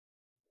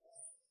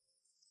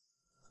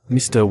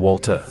Mr.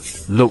 Walter,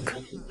 look.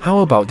 How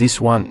about this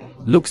one?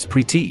 Looks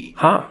pretty,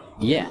 huh?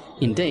 Yeah,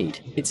 indeed.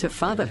 It's her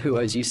father who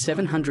owes you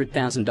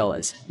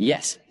 $700,000.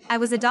 Yes. I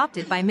was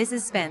adopted by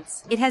Mrs.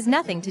 Spence. It has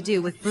nothing to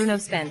do with Bruno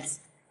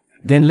Spence.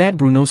 Then let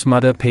Bruno's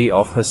mother pay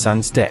off her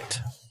son's debt.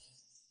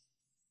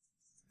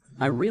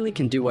 I really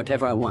can do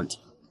whatever I want.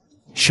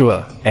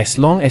 Sure, as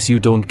long as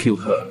you don't kill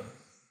her.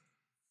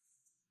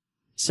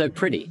 So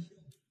pretty.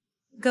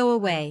 Go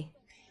away.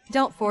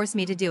 Don't force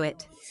me to do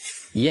it.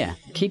 Yeah,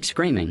 keep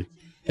screaming.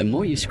 The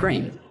more you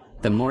scream,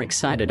 the more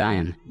excited I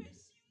am.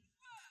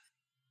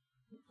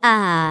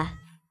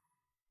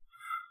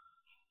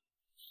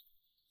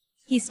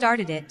 He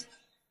started it.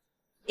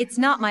 It's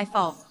not my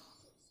fault.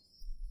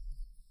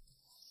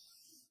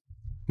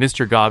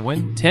 Mr.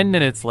 Godwin, 10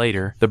 minutes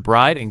later, the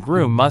bride and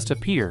groom must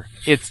appear.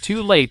 It's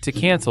too late to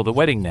cancel the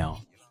wedding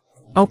now.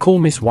 I'll call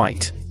Miss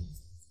White.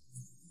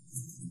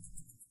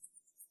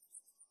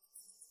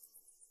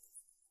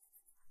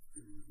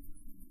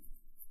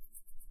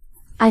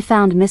 I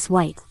found Miss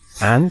White.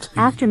 And?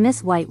 After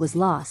Miss White was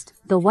lost,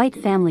 the White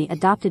family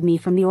adopted me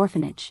from the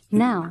orphanage.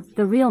 Now,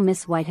 the real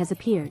Miss White has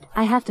appeared.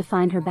 I have to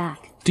find her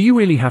back. Do you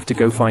really have to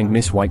go find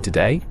Miss White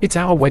today? It's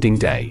our wedding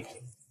day.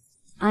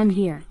 I'm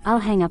here. I'll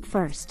hang up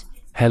first.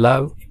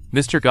 Hello?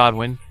 Mr.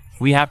 Godwin,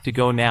 we have to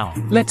go now.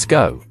 Let's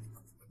go.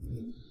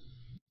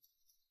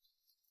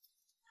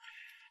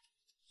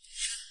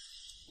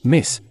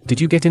 Miss,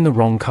 did you get in the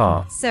wrong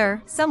car?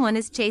 Sir, someone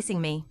is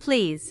chasing me.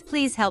 Please,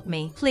 please help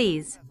me.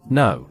 Please.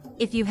 No.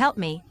 If you help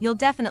me, you'll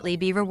definitely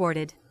be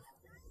rewarded.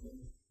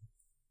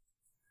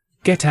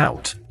 Get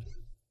out.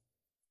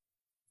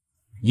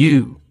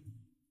 You.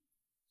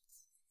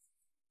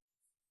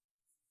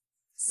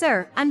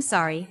 Sir, I'm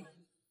sorry.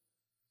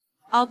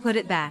 I'll put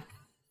it back.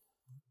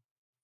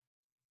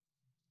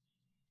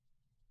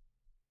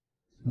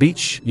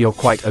 Beach, you're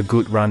quite a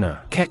good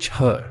runner. Catch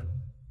her.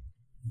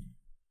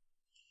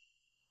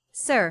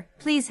 Sir,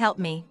 please help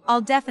me.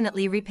 I'll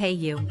definitely repay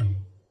you.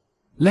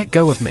 Let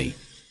go of me.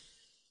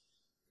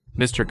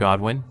 Mr.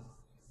 Godwin,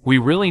 we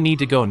really need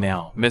to go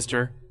now,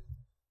 Mr.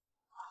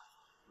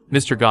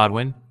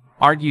 Godwin,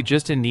 aren't you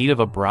just in need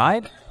of a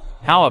bride?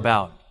 How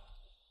about?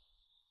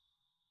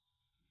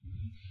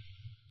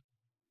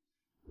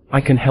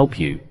 I can help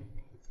you.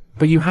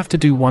 But you have to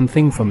do one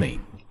thing for me.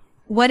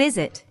 What is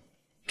it?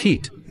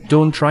 Kid,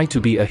 don't try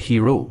to be a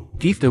hero.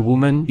 Give the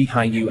woman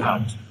behind you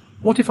out.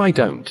 What if I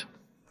don't?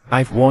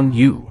 I've warned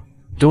you.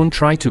 Don't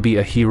try to be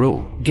a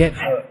hero. Get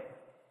her.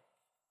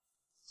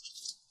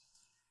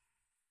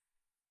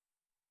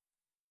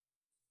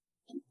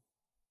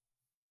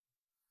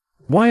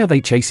 Why are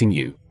they chasing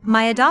you?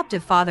 My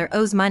adoptive father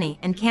owes money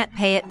and can't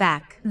pay it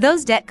back.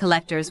 Those debt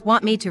collectors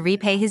want me to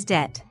repay his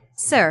debt.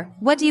 Sir,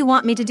 what do you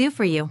want me to do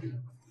for you?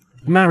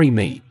 Marry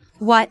me.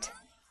 What?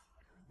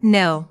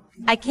 No,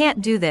 I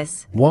can't do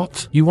this.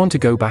 What? You want to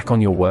go back on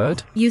your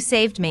word? You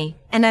saved me,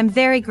 and I'm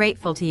very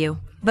grateful to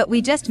you. But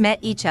we just met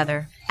each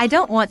other. I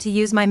don't want to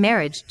use my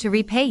marriage to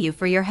repay you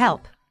for your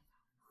help.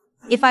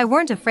 If I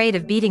weren't afraid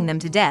of beating them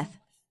to death,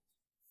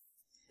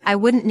 I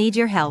wouldn't need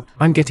your help.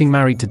 I'm getting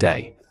married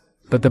today.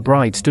 But the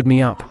bride stood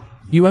me up.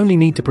 You only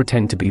need to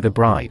pretend to be the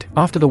bride.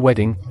 After the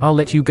wedding, I'll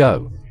let you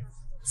go.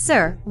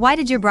 Sir, why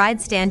did your bride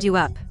stand you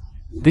up?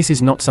 This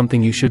is not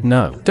something you should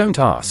know. Don't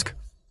ask.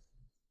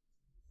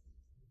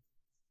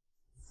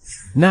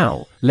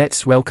 Now,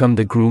 let's welcome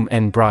the groom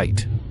and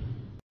bride.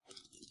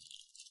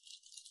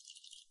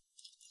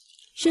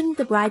 Shouldn't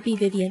the bride be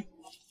Vivian?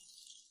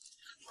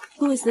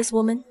 Who is this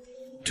woman?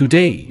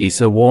 Today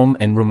is a warm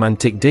and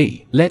romantic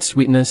day. Let's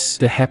witness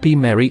the happy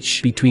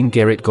marriage between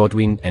Garrett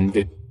Godwin and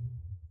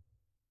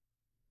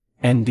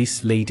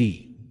this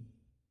lady.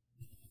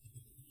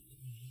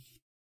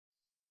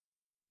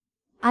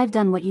 I've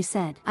done what you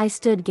said. I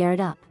stood Garrett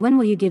up. When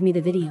will you give me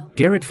the video?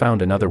 Garrett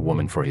found another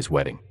woman for his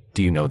wedding.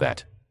 Do you know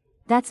that?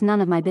 That's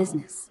none of my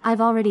business.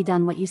 I've already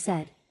done what you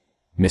said.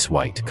 Miss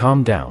White,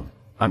 calm down.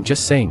 I'm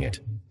just saying it.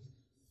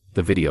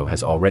 The video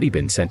has already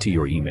been sent to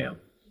your email.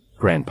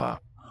 Grandpa,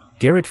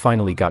 Garrett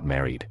finally got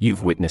married.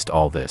 You've witnessed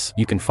all this.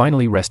 You can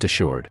finally rest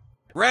assured.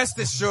 Rest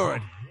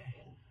assured.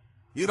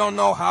 You don't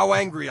know how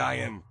angry I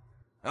am.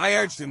 I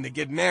urged him to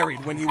get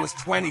married when he was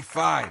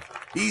 25.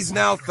 He's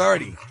now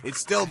 30.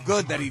 It's still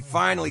good that he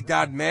finally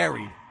got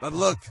married. But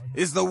look,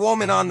 is the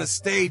woman on the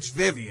stage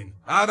Vivian?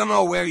 I don't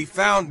know where he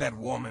found that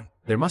woman.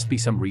 There must be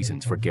some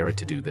reasons for Garrett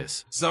to do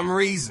this. Some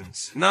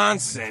reasons.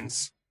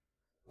 Nonsense.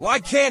 Why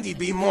can't he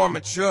be more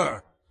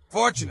mature?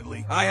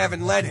 Fortunately, I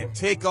haven't let him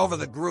take over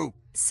the group.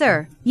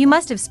 Sir, you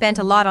must have spent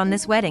a lot on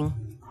this wedding.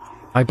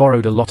 I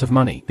borrowed a lot of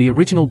money. The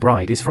original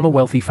bride is from a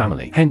wealthy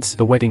family. Hence,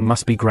 the wedding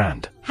must be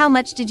grand. How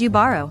much did you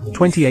borrow?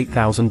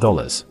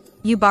 $28,000.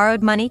 You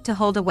borrowed money to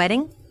hold a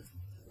wedding?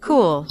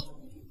 Cool.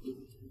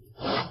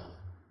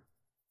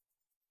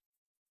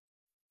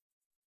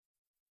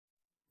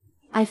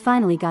 I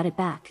finally got it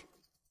back.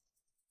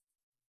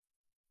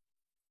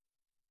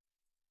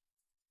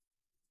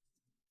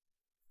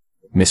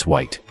 Miss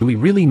White, do we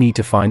really need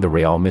to find the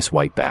real Miss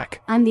White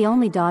back? I'm the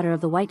only daughter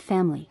of the White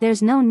family.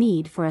 There's no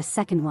need for a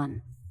second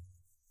one.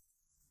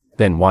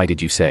 Then why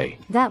did you say?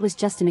 That was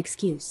just an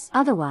excuse.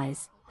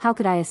 Otherwise, how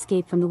could I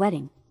escape from the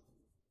wedding?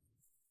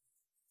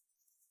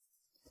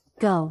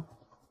 Go.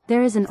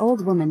 There is an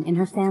old woman in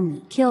her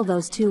family. Kill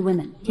those 2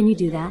 women. Can you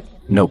do that?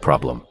 No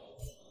problem.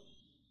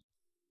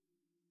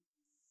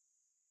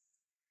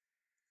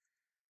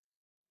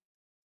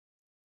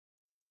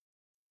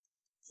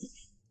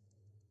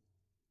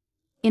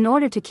 In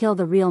order to kill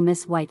the real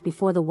Miss White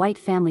before the White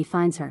family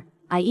finds her,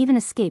 I even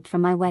escaped from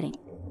my wedding.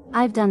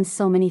 I've done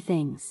so many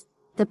things.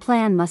 The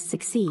plan must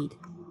succeed.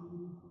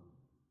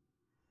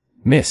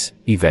 Miss,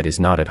 Yvette is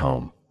not at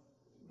home.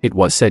 It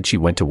was said she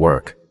went to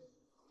work.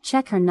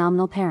 Check her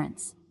nominal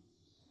parents.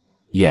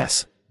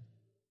 Yes.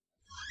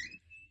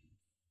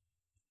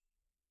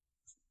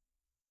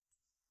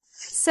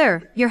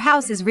 Sir, your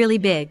house is really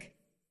big.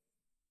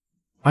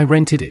 I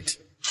rented it.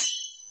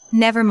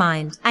 Never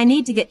mind. I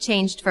need to get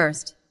changed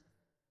first.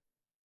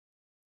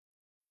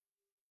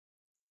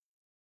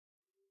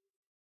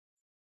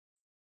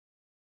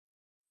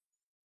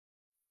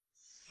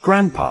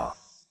 Grandpa.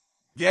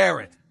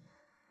 Garrett.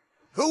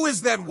 Who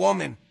is that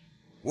woman?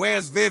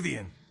 Where's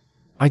Vivian?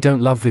 I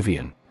don't love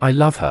Vivian. I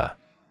love her.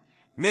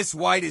 Miss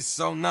White is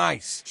so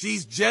nice.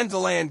 She's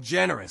gentle and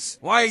generous.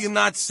 Why are you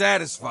not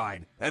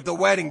satisfied at the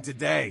wedding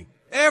today?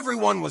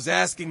 Everyone was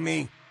asking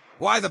me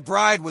why the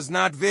bride was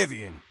not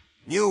Vivian.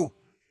 Do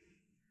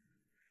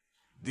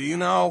you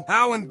know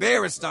how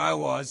embarrassed I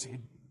was?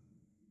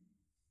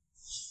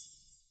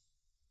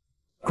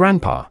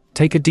 Grandpa,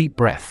 take a deep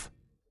breath.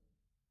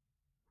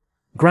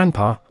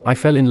 Grandpa, I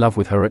fell in love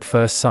with her at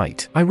first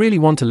sight. I really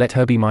want to let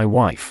her be my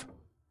wife.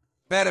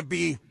 Better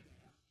be.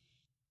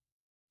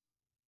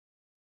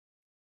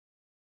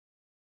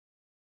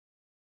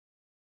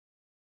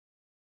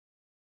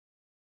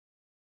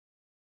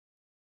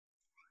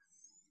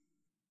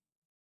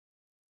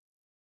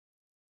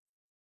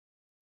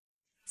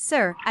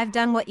 Sir, I've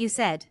done what you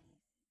said.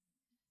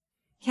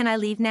 Can I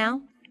leave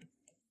now?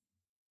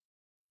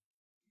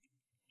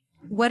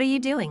 What are you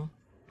doing?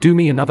 Do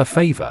me another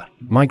favor.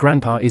 My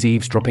grandpa is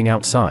eavesdropping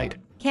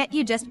outside. Can't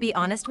you just be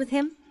honest with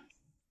him?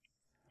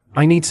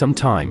 I need some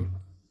time.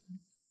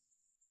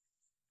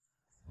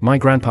 My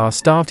grandpa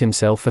starved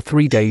himself for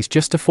 3 days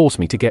just to force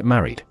me to get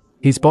married.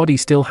 His body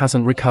still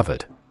hasn't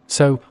recovered.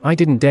 So, I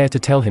didn't dare to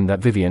tell him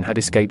that Vivian had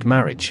escaped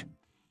marriage.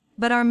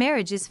 But our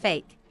marriage is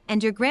fake,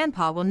 and your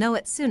grandpa will know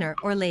it sooner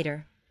or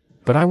later.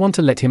 But I want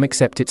to let him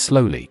accept it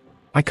slowly.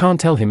 I can't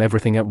tell him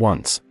everything at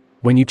once.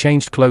 When you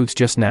changed clothes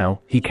just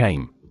now, he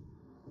came.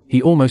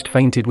 He almost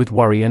fainted with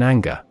worry and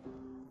anger.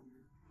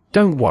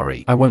 Don't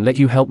worry, I won't let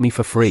you help me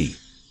for free.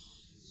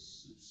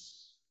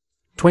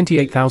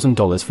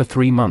 $28,000 for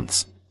 3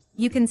 months.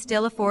 You can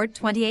still afford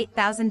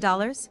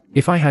 $28,000?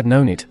 If I had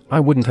known it,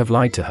 I wouldn't have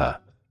lied to her.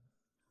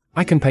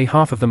 I can pay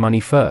half of the money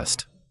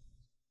first.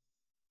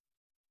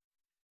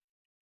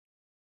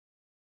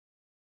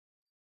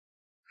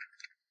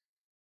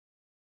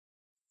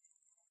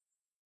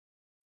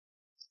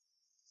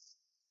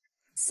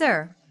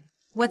 Sir,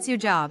 what's your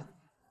job?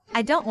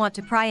 I don't want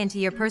to pry into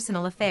your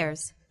personal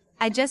affairs.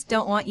 I just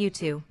don't want you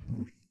to.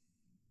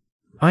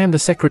 I am the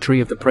secretary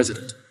of the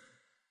president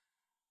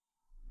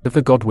of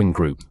the Godwin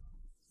Group.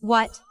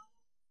 What?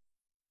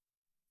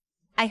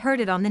 I heard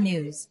it on the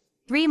news.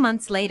 3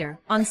 months later,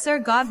 on Sir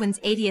Godwin's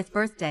 80th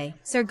birthday,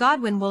 Sir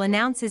Godwin will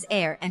announce his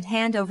heir and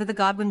hand over the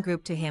Godwin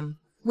Group to him.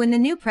 When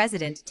the new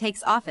president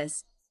takes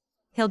office,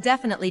 he'll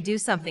definitely do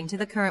something to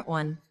the current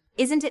one.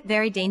 Isn't it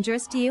very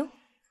dangerous to you?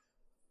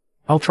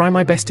 I'll try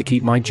my best to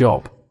keep my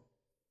job.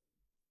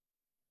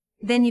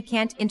 Then you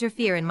can't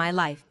interfere in my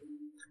life.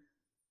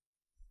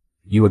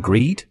 You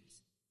agreed?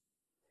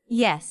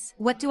 Yes.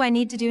 What do I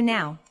need to do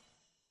now?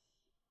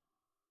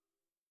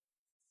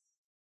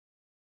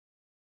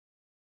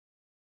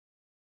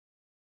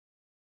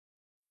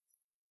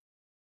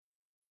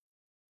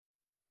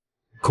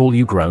 Call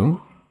you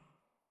grown?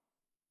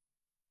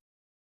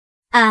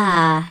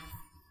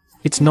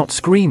 It's not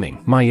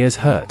screaming. My ears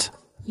hurt.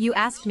 You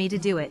asked me to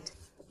do it.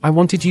 I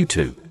wanted you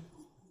to.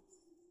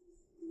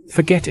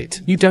 Forget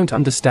it. You don't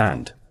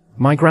understand.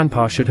 My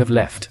grandpa should have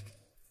left.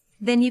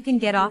 Then you can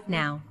get off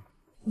now.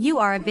 You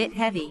are a bit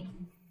heavy.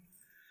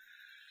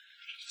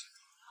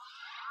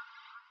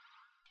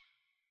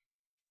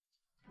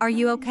 Are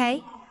you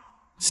okay?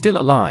 Still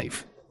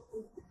alive.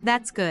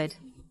 That's good.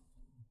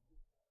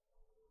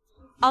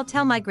 I'll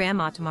tell my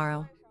grandma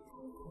tomorrow.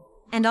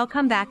 And I'll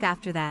come back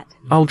after that.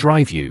 I'll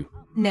drive you.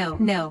 No.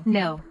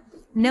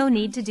 No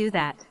need to do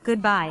that.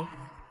 Goodbye.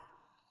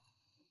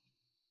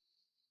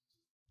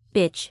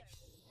 Bitch.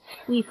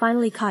 We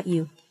finally caught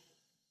you.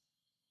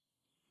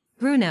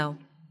 Bruno.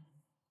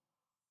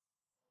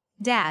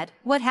 Dad,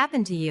 what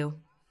happened to you?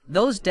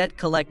 Those debt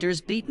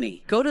collectors beat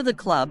me. Go to the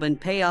club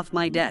and pay off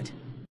my debt.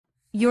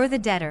 You're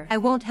the debtor. I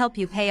won't help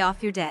you pay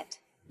off your debt.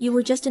 You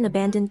were just an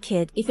abandoned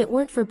kid. If it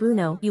weren't for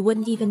Bruno, you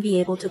wouldn't even be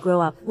able to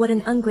grow up. What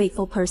an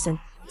ungrateful person.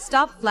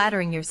 Stop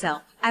flattering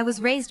yourself. I was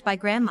raised by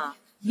Grandma.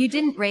 You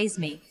didn't raise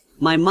me.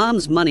 My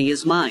mom's money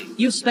is mine.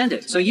 You spent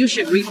it, so you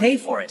should repay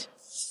for it.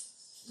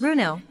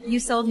 Bruno, you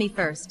sold me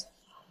first.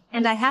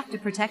 And I have to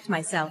protect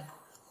myself.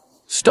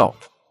 Stop.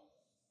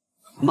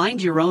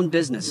 Mind your own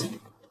business.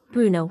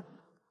 Bruno.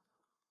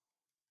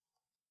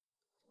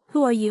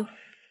 Who are you?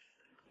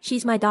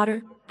 She's my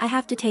daughter. I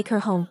have to take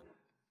her home.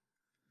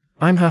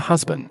 I'm her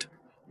husband.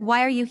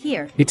 Why are you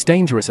here? It's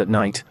dangerous at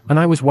night, and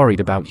I was worried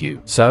about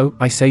you, so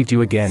I saved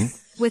you again.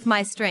 With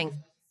my strength.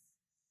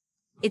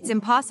 It's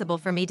impossible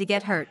for me to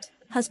get hurt.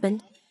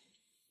 Husband.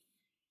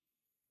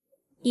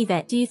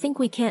 Yvette, do you think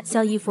we can't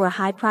sell you for a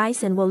high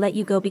price and we'll let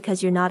you go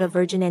because you're not a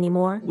virgin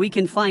anymore? We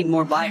can find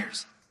more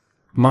buyers.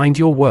 Mind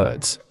your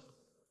words.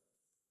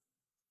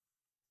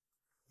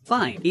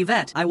 Fine,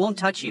 Yvette, I won't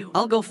touch you.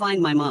 I'll go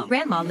find my mom.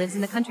 Grandma lives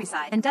in the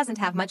countryside and doesn't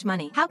have much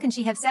money. How can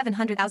she have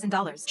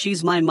 $700,000?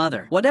 She's my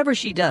mother. Whatever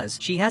she does,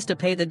 she has to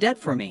pay the debt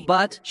for me.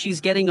 But she's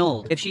getting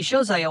old. If she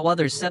shows I owe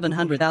others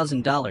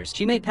 $700,000,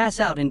 she may pass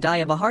out and die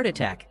of a heart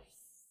attack.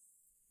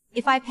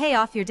 If I pay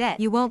off your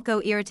debt, you won't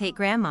go irritate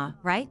Grandma,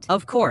 right?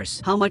 Of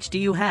course. How much do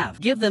you have?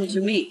 Give them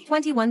to me.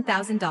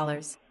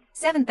 $21,000.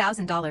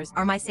 $7,000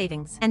 are my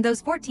savings, and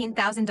those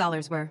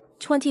 $14,000 were.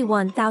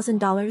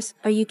 $21,000?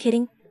 Are you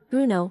kidding?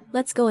 Bruno,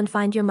 let's go and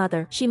find your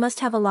mother. She must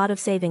have a lot of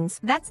savings.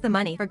 That's the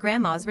money for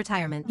Grandma's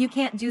retirement. You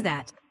can't do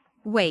that.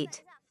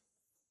 Wait.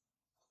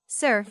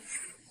 Sir,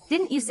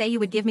 didn't you say you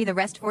would give me the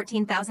rest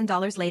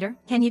 $14,000 later?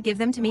 Can you give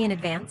them to me in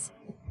advance?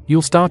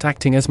 You'll start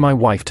acting as my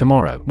wife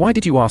tomorrow. Why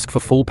did you ask for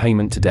full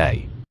payment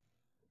today?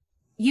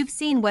 You've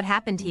seen what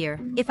happened here.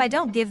 If I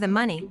don't give them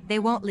money, they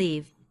won't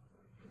leave.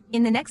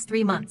 In the next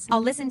 3 months,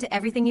 I'll listen to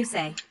everything you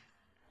say.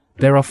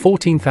 There are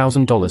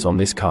 $14,000 on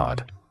this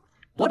card.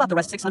 What about the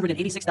rest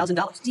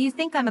 $686,000? Do you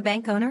think I'm a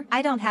bank owner?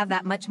 I don't have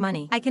that much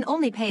money. I can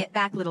only pay it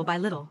back little by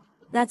little.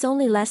 That's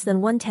only less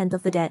than 1/10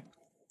 of the debt.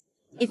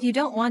 If you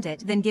don't want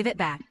it, then give it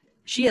back.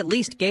 She at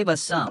least gave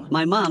us some.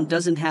 My mom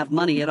doesn't have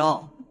money at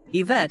all.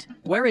 Yvette,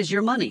 where is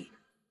your money?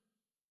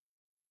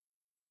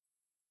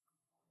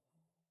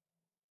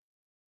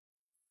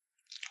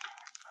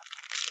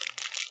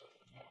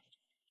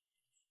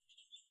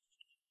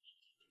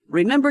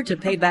 Remember to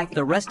pay back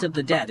the rest of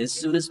the debt as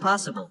soon as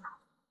possible.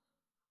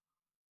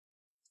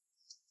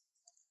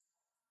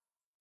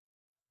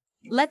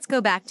 Let's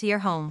go back to your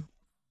home.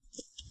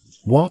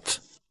 What?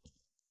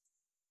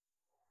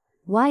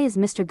 Why is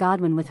Mr.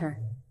 Godwin with her?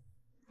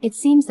 It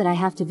seems that I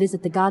have to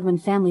visit the Godwin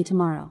family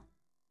tomorrow.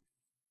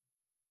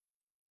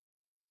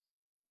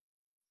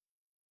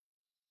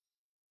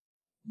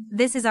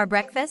 This is our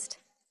breakfast.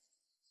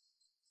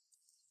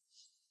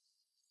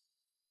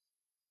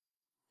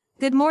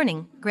 Good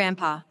morning,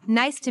 Grandpa.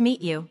 Nice to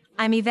meet you.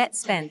 I'm Yvette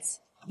Spence.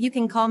 You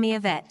can call me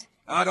Yvette.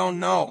 I don't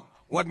know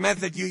what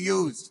method you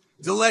used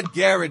to let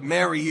Garrett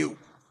marry you,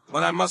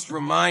 but I must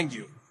remind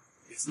you,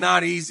 it's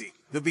not easy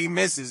to be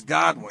Mrs.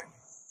 Godwin.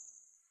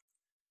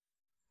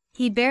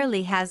 He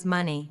barely has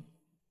money.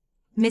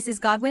 Mrs.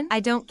 Godwin,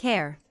 I don't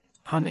care.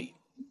 Honey.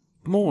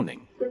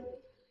 Morning.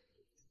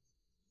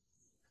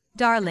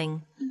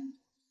 Darling.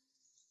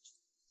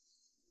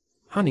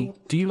 Honey,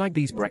 do you like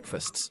these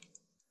breakfasts?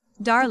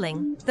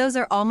 Darling, those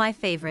are all my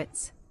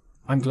favorites.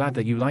 I'm glad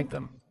that you like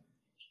them.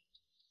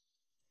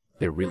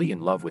 They're really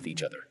in love with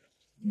each other.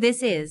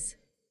 This is.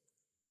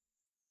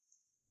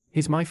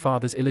 He's my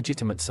father's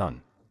illegitimate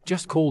son.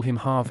 Just call him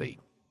Harvey.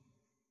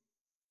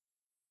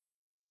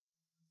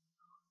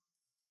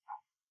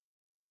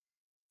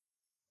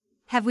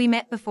 Have we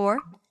met before?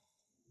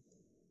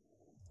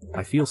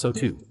 I feel so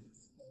too.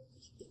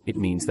 It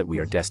means that we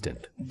are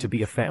destined to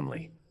be a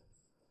family.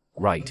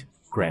 Right,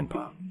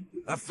 Grandpa?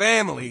 A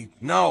family?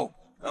 No,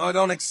 I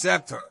don't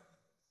accept her.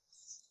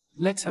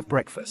 Let's have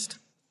breakfast.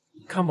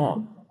 Come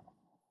on.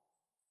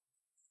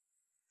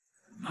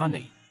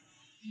 Honey.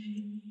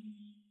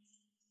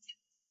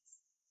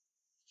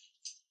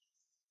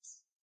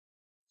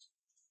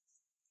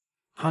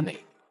 Honey.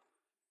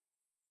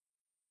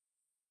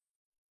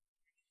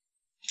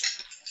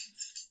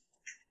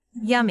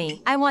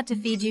 Yummy. I want to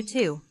feed you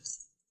too.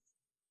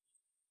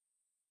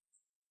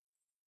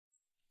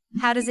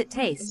 How does it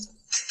taste?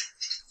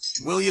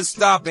 Will you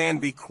stop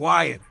and be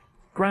quiet?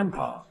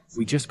 Grandpa,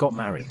 we just got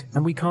married,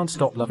 and we can't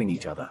stop loving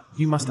each other.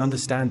 You must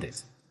understand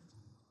it.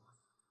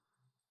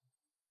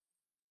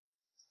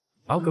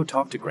 I'll go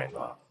talk to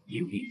Grandpa.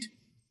 You eat.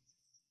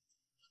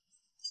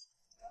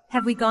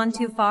 Have we gone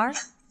too far?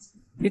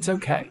 It's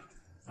okay.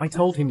 I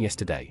told him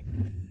yesterday.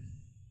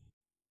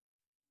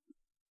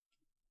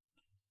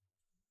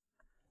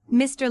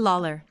 Mr.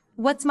 Lawler,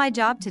 what's my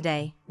job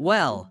today?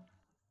 Well,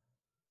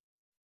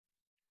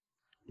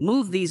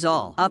 move these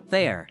all up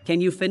there.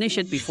 Can you finish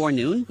it before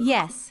noon?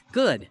 Yes.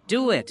 Good.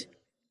 Do it.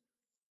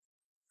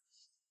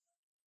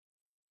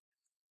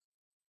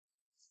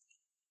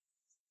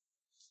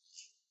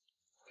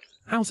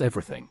 How's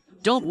everything?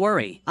 Don't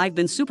worry. I've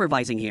been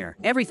supervising here.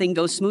 Everything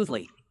goes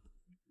smoothly.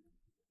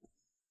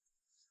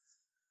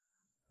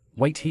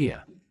 Wait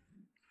here.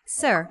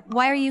 Sir,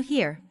 why are you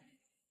here?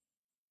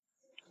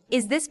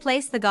 Is this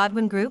place the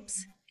Godwin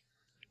Group's?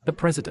 The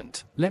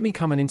president, let me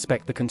come and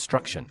inspect the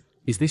construction.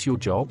 Is this your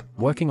job,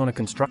 working on a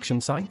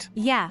construction site?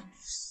 Yeah.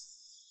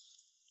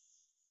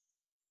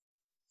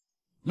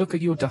 Look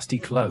at your dusty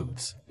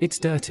clothes. It's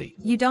dirty.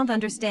 You don't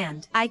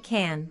understand. I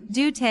can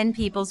do 10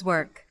 people's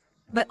work.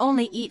 but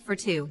only eat for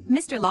two.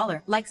 Mr.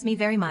 Lawler likes me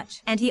very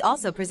much, and he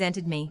also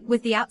presented me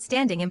with the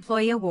Outstanding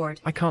Employee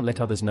Award. I can't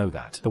let others know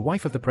that. The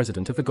wife of the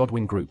president of the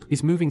Godwin Group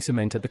is moving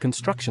cement at the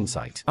construction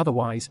site.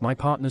 Otherwise, my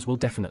partners will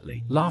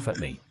definitely laugh at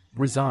me.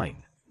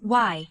 Resign.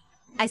 Why?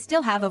 I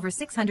still have over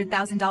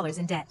 $600,000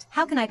 in debt.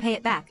 How can I pay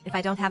it back if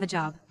I don't have a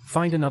job?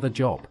 Find another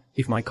job.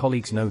 If my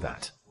colleagues know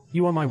that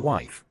you are my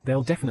wife,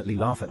 they'll definitely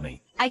laugh at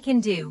me. I can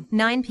do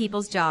 9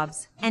 people's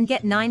jobs and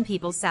get 9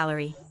 people's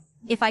salary.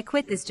 If I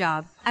quit this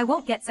job, I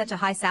won't get such a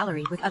high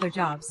salary with other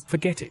jobs.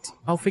 Forget it.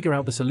 I'll figure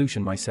out the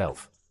solution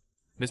myself.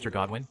 Mr.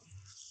 Godwin?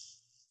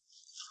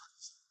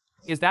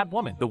 Is that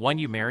woman the one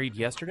you married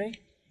yesterday?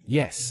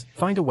 Yes.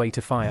 Find a way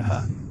to fire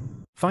her.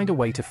 Find a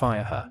way to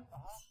fire her.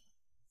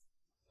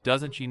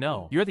 Doesn't she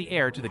know you're the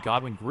heir to the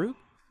Godwin Group?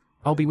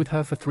 I'll be with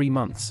her for 3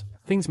 months.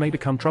 Things may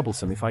become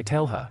troublesome if I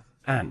tell her.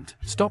 And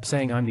stop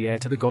saying I'm the heir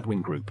to the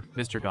Godwin Group.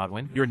 Mr.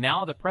 Godwin, you're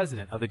now the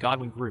president of the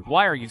Godwin Group.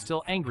 Why are you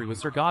still angry with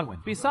Sir Godwin?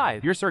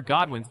 Besides, you're Sir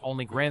Godwin's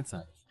only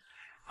grandson.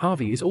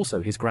 Harvey is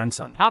also his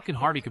grandson. How can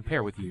Harvey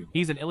compare with you?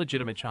 He's an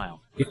illegitimate child.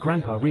 If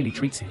Grandpa really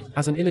treats him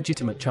as an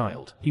illegitimate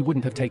child, he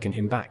wouldn't have taken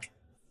him back.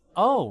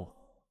 Oh.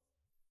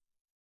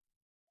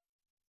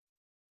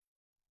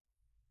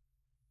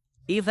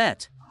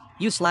 Yvette,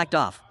 you slacked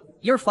off.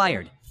 You're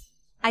fired.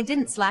 I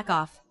didn't slack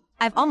off.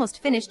 I've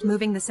almost finished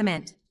moving the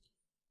cement.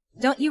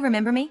 Don't you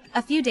remember me?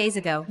 A few days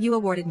ago, you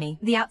awarded me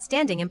the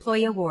Outstanding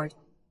Employee Award.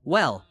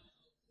 Well,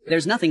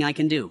 there's nothing I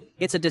can do.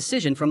 It's a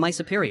decision from my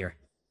superior.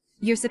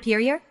 Your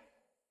superior?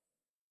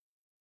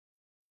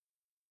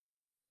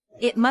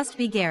 It must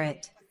be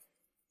Garrett.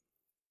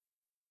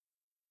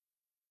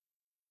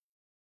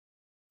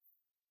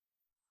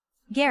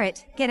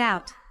 Garrett, get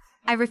out.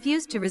 I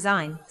refused to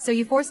resign, so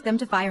you forced them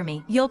to fire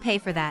me. You'll pay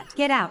for that.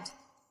 Get out.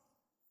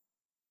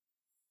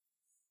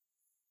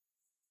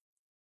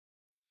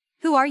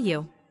 Who are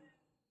you?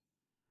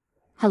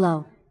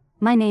 Hello.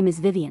 My name is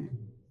Vivian.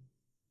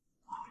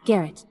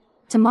 Garrett,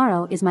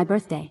 tomorrow is my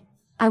birthday.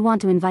 I want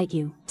to invite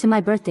you to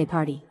my birthday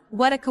party.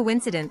 What a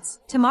coincidence.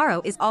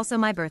 Tomorrow is also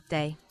my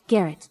birthday.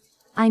 Garrett,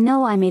 I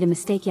know I made a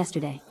mistake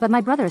yesterday, but my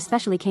brother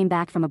especially came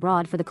back from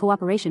abroad for the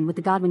cooperation with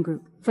the Godwin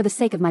Group, for the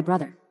sake of my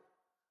brother.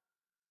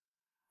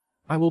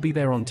 I will be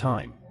there on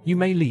time. You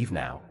may leave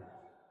now.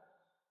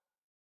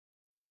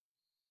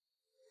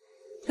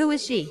 Who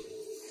is she?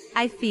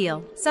 I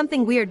feel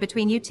something weird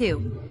between you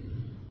two.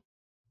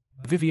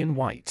 Vivian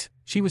White.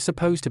 She was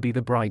supposed to be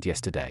the bride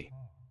yesterday.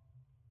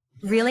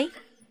 Really?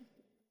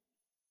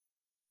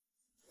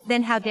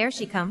 Then how dare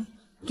she come?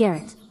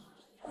 Garrett,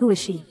 who is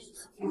she?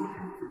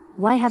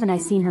 Why haven't I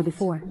seen her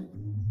before?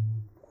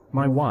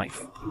 My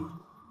wife.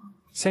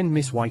 Send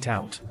Miss White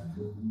out.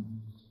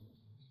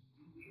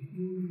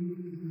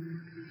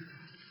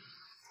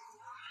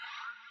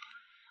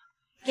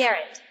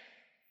 Garrett.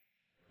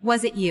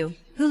 Was it you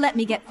who let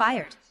me get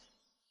fired?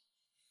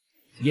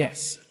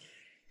 Yes.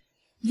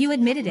 You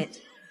admitted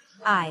it.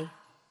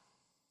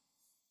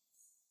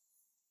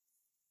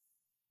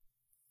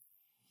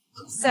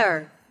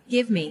 Sir,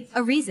 give me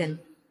a reason,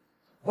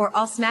 or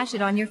I'll smash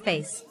it on your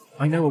face.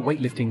 I know a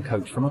weightlifting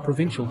coach from a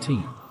provincial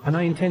team, and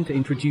I intend to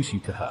introduce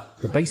you to her.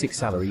 The basic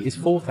salary is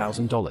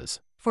 $4,000.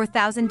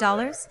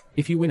 $4,000?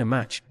 If you win a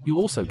match, you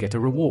also get a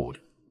reward.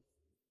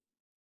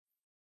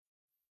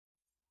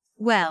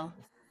 Well,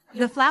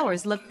 the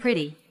flowers look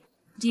pretty.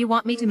 Do you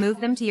want me to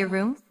move them to your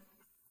room?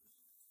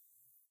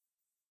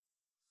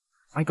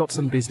 I got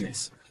some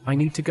business. I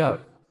need to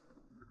go.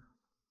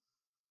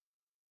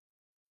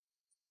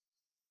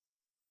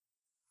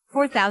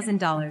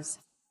 $4,000.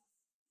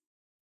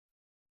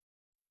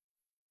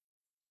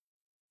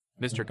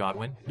 Mr.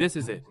 Godwin, this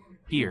is it.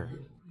 Here.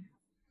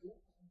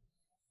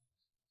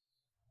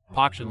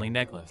 Pakshali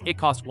necklace. It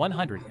cost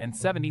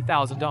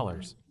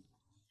 $170,000.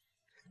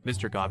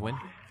 Mr. Godwin.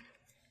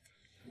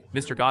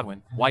 Mr.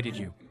 Godwin, why did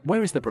you?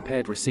 Where is the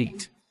prepared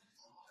receipt?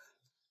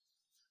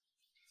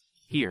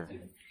 Here.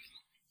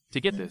 To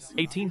get this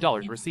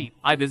 $18 receipt,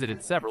 I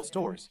visited several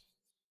stores.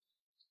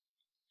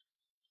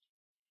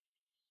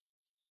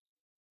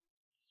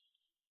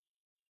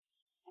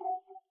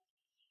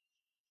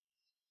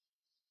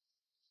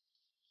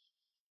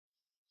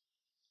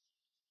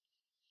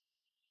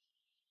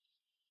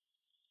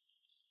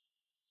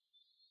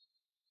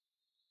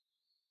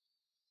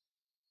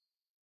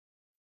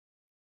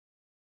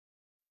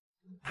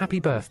 Happy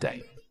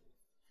birthday.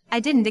 I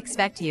didn't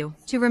expect you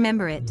to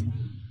remember it.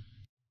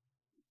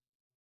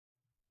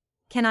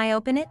 Can I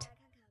open it?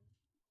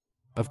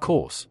 Of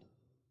course.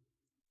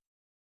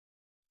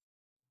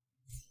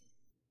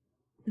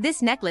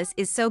 This necklace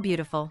is so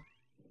beautiful.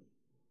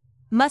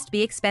 Must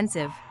be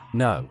expensive.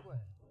 No.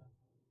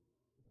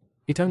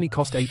 It only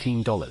cost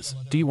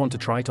 $18. Do you want to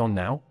try it on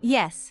now?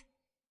 Yes.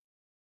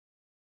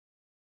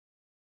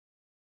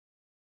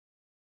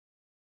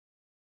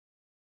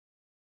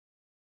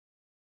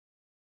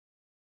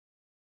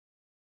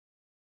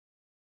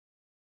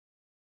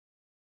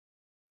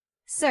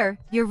 Sir,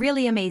 you're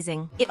really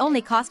amazing. It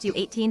only cost you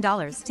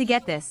 $18 to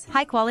get this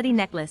high-quality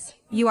necklace.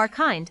 You are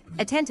kind,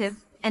 attentive,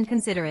 and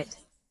considerate.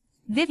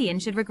 Vivian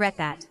should regret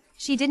that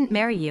she didn't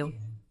marry you.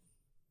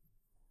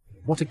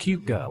 What a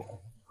cute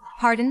girl.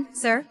 Pardon,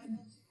 sir?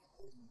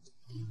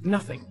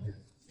 Nothing.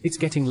 It's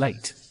getting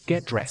late.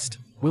 Get dressed.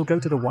 We'll go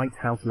to the White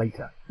House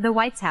later. The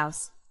White's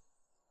house.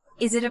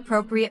 Is it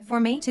appropriate for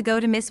me to go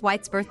to Miss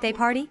White's birthday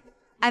party?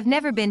 I've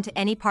never been to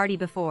any party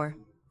before.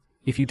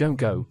 If you don't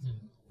go,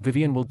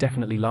 Vivian will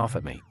definitely laugh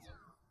at me.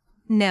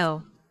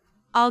 No.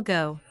 I'll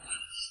go.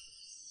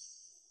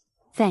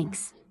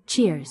 Thanks.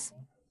 Cheers.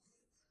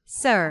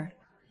 Sir,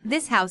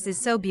 this house is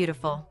so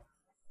beautiful.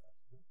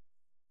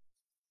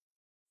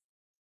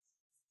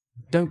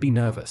 Don't be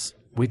nervous.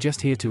 We're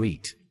just here to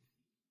eat.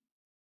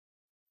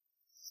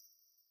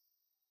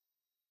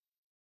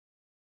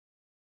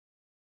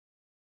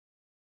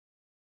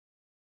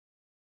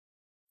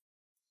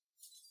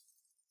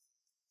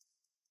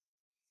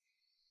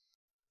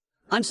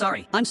 I'm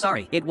sorry.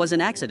 It was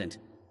an accident.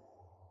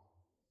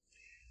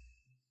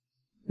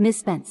 Miss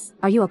Spence,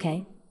 are you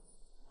okay?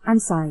 I'm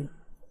sorry.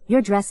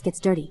 Your dress gets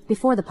dirty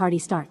before the party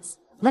starts.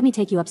 Let me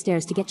take you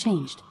upstairs to get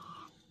changed.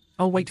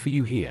 I'll wait for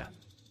you here.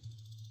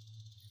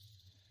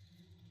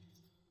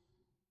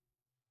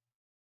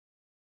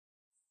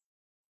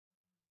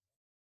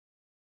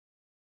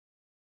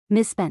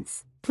 Miss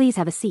Spence, please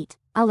have a seat.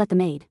 I'll let the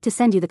maid to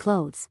send you the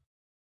clothes.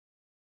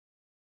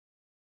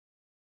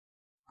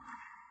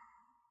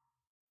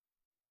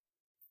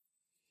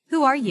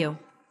 Who are you?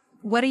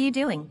 What are you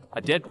doing?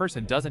 A dead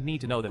person doesn't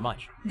need to know that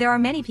much. There are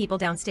many people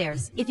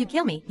downstairs. If you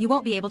kill me, you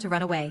won't be able to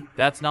run away.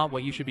 That's not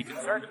what you should be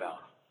concerned about.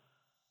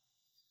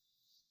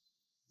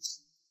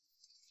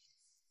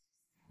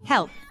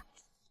 Help.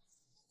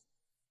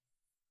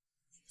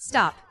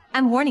 Stop.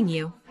 I'm warning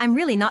you. I'm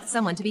really not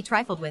someone to be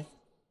trifled with.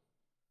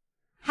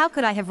 How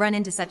could I have run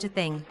into such a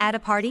thing at a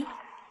party?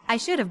 I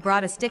should have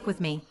brought a stick with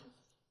me.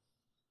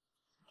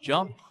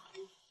 Jump.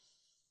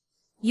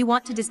 You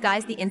want to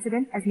disguise the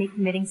incident as me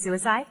committing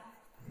suicide?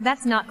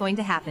 That's not going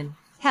to happen.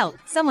 Help,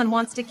 someone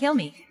wants to kill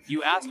me.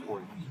 You asked for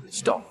it.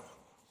 Stop.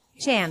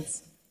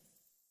 Chance.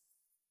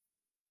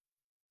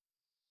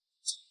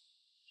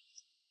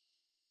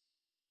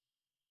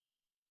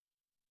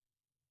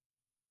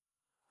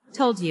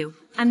 Told you,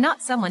 I'm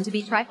not someone to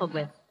be trifled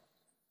with.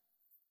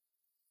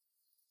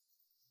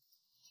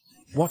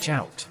 Watch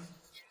out.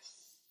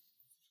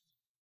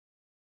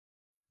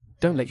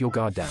 Don't let your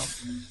guard down.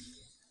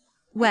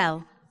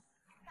 Well,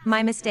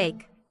 my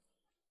mistake.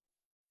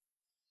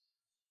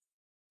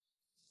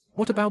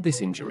 What about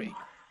this injury?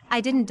 I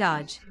didn't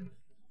dodge.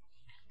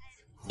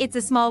 It's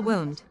a small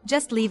wound.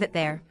 Just leave it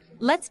there.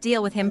 Let's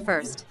deal with him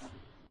first.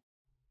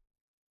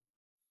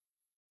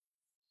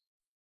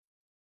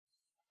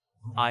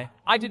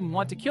 I didn't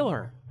want to kill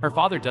her. Her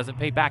father doesn't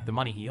pay back the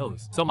money he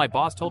owes, so my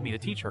boss told me to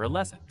teach her a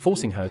lesson.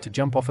 Forcing her to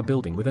jump off a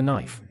building with a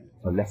knife.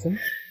 A lesson?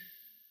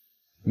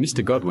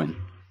 Mr. Godwin.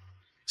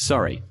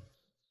 Sorry.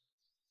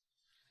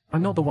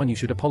 I'm not the one you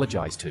should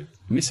apologize to.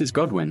 Mrs.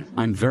 Godwin,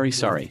 I'm very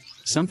sorry.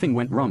 Something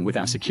went wrong with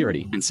our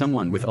security and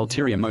someone with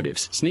ulterior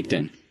motives sneaked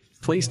in.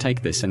 Please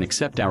take this and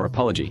accept our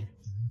apology.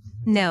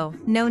 No,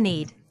 no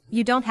need.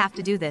 You don't have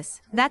to do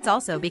this. That's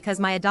also because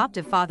my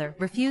adoptive father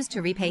refused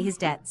to repay his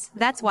debts.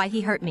 That's why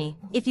he hurt me.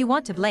 If you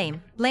want to blame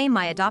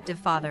my adoptive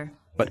father.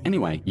 But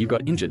anyway, you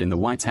got injured in the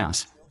White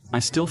House. I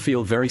still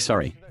feel very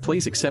sorry.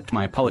 Please accept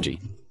my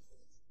apology.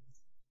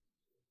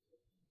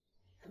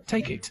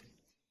 Take it.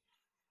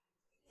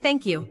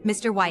 Thank you,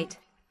 Mr. White.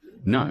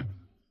 No.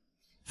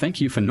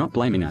 Thank you for not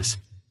blaming us.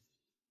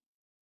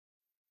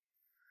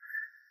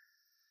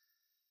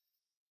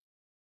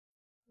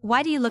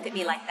 Why do you look at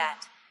me like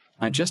that?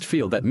 I just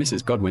feel that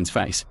Mrs. Godwin's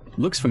face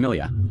looks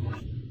familiar.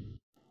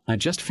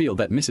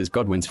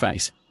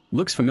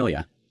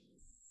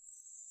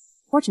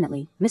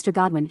 Fortunately, Mr.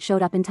 Godwin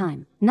showed up in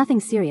time. Nothing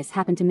serious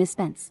happened to Miss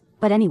Spence.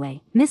 But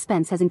anyway, Miss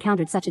Spence has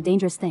encountered such a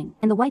dangerous thing,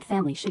 and the White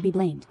family should be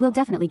blamed. We'll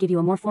definitely give you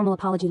a more formal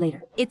apology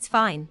later. It's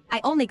fine. I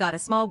only got a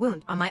small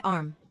wound on my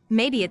arm.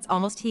 Maybe it's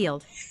almost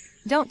healed.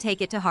 Don't take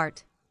it to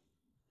heart.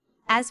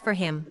 As for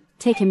him,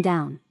 take him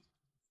down.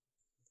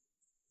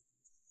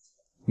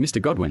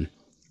 Mr. Godwin.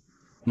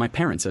 My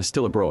parents are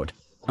still abroad.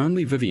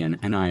 Only Vivian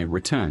and I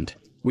returned.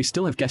 We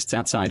still have guests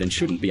outside and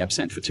shouldn't be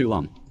absent for too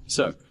long.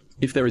 So,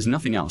 if there is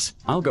nothing else,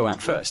 I'll go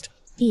out first.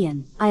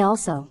 Ian, I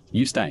also.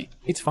 You stay.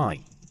 It's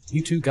fine.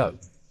 You two go.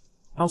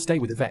 I'll stay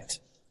with the vet.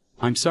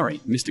 I'm sorry,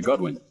 Mr.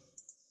 Godwin.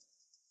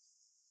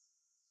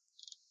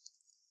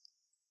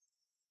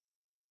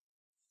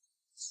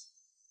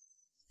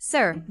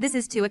 Sir, this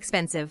is too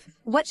expensive.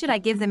 What should I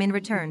give them in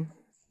return?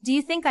 Do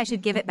you think I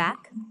should give it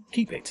back?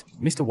 Keep it.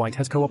 Mr. White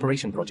has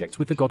cooperation projects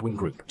with the Godwin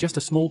Group. Just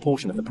a small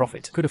portion of the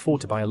profit. Could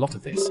afford to buy a lot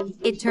of this.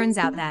 It turns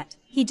out that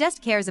he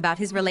just cares about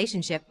his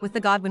relationship with the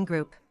Godwin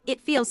Group.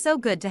 It feels so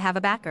good to have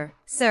a backer.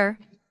 Sir,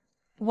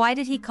 why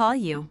did he call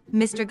you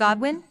Mr.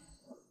 Godwin?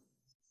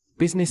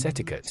 Business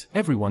etiquette.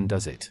 Everyone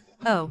does it.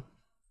 Oh.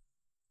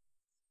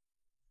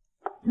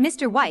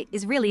 Mr. White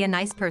is really a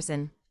nice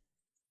person.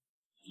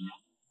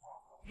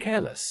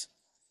 Careless.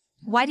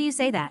 Why do you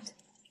say that?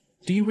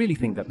 Do you really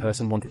think that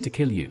person wanted to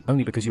kill you,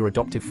 only because your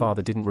adoptive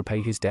father didn't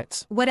repay his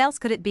debts? What else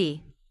could it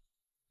be?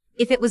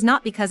 If it was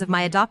not because of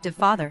my adoptive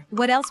father,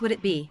 what else would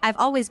it be? I've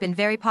always been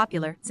very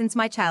popular since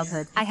my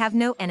childhood. I have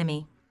no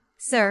enemy.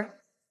 Sir?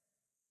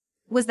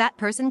 Was that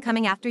person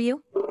coming after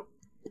you?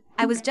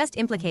 I was just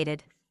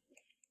implicated.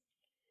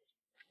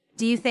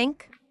 Do you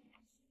think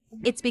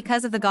it's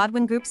because of the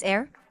Godwin Group's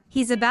heir?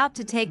 He's about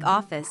to take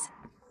office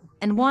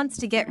and wants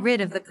to get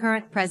rid of the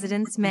current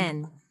president's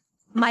men.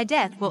 My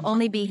death will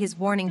only be his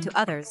warning to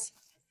others.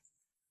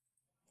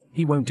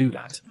 He won't do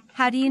that.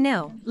 How do you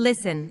know?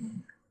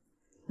 Listen.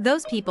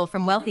 Those people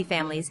from wealthy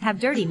families have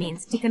dirty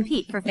means to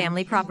compete for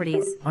family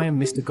properties. I am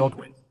Mr.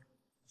 Godwin.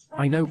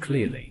 I know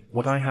clearly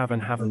what I have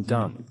and haven't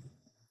done.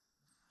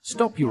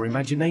 Stop your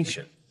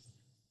imagination.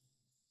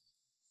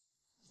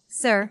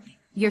 Sir,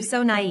 you're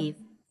so naive.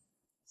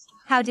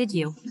 How did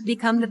you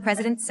become the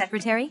president's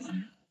secretary?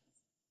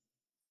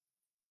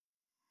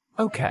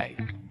 Okay,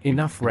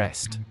 enough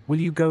rest. Will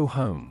you go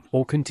home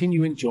or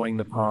continue enjoying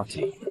the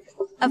party?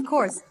 Of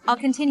course, I'll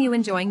continue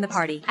enjoying the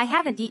party. I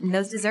haven't eaten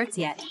those desserts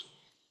yet.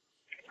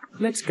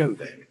 Let's go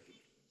then.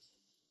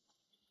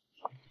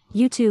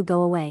 You two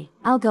go away.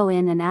 I'll go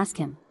in and ask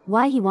him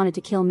why he wanted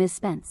to kill Miss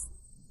Spence.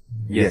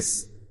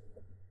 Yes.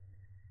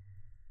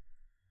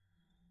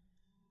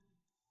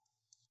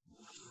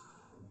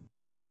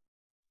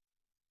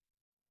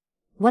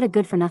 What a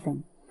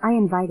good-for-nothing. I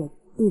invited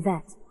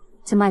Yvette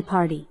to my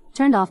party,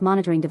 turned off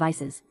monitoring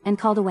devices, and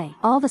called away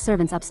all the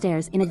servants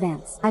upstairs in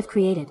advance. I've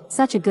created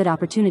such a good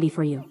opportunity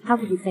for you. How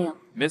could you fail?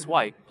 Miss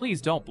White,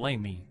 please don't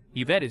blame me.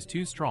 Yvette is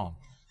too strong.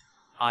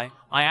 I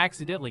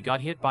accidentally got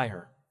hit by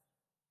her.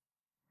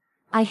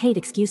 I hate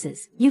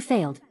excuses. You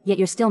failed, yet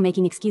you're still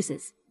making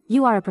excuses.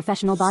 You are a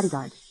professional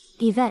bodyguard.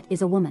 Yvette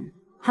is a woman.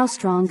 How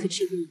strong could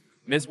she be?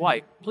 Miss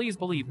White, please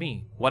believe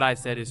me. What I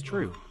said is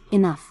true.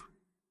 Enough.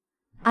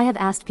 I have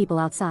asked people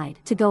outside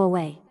to go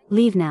away.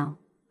 Leave now.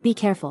 Be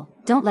careful.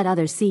 Don't let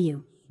others see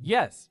you.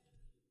 Yes.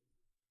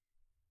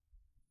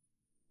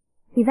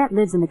 Yvette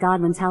lives in the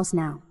Godwin's house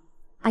now.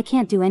 I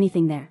can't do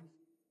anything there.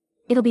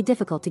 It'll be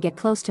difficult to get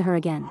close to her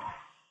again.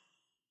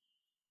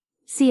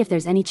 See if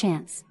there's any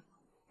chance.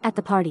 At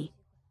the party.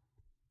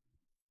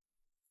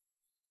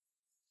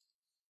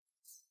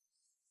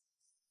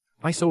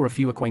 I saw a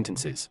few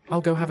acquaintances. I'll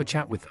go have a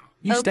chat with them.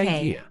 You stay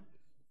Okay. here.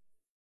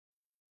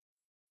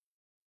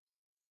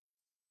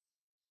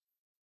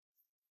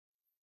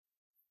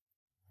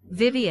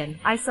 Vivian,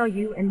 I saw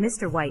you and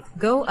Mr. White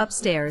go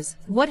upstairs.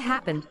 What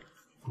happened?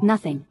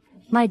 Nothing.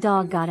 My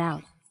dog got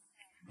out.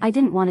 I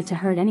didn't want it to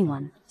hurt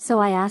anyone, so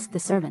I asked the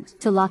servant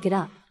to lock it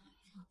up.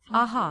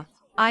 Aha,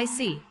 I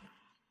see.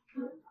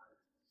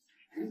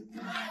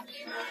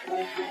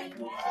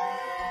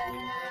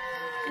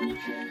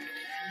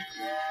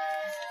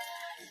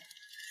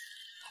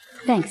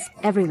 Thanks,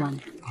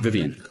 everyone.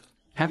 Vivian,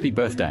 happy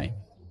birthday.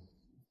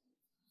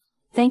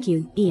 Thank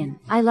you, Ian.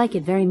 I like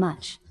it very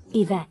much.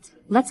 Yvette,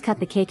 let's cut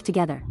the cake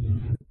together.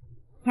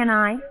 Can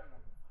I?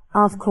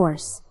 Of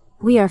course.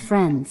 We are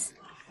friends.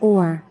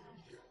 Or,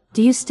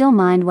 do you still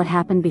mind what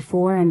happened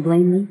before and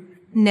blame me?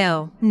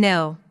 No,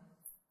 no.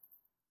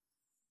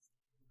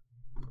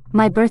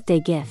 My birthday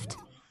gift.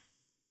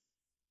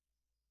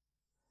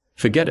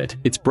 Forget it,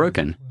 it's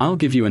broken. I'll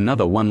give you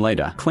another one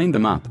later. Clean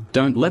them up.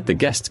 Don't let the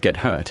guests get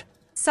hurt.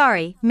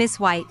 Sorry, Miss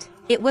White.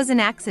 It was an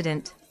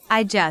accident.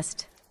 I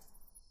just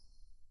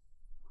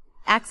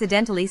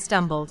accidentally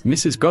stumbled.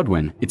 Mrs.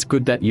 Godwin, it's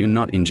good that you're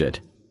not injured.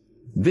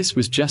 This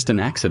was just an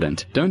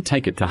accident. Don't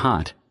take it to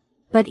heart.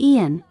 But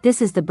Ian,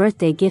 this is the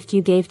birthday gift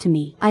you gave to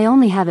me. I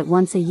only have it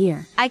once a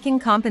year. I can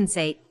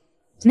compensate.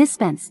 Miss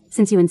Spence,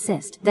 since you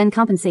insist, then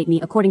compensate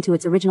me according to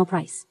its original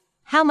price.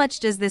 How much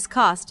does this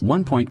cost?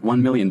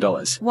 $1.1 million.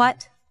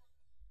 What?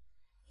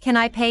 Can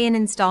I pay in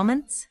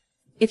installments?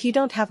 If you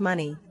don't have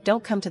money,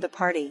 don't come to the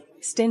party,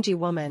 stingy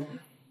woman.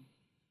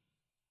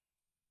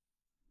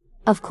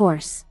 Of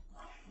course.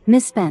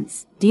 Miss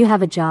Spence, do you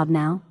have a job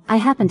now? I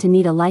happen to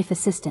need a life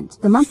assistant.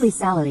 The monthly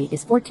salary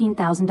is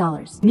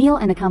 $14,000. Meal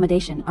and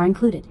accommodation are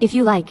included. If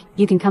you like,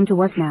 you can come to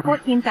work now.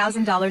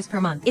 $14,000 per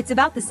month. It's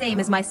about the same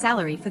as my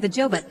salary for the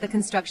job at the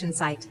construction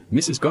site.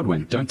 Mrs.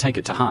 Godwin, don't take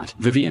it to heart.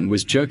 Vivian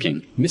was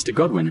joking. Mr.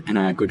 Godwin and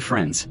I are good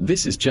friends.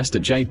 This is just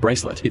a jade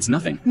bracelet. It's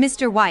nothing.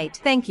 Mr.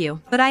 White, thank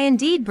you. But I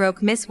indeed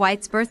broke Miss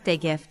White's birthday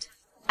gift.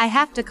 I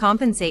have to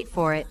compensate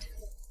for it.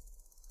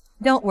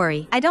 Don't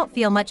worry, I don't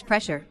feel much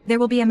pressure. There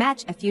will be a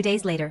match a few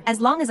days later.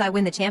 As long as I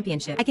win the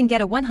championship, I can get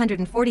a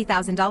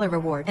 $140,000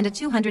 reward and a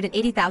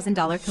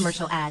 $280,000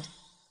 commercial ad.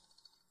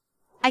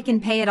 I can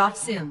pay it off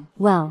soon.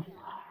 Well,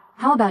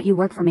 how about you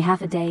work for me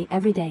half a day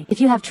every day?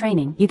 If you have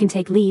training, you can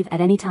take leave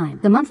at any time.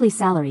 The monthly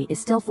salary is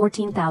still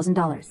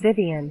 $14,000.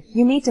 Vivian,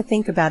 you need to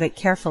think about it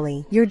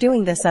carefully. You're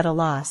doing this at a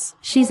loss.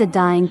 She's a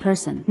dying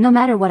person. No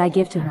matter what I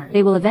give to her,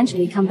 they will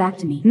eventually come back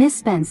to me. Miss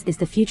Spence is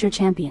the future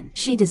champion.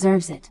 She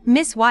deserves it.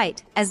 Miss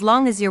White, as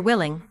long as you're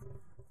willing,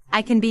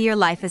 I can be your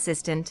life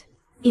assistant.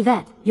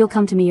 Yvette, you'll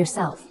come to me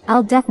yourself.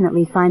 I'll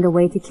definitely find a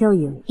way to kill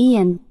you.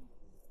 Ian.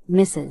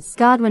 Mrs.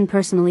 Godwin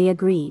personally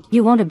agreed.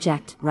 You won't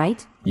object,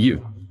 right?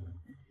 You.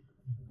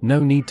 No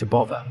need to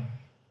bother.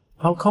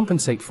 I'll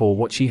compensate for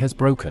what she has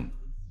broken.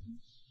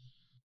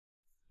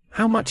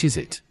 How much is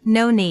it?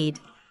 No need.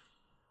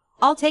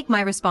 I'll take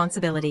my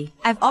responsibility.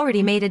 I've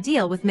already made a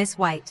deal with Miss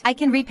White. I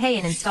can repay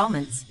in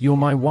installments. You're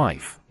my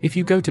wife. If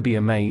you go to be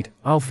a maid,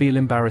 I'll feel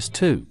embarrassed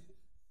too.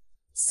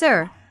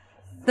 Sir,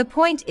 the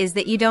point is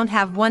that you don't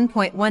have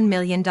 $1.1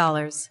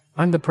 million.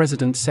 I'm the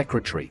president's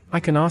secretary. I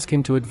can ask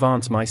him to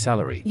advance my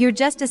salary. You're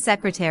just a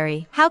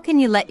secretary. How can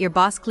you let your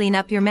boss clean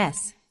up your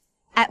mess?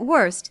 At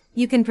worst,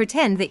 you can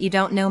pretend that you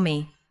don't know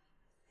me.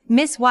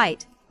 Miss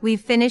White,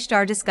 we've finished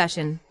our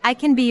discussion. I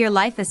can be your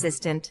life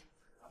assistant.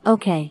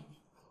 Okay.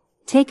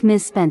 Take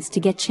Ms. Spence to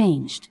get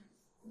changed.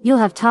 You'll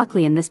have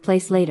Tockley in this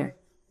place later.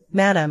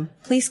 Madam,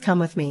 please come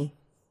with me.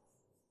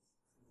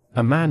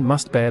 A man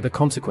must bear the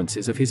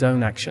consequences of his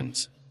own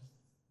actions.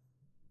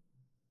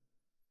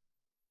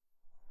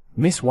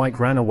 Miss White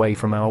ran away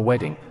from our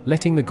wedding,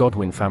 letting the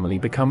Godwin family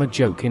become a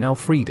joke in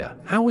Elfrida.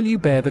 How will you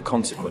bear the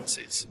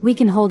consequences? We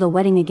can hold a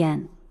wedding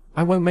again.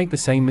 I won't make the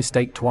same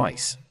mistake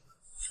twice.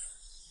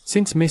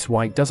 Since Miss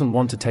White doesn't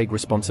want to take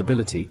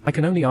responsibility, I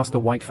can only ask the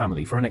White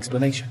family for an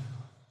explanation.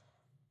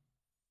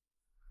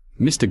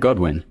 Mr.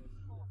 Godwin.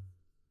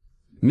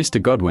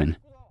 Mr. Godwin.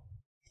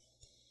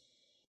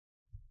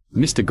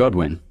 Mr.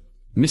 Godwin.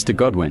 Mr.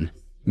 Godwin.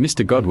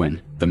 Mr.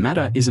 Godwin, the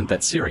matter isn't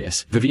that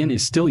serious. Vivian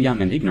is still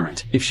young and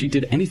ignorant. If she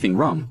did anything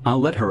wrong, I'll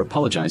let her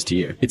apologize to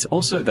you. It's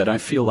also that I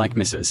feel like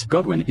Mrs.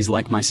 Godwin is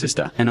like my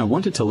sister, and I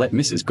wanted to let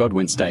Mrs.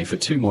 Godwin stay for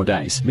 2 more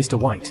days. Mr.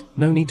 White,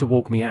 no need to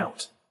walk me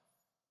out.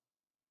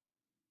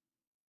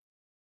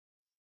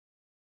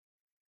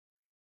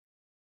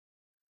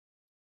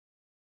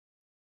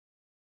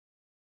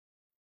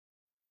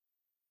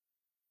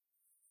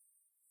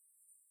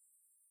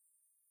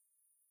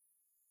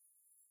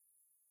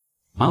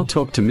 I'll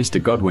talk to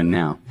Mr. Godwin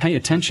now. Pay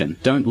attention,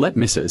 don't let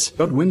Mrs.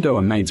 Godwin do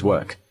a maid's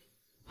work.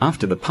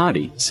 After the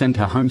party, send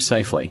her home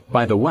safely.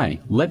 By the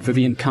way, let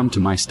Vivian come to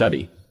my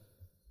study.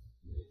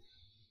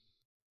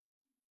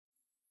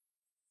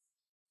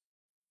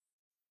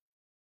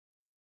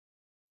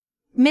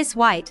 Miss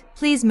White,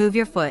 please move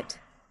your foot.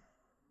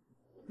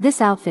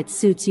 This outfit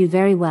suits you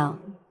very well.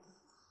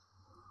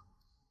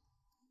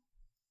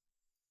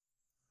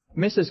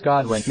 Mrs.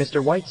 Godwin,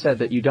 Mr. White said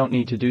that you don't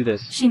need to do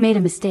this. She made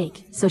a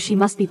mistake, so she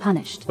must be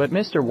punished. But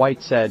Mr.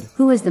 White said...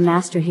 Who is the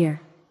master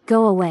here?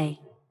 Go away.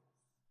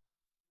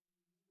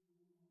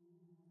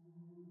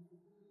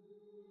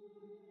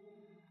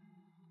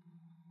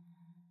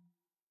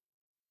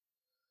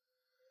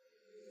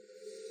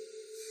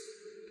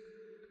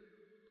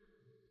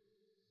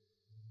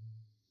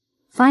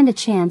 Find a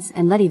chance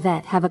and let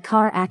Yvette have a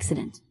car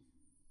accident.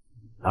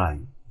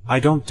 I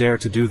don't dare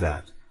to do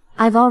that.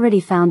 I've already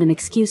found an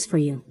excuse for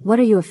you. What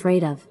are you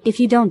afraid of? If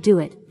you don't do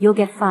it, you'll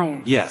get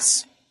fired.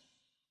 Yes.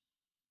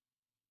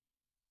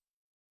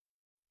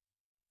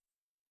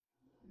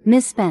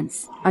 Miss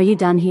Spence, are you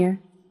done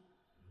here?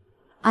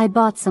 I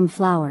bought some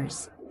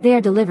flowers. They are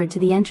delivered to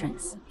the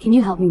entrance. Can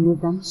you help me move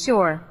them?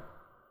 Sure.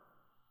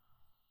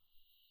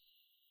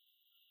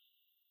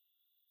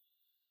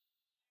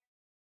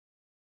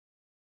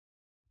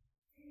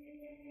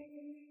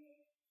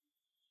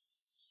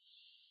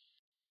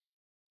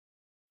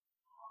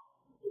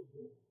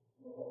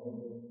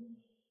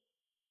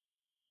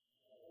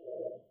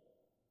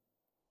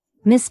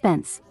 Miss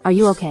Spence, are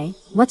you okay?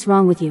 What's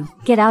wrong with you?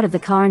 Get out of the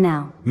car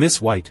now.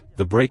 Miss White,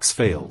 the brakes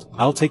failed.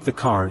 I'll take the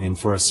car in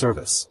for a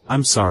service.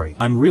 I'm sorry.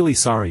 I'm really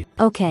sorry.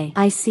 Okay,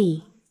 I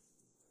see.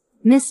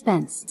 Miss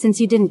Spence,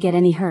 since you didn't get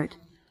any hurt,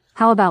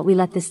 how about we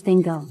let this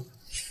thing go?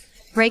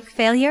 Brake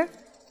failure?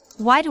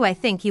 Why do I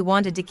think you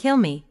wanted to kill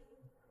me?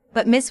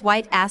 But Miss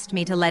White asked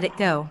me to let it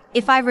go.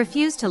 If I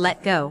refuse to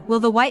let go, will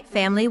the White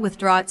family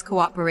withdraw its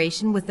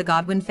cooperation with the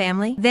Godwin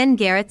family? Then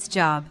Garrett's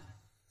job.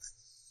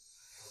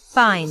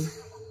 Fine.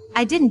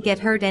 I didn't get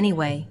hurt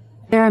anyway.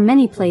 There are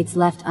many plates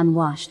left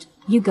unwashed.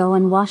 You go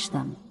and wash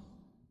them.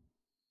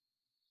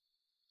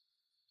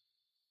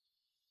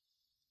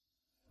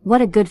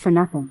 What a good for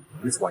nothing.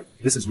 Miss White,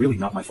 this is really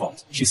not my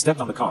fault. She stepped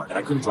on the car and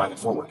I couldn't drive it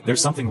forward.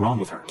 There's something wrong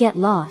with her. Get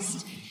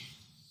lost.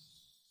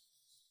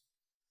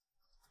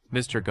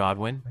 Mr.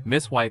 Godwin,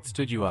 Miss White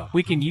stood you up.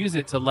 We can use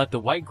it to let the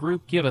White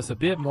group give us a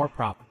bit more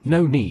profit.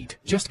 No need.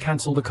 Just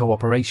cancel the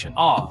cooperation.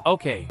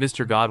 Okay.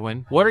 Mr.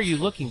 Godwin, what are you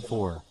looking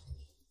for?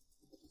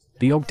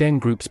 The Ogden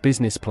Group's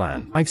business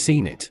plan. I've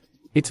seen it.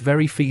 It's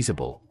very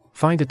feasible.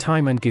 Find a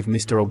time and give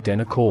Mr.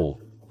 Ogden a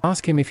call.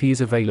 Ask him if he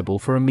is available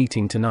for a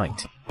meeting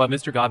tonight. But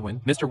Mr.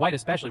 Godwin, Mr. White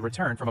especially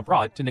returned from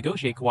abroad to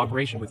negotiate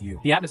cooperation with you.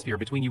 The atmosphere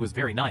between you was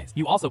very nice.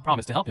 You also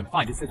promised to help him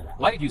find his sister.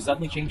 Why did you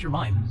suddenly change your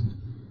mind?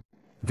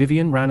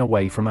 Vivian ran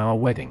away from our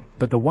wedding,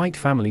 but the White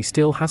family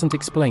still hasn't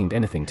explained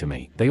anything to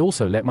me. They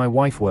also let my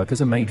wife work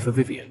as a maid for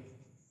Vivian.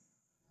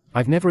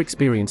 I've never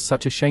experienced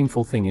such a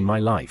shameful thing in my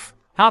life.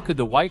 How could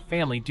the White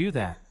family do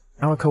that?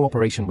 Our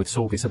cooperation with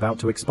Sorg is about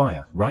to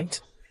expire, right?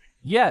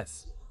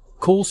 Yes.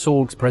 Call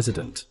Sorg's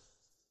president.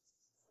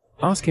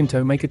 Ask him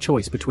to make a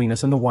choice between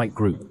us and the White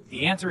group.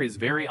 The answer is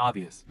very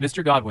obvious.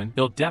 Mr. Godwin,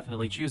 he'll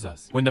definitely choose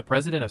us. When the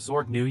president of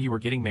Sorg knew you were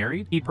getting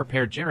married, he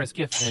prepared generous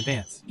gifts in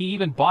advance. He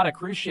even bought a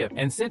cruise ship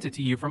and sent it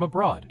to you from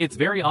abroad. It's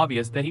very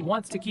obvious that he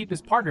wants to keep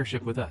his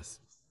partnership with us.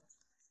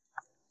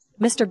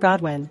 Mr.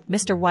 Godwin,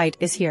 Mr. White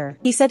is here.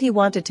 He said he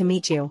wanted to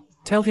meet you.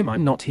 Tell him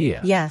I'm not here.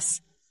 Yes.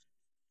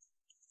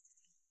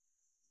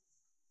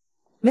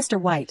 Mr.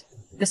 White,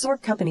 the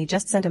sword company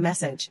just sent a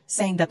message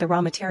saying that the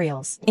raw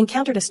materials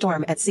encountered a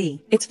storm at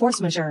sea. It's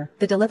force majeure.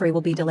 The delivery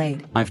will be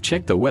delayed. I've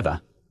checked the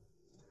weather.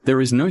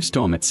 There is no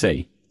storm at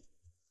sea.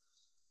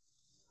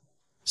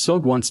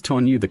 SOG once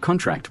torn you the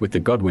contract with the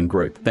Godwin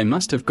Group. They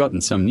must have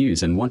gotten some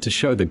news and want to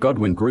show the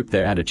Godwin Group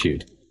their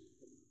attitude.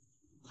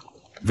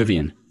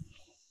 Vivian.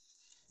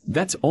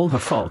 That's all her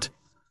fault.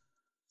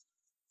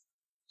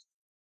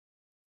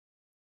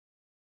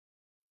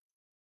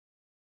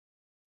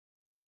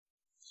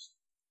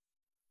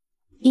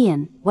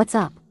 Ian, what's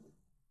up?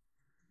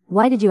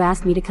 Why did you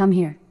ask me to come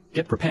here?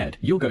 Get prepared.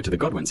 You'll go to the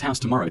Godwin's house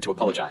tomorrow to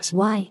apologize.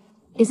 Why?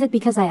 Is it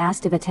because I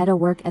asked if Ateto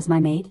work as my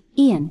maid?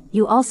 Ian,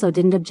 you also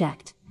didn't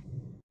object.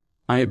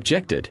 I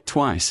objected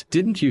twice.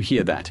 Didn't you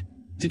hear that?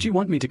 Did you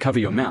want me to cover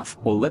your mouth,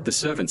 or let the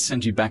servants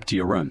send you back to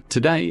your room?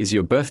 Today is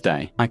your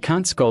birthday. I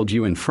can't scold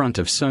you in front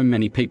of so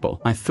many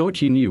people. I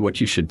thought you knew what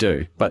you should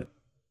do, but...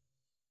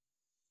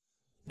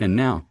 And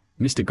now,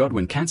 Mr.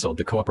 Godwin cancelled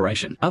the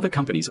cooperation. Other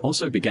companies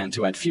also began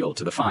to add fuel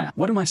to the fire.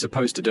 What am I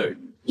supposed to do?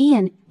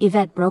 Ian,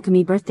 Yvette broke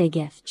me birthday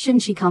gift.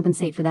 Shouldn't she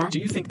compensate for that? Do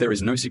you think there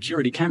is no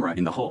security camera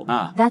in the hall?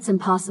 That's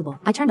impossible.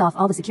 I turned off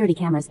all the security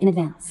cameras in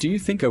advance. Do you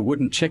think I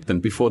wouldn't check them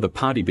before the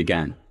party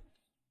began?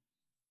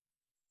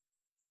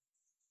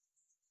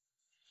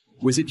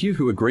 Was it you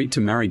who agreed to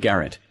marry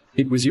Garrett?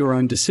 It was your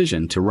own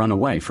decision to run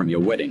away from your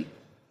wedding.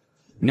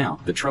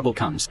 Now, the trouble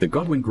comes. The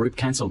Godwin Group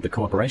cancelled the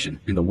cooperation,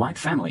 and the White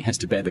family has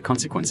to bear the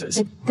consequences.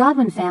 The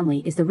Godwin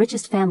family is the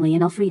richest family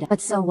in Elfrida. But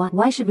so what?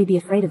 Why should we be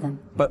afraid of them?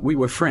 But we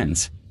were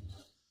friends.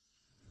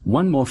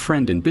 One more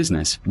friend in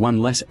business, one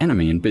less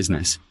enemy in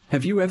business.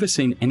 Have you ever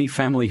seen any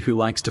family who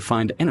likes to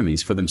find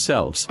enemies for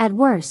themselves? At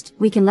worst,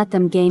 we can let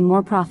them gain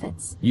more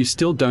profits. You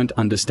still don't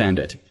understand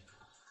it.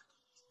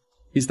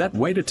 Is that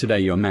waiter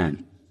today your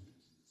man?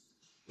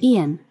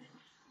 Ian,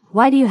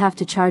 why do you have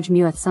to charge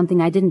me with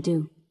something I didn't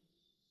do?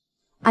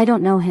 I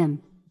don't know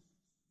him.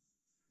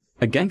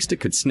 A gangster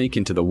could sneak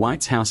into the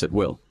White's house at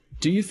will.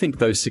 Do you think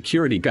those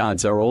security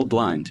guards are all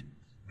blind?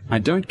 I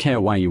don't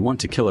care why you want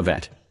to kill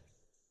Yvette.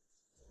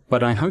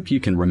 But I hope you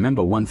can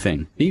remember one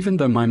thing. Even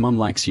though my mom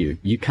likes you,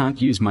 you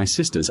can't use my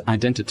sister's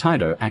identity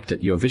to act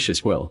at your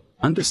vicious will.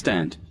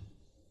 Understand?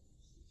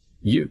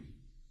 You.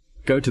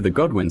 Go to the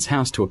Godwin's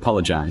house to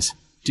apologize.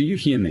 Do you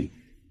hear me?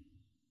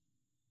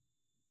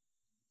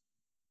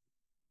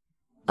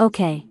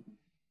 Okay.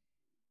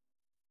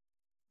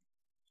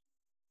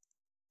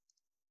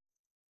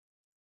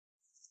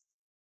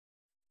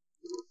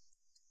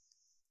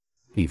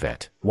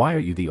 Yvette, why are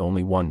you the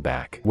only one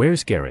back?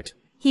 Where's Garrett?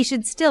 He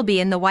should still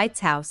be in the White's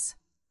house.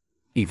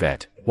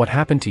 Yvette, what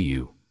happened to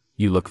you?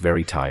 You look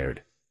very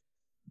tired.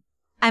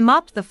 I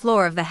mopped the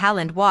floor of the hall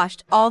and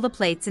washed all the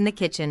plates in the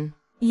kitchen.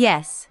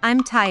 Yes,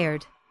 I'm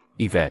tired.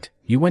 Yvette,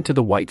 you went to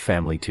the White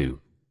family too.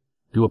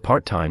 Do a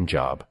part-time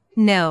job.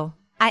 No,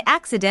 I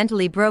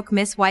accidentally broke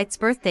Miss White's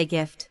birthday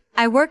gift.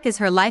 I work as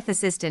her life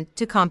assistant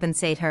to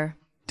compensate her.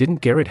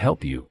 Didn't Garrett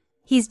help you?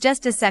 He's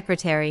just a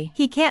secretary.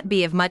 He can't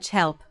be of much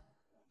help.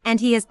 And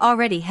he has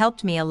already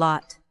helped me a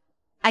lot.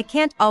 I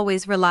can't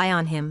always rely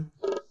on him.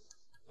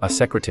 A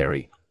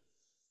secretary.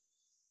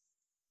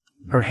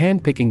 Her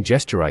hand-picking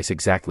gesture is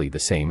exactly the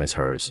same as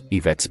hers,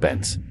 Yvette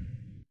Spence.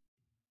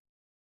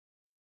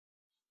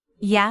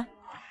 Yeah?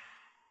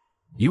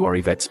 You are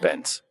Yvette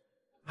Spence.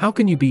 How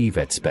can you be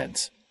Yvette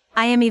Spence?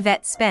 I am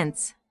Yvette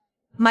Spence.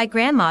 My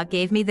grandma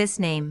gave me this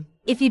name.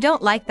 If you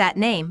don't like that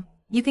name,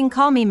 you can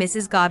call me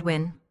Mrs.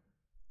 Godwin.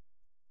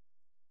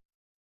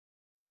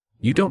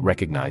 You don't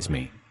recognize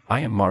me.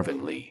 I am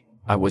Marvin Lee.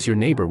 I was your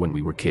neighbor when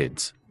we were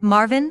kids.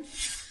 Marvin?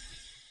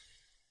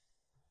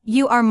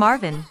 You are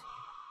Marvin.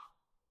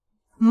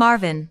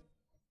 Marvin.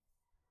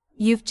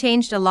 You've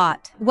changed a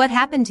lot. What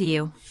happened to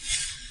you?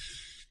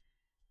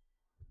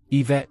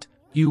 Yvette,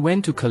 you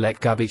went to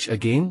collect garbage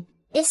again?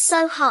 It's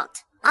so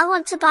hot. I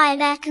want to buy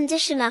an air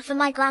conditioner for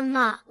my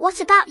grandma.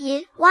 What about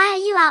you? Why are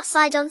you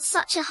outside on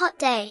such a hot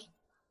day?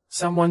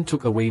 Someone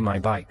took away my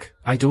bike.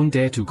 I don't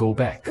dare to go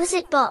back. Was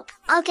it Bob?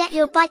 I'll get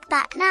your bike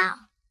back now.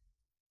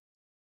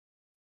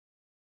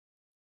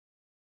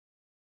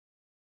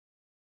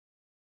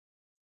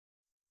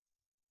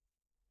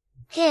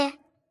 Here.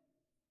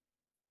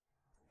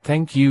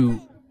 Thank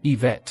you,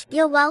 Yvette.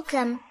 You're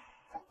welcome.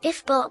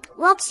 If Bob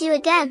robs you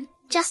again,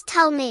 just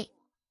tell me.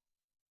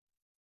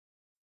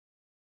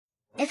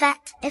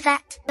 Yvette,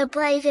 Yvette, the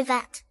brave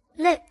Yvette.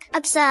 Look,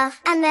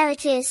 observe, and there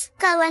it is.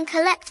 Go and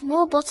collect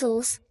more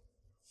bottles.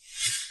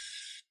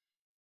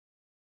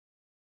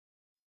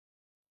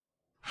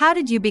 How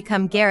did you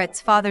become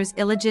Garrett's father's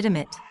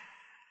illegitimate?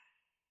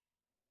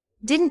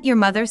 Didn't your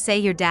mother say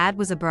your dad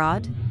was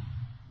abroad?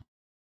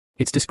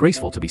 It's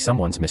disgraceful to be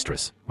someone's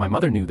mistress. My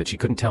mother knew that she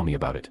couldn't tell me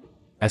about it.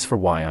 As for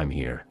why I'm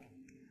here,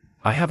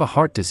 I have a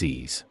heart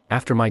disease.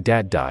 After my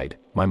dad died,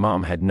 my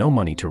mom had no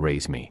money to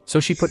raise me, so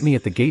she put me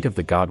at the gate of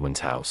the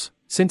Godwin's house.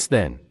 Since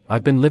then,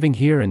 I've been living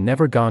here and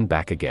never gone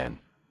back again.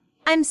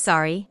 I'm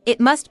sorry, it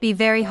must be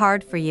very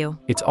hard for you.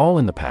 It's all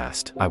in the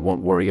past. I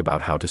won't worry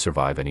about how to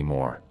survive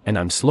anymore. And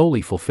I'm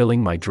slowly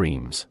fulfilling my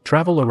dreams.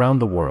 Travel around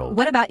the world.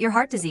 What about your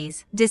heart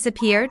disease?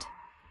 Disappeared?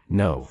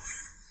 No.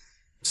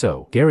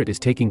 So, Garrett is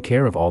taking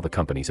care of all the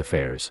company's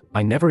affairs.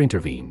 I never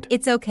intervened.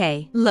 It's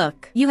okay.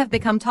 Look, you have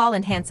become tall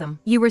and handsome.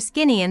 You were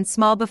skinny and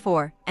small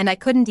before, and I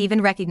couldn't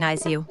even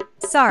recognize you.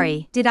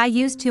 Sorry, did I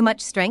use too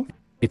much strength?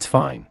 It's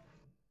fine.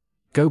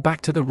 Go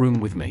back to the room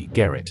with me,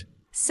 Garrett.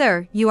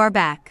 Sir, you are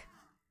back.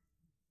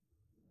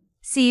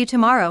 See you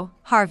tomorrow,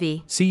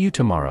 Harvey. See you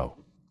tomorrow.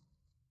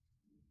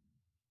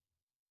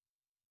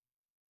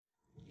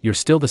 You're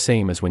still the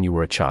same as when you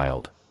were a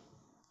child.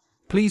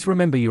 Please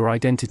remember your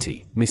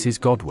identity, Mrs.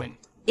 Godwin.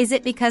 Is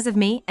it because of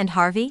me and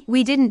Harvey?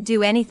 We didn't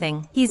do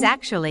anything. He's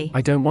actually...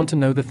 I don't want to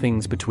know the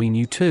things between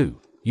you two.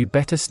 You'd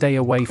better stay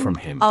away from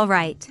him. All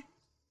right.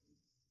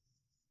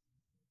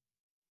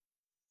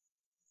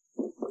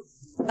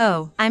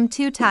 Oh, I'm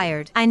too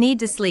tired. I need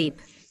to sleep.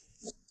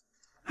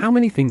 How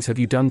many things have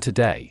you done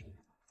today?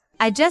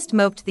 I just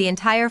mopped the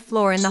entire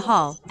floor in the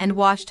hall and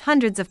washed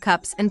hundreds of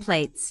cups and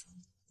plates.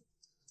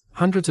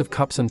 Hundreds of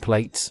cups and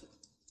plates?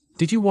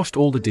 Did you wash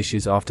all the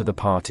dishes after the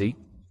party?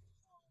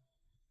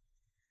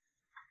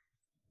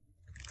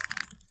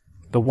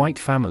 The White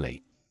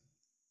family.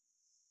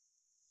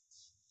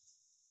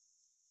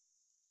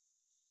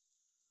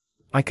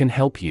 I can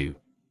help you.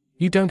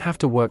 You don't have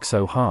to work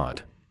so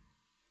hard.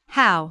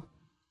 How?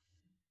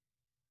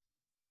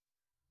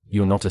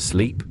 You're not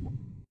asleep?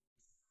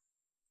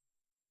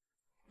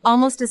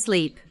 Almost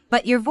asleep,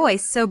 but your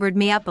voice sobered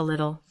me up a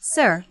little.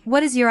 Sir,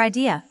 what is your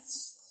idea?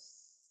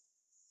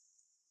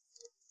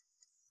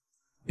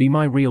 Be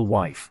my real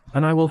wife,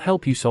 and I will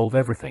help you solve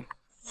everything.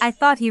 I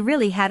thought he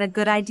really had a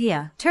good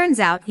idea. Turns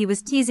out he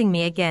was teasing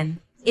me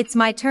again. It's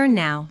my turn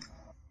now.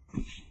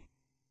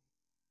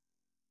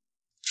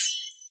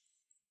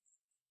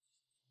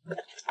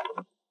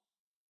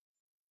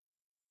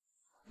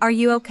 Are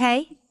you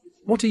okay?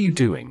 What are you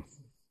doing?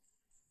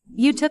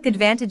 You took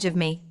advantage of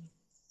me.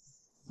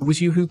 It was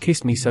you who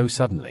kissed me so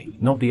suddenly,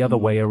 not the other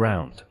way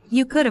around.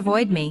 You could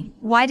avoid me.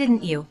 Why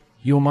didn't you?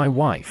 You're my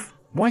wife.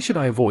 Why should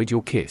I avoid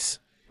your kiss?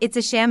 It's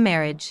a sham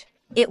marriage.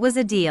 It was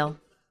a deal.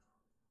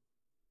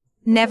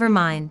 Never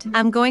mind.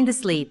 I'm going to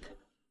sleep.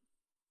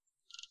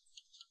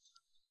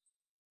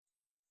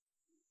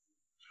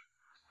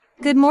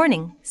 Good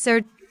morning,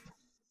 sir.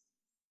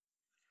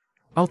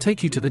 I'll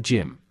take you to the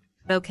gym.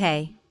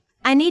 Okay.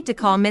 I need to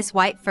call Miss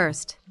White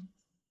first.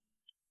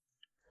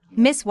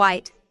 Miss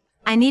White,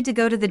 I need to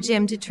go to the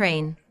gym to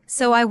train,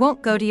 so I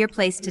won't go to your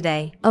place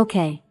today.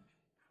 Okay.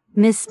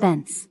 Miss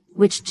Spence,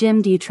 which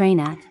gym do you train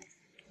at?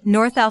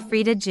 North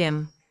Alfreda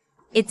Gym.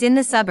 It's in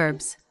the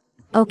suburbs.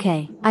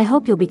 Okay, I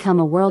hope you'll become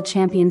a world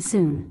champion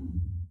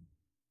soon.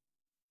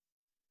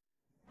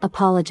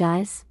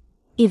 Apologize?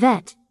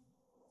 Yvette.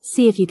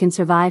 See if you can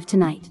survive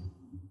tonight.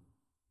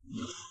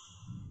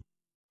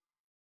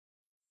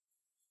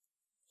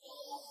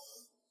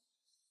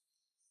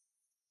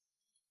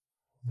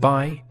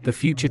 Bye, the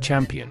future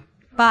champion.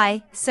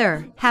 Bye,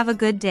 sir. Have a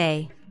good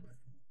day.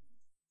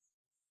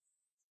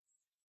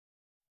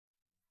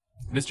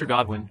 Mr.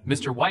 Godwin,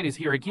 Mr. White is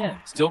here again.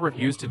 Still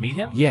refused to meet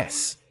him?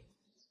 Yes.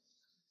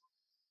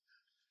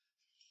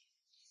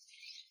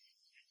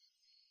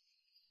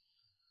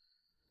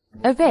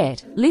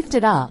 Yvette, lift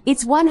it up.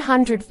 It's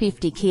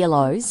 150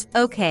 kilos.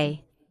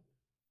 Okay.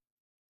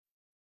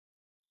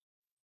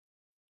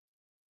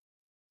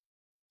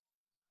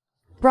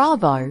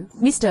 Bravo,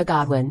 Mr.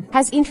 Godwin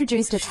has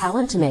introduced a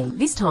talent to me.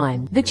 This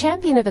time, the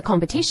champion of the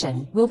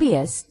competition will be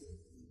us.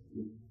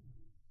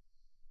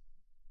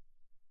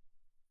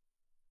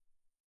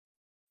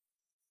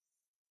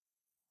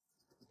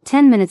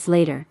 "10 minutes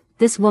later,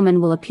 this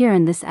woman will appear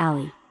in this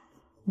alley.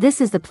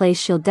 This is the place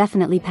she'll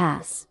definitely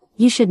pass.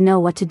 You should know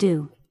what to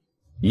do."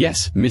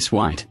 Yes, Miss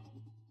White.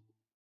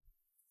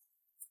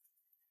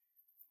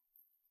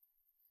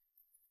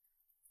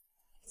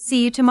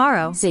 See you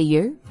tomorrow. See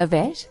you,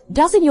 Yvette?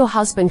 Doesn't your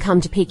husband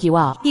come to pick you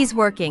up? He's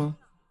working.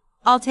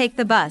 I'll take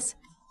the bus.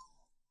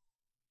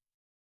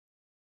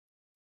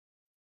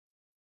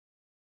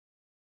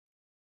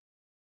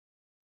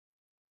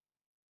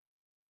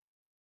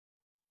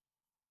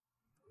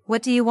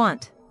 What do you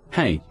want?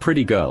 Hey,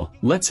 pretty girl,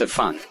 let's have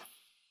fun.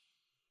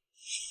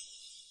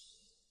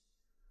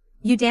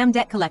 You damn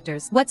debt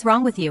collectors. What's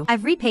wrong with you?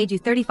 I've repaid you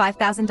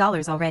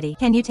 $35,000 already.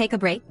 Can you take a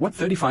break? What,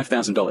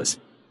 $35,000?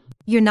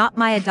 You're not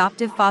my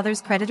adoptive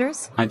father's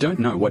creditors? I don't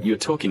know what you're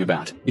talking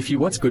about. If you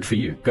what's good for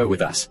you, go with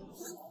us.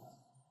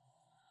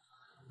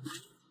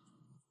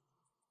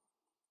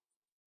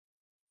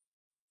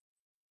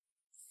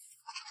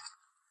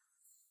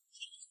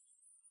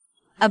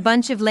 A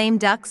bunch of lame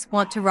ducks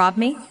want to rob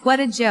me? What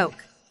a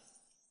joke.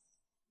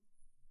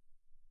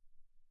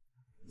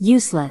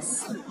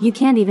 Useless. You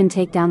can't even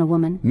take down a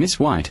woman. Miss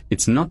White,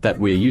 it's not that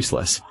we're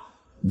useless.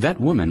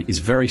 That woman is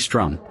very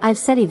strong. I've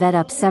set Yvette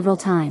up several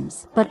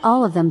times, but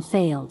all of them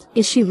failed.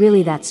 Is she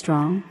really that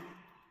strong?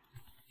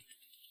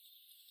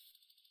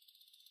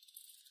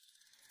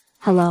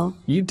 Hello?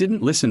 You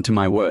didn't listen to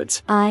my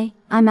words.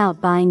 I'm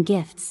out buying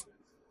gifts.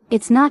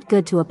 It's not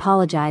good to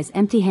apologize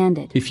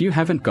empty-handed. If you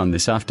haven't gone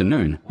this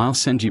afternoon, I'll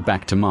send you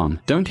back to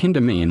Mom. Don't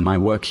hinder me in my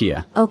work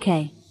here.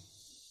 Okay.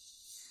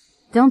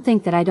 Don't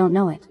think that I don't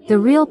know it. The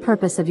real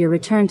purpose of your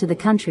return to the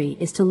country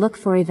is to look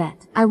for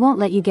Yvette. I won't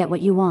let you get what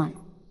you want.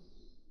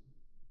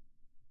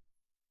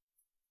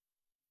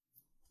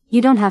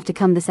 You don't have to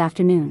come this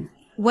afternoon.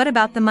 What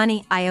about the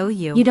money I owe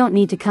you? You don't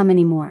need to come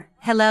anymore.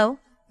 Hello,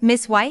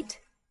 Miss White?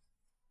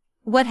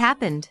 What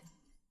happened?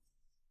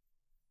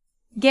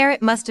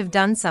 Garrett must have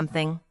done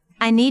something.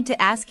 I need to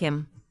ask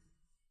him.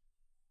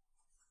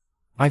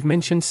 I've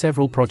mentioned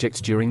several projects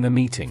during the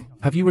meeting.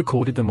 Have you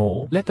recorded them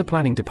all? Let the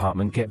planning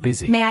department get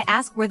busy. May I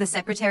ask where the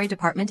secretary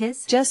department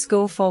is? Just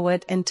go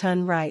forward and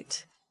turn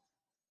right.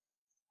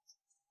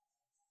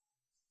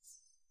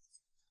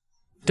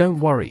 Don't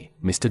worry,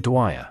 Mr.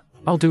 Dwyer.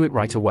 I'll do it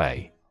right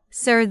away.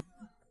 Sir,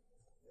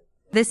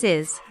 this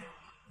is...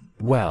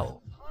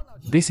 Well,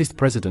 this is the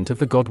president of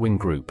the Godwin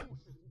Group.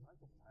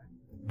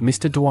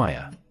 Mr.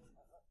 Dwyer.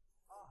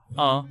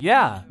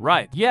 Yeah,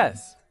 right,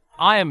 yes.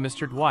 I am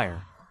Mr.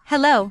 Dwyer.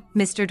 Hello,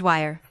 Mr.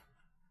 Dwyer.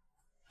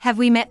 Have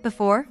we met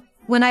before?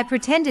 When I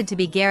pretended to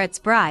be Garrett's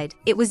bride,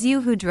 it was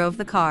you who drove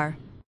the car.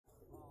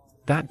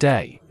 That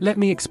day, let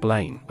me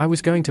explain. I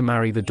was going to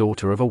marry the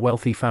daughter of a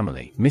wealthy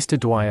family. Mr.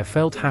 Dwyer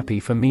felt happy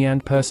for me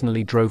and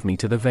personally drove me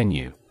to the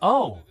venue.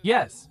 Oh,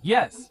 yes.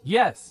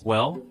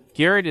 Well,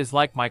 Garrett is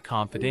like my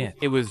confidant.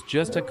 It was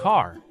just a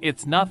car.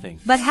 It's nothing.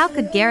 But how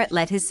could Garrett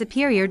let his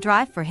superior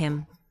drive for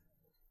him?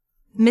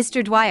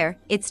 Mr. Dwyer,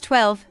 it's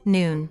 12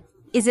 noon.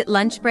 Is it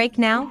lunch break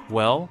now?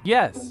 Well,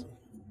 yes.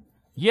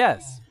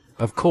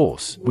 Of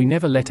course, we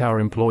never let our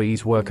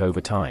employees work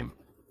overtime.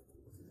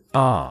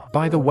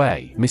 By the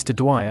way, Mr.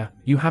 Dwyer,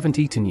 you haven't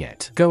eaten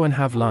yet. Go and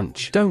have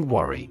lunch. Don't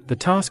worry, the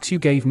tasks you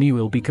gave me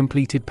will be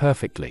completed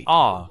perfectly.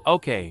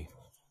 Okay.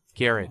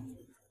 Garrett,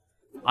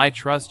 I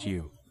trust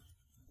you.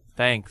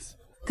 Thanks.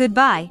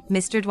 Goodbye,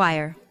 Mr.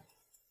 Dwyer.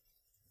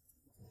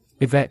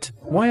 Yvette,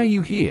 why are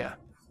you here?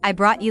 I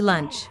brought you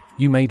lunch.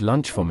 You made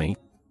lunch for me?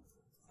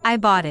 I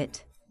bought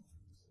it.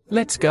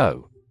 Let's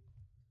go.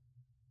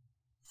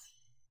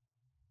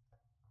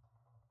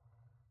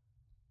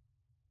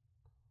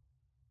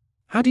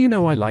 How do you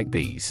know I like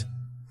these?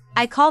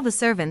 I called the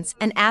servants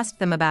and asked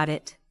them about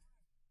it.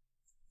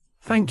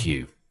 Thank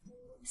you.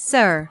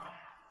 Sir,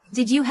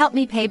 did you help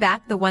me pay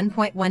back the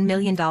 $1.1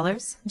 million?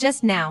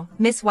 Just now,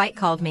 Miss White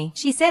called me.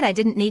 She said I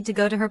didn't need to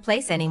go to her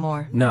place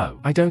anymore. No,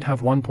 I don't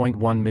have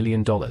 $1.1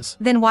 million.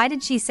 Then why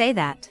did she say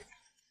that?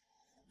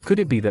 Could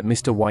it be that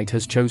Mr. White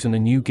has chosen a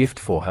new gift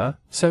for her,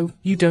 so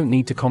you don't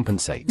need to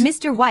compensate?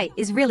 Mr. White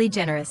is really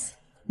generous.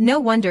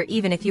 No wonder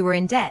even if you were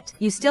in debt,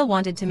 you still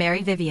wanted to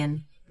marry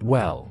Vivian.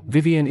 Well,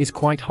 Vivian is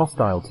quite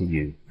hostile to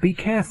you. Be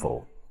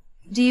careful.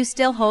 Do you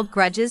still hold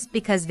grudges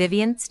because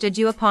Vivian stood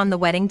you upon the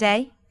wedding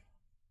day?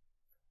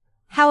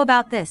 How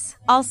about this?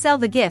 I'll sell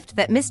the gift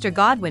that Mr.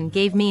 Godwin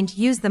gave me and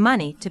use the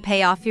money to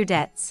pay off your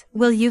debts.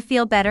 Will you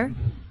feel better?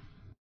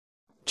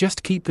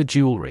 Just keep the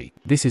jewelry.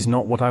 This is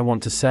not what I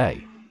want to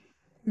say.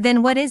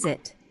 Then what is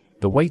it?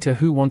 The waiter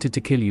who wanted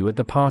to kill you at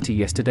the party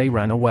yesterday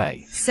ran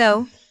away.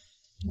 So?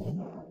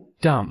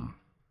 Dumb.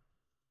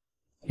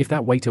 If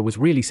that waiter was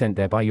really sent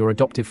there by your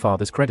adoptive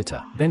father's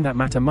creditor, then that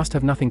matter must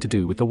have nothing to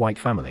do with the White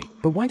family.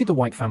 But why did the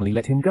White family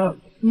let him go?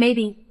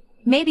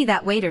 Maybe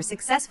that waiter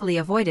successfully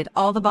avoided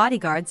all the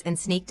bodyguards and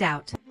sneaked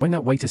out. When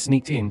that waiter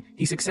sneaked in,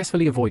 he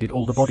successfully avoided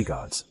all the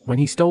bodyguards. When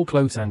he stole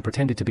clothes and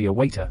pretended to be a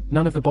waiter,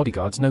 none of the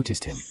bodyguards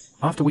noticed him.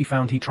 After we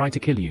found he tried to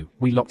kill you,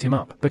 we locked him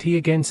up, but he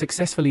again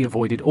successfully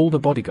avoided all the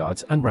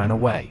bodyguards and ran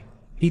away.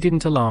 He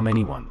didn't alarm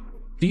anyone.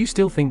 Do you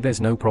still think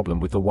there's no problem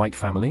with the White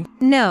family?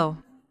 No.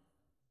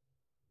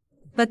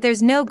 But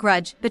there's no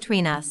grudge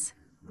between us.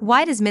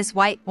 Why does Miss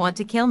White want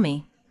to kill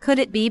me? Could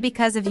it be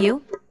because of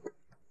you?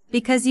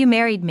 Because you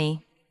married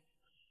me.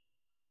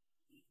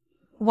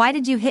 Why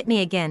did you hit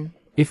me again?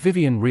 If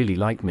Vivian really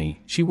liked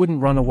me, she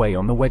wouldn't run away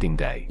on the wedding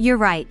day. You're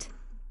right.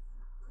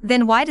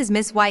 Then why does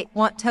Miss White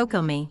want to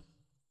kill me?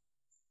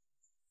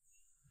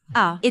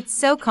 It's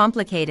so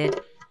complicated.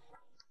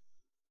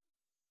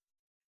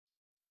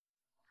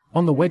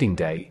 On the wedding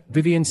day,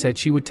 Vivian said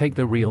she would take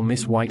the real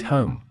Miss White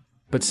home.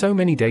 But so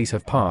many days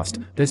have passed,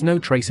 there's no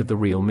trace of the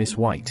real Miss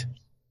White.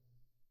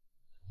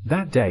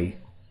 That day,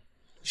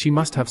 she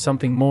must have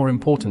something more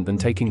important than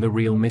taking the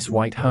real Miss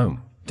White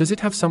home. Does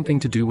it have something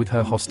to do with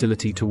her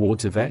hostility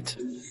towards Yvette?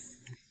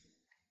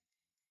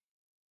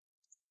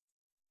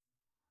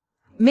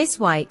 Miss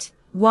White,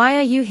 why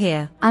are you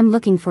here? I'm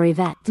looking for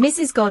Yvette.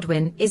 Mrs.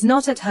 Godwin is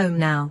not at home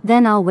now.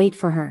 Then I'll wait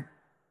for her.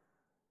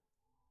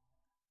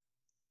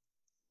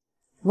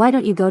 Why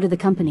don't you go to the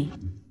company?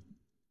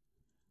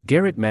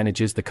 Garrett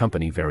manages the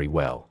company very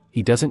well.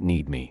 He doesn't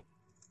need me.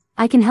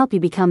 I can help you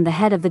become the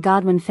head of the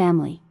Godwin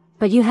family,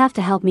 but you have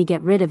to help me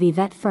get rid of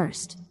Yvette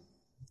first.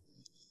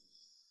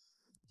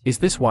 Is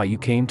this why you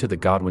came to the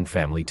Godwin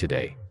family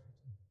today?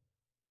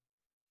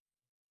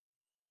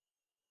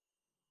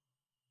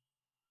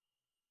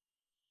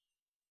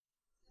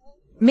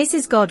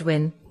 Mrs.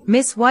 Godwin,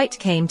 Miss White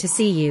came to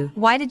see you.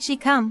 Why did she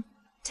come?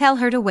 Tell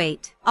her to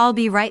wait. I'll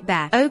be right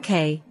back.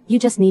 Okay. You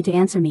just need to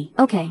answer me,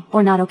 okay,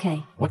 or not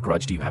okay. What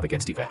grudge do you have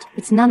against Yvette?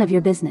 It's none of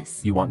your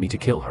business. You want me to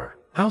kill her?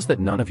 How's that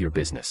none of your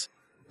business?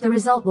 The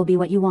result will be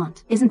what you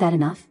want. Isn't that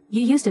enough?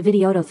 You used a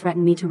video to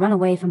threaten me to run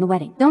away from the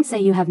wedding. Don't say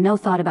you have no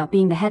thought about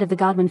being the head of the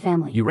Godwin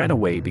family. You ran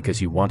away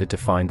because you wanted to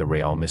find the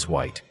real Miss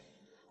White.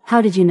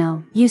 How did you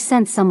know? You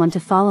sent someone to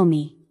follow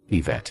me.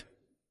 Yvette.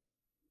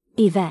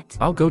 Yvette.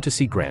 I'll go to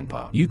see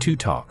Grandpa. You two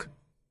talk.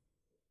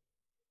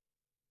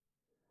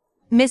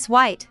 Miss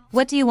White,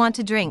 what do you want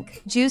to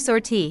drink? Juice or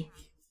tea?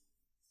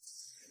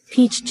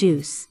 Peach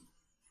juice.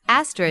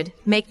 Astrid,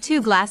 make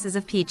 2 glasses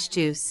of peach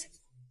juice.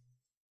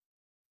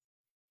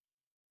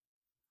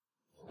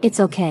 It's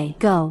okay,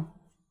 go.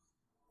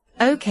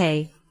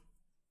 Okay.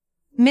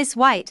 Miss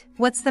White,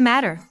 what's the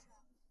matter?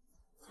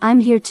 I'm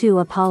here to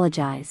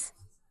apologize.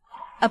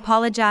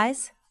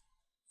 Apologize?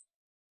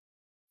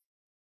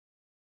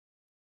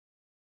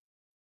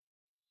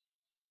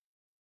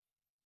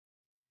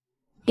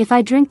 If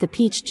I drink the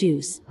peach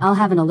juice, I'll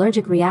have an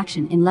allergic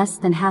reaction in less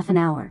than half an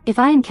hour. If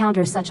I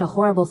encounter such a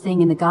horrible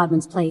thing in the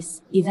Godwin's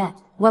place, Yvette,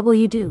 what will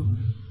you do?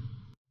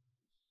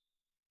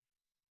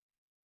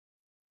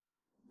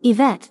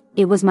 Yvette,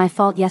 it was my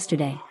fault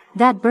yesterday.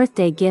 That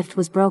birthday gift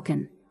was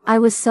broken. I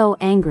was so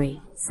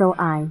angry,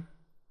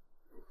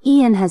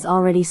 Ian has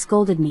already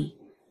scolded me.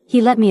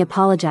 He let me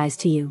apologize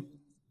to you.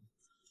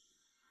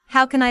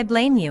 How can I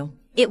blame you?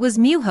 It was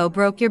Muho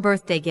broke your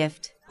birthday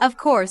gift. Of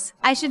course,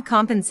 I should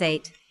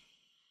compensate.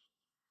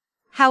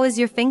 How is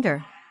your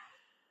finger?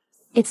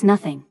 It's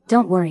nothing,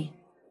 don't worry.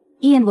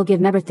 Ian will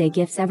give me birthday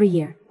gifts every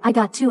year. I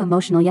got too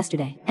emotional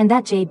yesterday. And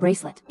that jade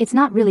bracelet, it's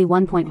not really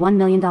 $1.1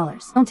 million.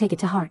 Don't take it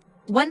to heart.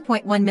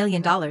 $1.1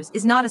 million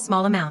is not a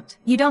small amount.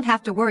 You don't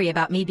have to worry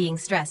about me being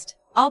stressed.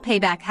 I'll pay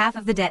back half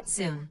of the debt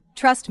soon.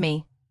 Trust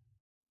me.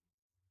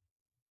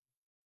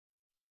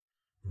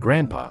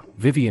 Grandpa,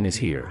 Vivian is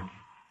here.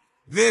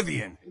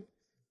 Vivian!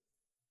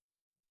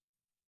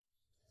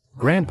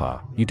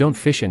 Grandpa, you don't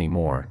fish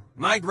anymore.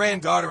 My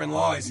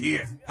granddaughter-in-law is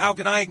here. How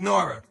can I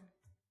ignore her?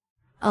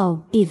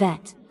 Oh,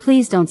 Yvette,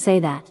 please don't say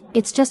that.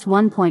 It's just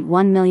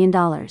 $1.1 million.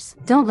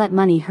 Don't let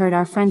money hurt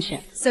our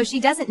friendship. So she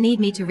doesn't need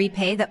me to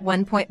repay that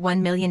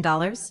 $1.1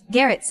 million?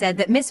 Garrett said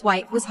that Miss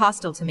White was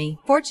hostile to me.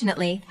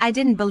 Fortunately, I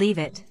didn't believe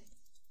it.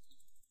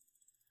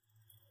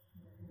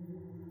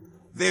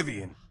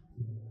 Vivian.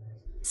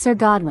 Sir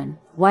Godwin,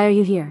 why are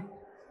you here?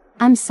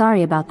 I'm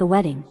sorry about the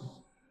wedding.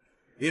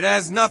 It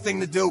has nothing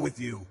to do with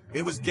you.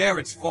 It was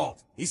Garrett's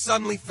fault. He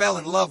suddenly fell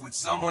in love with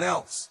someone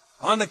else.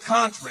 On the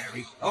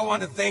contrary, I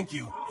want to thank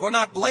you for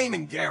not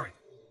blaming Garrett.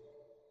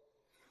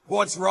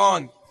 What's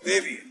wrong,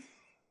 Vivian?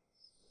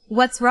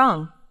 What's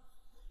wrong?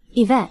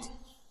 Yvette,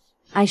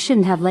 I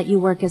shouldn't have let you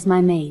work as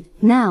my maid.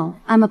 Now,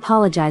 I'm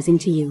apologizing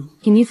to you.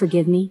 Can you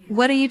forgive me?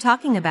 What are you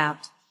talking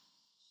about?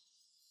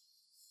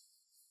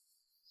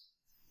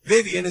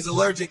 Vivian is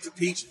allergic to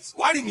peaches.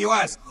 Why didn't you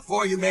ask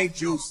before you made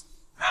juice?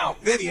 Now,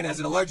 Vivian has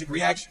an allergic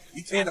reaction.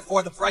 You can't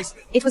afford the price of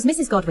it. It was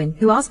Mrs. Godwin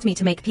who asked me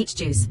to make peach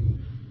juice.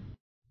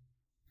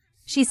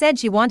 She said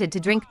she wanted to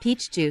drink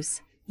peach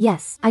juice.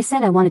 Yes, I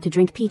said I wanted to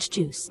drink peach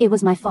juice. It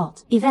was my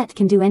fault. Yvette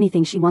can do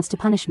anything she wants to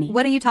punish me.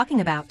 What are you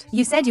talking about?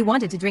 You said you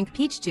wanted to drink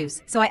peach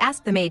juice, so I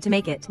asked the maid to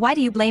make it. Why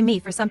do you blame me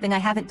for something I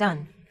haven't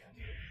done?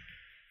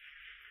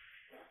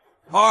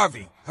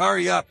 Harvey,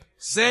 hurry up.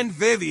 Send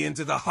Vivian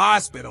to the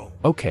hospital.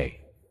 Okay.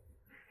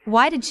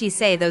 Why did she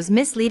say those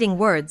misleading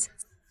words?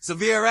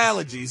 Severe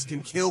allergies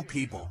can kill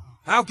people.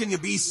 How can you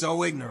be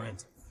so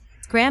ignorant?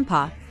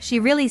 Grandpa, she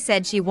really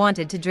said she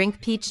wanted to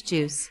drink peach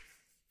juice.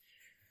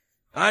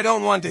 I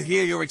don't want to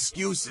hear your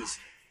excuses.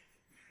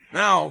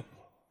 Now,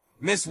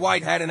 Miss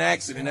White had an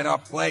accident at our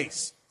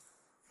place.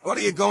 What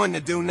are you going to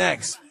do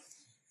next?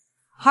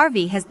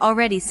 Harvey has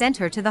already sent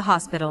her to the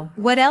hospital.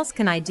 What else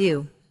can I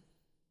do?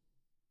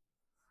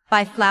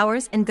 Buy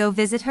flowers and go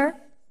visit her?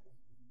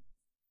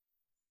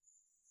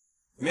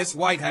 Miss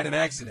White had an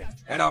accident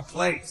at our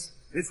place.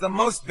 It's the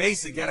most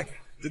basic etiquette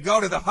to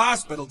go to the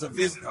hospital to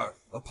visit her.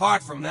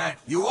 Apart from that,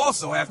 you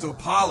also have to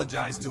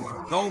apologize to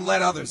her. Don't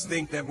let others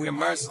think that we're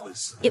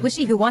merciless. It was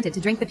she who wanted to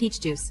drink the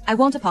peach juice. I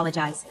won't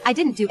apologize. I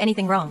didn't do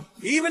anything wrong.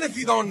 Even if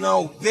you don't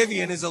know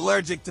Vivian is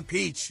allergic to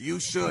peach, you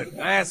should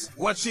ask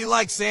what she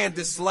likes and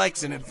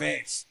dislikes in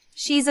advance.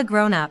 She's a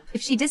grown-up.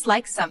 If she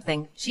dislikes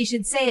something, she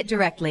should say it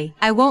directly.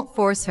 I won't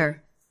force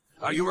her.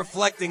 Are you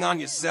reflecting on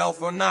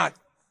yourself or not?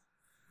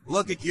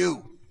 Look at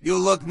you. You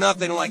look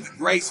nothing like a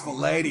graceful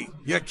lady.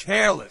 You're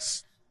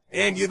careless.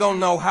 And you don't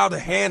know how to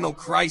handle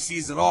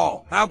crises at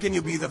all. How can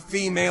you be the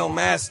female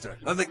master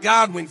of the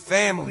Godwin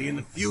family in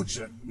the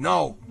future?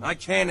 No, I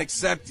can't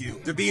accept you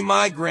to be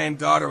my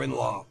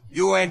granddaughter-in-law.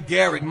 You and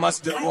Garrett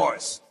must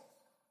divorce.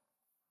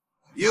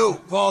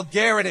 You call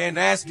Garrett and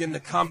ask him to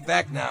come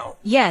back now.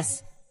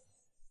 Yes.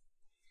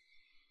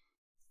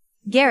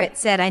 Garrett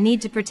said I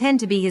need to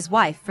pretend to be his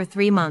wife for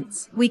 3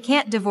 months. We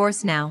can't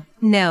divorce now.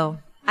 No,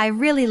 I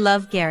really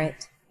love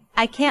Garrett.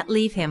 I can't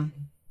leave him.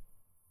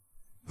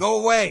 Go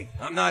away.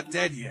 I'm not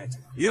dead yet.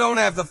 You don't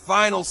have the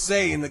final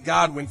say in the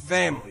Godwin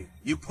family.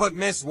 You put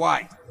Miss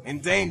White in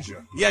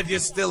danger, yet you're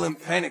still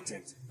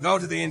impenitent. Go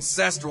to the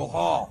ancestral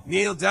hall,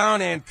 kneel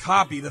down and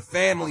copy the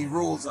family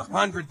rules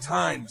 100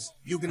 times.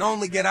 You can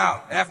only get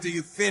out after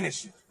you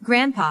finish it.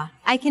 Grandpa,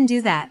 I can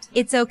do that.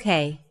 It's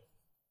okay.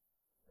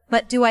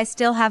 But do I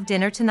still have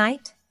dinner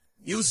tonight?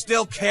 You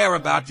still care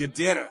about your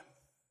dinner.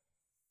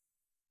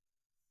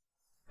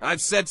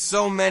 I've said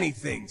so many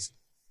things.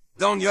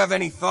 Don't you have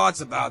any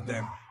thoughts about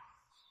them?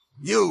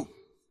 You!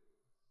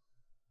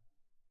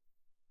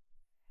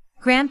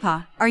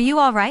 Grandpa, are you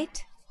all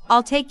right?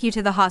 I'll take you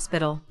to the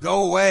hospital.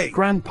 Go away!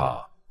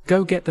 Grandpa,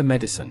 go get the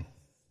medicine.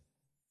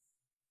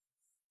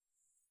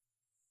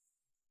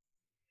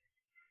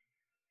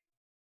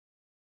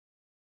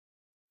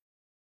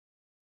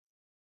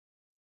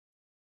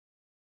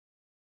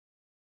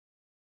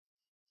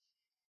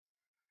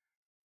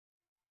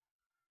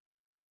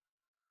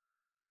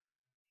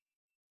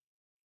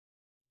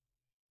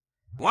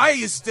 Why are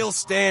you still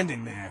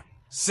standing there?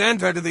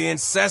 Send her to the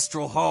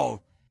ancestral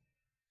hall.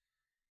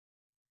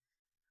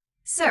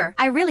 Sir,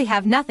 I really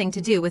have nothing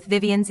to do with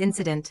Vivian's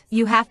incident.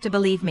 You have to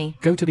believe me.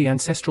 Go to the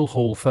ancestral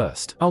hall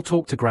first. I'll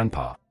talk to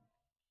Grandpa.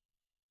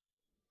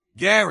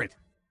 Garrett,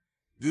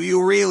 do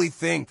you really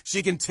think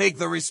she can take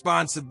the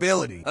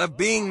responsibility of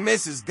being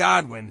Mrs.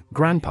 Godwin?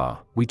 Grandpa,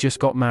 we just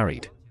got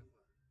married.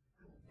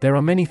 There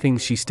are many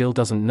things she still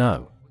doesn't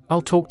know.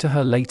 I'll talk to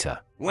her later.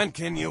 When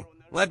can you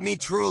let me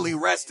truly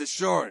rest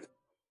assured?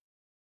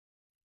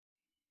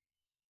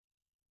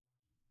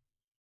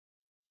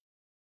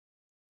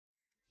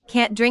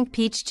 Can't drink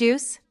peach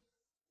juice?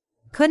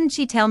 Couldn't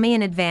she tell me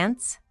in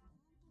advance?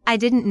 I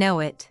didn't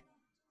know it.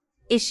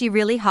 Is she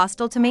really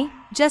hostile to me?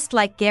 Just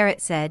like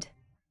Garrett said.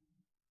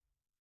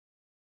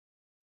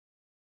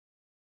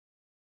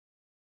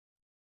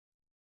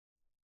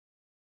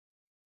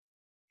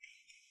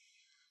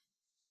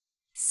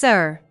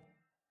 Sir,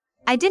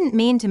 I didn't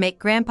mean to make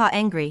Grandpa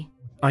angry.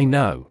 I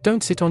know.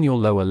 Don't sit on your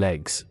lower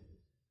legs.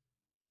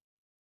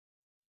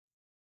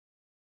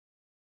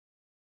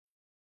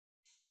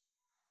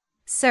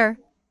 Sir,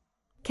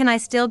 can I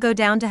still go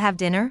down to have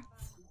dinner?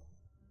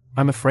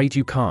 I'm afraid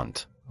you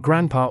can't.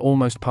 Grandpa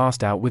almost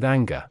passed out with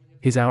anger.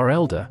 He's our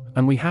elder,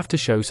 and we have to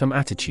show some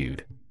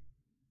attitude.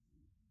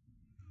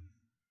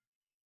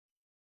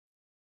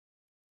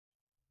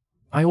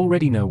 I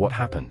already know what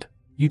happened.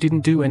 You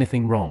didn't do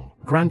anything wrong.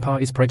 Grandpa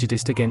is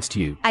prejudiced against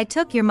you. I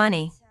took your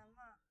money.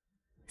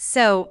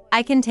 So,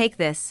 I can take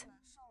this.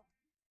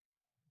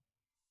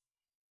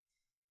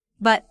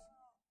 But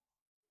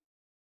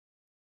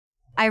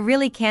I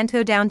really can't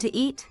go down to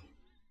eat?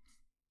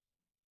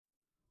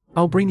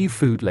 I'll bring you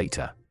food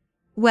later.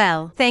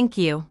 Well, thank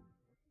you.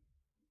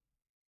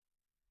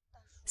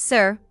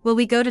 Sir, will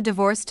we go to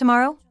divorce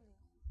tomorrow?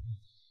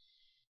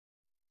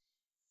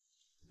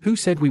 Who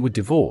said we would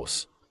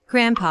divorce?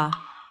 Grandpa.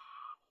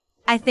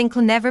 I think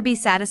he'll never be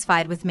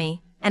satisfied with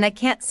me, and I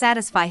can't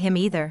satisfy him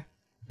either.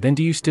 Then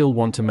do you still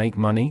want to make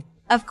money?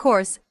 Of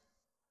course.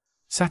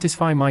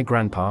 Satisfy my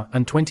grandpa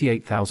and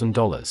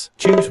 $28,000.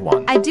 Choose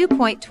one. I do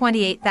point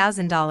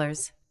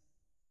 $28,000.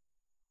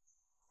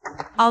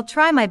 I'll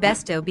try my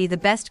best to be the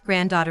best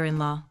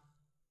granddaughter-in-law.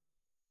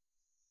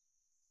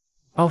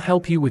 I'll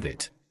help you with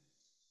it.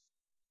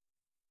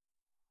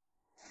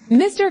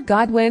 Mr.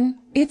 Godwin,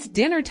 it's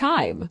dinner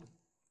time.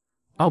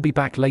 I'll be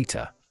back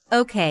later.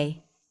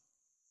 Okay.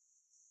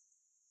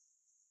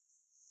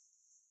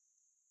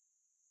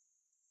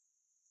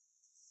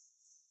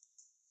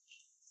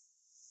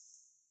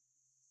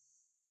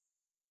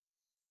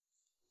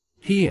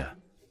 Here.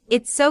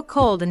 It's so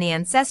cold in the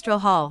ancestral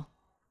hall.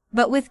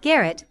 But with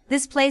Garrett,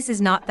 this place is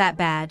not that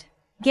bad.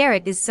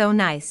 Garrett is so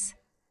nice.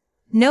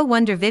 No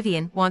wonder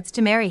Vivian wants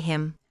to marry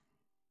him.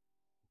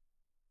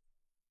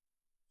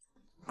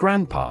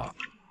 Grandpa.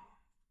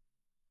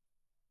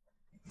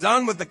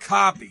 Done with the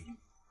copy.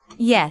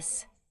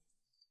 Yes.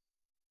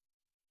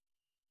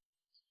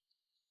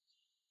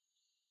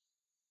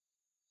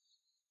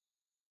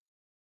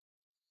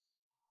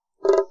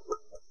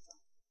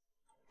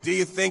 Do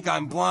you think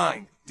I'm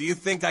blind? Do you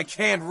think I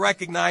can't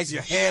recognize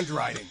your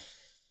handwriting?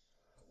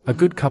 A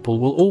good couple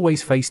will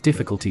always face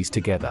difficulties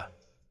together.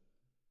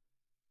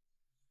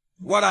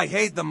 What I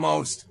hate the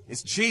most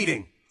is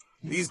cheating.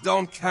 These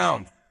don't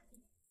count.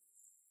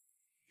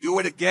 Do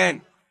it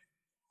again.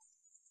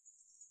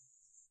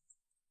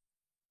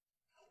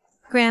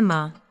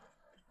 Grandma,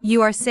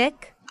 you are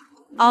sick?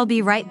 I'll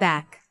be right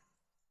back.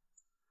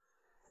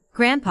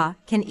 Grandpa,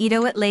 can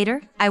Ito it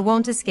later? I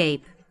won't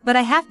escape, but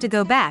I have to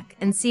go back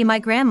and see my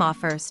grandma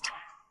first.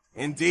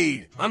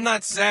 Indeed, I'm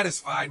not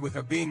satisfied with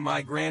her being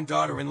my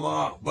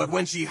granddaughter-in-law, but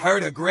when she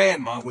heard her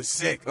grandma was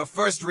sick, her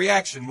first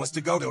reaction was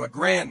to go to her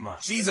grandma.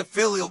 She's a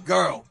filial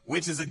girl,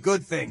 which is a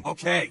good thing.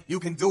 Okay,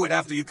 you can do it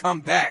after you come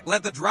back.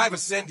 Let the driver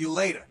send you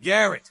later.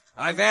 Garrett,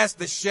 I've asked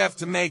the chef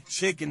to make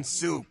chicken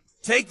soup.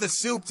 Take the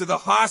soup to the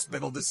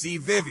hospital to see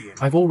Vivian.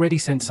 I've already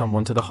sent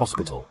someone to the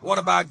hospital. What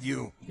about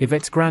you?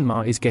 Yvette's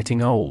grandma is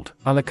getting old.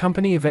 I'll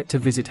accompany Yvette to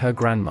visit her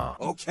grandma.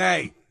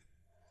 Okay.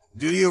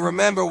 Do you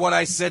remember what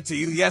I said to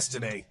you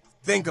yesterday?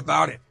 Think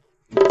about it.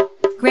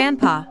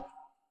 Grandpa,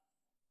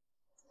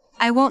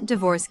 I won't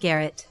divorce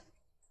Garrett.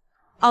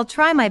 I'll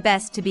try my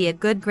best to be a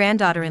good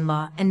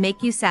granddaughter-in-law and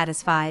make you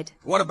satisfied.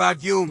 What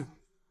about you?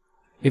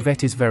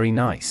 Yvette is very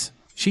nice.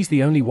 She's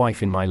the only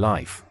wife in my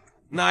life.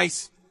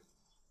 Nice.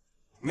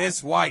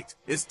 Miss White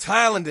is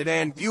talented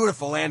and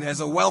beautiful and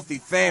has a wealthy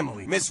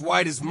family. Miss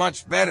White is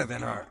much better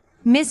than her.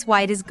 Miss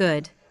White is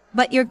good,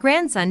 but your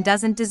grandson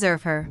doesn't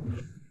deserve her.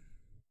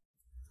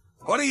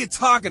 What are you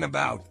talking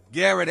about?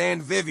 Garrett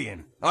and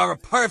Vivian are a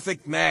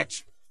perfect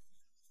match.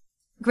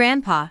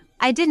 Grandpa,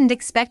 I didn't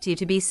expect you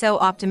to be so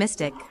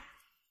optimistic.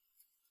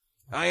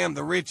 I am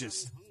the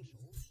richest.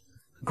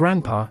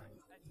 Grandpa,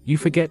 you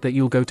forget that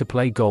you'll go to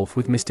play golf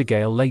with Mr.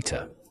 Gale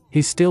later.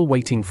 He's still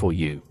waiting for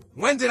you.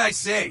 When did I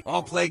say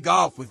I'll play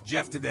golf with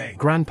Jeff today?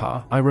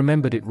 Grandpa, I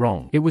remembered it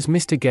wrong. It was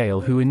Mr. Gale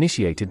who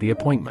initiated the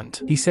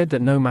appointment. He said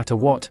that no matter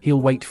what,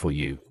 he'll wait for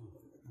you.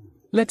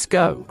 Let's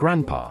go,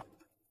 Grandpa.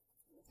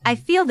 I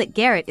feel that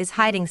Garrett is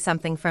hiding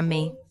something from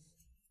me.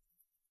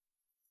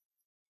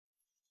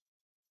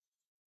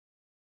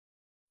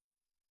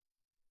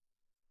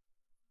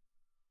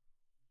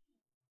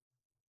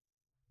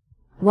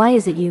 Why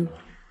is it you?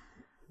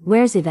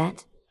 Where's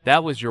Yvette?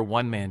 That was your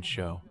one-man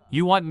show.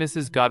 You want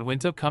Mrs. Godwin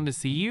to come to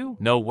see you?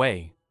 No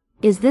way.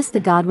 Is this the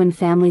Godwin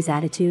family's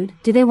attitude?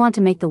 Do they want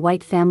to make the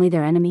White family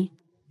their enemy?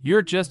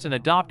 You're just an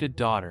adopted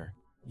daughter.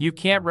 You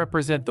can't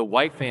represent the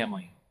White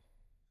family.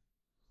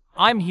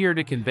 I'm here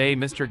to convey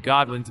Mr.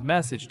 Godwin's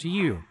message to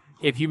you.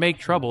 If you make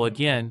trouble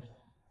again,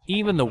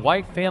 even the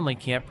White family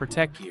can't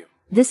protect you.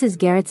 This is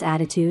Garrett's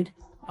attitude?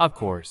 Of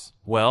course.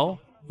 Well,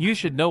 you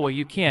should know what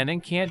you can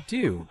and can't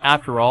do.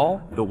 After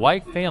all, the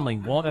White family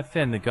won't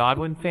offend the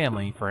Godwin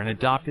family for an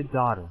adopted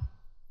daughter.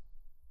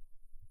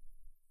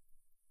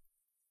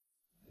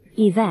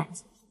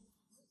 Yvette.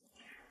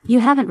 You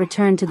haven't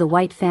returned to the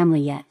White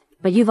family yet,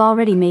 but you've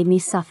already made me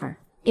suffer.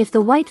 If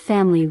the White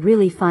family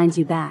really finds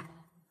you back,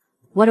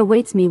 what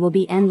awaits me will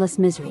be endless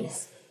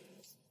miseries.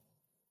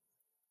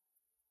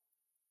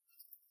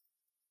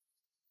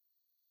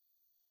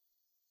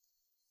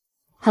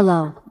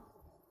 Hello.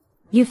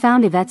 You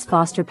found Yvette's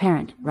foster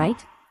parent,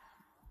 right?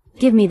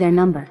 Give me their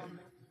number.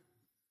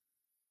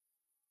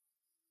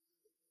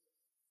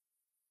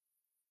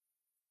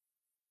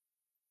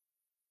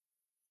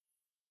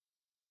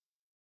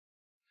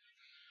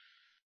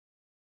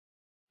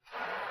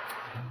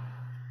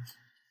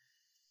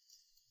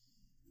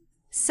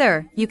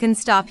 Sir, you can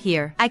stop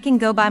here. I can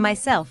go by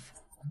myself.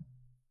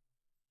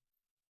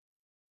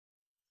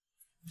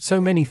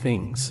 So many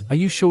things. Are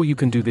you sure you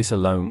can do this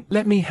alone?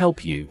 Let me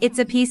help you. It's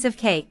a piece of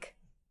cake.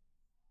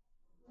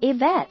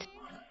 Yvette.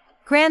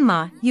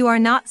 Grandma, you are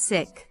not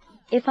sick.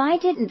 If I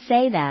didn't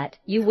say that,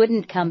 you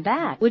wouldn't come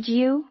back, would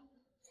you?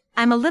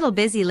 I'm a little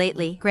busy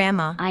lately,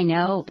 Grandma. I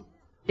know.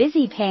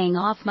 Busy paying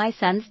off my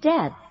son's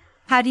debt.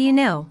 How do you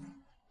know?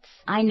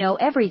 I know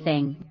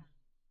everything.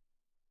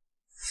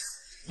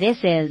 This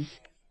is...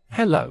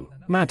 Hello,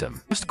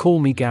 madam. Just call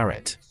me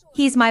Garrett.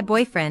 He's my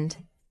boyfriend.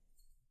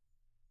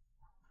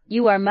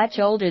 You are much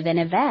older than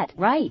Yvette,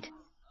 right?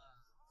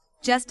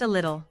 Just a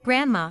little.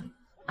 Grandma.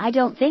 I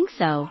don't think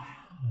so.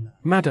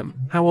 Madam,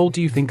 how old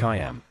do you think I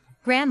am?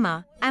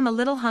 Grandma, I'm a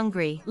little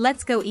hungry.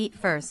 Let's go eat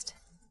first.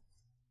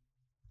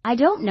 I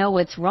don't know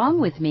what's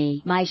wrong with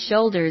me. My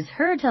shoulders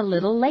hurt a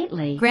little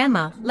lately.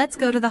 Grandma, let's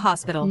go to the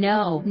hospital.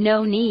 No,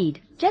 no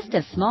need. Just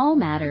a small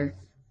matter.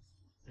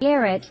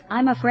 Garrett,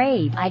 I'm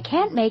afraid I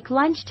can't make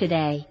lunch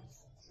today.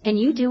 Can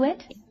you do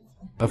it?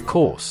 Of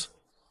course.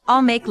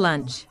 I'll make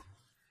lunch.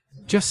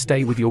 Just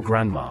stay with your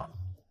grandma.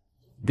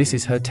 This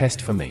is her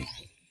test for me.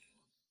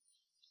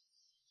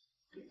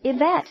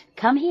 Yvette,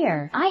 come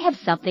here. I have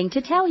something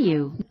to tell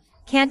you.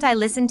 Can't I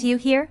listen to you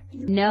here?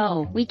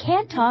 No, we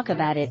can't talk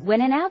about it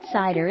when an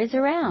outsider is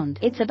around.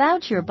 It's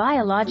about your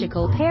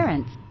biological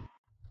parents.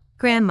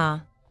 Grandma,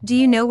 do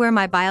you know where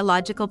my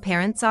biological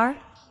parents are?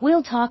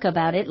 We'll talk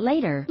about it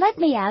later. Let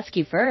me ask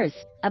you first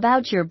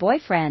about your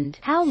boyfriend.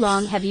 How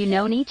long have you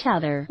known each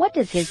other? What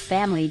does his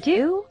family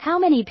do? How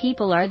many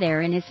people are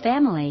there in his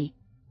family?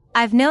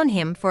 I've known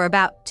him for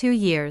about 2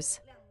 years.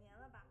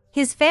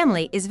 His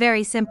family is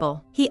very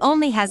simple. He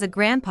only has a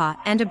grandpa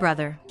and a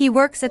brother. He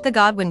works at the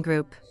Godwin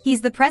Group.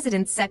 He's the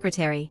president's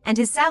secretary, and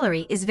his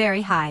salary is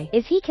very high.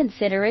 Is he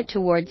considerate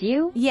towards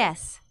you?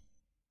 Yes.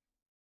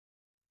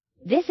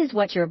 This is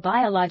what your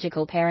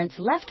biological parents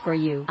left for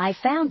you. I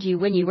found you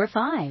when you were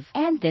 5,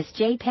 and this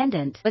jade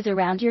pendant was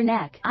around your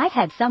neck. I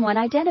had someone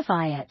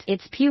identify it.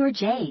 It's pure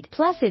jade,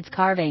 plus it's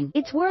carving.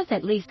 It's worth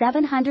at least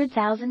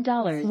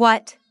 $700,000.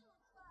 What?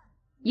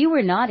 You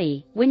were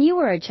naughty. When you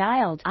were a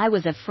child, I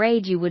was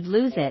afraid you would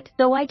lose it,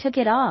 so I took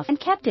it off and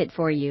kept it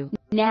for you.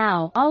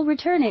 Now, I'll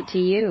return it to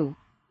you.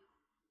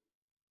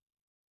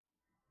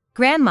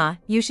 Grandma,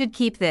 you should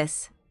keep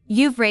this.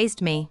 You've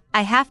raised me.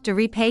 I have to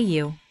repay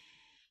you.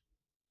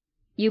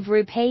 You've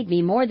repaid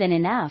me more than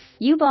enough.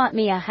 You bought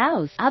me a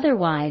house.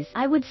 Otherwise,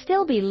 I would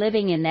still be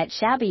living in that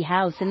shabby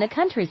house in the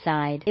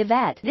countryside.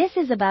 Yvette, this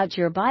is about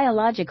your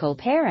biological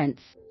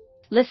parents.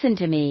 Listen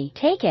to me.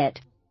 Take it.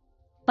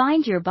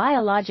 Find your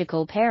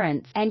biological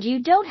parents, and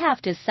you don't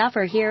have to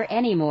suffer here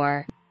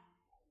anymore.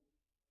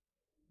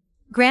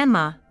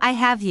 Grandma, I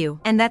have you,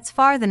 and that's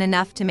far than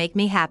enough to make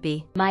me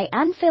happy. My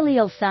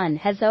unfilial son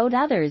has owed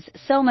others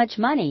so much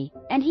money,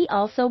 and he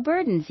also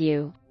burdens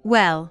you.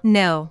 Well,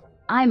 no.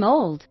 I'm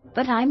old,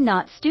 but I'm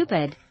not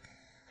stupid.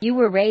 You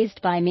were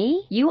raised by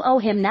me, you owe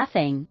him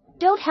nothing.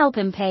 Don't help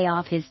him pay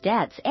off his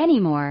debts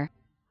anymore.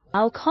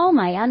 I'll call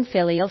my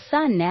unfilial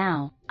son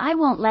now. I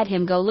won't let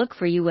him go look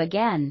for you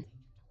again.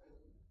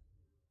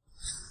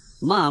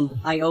 Mom,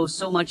 I owe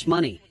so much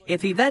money.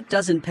 If Yvette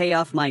doesn't pay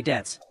off my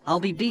debts, I'll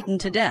be beaten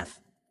to death.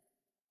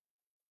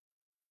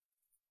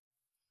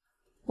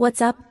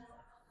 What's up?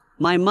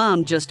 My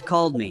mom just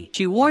called me.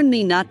 She warned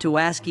me not to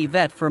ask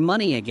Yvette for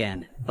money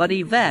again. But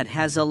Yvette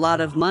has a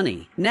lot of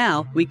money.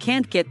 Now, we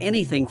can't get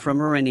anything from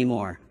her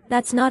anymore.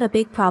 That's not a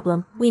big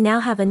problem. We now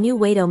have a new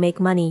way to make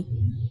money.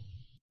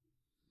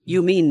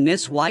 You mean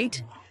Miss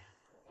White?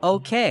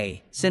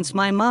 Okay, since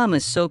my mom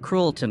is so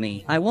cruel to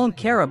me, I won't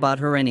care about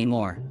her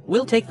anymore.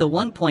 We'll take the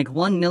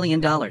 $1.1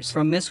 million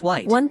from Miss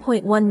White.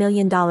 $1.1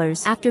 million.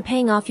 After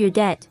paying off your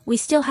debt, we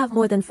still have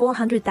more than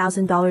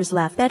 $400,000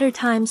 left. Better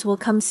times will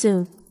come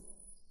soon.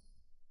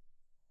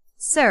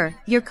 Sir,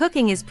 your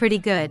cooking is pretty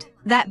good.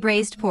 That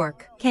braised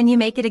pork, can you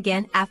make it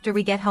again after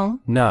we get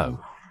home? No.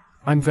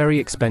 I'm very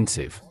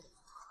expensive.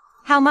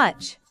 How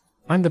much?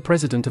 I'm the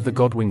president of the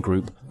Godwin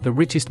Group, the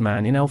richest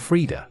man in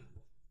Elfrida.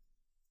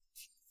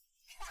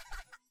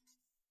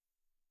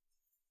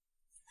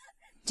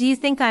 Do you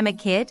think I'm a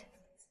kid?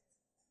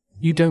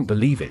 You don't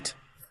believe it.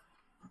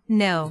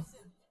 No.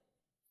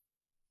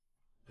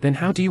 Then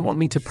how do you want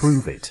me to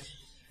prove it?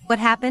 What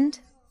happened?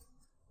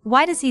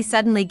 Why does he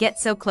suddenly get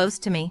so close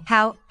to me?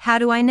 How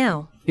do I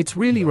know? It's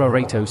really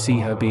rare to see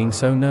her being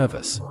so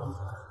nervous.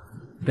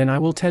 Then I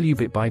will tell you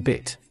bit by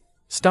bit.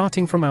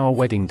 Starting from our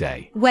wedding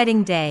day.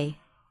 Wedding day.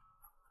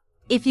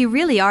 If you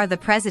really are the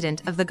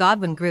president of the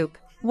Godwin Group,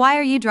 why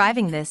are you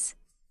driving this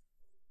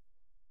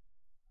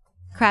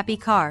crappy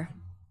car?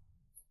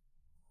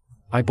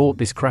 I bought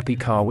this crappy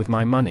car with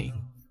my money.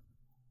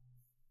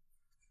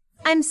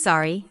 I'm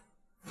sorry.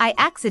 I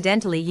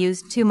accidentally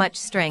used too much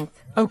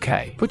strength.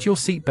 Okay, put your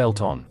seatbelt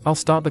on. I'll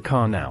start the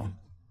car now.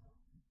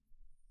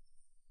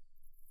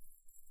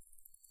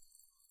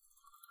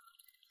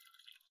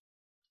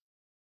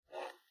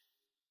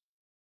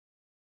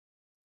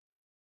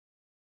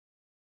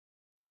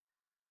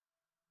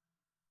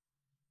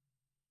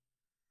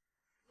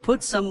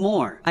 Put some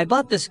more. I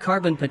bought this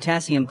carbon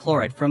potassium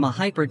chloride from a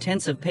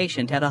hypertensive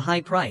patient at a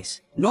high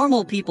price.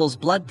 Normal people's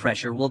blood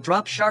pressure will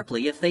drop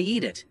sharply if they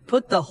eat it.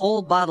 Put the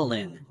whole bottle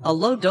in. A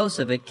low dose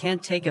of it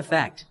can't take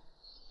effect.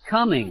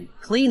 Coming.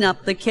 Clean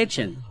up the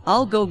kitchen.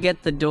 I'll go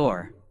get the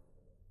door.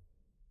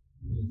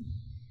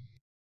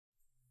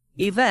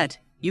 Yvette,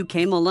 you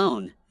came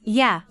alone.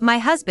 Yeah, my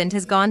husband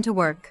has gone to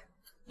work.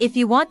 If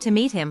you want to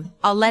meet him,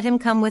 I'll let him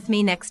come with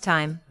me next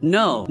time.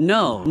 No.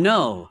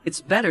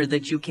 It's better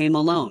that you came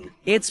alone.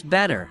 It's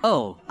better.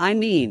 Oh, I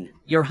mean,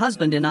 your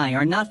husband and I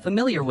are not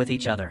familiar with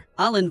each other.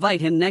 I'll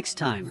invite him next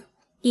time.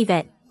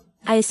 Yvette,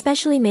 I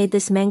especially made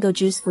this mango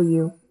juice for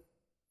you.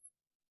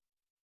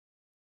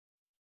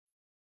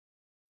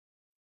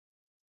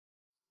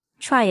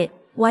 Try it.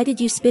 Why did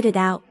you spit it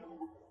out?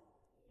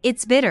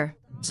 It's bitter.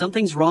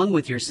 Something's wrong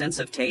with your sense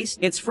of taste?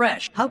 It's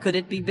fresh. How could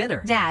it be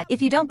bitter? Dad,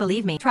 if you don't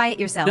believe me, try it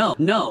yourself.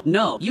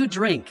 No. You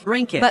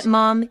drink it. But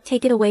Mom,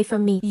 take it away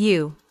from me.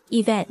 You.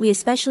 Yvette, we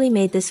especially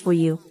made this for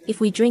you. If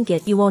we drink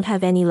it, you won't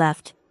have any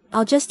left.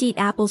 I'll just eat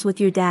apples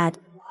with your dad.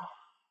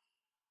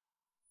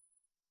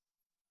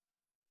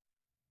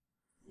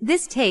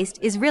 This taste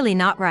is really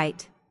not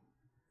right.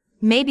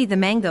 Maybe the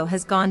mango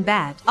has gone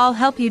bad. I'll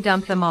help you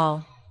dump them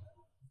all.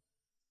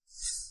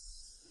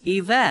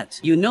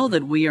 Yvette, you know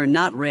that we are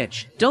not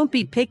rich. Don't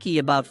be picky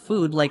about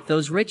food like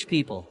those rich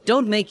people.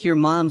 Don't make your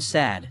mom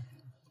sad.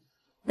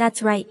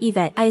 That's right,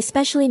 Yvette. I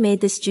especially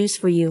made this juice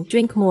for you.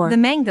 Drink more. The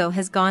mango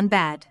has gone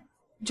bad.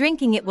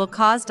 Drinking it will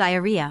cause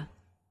diarrhea.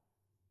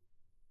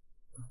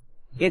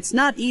 It's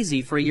not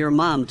easy for your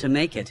mom to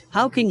make it.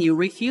 How can you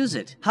refuse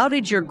it? How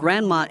did your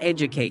grandma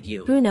educate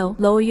you? Bruno,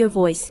 lower your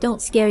voice.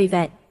 Don't scare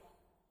Yvette.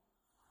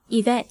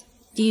 Yvette,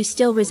 do you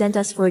still resent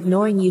us for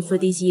ignoring you for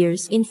these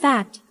years? In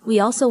fact, we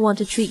also want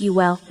to treat you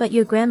well, but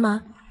your grandma...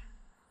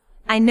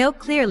 I know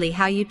clearly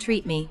how you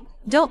treat me.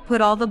 Don't put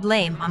all the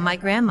blame on my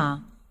grandma.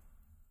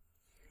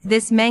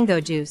 This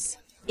mango juice.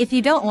 If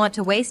you don't want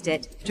to waste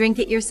it, drink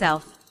it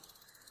yourself.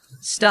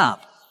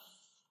 Stop.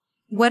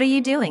 What are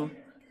you doing?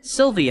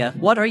 Sylvia,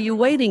 what are you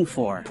waiting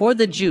for? Pour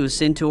the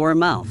juice into her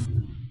mouth.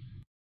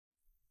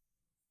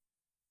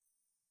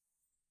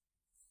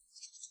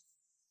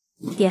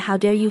 Yeah, how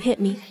dare you hit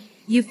me?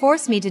 You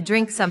force me to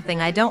drink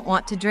something I don't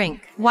want to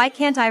drink. Why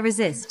can't I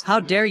resist?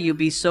 How dare you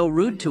be so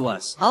rude to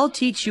us? I'll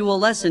teach you a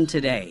lesson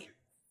today.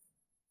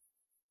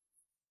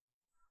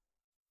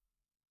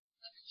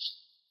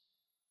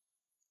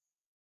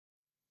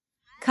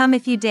 Come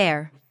if you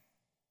dare.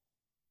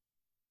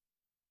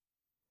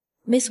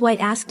 Miss White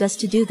asked us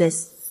to do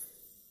this.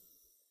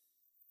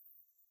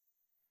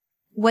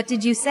 What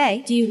did you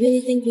say? Do you really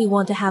think we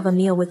want to have a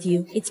meal with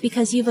you? It's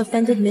because you've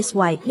offended Miss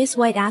White. Miss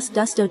White asked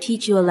us to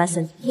teach you a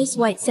lesson. Miss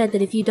White said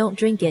that if you don't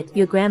drink it,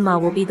 your grandma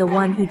will be the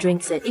one who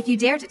drinks it. If you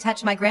dare to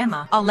touch my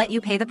grandma, I'll let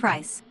you pay the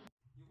price.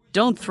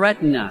 Don't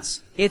threaten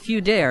us. If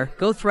you dare,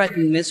 go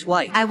threaten Miss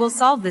White. I will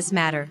solve this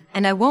matter,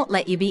 and I won't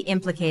let you be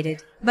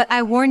implicated. But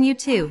I warn you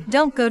too,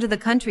 don't go to the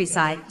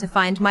countryside to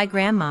find my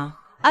grandma.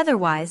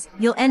 Otherwise,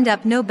 you'll end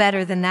up no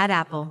better than that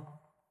apple.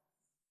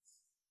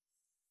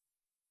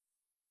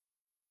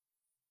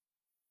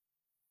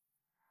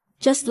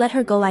 Just let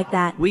her go like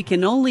that. We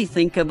can only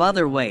think of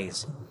other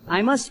ways.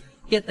 I must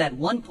get that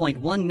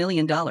 $1.1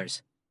 million.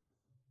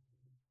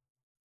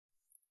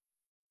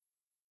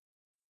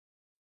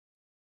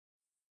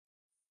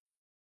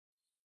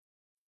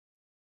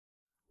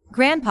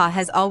 Grandpa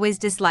has always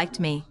disliked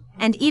me,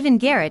 and even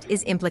Garrett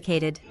is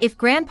implicated. If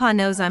Grandpa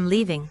knows I'm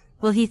leaving,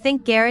 will he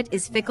think Garrett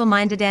is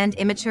fickle-minded and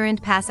immature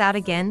and pass out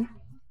again?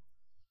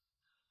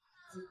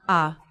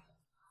 Ah.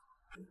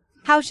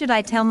 How should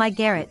I tell my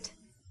Garrett?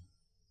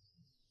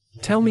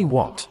 Tell me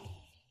what?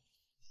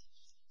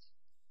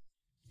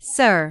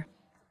 Sir.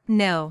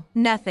 No,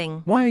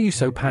 nothing. Why are you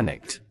so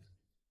panicked?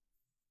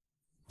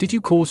 Did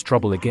you cause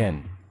trouble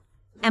again?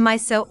 Am I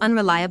so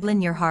unreliable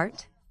in your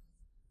heart?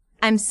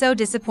 I'm so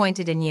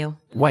disappointed in you.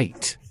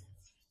 Wait.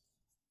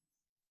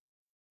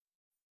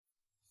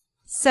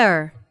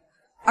 Sir.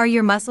 Are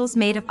your muscles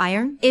made of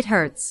iron? It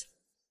hurts.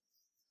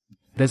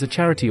 There's a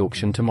charity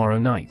auction tomorrow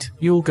night.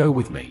 You'll go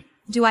with me.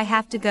 Do I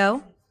have to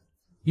go?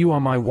 You are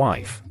my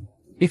wife.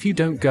 If you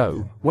don't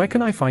go, where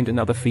can I find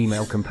another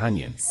female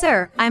companion?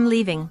 Sir, I'm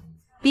leaving.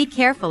 Be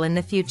careful in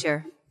the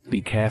future.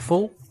 Be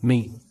careful?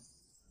 Me?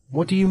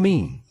 What do you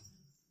mean?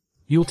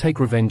 You'll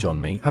take revenge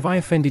on me? Have I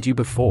offended you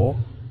before?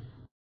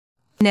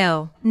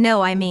 No,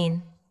 I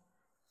mean.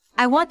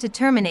 I want to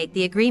terminate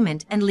the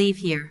agreement and leave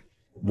here.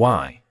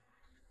 Why?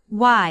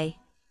 Why?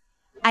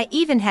 I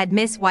even had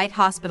Miss White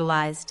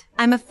hospitalized.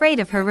 I'm afraid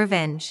of her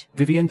revenge.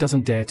 Vivian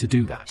doesn't dare to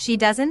do that. She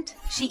doesn't?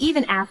 She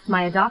even asked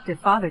my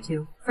adoptive father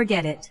to.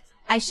 Forget it.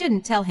 I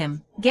shouldn't tell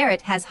him.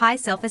 Garrett has high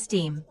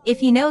self-esteem. If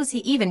he knows he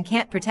even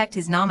can't protect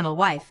his nominal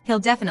wife, he'll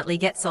definitely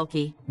get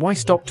sulky. Why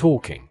stop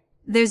talking?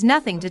 There's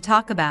nothing to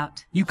talk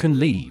about. You can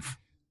leave.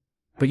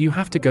 But you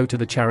have to go to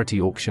the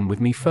charity auction with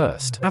me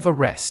first. Have a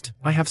rest.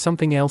 I have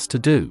something else to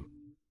do.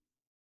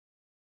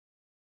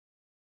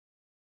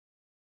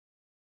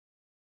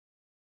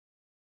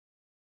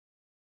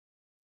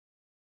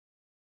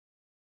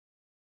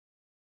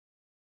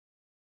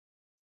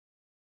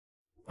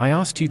 I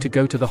asked you to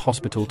go to the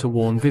hospital to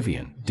warn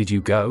Vivian. Did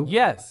you go?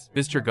 Yes,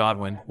 Mr.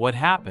 Godwin. What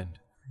happened?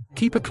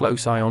 Keep a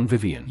close eye on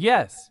Vivian.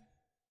 Yes.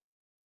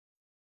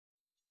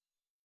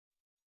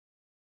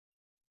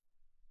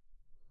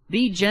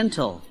 Be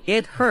gentle.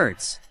 It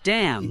hurts.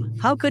 Damn.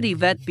 How could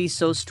Yvette be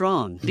so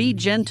strong? Be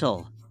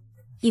gentle.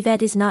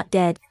 Yvette is not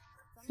dead.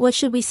 What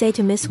should we say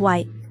to Miss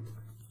White?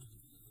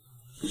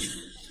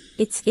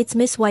 It's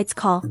Miss White's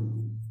call.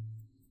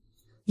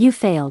 You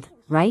failed,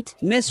 right?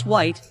 Miss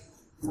White,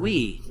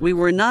 we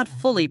were not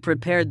fully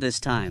prepared this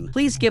time.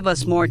 Please give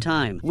us more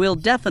time. We'll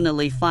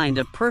definitely find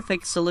a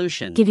perfect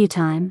solution. Give you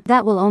time?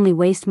 That will only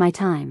waste my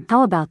time.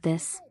 How about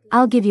this?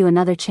 I'll give you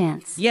another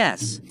chance.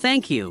 Yes,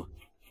 thank you.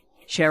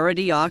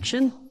 Charity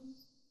auction?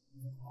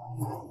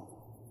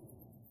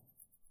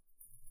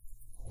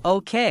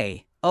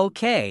 Okay.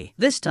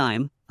 This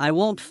time, I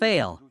won't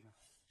fail.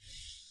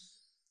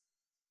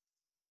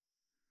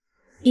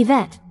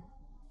 Yvette,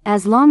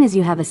 as long as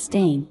you have a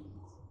stain,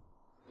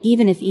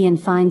 even if Ian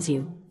finds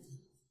you,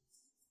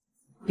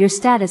 your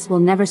status will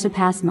never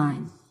surpass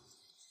mine.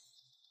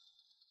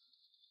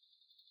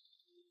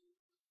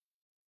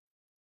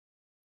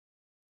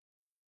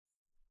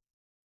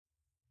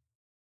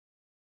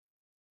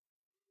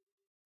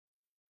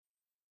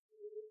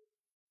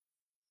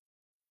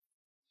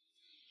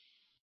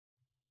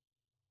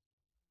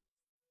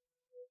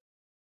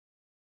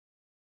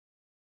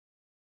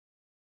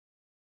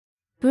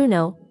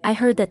 Bruno, I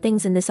heard that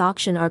things in this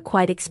auction are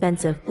quite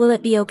expensive. Will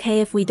it be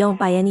okay if we don't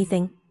buy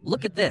anything?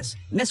 Look at this.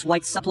 Miss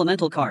White's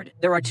supplemental card.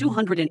 There are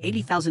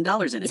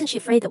 $280,000 in it. Isn't she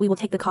afraid that we will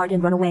take the card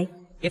and run away?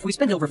 If we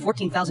spend over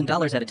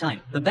 $14,000 at a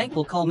time, the bank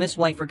will call Miss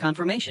White for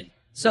confirmation.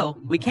 So,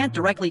 we can't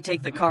directly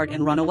take the card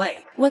and run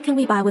away. What can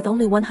we buy with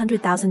only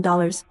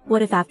 $100,000?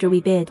 What if after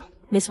we bid,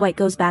 Miss White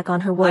goes back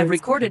on her words? I've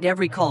recorded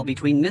every call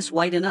between Miss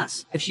White and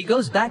us. If she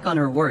goes back on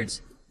her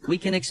words, we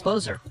can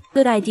expose her.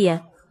 Good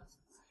idea.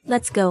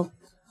 Let's go.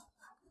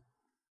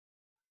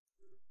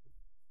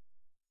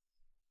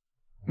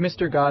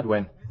 Mr.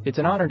 Godwin, it's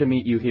an honor to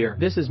meet you here.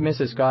 This is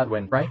Mrs.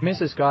 Godwin, right?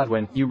 Mrs.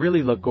 Godwin, you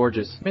really look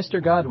gorgeous.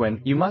 Mr.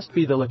 Godwin, you must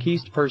be the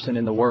luckiest person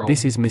in the world.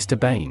 This is Mr.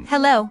 Bain.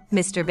 Hello,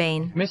 Mr.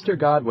 Bain. Mr.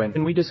 Godwin,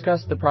 can we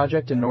discuss the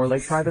project in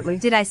Norlake privately?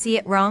 Did I see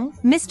it wrong?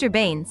 Mr.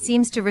 Bain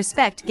seems to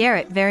respect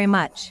Garrett very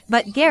much,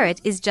 but Garrett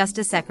is just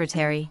a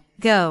secretary.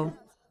 Go.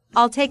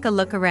 I'll take a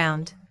look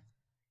around.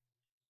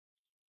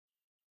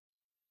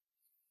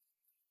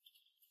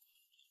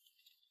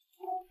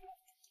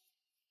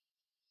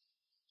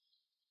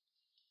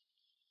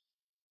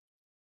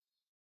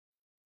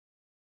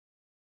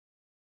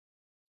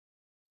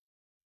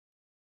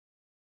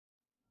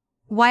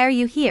 Why are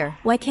you here?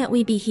 Why can't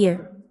we be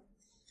here?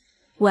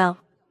 Well,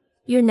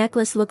 your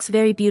necklace looks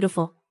very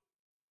beautiful.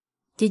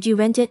 Did you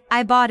rent it?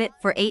 I bought it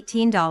for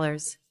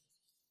 $18.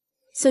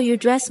 So your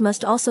dress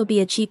must also be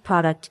a cheap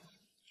product.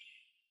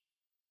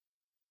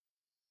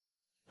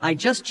 I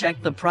just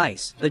checked the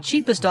price. The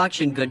cheapest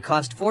auction good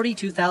cost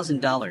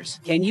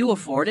 $42,000. Can you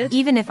afford it?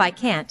 Even if I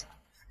can't,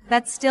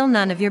 that's still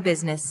none of your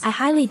business. I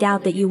highly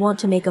doubt that you want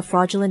to make a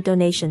fraudulent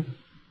donation.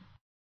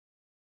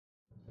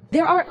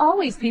 There are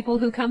always people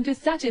who come to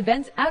such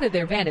events out of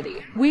their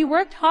vanity. We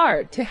worked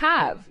hard to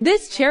have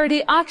this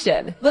charity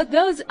auction, but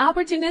those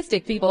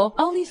opportunistic people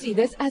only see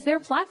this as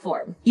their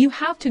platform. You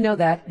have to know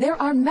that there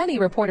are many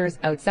reporters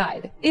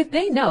outside. If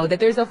they know that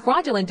there's a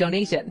fraudulent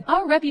donation,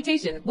 our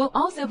reputation will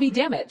also be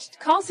damaged.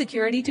 Call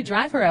security to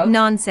drive her out.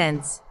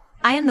 Nonsense.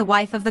 I am the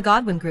wife of the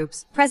Godwin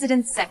Group's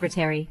president's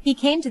secretary. He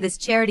came to this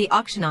charity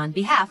auction on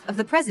behalf of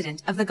the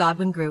president of the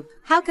Godwin Group.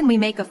 How can we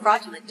make a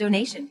fraudulent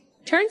donation?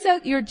 Turns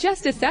out you're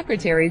just a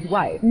secretary's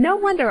wife. No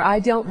wonder I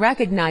don't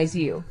recognize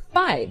you.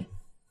 Fine.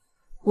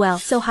 Well,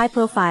 so high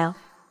profile.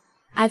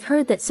 I've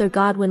heard that Sir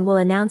Godwin will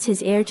announce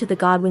his heir to the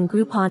Godwin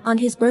Group on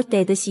his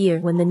birthday this year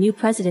when the new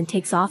president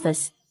takes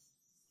office.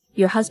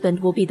 Your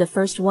husband will be the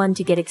first one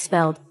to get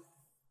expelled.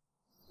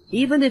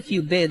 Even if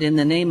you bid in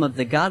the name of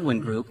the Godwin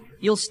Group,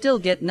 you'll still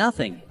get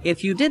nothing.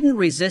 If you didn't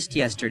resist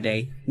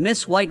yesterday,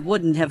 Miss White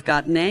wouldn't have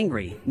gotten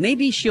angry.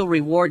 Maybe she'll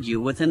reward you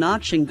with an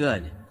auction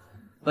good.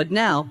 But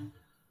now,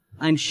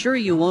 I'm sure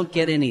you won't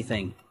get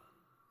anything.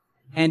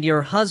 And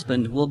your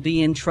husband will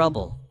be in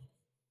trouble.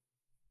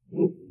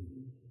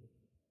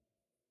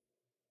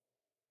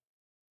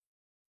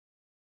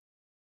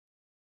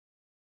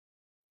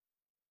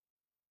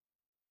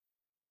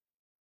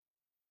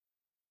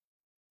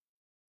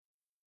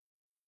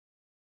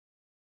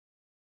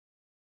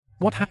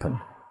 What happened?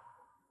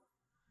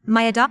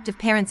 My adoptive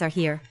parents are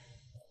here.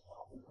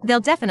 They'll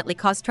definitely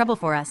cause trouble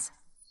for us.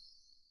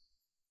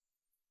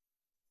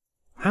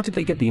 How did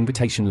they get the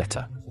invitation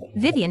letter?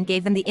 Vivian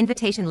gave them the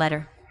invitation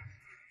letter.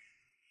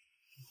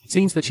 It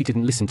seems that she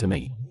didn't listen to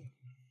me.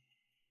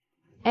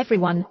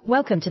 Everyone,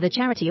 welcome to the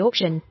charity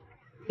auction.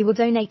 We will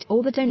donate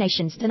all the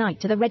donations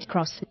tonight to the Red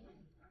Cross.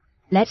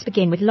 Let's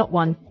begin with lot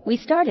 1. We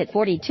start at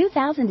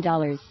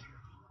 $42,000.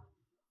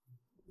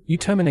 You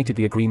terminated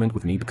the agreement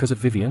with me because of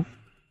Vivian?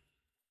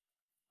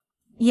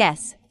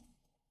 Yes.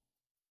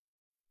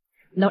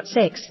 Lot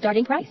 6.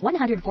 Starting price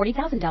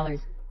 $140,000.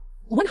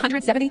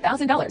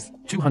 $170,000.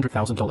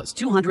 $200,000.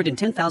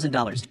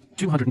 $210,000.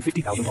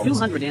 $250,000.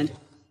 200 and...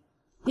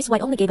 Miss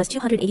White only gave us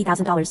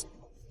 $280,000.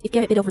 If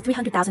Garrett bid over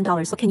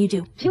 $300,000, what can you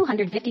do?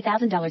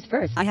 $250,000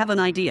 first. I have an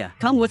idea.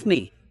 Come with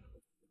me.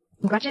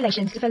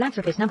 Congratulations to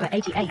philanthropist number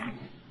 88.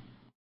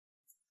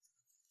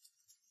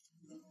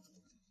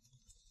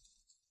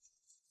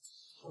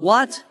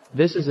 What?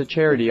 This is a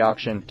charity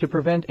auction. To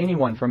prevent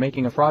anyone from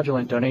making a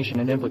fraudulent donation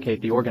and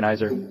implicate the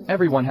organizer,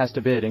 everyone has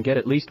to bid and get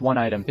at least one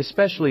item,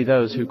 especially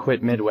those who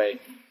quit midway.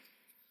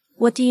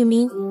 What do you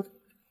mean?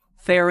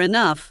 Fair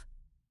enough.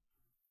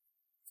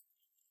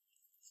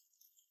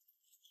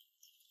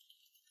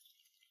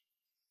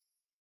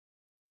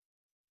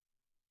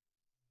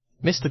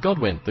 Mr.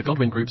 Godwin, the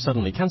Godwin Group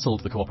suddenly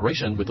cancelled the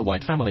cooperation with the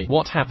White family.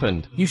 What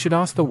happened? You should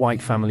ask the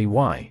White family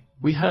why.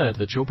 We heard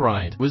that your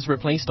bride was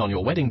replaced on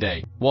your wedding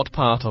day. What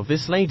part of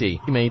this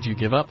lady made you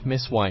give up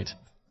Miss White?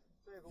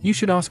 You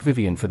should ask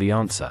Vivian for the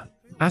answer.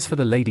 As for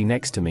the lady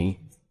next to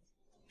me,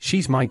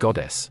 she's my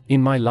goddess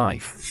in my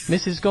life.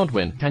 Mrs.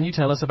 Godwin, can you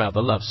tell us about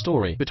the love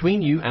story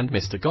between you and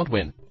Mr.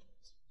 Godwin?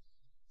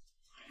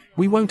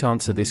 We won't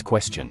answer this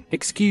question.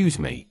 Excuse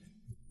me.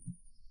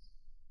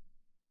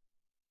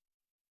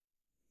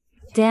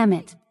 Damn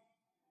it.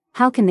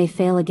 How can they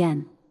fail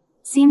again?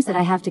 Seems that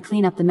I have to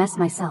clean up the mess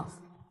myself.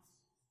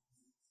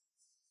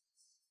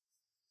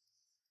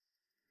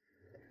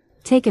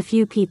 Take a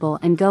few people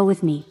and go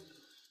with me.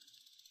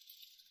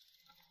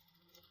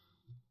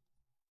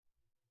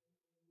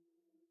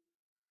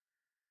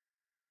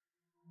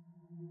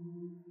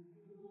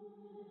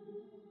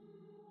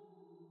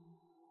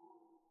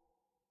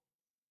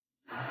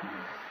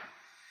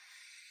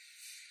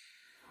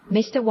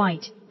 Mr.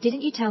 White,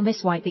 didn't you tell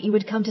Miss White that you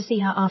would come to see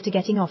her after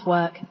getting off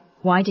work?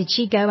 Why did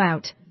she go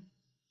out?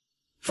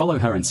 Follow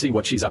her and see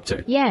what she's up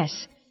to.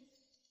 Yes.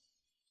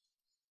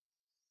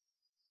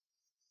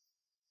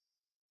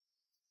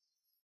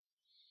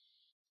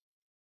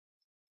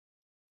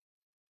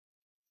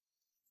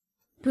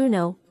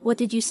 Bruno, what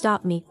did you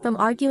stop me from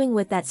arguing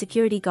with that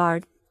security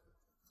guard?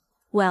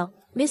 Well,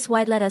 Miss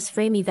White let us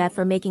frame Yvette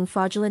for making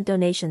fraudulent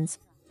donations,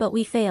 but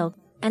we failed,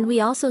 and we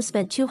also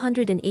spent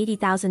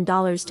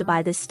 $280,000 to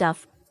buy this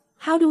stuff.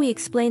 How do we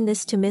explain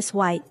this to Miss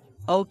White?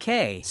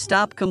 Okay,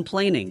 stop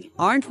complaining.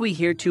 Aren't we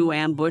here to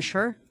ambush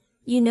her?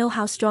 You know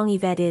how strong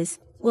Yvette is.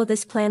 Will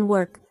this plan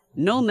work?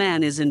 No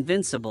man is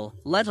invincible,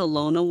 let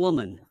alone a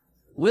woman.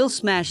 We'll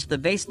smash the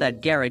vase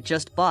that Garrett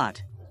just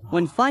bought.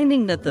 When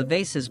finding that the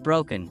vase is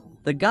broken,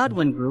 the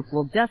Godwin Group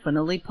will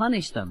definitely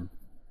punish them.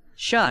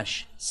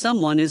 Shush,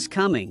 someone is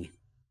coming.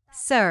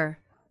 Sir,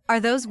 are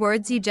those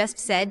words you just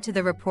said to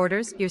the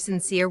reporters your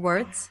sincere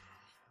words?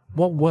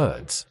 What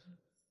words?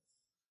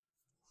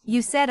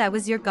 You said I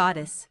was your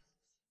goddess.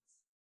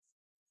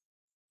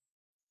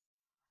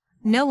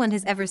 No one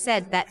has ever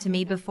said that to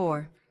me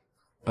before.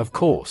 Of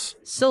course.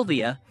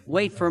 Sylvia,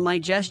 wait for my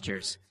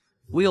gestures.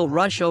 We'll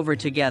rush over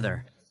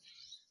together.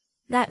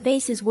 That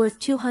vase is worth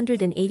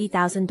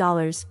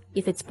 $280,000.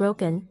 If it's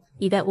broken,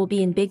 Yvette will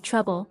be in big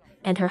trouble,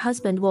 and her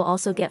husband will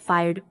also get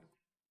fired.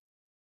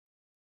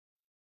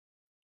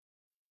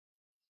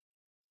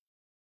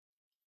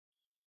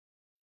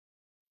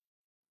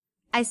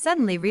 I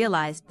suddenly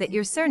realized that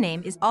your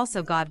surname is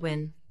also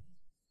Godwin.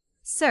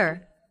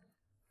 Sir,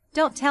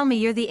 don't tell me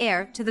you're the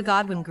heir to the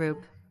Godwin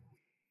Group.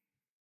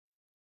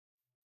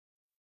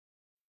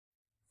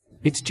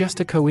 It's just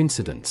a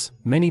coincidence.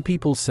 Many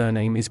people's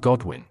surname is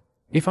Godwin.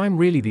 If I'm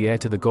really the heir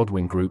to the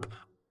Godwin Group,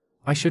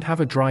 I should have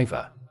a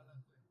driver.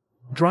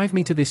 Drive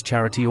me to this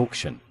charity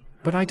auction,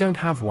 but I don't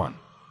have one.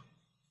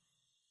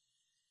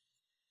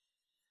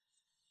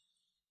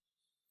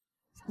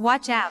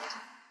 Watch out.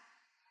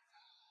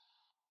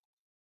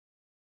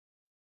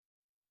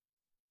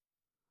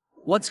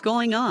 What's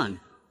going on?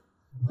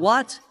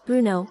 What?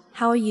 Bruno,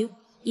 how are you?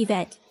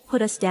 Yvette,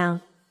 put us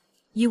down.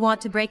 You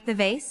want to break the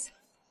vase?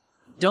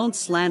 Don't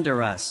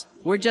slander us.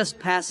 We're just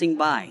passing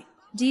by.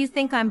 Do you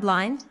think I'm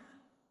blind?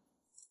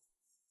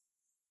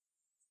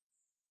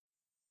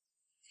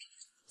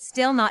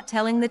 Still not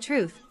telling the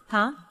truth,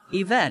 huh?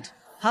 Yvette,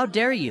 how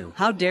dare you?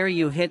 How dare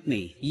you hit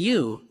me?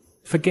 You!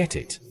 Forget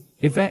it.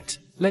 Yvette,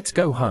 let's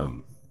go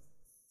home.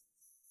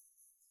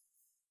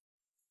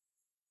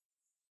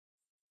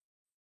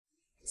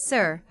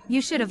 Sir,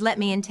 you should have let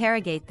me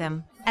interrogate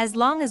them. As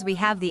long as we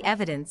have the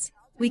evidence,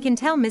 we can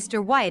tell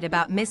Mr. White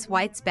about Miss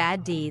White's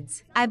bad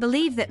deeds. I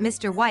believe that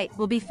Mr. White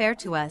will be fair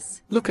to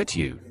us. Look at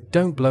you.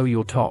 Don't blow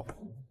your top.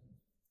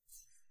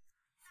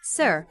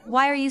 Sir,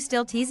 why are you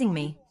still teasing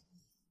me?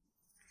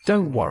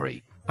 Don't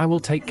worry. I will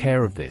take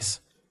care of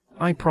this.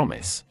 I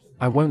promise.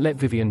 I won't let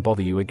Vivian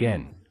bother you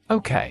again.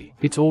 Okay,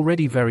 it's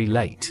already very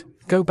late.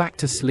 Go back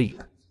to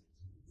sleep.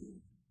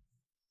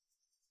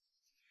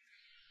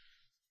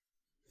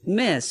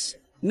 Miss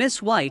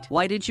White,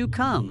 why did you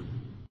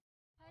come?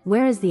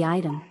 Where is the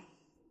item?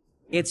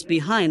 It's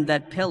behind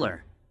that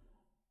pillar.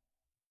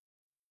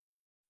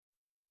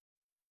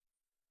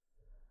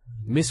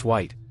 Miss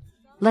White.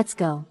 Let's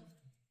go.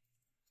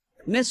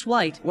 Miss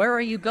White, where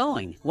are you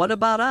going? What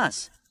about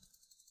us?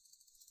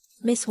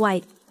 Miss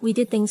White, we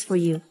did things for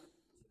you.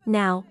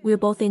 Now, we're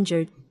both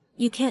injured.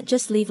 You can't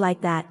just leave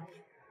like that.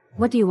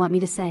 What do you want me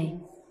to say?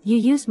 You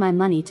used my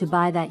money to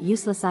buy that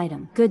useless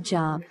item. Good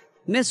job.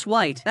 Miss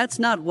White, that's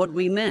not what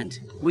we meant.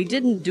 We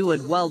didn't do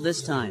it well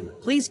this time.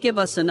 Please give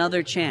us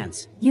another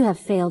chance. You have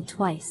failed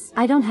twice.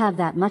 I don't have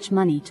that much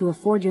money to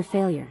afford your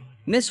failure.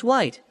 Miss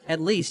White, at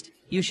least,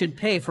 you should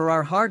pay for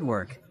our hard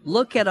work.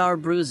 Look at our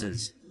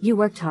bruises. You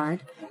worked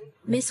hard.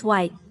 Miss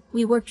White,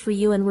 we worked for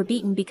you and were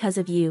beaten because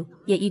of you,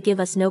 yet you give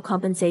us no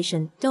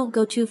compensation. Don't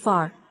go too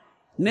far.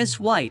 Miss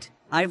White,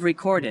 I've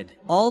recorded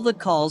all the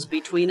calls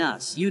between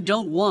us. You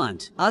don't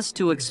want us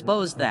to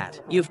expose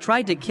that. You've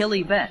tried to kill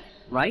Yvette,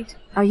 right?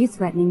 Are you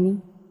threatening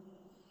me?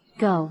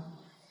 Go.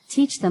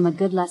 Teach them a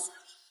good lesson.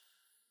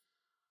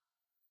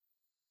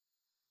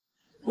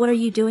 What are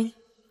you doing?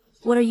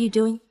 What are you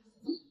doing?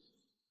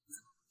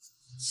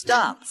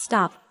 Stop.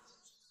 Stop.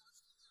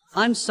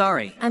 I'm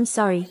sorry. I'm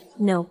sorry.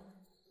 No.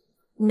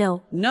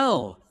 No.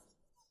 No.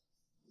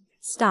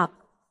 Stop.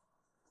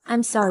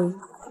 I'm sorry.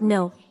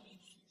 No.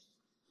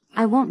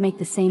 I won't make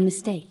the same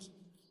mistake.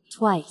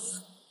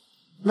 Twice.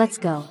 Let's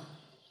go.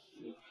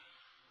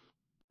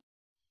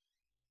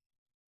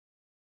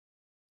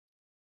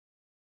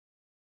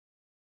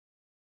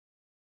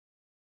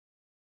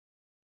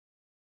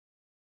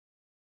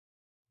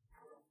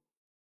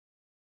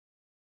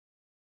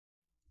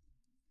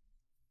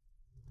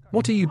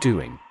 What are you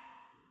doing?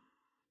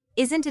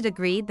 Isn't it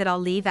agreed that I'll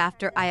leave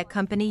after I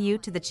accompany you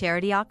to the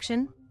charity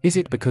auction? Is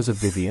it because of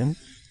Vivian?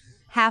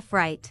 Half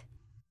right.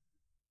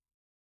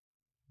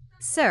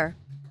 Sir,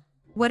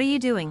 what are you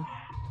doing?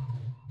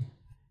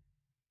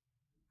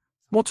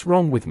 What's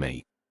wrong with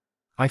me?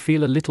 I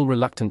feel a little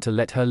reluctant to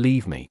let her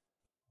leave me.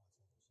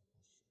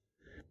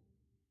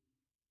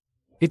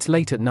 It's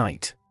late at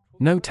night.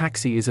 No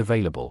taxi is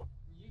available.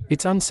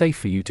 It's unsafe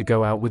for you to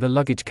go out with a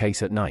luggage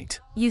case at night.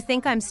 You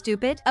think I'm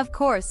stupid? Of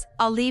course,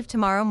 I'll leave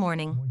tomorrow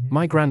morning.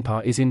 My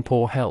grandpa is in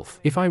poor health.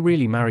 If I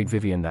really married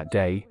Vivian that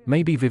day,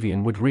 maybe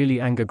Vivian would really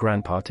anger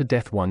grandpa to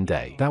death one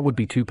day. That would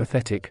be too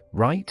pathetic,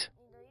 right?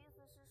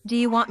 Do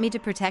you want me to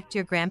protect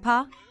your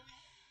grandpa?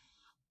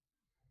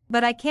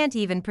 But I can't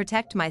even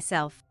protect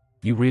myself.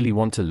 You really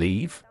want to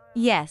leave?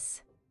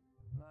 Yes.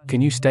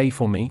 Can you stay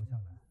for me?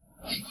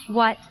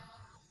 What?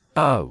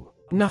 Oh,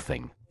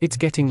 nothing. It's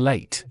getting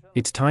late.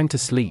 It's time to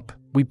sleep.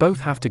 We both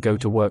have to go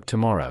to work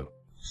tomorrow.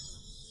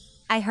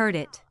 I heard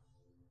it.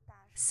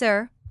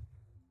 Sir,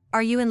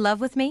 are you in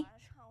love with me?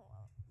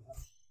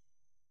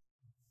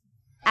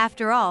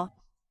 After all,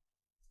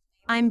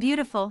 I'm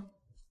beautiful,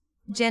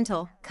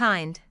 gentle,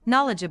 kind,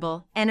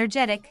 knowledgeable,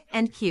 energetic,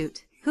 and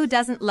cute. Who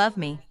doesn't love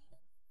me?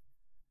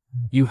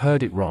 You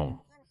heard it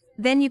wrong.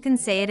 Then you can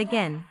say it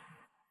again.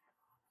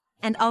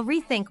 and I'll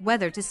rethink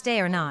whether to stay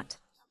or not.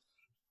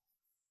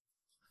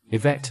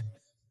 Yvette,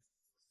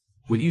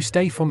 will you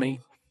stay for me?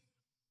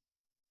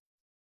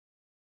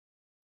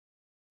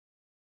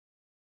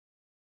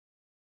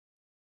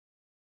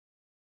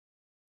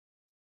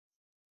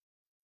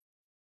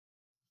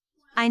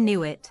 I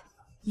knew it.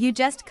 You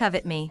just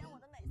covet me.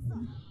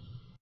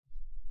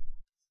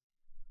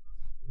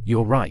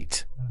 You're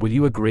right. Will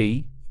you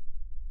agree?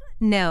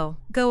 No,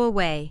 go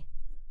away.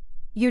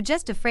 You're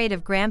just afraid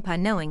of Grandpa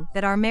knowing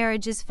that our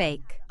marriage is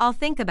fake. I'll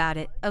think about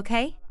it,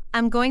 okay?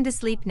 I'm going to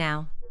sleep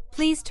now.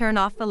 Please turn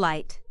off the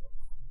light.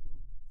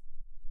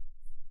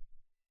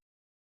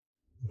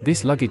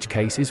 This luggage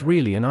case is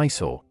really an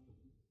eyesore.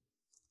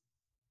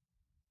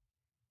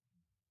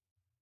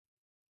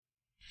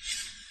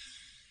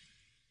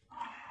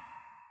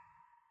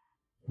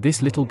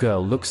 This little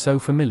girl looks so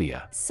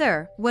familiar.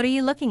 Sir, what are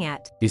you looking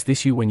at? Is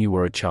this you when you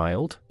were a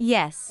child?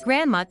 Yes,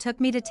 Grandma took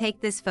me to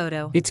take this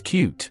photo. It's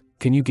cute.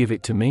 Can you give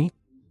it to me?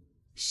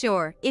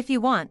 Sure, if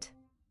you want.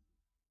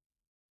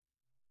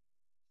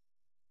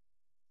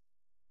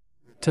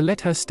 To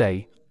let her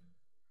stay.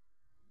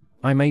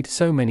 I made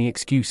so many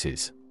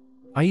excuses.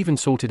 I even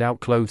sorted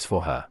out clothes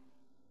for her.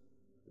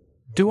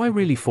 Do I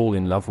really fall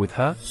in love with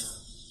her?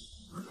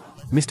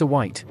 Mr.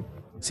 White,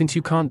 since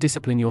you can't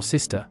discipline your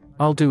sister,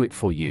 I'll do it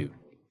for you.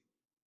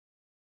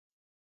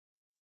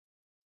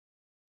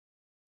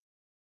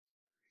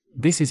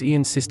 This is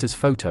Ian's sister's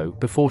photo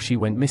before she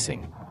went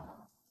missing.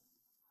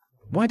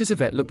 Why does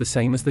Yvette look the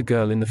same as the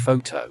girl in the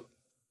photo?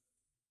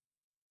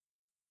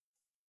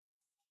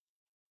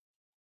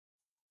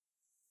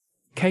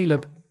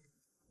 Caleb,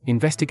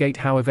 investigate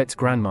how Yvette's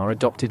grandma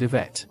adopted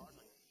Yvette.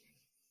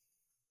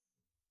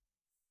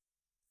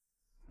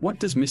 What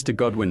does Mr.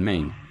 Godwin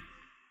mean?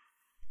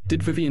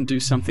 Did Vivian do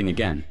something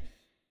again?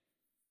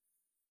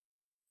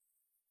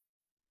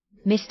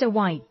 Mr.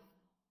 White.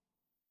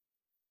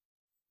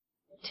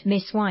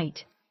 Miss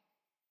White.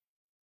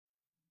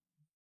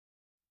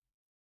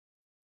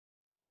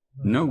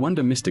 No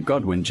wonder Mr.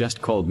 Godwin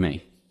just called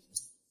me.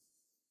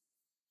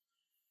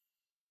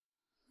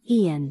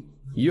 Ian.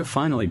 You're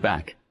finally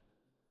back.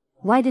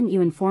 Why didn't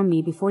you inform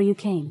me before you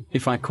came?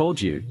 If I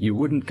called you, you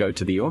wouldn't go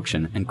to the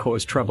auction and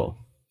cause trouble.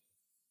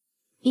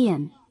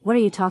 Ian, what are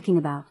you talking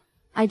about?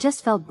 I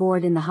just felt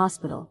bored in the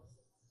hospital.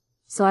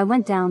 So I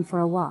went down for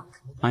a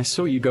walk. I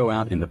saw you go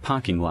out in the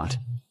parking lot.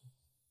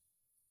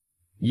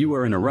 You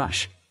were in a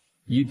rush.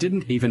 You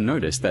didn't even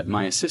notice that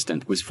my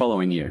assistant was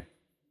following you.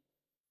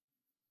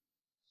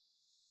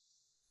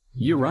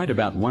 You're right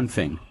about one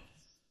thing.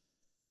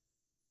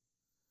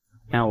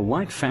 Our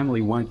White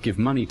family won't give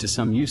money to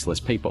some useless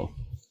people.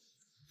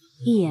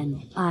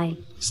 Ian,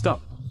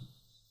 Stop.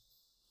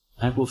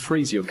 That will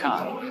freeze your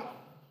car.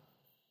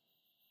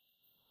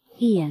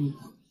 Ian.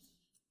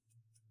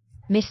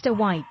 Mr.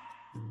 White.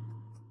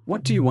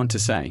 What do you want to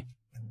say?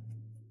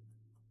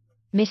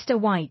 Mr.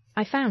 White,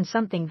 I found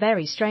something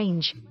very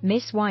strange.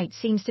 Miss White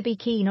seems to be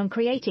keen on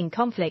creating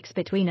conflicts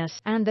between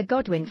us and the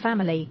Godwin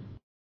family.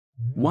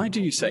 Why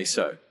do you say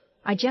so?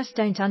 I just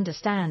don't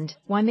understand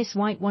why Miss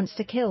White wants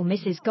to kill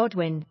Mrs.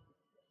 Godwin.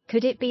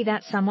 Could it be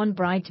that someone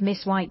bribed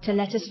Miss White to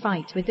let us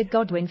fight with the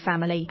Godwin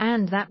family,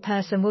 and that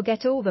person will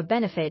get all the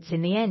benefits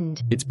in the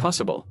end? It's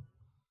possible.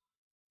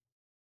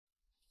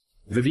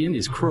 Vivian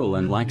is cruel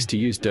and likes to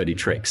use dirty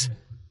tricks.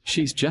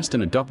 She's just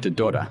an adopted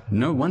daughter.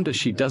 No wonder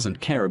she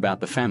doesn't care about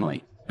the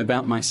family.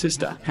 About my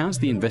sister, how's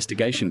the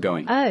investigation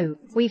going? Oh,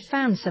 we've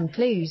found some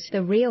clues.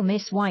 The real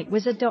Miss White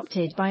was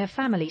adopted by a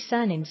family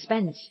surnamed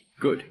Spence.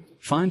 Good.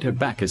 Find her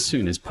back as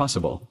soon as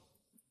possible.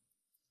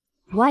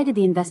 Why did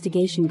the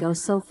investigation go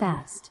so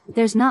fast?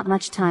 There's not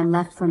much time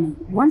left for me.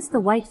 Once the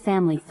White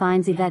family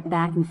finds Yvette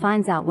back and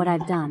finds out what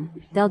I've done,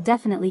 they'll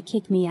definitely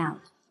kick me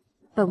out.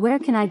 But where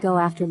can I go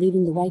after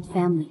leaving the White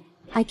family?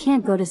 I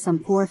can't go to some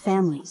poor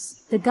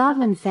families. The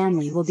Godwin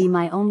family will be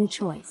my only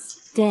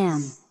choice.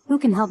 Damn, who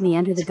can help me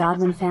enter the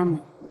Godwin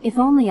family? If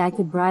only I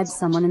could bribe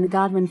someone in the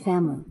Godwin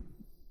family.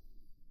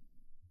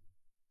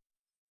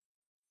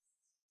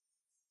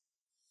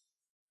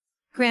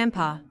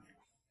 Grandpa.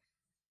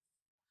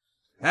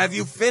 Have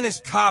you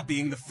finished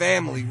copying the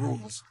family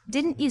rules?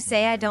 Didn't you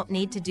say I don't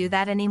need to do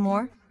that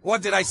anymore?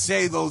 What did I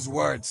say those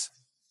words?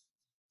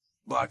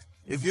 But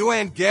if you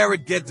and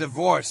Garrett get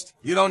divorced,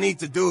 you don't need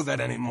to do that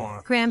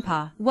anymore.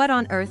 Grandpa, what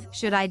on earth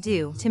should I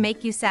do to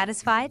make you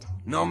satisfied?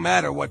 No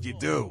matter what you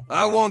do,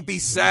 I won't be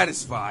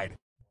satisfied.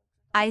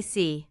 I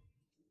see.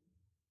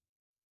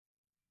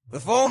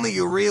 If only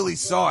you really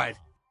saw it.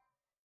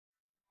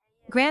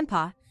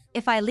 Grandpa,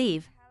 if I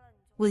leave,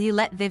 will you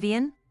let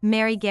Vivian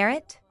marry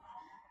Garrett?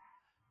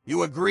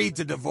 You agreed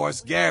to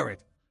divorce Garrett.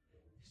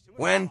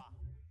 When?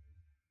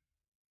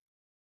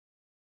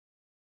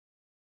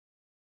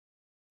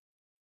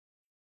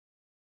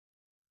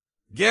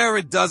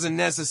 Garrett doesn't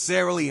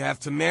necessarily have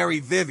to marry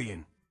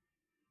Vivian,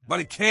 but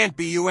it can't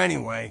be you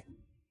anyway.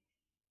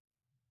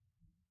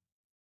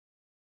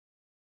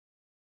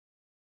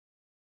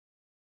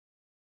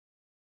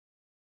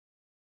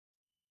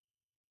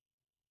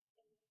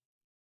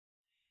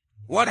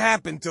 What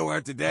happened to her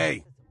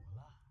today?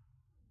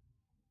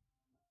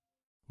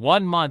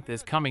 1 month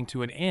is coming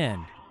to an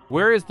end.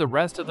 Where is the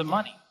rest of the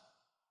money?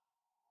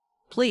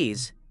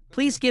 Please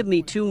give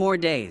me 2 more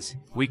days.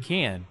 We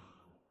can.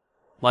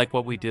 Like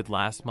what we did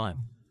last month.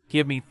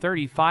 Give me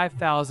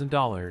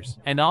 $35,000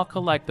 and I'll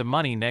collect the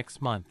money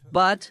next month.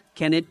 But,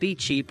 can it be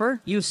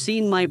cheaper? You've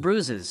seen my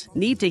bruises.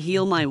 Need to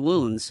heal my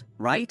wounds,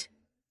 right?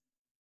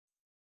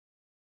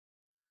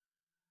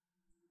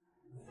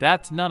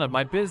 That's none of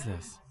my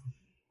business.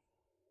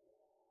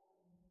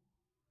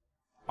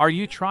 Are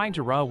you trying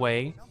to run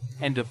away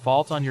and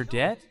default on your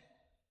debt?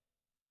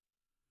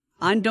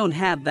 I don't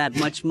have that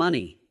much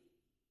money.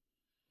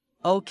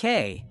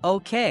 Okay.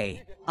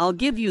 I'll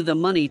give you the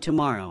money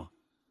tomorrow.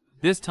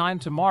 This time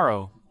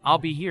tomorrow, I'll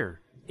be here.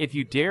 If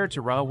you dare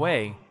to run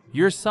away,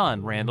 your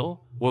son,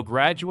 Randall, will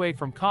graduate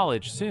from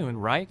college soon,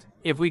 right?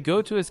 If we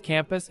go to his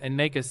campus and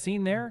make a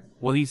scene there,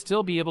 will he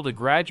still be able to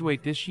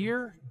graduate this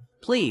year?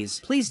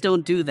 Please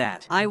don't do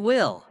that. I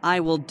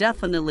will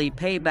definitely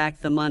pay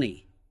back the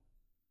money.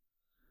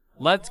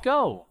 Let's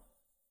go.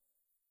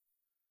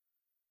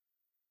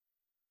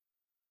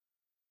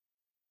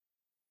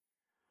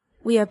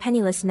 We are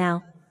penniless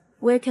now.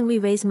 Where can we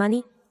raise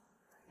money?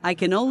 I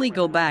can only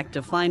go back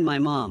to find my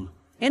mom.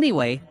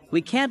 Anyway,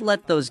 we can't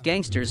let those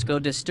gangsters go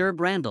disturb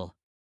Randall.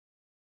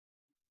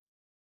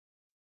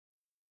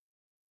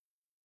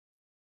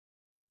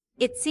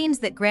 It seems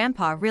that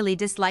Grandpa really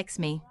dislikes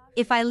me.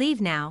 If I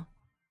leave now,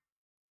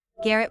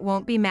 Garrett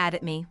won't be mad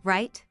at me,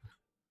 right?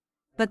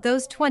 But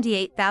those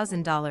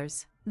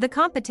 $28,000. The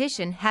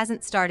competition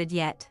hasn't started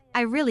yet.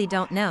 I really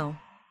don't know.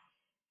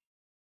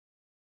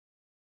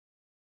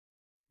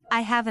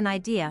 I have an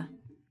idea.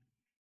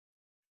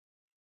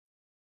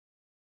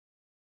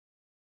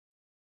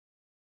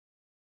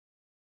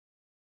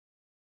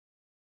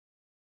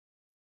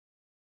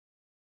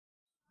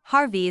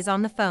 Harvey is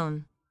on the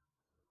phone.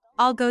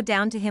 I'll go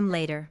down to him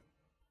later.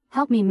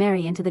 Help me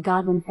marry into the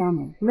Godwin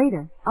family.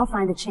 Later, I'll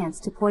find a chance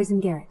to poison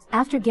Garrett.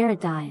 After Garrett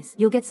dies,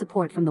 you'll get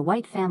support from the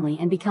White family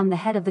and become the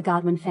head of the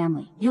Godwin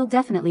family. You'll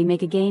definitely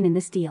make a gain in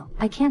this deal.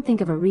 I can't think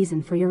of a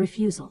reason for your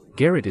refusal.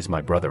 Garrett is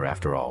my brother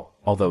after all,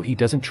 although he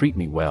doesn't treat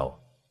me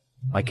well.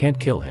 I can't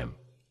kill him.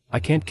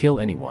 I can't kill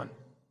anyone.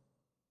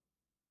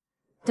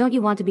 Don't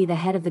you want to be the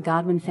head of the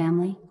Godwin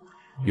family?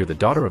 You're the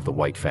daughter of the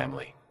White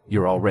family.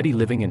 You're already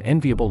living an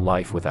enviable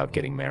life without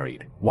getting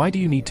married. Why do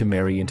you need to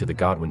marry into the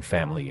Godwin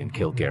family and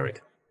kill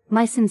Garrett?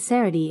 My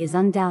sincerity is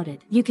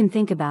undoubted. You can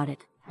think about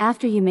it.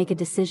 After you make a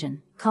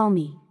decision, call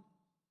me.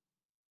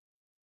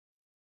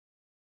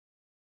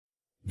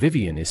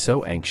 Vivian is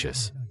so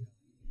anxious.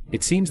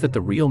 It seems that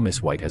the real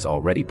Miss White has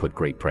already put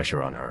great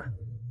pressure on her.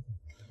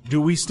 Do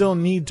we still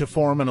need to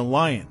form an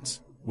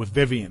alliance with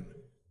Vivian?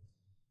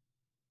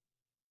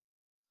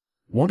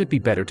 Won't it be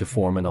better to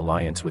form an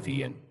alliance with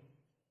Ian?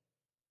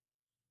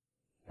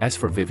 As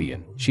for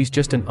Vivian, she's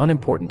just an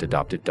unimportant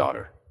adopted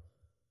daughter.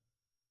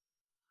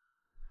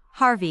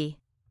 Harvey.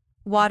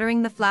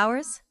 Watering the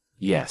flowers?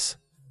 Yes.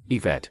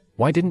 Yvette,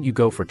 why didn't you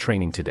go for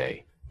training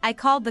today? I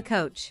called the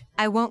coach.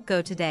 I won't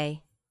go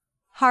today.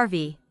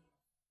 Harvey.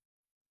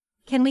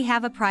 Can we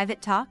have a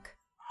private talk?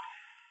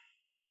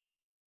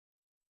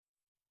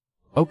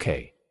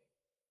 Okay.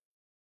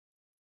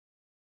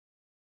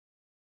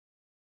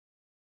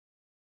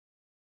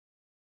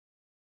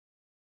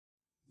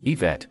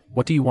 Yvette,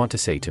 what do you want to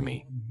say to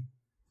me?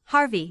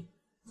 Harvey.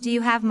 Do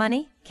you have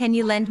money? Can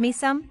you lend me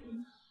some?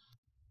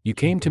 You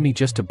came to me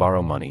just to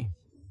borrow money.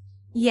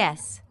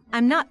 Yes.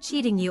 I'm not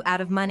cheating you out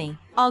of money.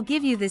 I'll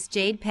give you this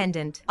jade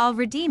pendant. I'll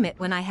redeem it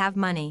when I have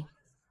money.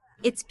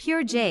 It's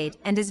pure jade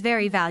and is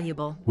very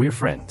valuable. We're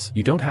friends.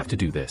 You don't have to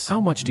do this.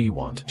 How much do you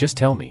want? Just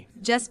tell me.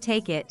 Just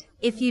take it.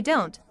 If you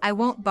don't, I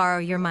won't borrow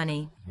your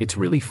money. It's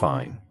really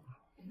fine.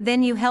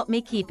 Then you help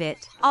me keep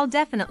it. I'll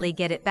definitely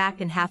get it back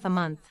in half a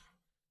month.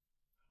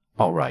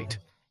 All right.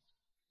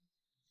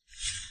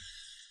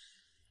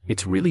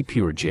 It's really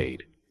pure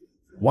jade.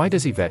 Why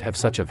does Yvette have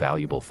such a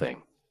valuable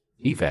thing?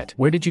 Yvette,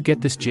 where did you get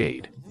this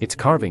jade? Its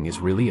carving is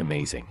really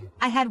amazing.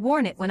 I had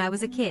worn it when I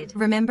was a kid,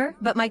 remember?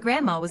 But my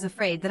grandma was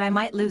afraid that I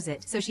might lose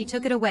it, so she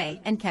took it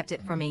away and kept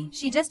it for me.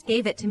 She just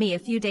gave it to me a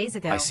few days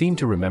ago. I seem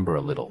to remember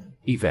a little.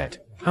 Yvette,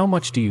 how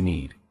much do you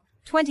need?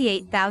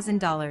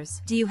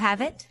 $28,000. Do you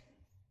have it?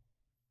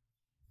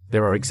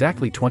 There are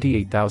exactly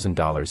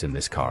 $28,000 in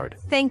this card.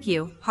 Thank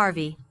you,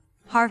 Harvey.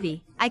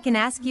 Harvey, I can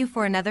ask you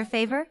for another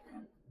favor?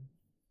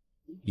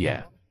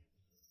 Yeah.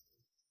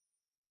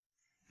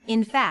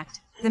 In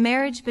fact, the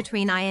marriage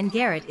between I and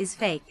Garrett is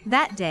fake.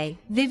 That day,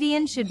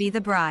 Vivian should be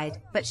the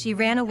bride, but she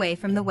ran away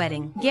from the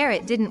wedding.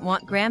 Garrett didn't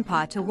want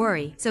Grandpa to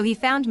worry, so he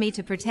found me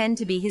to pretend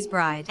to be his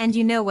bride. And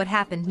you know what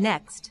happened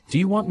next? Do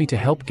you want me to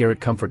help Garrett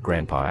comfort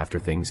Grandpa after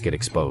things get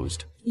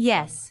exposed?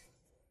 Yes.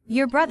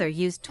 Your brother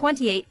used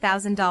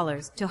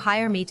 $28,000 to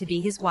hire me to be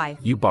his wife.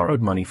 You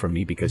borrowed money from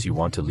me because you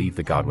want to leave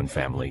the Godwin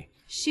family.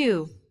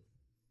 Shoo.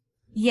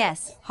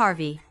 Yes,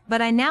 Harvey,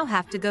 but I now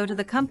have to go to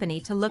the company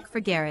to look for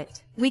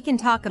Garrett. We can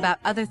talk about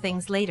other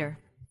things later.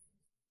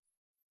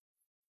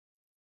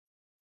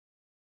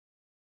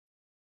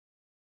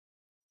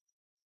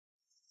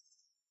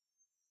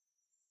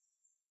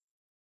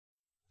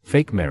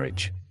 Fake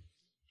marriage.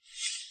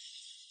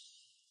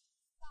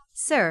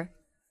 Sir,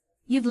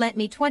 you've lent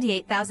me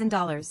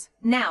 $28,000.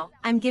 Now,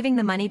 I'm giving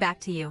the money back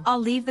to you. I'll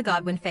leave the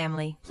Godwin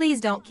family. Please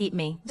don't keep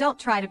me. Don't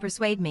try to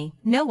persuade me.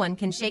 No one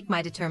can shake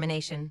my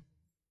determination.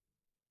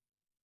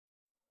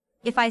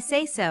 If I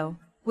say so,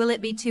 will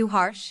it be too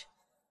harsh?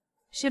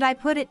 Should I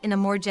put it in a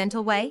more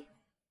gentle way?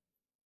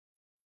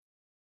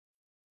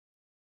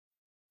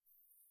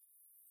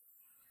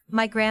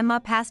 My grandma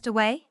passed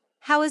away?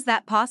 How is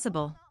that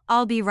possible?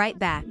 I'll be right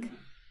back.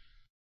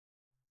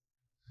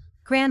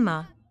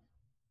 Grandma.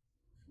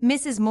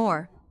 Mrs.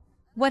 Moore.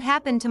 What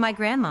happened to my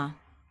grandma?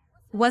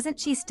 Wasn't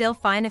she still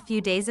fine a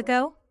few days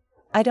ago?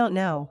 I don't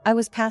know. I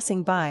was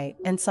passing by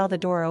and saw the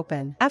door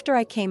open. After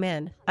I came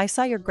in, I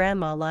saw your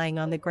grandma lying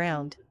on the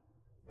ground.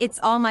 It's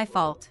all my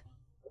fault.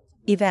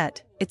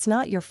 Yvette, it's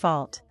not your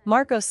fault.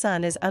 Margot's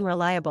son is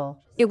unreliable.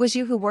 It was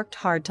you who worked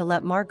hard to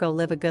let Margot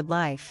live a good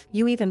life.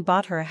 You even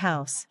bought her a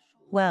house.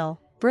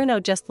 Well, Bruno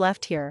just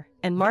left here,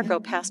 and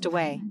Margot passed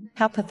away.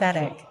 How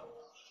pathetic.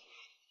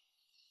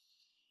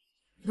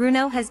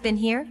 Bruno has been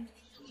here?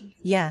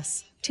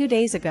 Yes, 2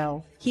 days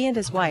ago, he and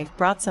his wife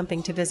brought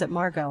something to visit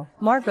Margot.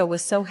 Margot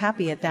was so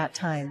happy at that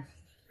time.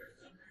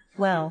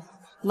 Well,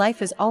 life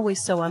is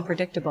always so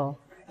unpredictable,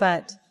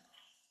 but...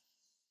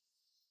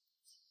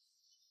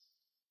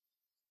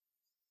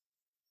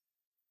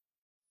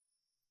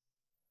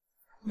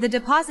 The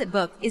deposit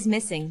book is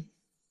missing.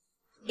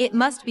 It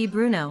must be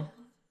Bruno.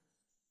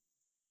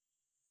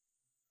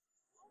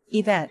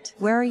 Yvette,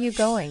 where are you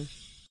going?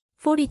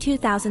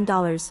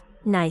 $42,000.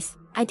 Nice.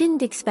 I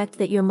didn't expect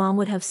that your mom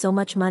would have so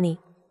much money.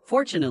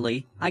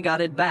 Fortunately, I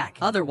got it back.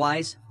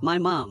 Otherwise, my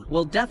mom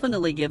will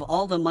definitely give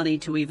all the money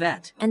to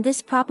Yvette. And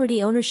this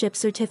property ownership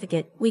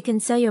certificate, we can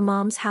sell your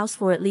mom's house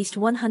for at least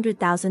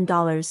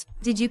 $100,000.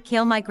 Did you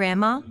kill my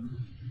grandma?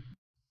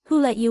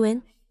 Who let you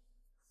in?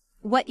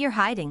 What you're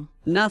hiding?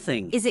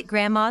 Nothing. Is it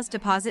Grandma's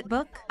deposit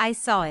book? I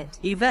saw it.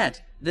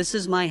 Yvette, this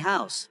is my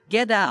house.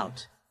 Get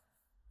out.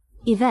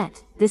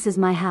 Yvette, this is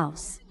my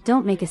house.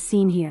 Don't make a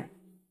scene here.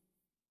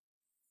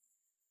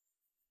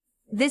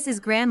 This is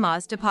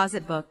Grandma's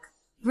deposit book.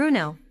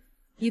 Bruno,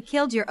 you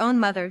killed your own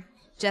mother,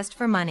 just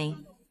for money.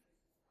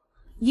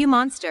 You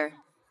monster.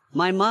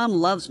 My mom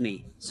loves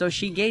me, so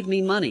she gave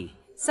me money.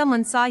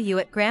 Someone saw you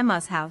at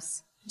Grandma's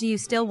house. Do you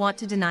still want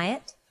to deny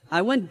it?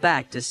 I went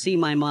back to see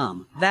my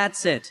mom.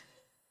 That's it.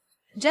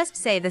 Just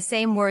say the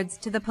same words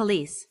to the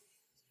police.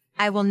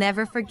 I will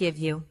never forgive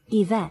you.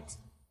 Yvette.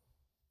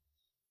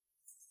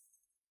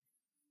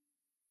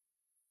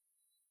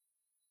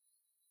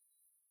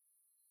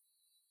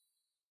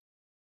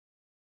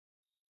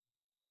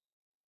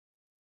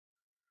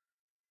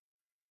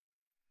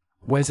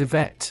 Where's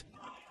Yvette?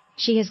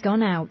 She has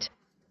gone out.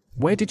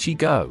 Where did she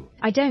go?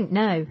 I don't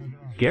know.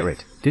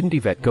 Garrett, didn't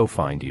Yvette go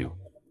find you?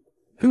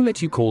 Who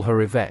let you call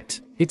her Yvette?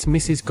 It's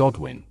Mrs.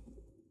 Godwin.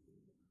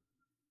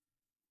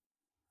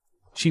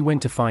 She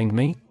went to find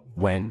me?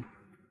 When?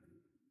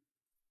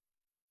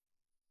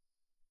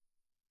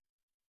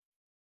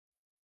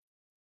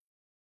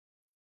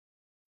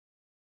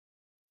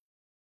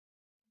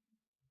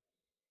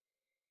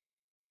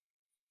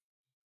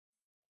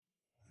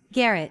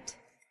 Garrett.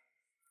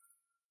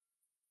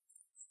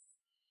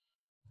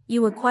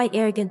 You were quite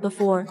arrogant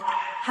before.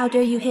 How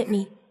dare you hit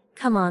me?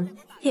 Come on,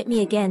 hit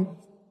me again.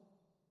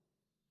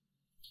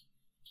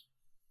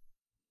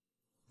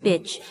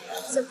 Bitch.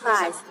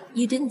 Surprise,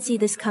 you didn't see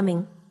this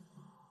coming.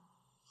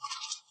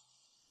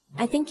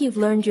 I think you've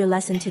learned your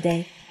lesson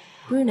today.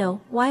 Bruno,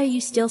 why are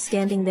you still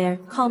standing there?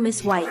 Call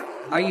Miss White.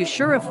 Are you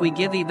sure if we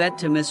give Yvette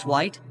to Miss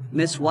White,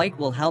 Miss White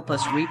will help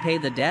us repay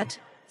the debt?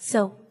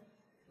 So,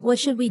 what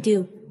should we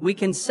do? We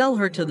can sell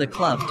her to the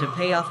club to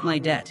pay off my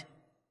debt.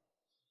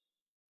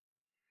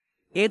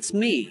 It's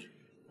me.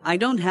 I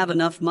don't have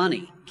enough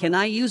money. Can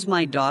I use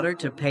my daughter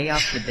to pay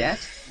off the debt?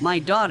 My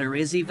daughter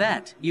is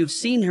Yvette. You've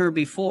seen her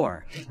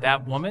before.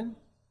 That woman?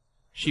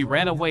 She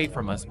ran away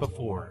from us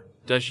before.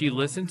 Does she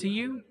listen to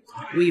you?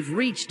 We've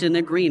reached an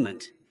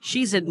agreement.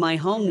 She's at my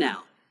home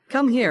now.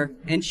 Come here,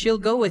 and she'll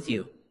go with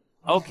you.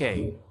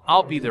 Okay,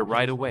 I'll be there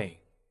right away.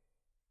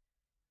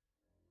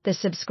 The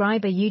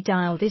subscriber you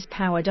dialed is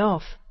powered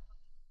off.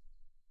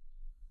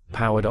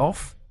 Powered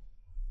off?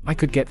 I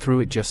could get through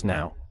it just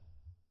now.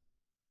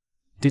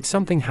 Did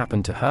something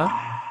happen to her?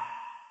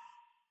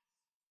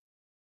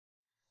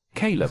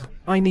 Caleb,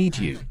 I need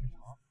you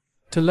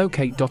to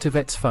locate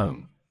Yvette's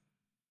phone.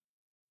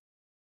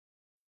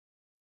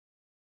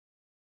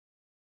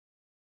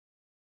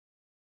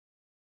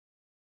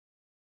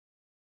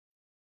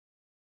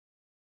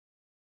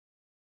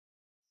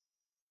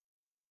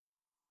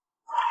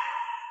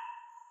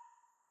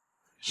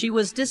 She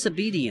was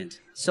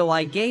disobedient, so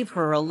I gave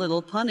her a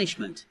little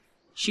punishment.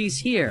 She's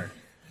here.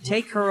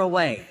 Take her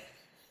away.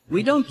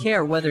 We don't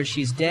care whether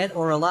she's dead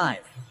or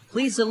alive.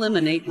 Please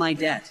eliminate my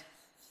debt.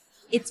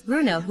 It's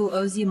Bruno who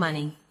owes you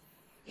money.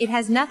 It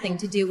has nothing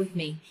to do with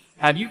me.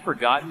 Have you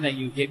forgotten that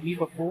you hit me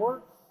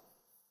before?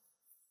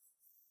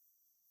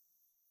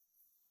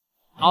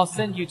 I'll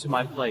send you to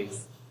my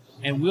place,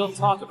 and we'll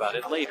talk about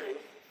it later.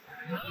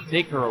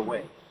 Take her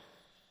away.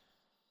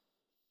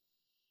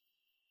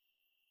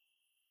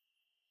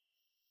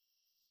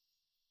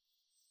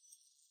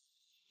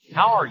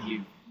 How are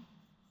you?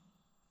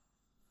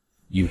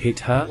 You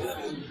hit her?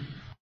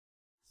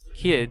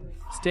 Kid,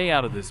 stay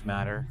out of this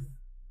matter.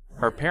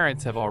 Her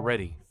parents have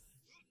already.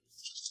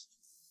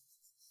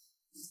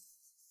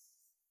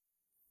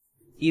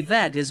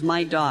 Yvette is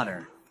my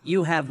daughter.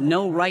 You have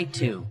no right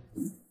to.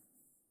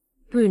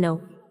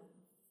 Bruno.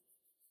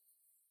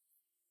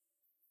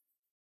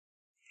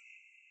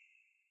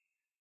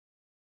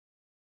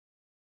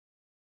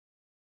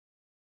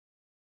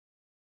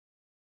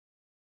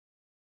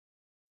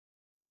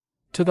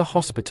 To the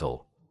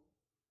hospital.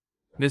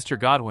 Mr.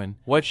 Godwin,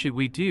 what should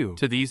we do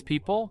to these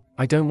people?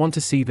 I don't want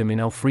to see them in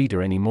Elfrida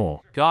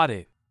anymore. Got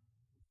it.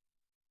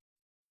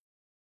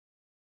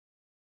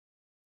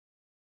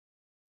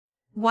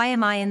 Why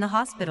am I in the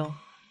hospital?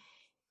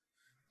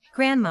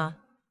 Grandma.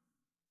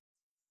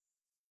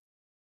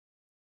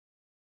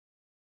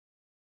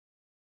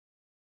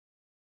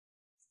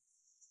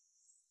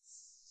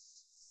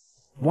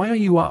 Why are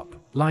you up?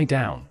 Lie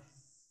down.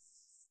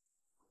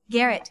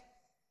 Garrett.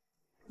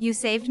 You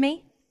saved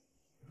me?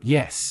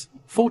 Yes.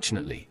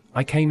 Fortunately,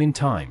 I came in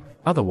time.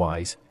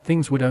 Otherwise,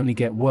 things would only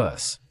get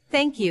worse.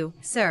 Thank you,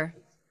 sir.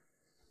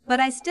 But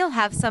I still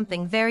have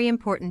something very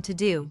important to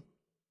do.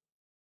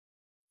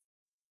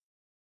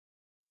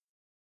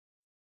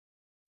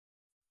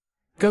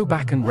 Go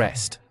back and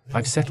rest.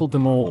 I've settled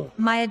them all.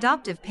 My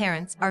adoptive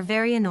parents are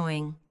very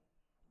annoying.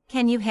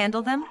 Can you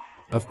handle them?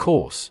 Of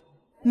course.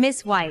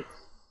 Miss White.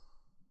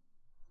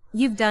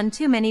 You've done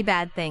too many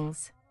bad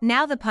things.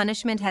 Now the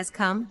punishment has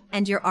come,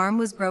 and your arm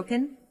was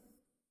broken?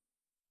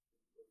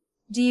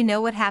 Do you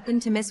know what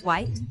happened to Miss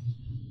White?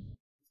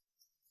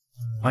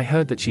 I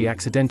heard that she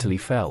accidentally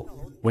fell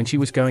when she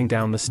was going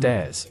down the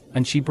stairs,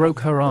 and she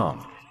broke her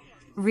arm.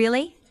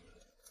 Really?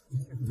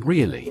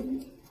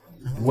 Really?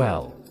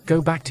 Well,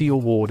 go back to your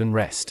ward and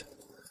rest.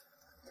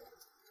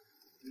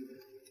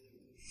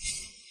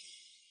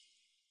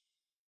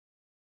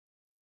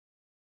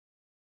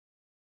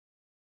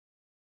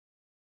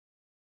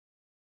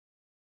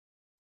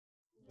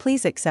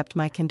 Please accept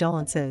my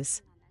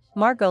condolences.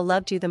 Margot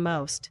loved you the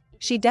most.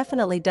 She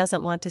definitely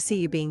doesn't want to see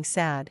you being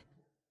sad.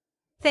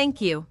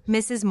 Thank you,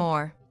 Mrs.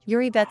 Moore.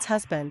 You're Yvette's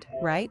husband,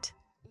 right?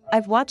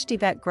 I've watched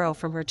Yvette grow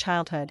from her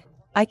childhood.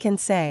 I can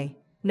say,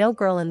 no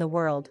girl in the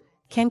world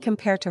can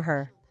compare to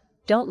her.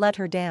 Don't let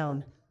her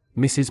down.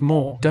 Mrs.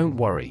 Moore, don't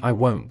worry, I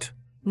won't.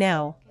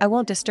 Now, I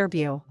won't disturb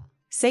you.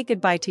 Say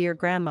goodbye to your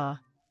grandma.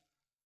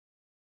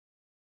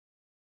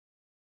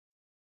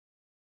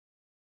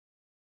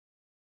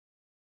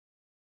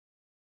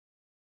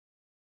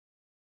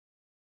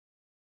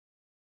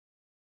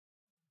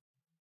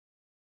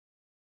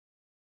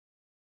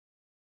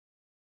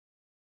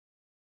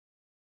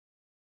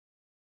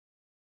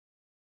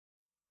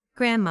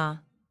 Grandma.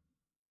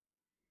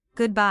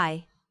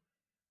 Goodbye.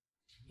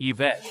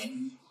 Yvette,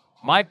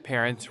 my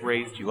parents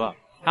raised you up.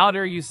 How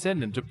dare you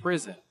send them to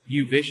prison,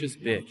 you vicious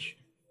bitch.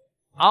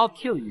 I'll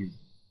kill you.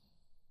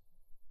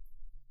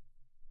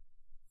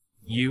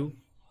 You?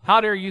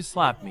 How dare you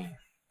slap me?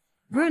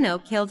 Bruno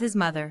killed his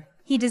mother.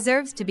 He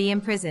deserves to be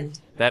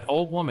imprisoned. That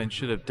old woman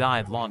should have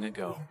died long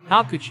ago.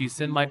 How could she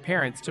send my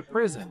parents to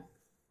prison?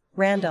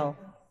 Randall.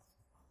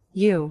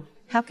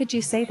 How could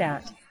you say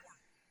that?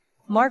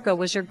 Margot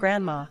was your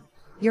grandma.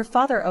 Your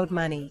father owed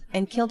money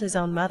and killed his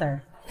own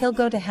mother. He'll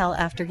go to hell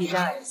after he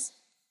dies.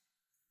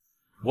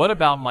 What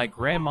about my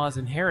grandma's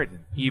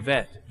inheritance?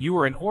 Yvette, you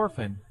were an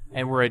orphan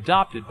and were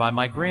adopted by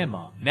my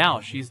grandma. Now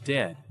she's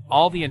dead.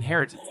 All the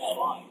inheritance is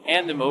mine.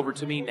 Hand them over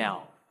to me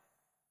now.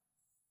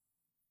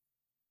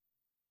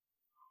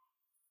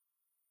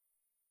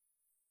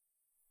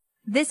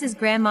 This is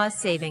Grandma's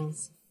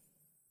savings.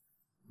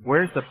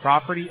 Where's the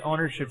property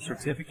ownership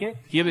certificate?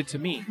 Give it to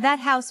me. That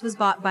house was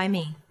bought by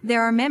me.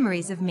 There are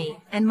memories of me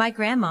and my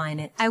grandma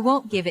in it. I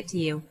won't give it to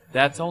you.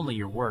 That's only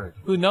your word.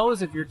 Who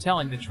knows if you're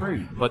telling the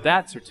truth? But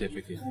that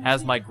certificate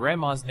has my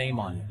grandma's name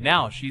on it.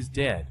 Now she's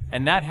dead,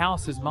 and that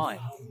house is mine.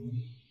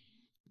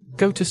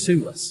 Go to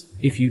sue us,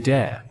 if you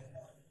dare.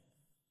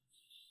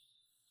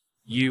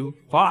 You?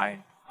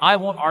 Fine. I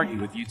won't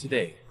argue with you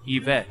today.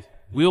 Yvette,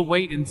 we'll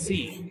wait and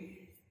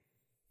see.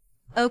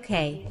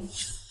 Okay.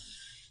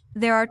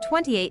 There are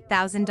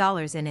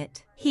 $28,000 in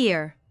it.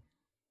 Here.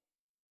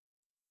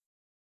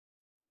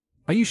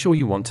 Are you sure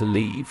you want to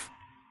leave?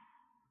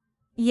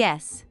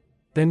 Yes.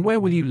 Then where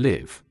will you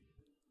live?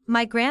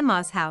 My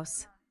grandma's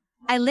house.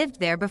 I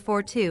lived there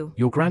before too.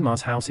 Your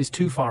grandma's house is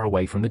too far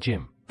away from the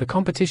gym. The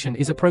competition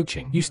is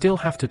approaching. You still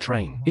have to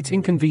train. It's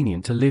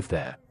inconvenient to live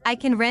there. I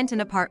can rent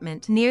an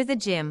apartment near the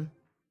gym.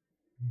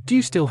 Do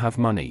you still have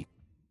money?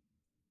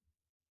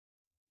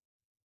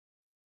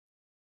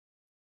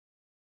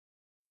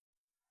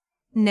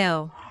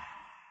 No.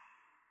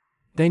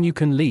 Then you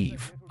can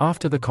leave.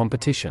 After the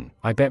competition,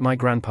 I bet my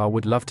grandpa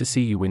would love to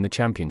see you win the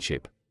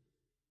championship.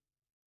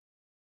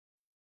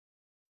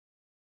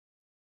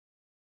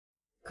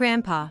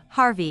 Grandpa,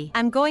 Harvey,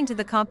 I'm going to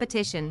the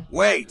competition.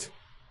 Wait!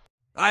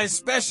 I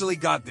especially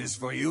got this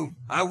for you.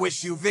 I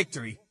wish you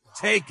victory.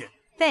 Take it.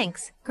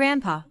 Thanks,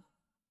 Grandpa.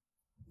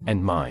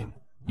 And mine.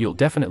 You'll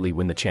definitely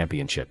win the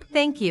championship.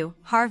 Thank you,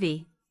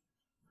 Harvey.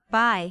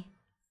 Bye.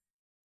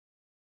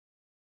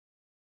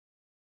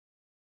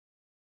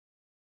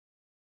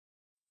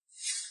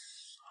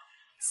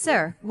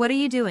 Sir, what are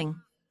you doing?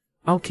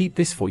 I'll keep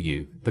this for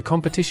you. The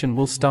competition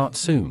will start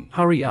soon.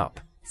 Hurry up.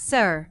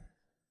 Sir.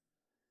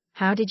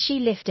 How did she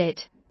lift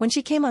it? When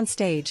she came on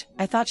stage,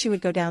 I thought she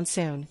would go down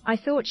soon. I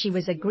thought she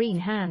was a green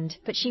hand,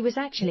 but she was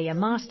actually a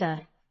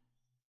master.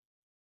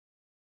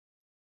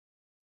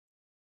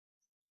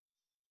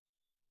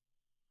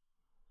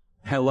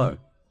 Hello.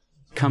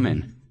 Come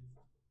in.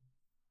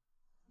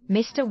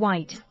 Mr.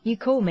 White, you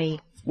call me.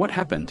 What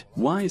happened?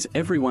 Why is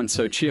everyone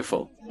so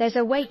cheerful? There's a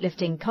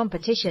weightlifting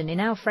competition in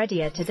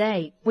Alfredia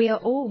today. We are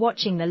all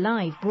watching the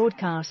live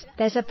broadcast.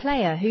 There's a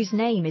player whose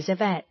name is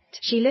Yvette.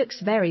 She looks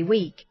very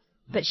weak.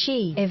 But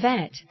she,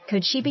 Yvette,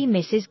 could she be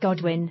Mrs.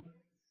 Godwin?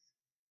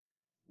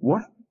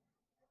 What?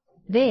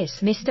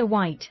 This, Mr.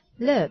 White.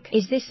 Look,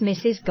 is this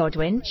Mrs.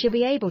 Godwin? She'll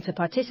be able to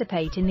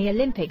participate in the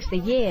Olympics the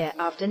year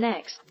after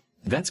next.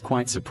 That's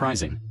quite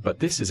surprising, but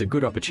this is a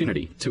good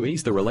opportunity to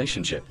ease the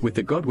relationship with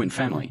the Godwin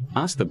family.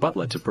 Ask the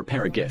butler to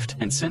prepare a gift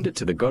and send it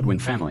to the Godwin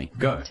family.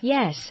 Go.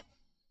 Yes.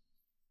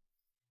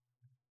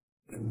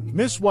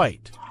 Miss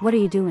White. What are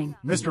you doing?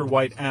 Mr.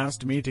 White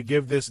asked me to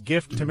give this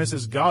gift to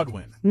Mrs.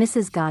 Godwin.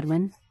 Mrs.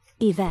 Godwin?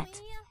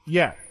 Yvette?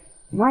 Yeah.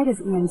 Why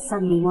does Ian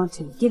suddenly want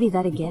to give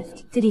Yvette a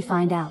gift? Did he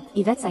find out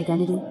Yvette's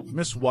identity?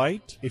 Miss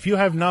White, if you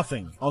have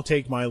nothing, I'll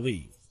take my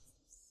leave.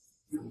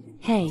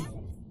 Hey.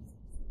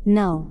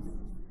 No.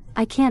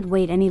 I can't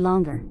wait any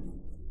longer.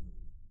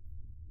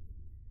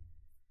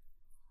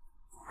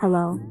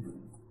 Hello?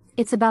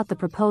 It's about the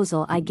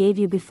proposal I gave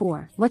you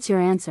before. What's your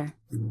answer?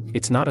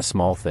 It's not a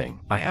small thing.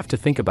 I have to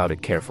think about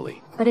it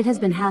carefully. But it has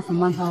been half a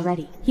month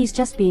already. He's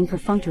just being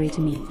perfunctory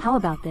to me. How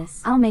about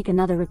this? I'll make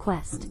another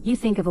request. You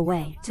think of a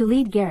way to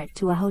lead Garrett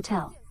to a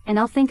hotel, and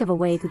I'll think of a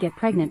way to get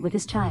pregnant with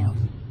his child.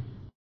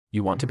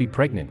 You want to be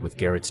pregnant with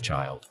Garrett's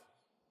child?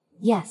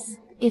 Yes.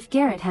 If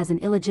Garrett has an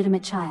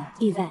illegitimate child,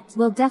 Yvette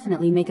will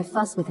definitely make a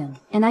fuss with him,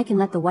 and I can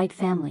let the White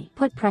family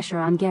put pressure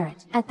on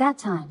Garrett. At that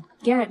time,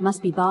 Garrett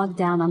must be bogged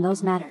down on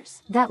those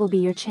matters. That will be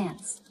your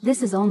chance.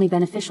 This is only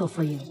beneficial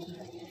for you.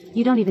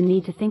 You don't even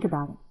need to think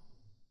about it.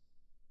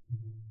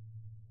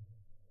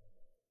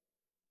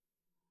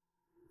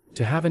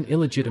 To have an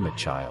illegitimate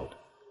child.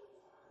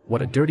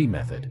 What a dirty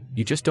method.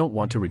 You just don't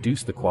want to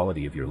reduce the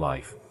quality of your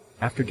life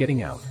after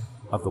getting out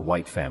of the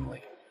White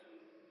family.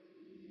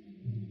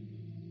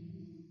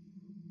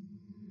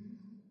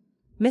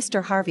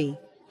 Mr. Harvey,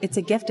 it's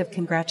a gift of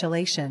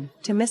congratulation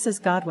to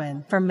Mrs.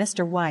 Godwin from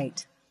Mr.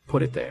 White.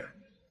 Put it there.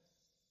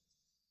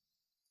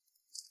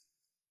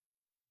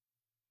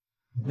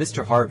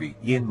 Mr. Harvey,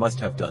 Ian must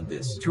have done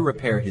this to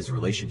repair his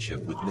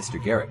relationship with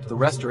Mr. Garrett. The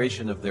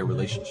restoration of their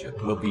relationship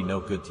will be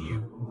no good to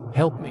you.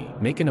 Help me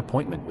make an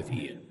appointment with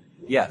Ian.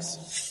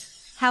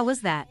 Yes. How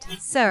was that?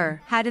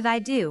 Sir, how did I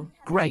do?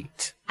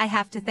 Great. I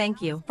have to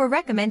thank you for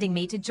recommending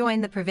me to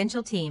join the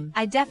provincial team.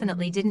 I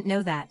definitely didn't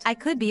know that. I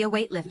could be a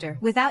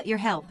weightlifter without your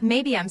help.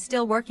 Maybe I'm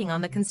still working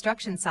on the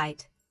construction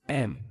site.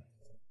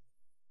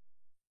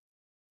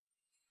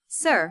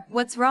 Sir,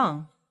 what's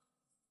wrong?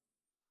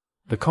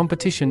 The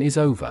competition is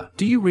over.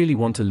 Do you really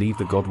want to leave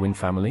the Godwin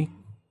family?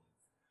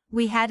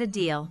 We had a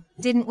deal,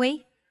 didn't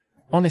we?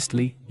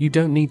 Honestly, you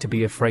don't need to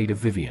be afraid of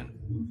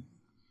Vivian.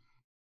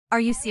 Are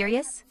you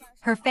serious?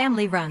 Her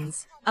family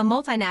runs a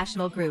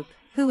multinational group.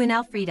 Who in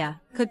Alfreda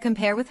could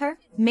compare with her?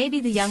 Maybe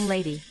the young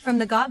lady from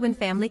the Godwin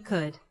family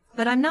could,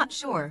 but I'm not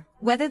sure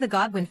whether the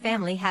Godwin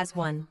family has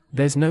one.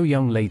 There's no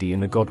young lady in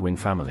the Godwin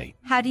family.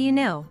 How do you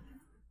know?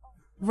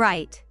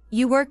 Right.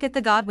 You work at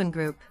the Godwin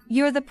Group.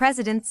 You're the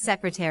president's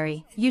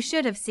secretary. You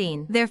should have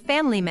seen their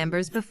family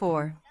members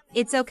before.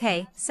 It's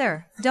okay,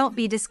 sir. Don't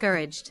be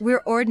discouraged.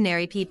 We're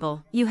ordinary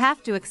people. You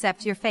have to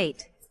accept your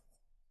fate.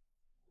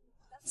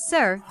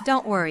 Sir,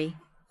 don't worry.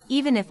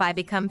 Even if I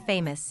become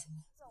famous,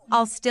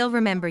 I'll still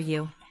remember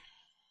you.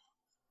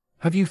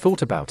 Have you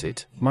thought about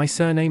it? My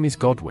surname is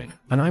Godwin,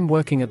 and I'm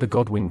working at the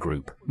Godwin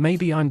Group.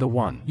 Maybe I'm the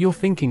one you're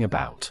thinking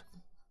about.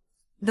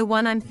 The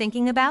one I'm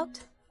thinking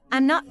about?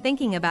 I'm not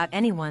thinking about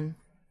anyone.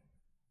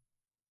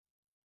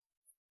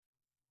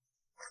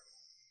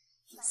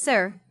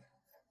 Sir,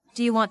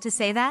 do you want to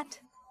say that?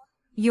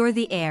 You're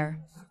the heir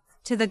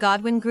to the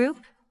Godwin Group?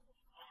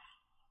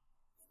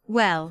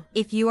 Well,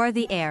 if you are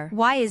the heir,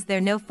 why is there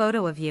no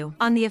photo of you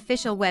on the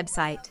official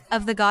website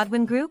of the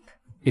Godwin Group?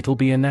 It'll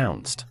be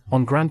announced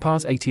on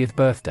Grandpa's 80th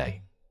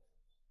birthday.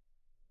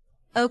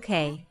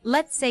 Okay,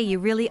 let's say you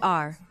really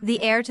are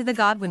the heir to the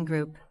Godwin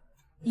Group.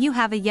 You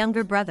have a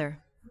younger brother,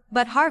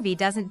 but Harvey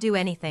doesn't do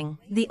anything.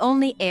 The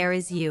only heir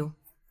is you.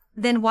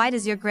 Then why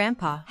does your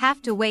grandpa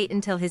have to wait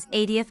until his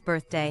 80th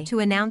birthday to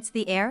announce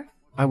the heir?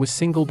 I was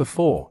single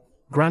before.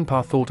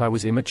 Grandpa thought I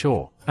was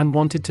immature and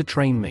wanted to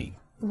train me.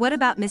 What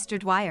about Mr.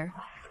 Dwyer?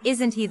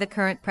 Isn't he the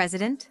current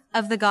president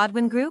of the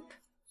Godwin Group?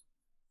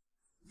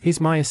 He's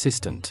my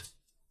assistant.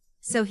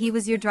 So he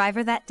was your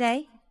driver that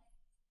day?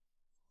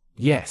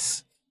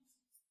 Yes.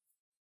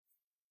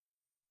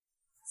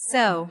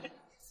 So,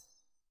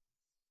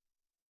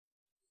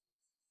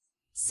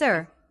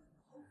 sir,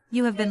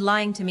 you have been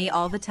lying to me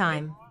all the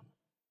time.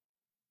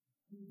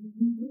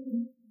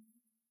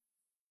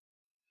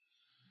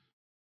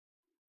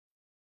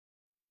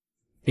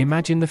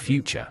 Imagine the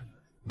future.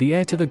 The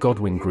heir to the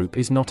Godwin Group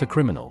is not a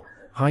criminal.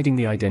 Hiding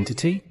the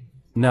identity?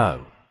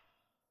 No.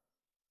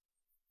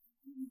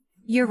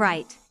 You're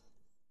right.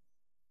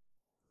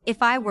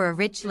 If I were a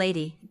rich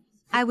lady,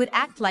 I would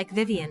act like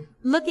Vivian,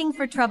 looking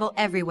for trouble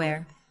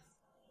everywhere.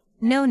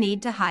 No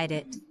need to hide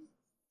it.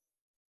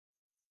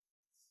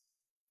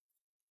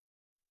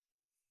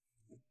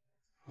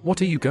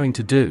 What are you going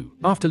to do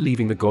after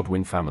leaving the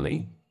Godwin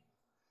family?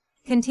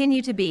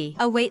 Continue to be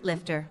a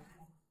weightlifter.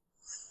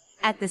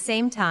 At the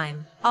same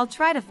time, I'll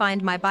try to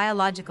find my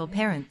biological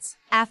parents.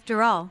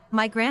 After all,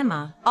 my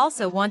grandma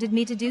also wanted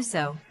me to do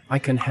so. I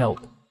can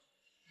help.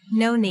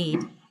 No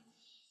need.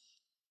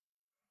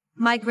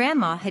 My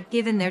grandma had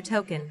given their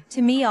token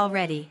to me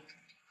already.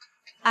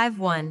 I've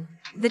won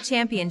the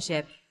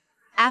championship.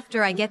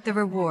 After I get the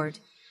reward,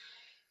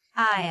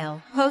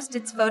 I'll post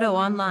its photo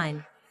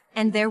online,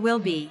 and there will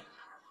be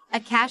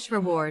a cash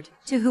reward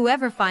to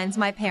whoever finds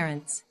my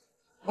parents.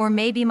 Or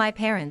maybe my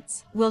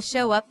parents will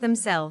show up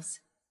themselves.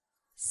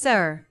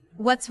 Sir,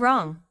 what's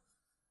wrong?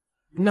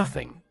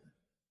 Nothing.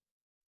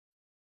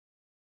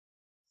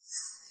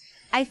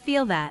 I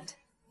feel that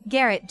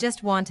Garrett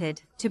just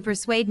wanted to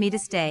persuade me to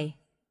stay.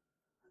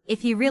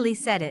 If he really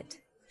said it,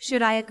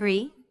 should I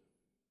agree?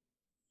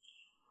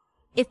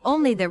 If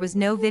only there was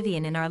no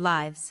Vivian in our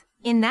lives.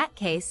 In that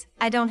case,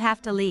 I don't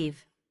have to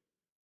leave.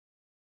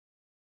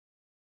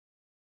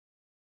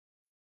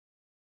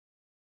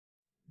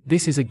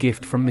 This is a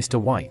gift from Mr.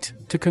 White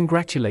to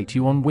congratulate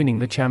you on winning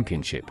the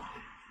championship.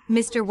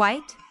 Mr.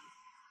 White?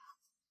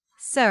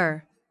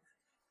 Sir,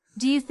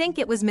 do you think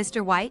it was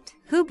Mr. White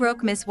who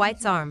broke Miss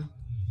White's arm?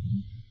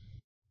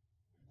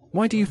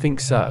 Why do you think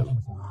so?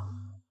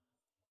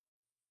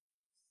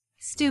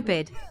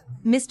 Stupid.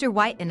 Mr.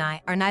 White and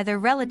I are neither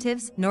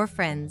relatives nor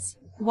friends.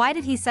 Why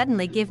did he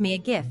suddenly give me a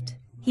gift?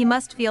 He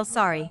must feel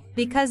sorry,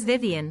 because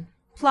Vivian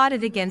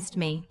plotted against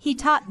me. He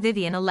taught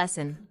Vivian a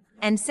lesson,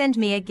 and sent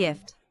me a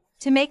gift,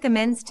 to make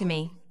amends to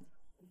me.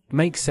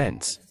 Makes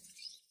sense.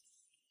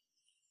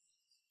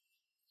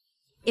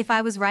 If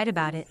I was right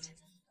about it,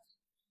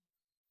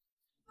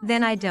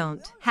 then I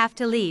don't have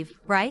to leave,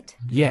 right?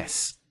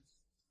 Yes.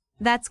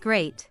 That's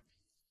great.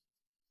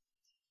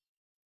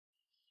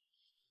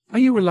 Are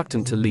you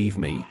reluctant to leave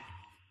me?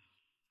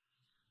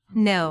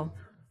 No.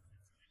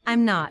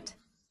 I'm not.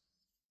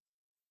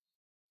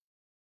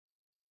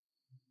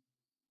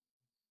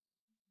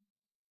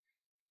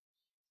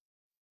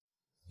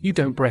 You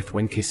don't breath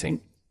when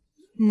kissing?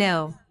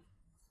 No.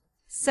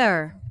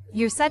 Sir,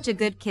 you're such a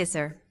good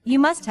kisser. You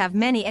must have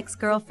many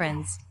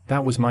ex-girlfriends.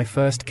 That was my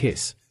first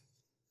kiss.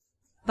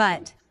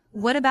 But,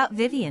 what about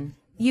Vivian?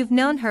 You've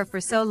known her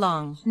for so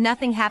long.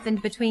 Nothing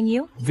happened between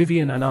you?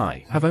 Vivian and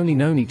I have only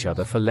known each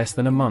other for less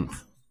than a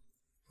month.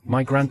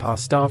 My grandpa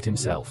starved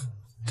himself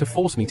to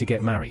force me to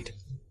get married.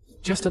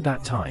 Just at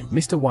that time,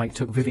 Mr. White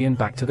took Vivian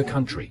back to the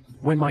country.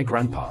 When my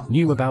grandpa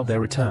knew about their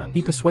return,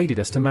 he persuaded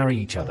us to marry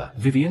each other.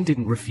 Vivian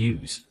didn't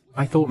refuse.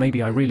 I thought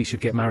maybe I really should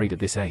get married at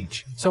this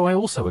age, so I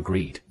also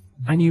agreed.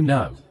 And you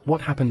know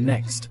what happened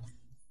next.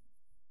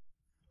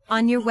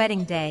 On your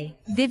wedding day,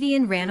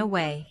 Vivian ran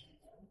away.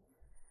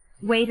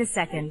 Wait a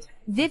second.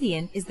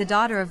 Vivian is the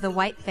daughter of the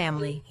White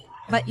family.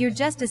 But you're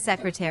just a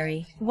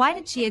secretary. Why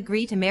did she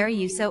agree to marry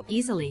you so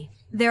easily?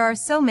 There are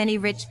so many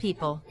rich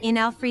people in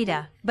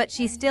Elfrida, but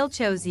she still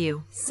chose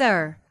you.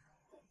 Sir,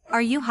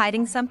 are you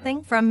hiding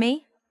something from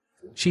me?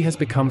 She has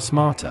become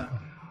smarter.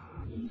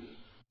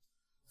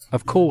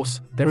 Of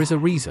course, there is a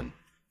reason.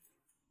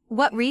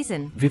 What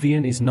reason?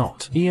 Vivian is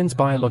not Ian's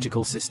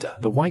biological sister.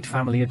 The White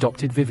family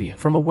adopted Vivian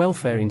from a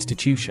welfare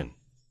institution.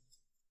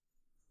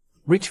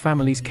 Rich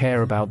families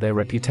care about their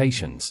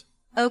reputations.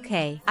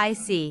 Okay, I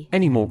see.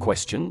 Any more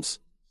questions?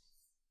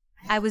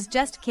 I was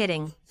just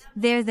kidding.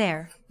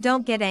 There,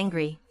 don't get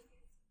angry.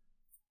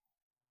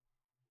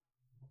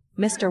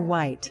 Mr.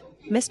 White,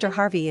 Mr.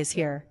 Harvey is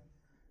here.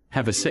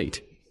 Have a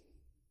seat.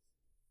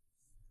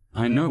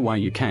 I know why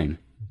you came.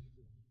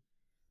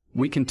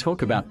 We can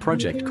talk about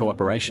project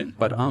cooperation,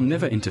 but I'll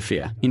never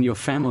interfere in your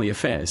family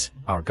affairs.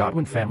 Our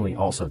Godwin family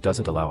also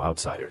doesn't allow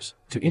outsiders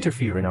to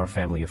interfere in our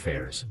family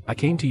affairs. I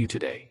came to you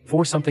today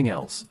for something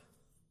else.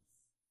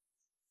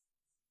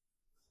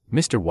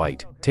 Mr.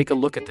 White, take a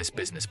look at this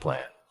business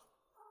plan.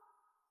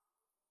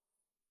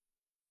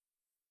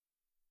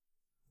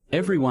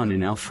 Everyone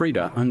in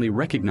Elfrida only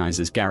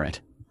recognizes Garrett.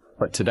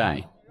 But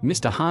today,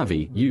 Mr.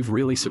 Harvey, you've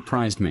really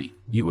surprised me.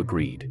 You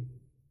agreed.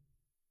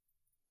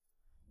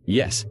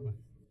 Yes.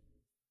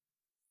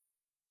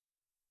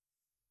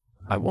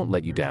 I won't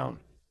let you down.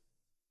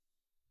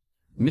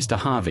 Mr.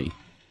 Harvey,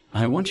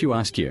 I want to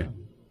ask you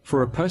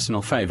for a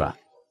personal favor.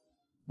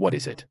 What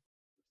is it?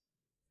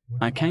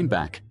 I came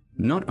back,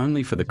 not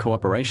only for the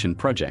cooperation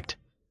project,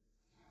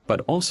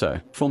 but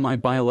also for my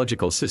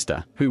biological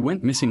sister, who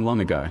went missing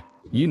long ago.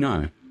 You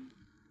know,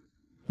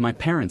 my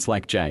parents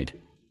like jade.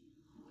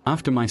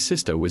 After my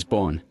sister was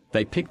born,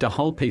 they picked a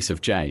whole piece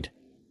of jade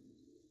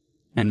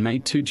and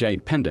made 2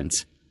 jade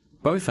pendants.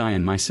 Both I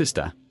and my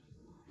sister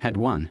had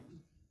one.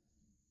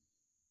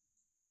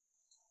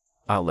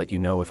 I'll let you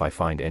know if I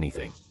find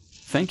anything.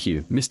 Thank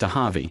you, Mr.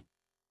 Harvey.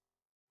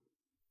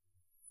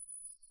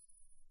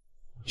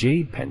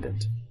 Jade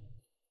pendant.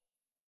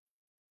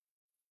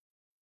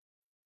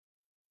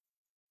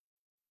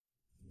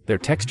 Their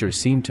textures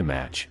seem to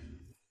match.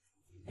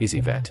 Is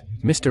Yvette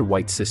Mr.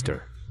 White's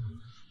sister?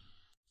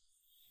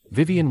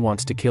 Vivian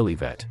wants to kill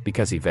Yvette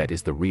because Yvette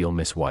is the real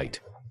Miss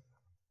White.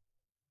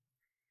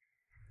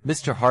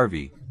 Mr.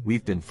 Harvey,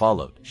 we've been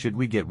followed. Should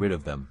we get rid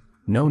of them?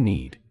 No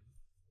need.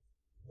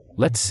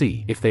 Let's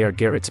see if they are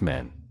Garrett's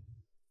men.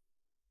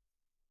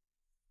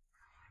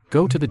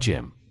 Go to the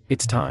gym.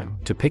 It's time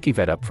to pick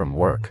Yvette up from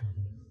work.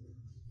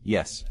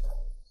 Yes.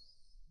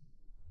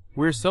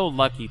 We're so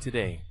lucky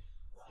today.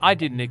 I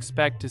didn't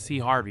expect to see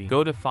Harvey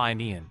go to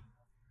find Ian.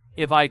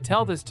 If I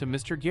tell this to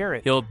Mr.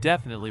 Garrett, he'll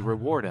definitely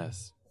reward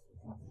us.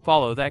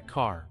 Follow that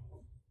car.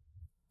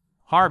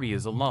 Harvey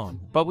is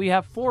alone, but we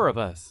have 4 of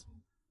us.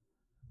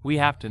 We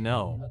have to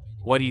know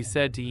what he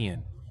said to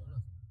Ian.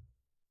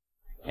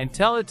 And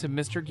tell it to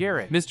Mr.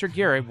 Garrett. Mr.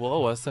 Garrett will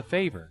owe us a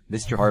favor.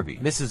 Mr. Harvey,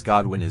 Mrs.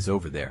 Godwin is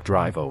over there.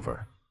 Drive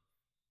over.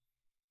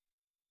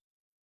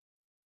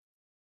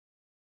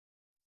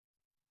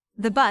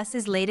 The bus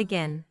is late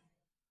again.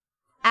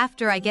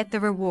 After I get the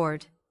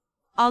reward,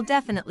 I'll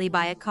definitely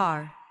buy a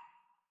car.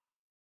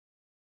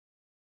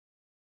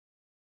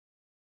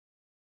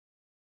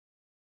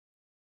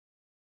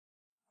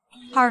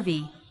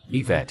 Harvey.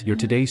 Yvette, your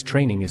today's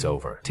training is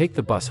over. Take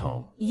the bus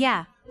home.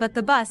 Yeah, but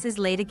the bus is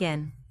late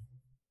again.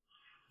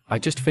 I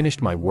just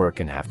finished my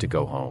work and have to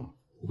go home.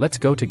 Let's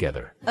go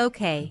together.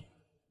 Okay.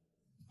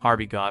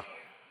 Harvey got.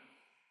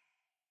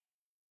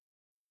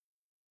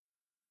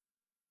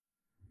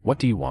 What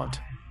do you want?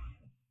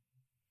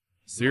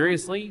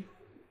 Seriously?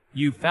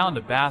 You found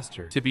a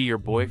bastard to be your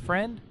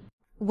boyfriend?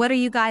 What are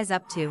you guys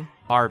up to?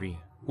 Harvey,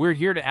 we're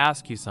here to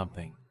ask you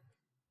something.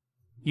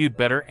 You'd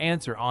better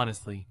answer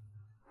honestly.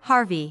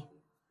 Harvey,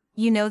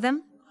 you know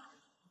them?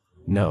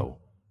 No.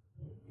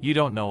 You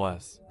don't know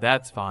us.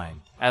 That's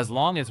fine, as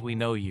long as we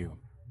know you.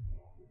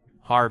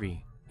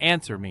 Harvey,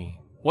 answer me.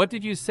 What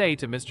did you say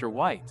to Mr.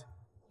 White?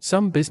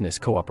 Some business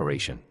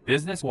cooperation.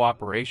 Business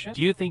cooperation?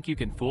 Do you think you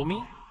can fool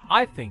me?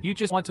 I think you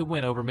just want to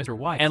win over Mr.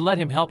 White and let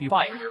him help you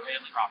fight for your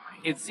family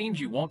property. It seems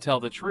you won't tell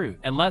the truth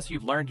unless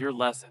you've learned your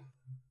lesson.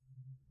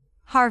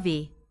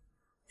 Harvey,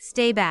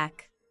 stay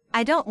back.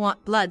 I don't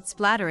want blood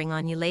splattering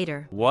on you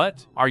later.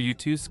 What? Are you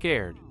too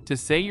scared to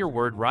say your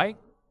word right?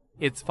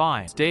 It's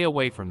fine. Stay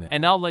away from them,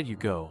 and I'll let you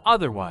go.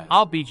 Otherwise,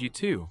 I'll beat you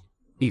too.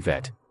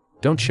 Yvette,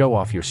 don't show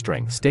off your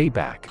strength. Stay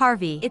back.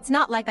 Harvey, it's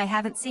not like I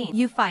haven't seen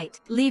you fight.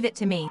 Leave it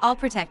to me. I'll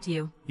protect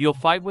you. You'll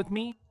fight with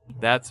me?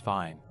 That's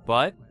fine.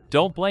 But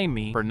don't blame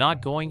me for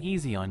not going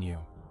easy on you.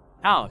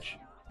 Ouch.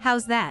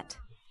 How's that?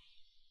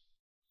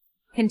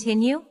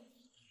 Continue?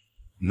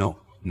 No.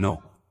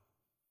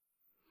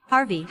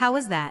 Harvey, how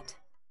was that?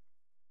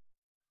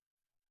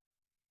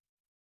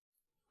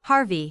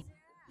 Harvey,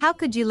 how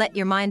could you let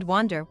your mind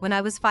wander when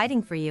I was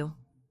fighting for you?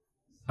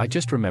 I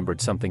just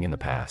remembered something in the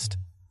past.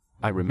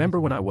 I remember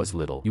when I was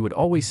little, you would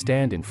always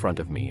stand in front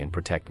of me and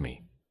protect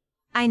me.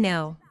 I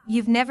know.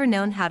 You've never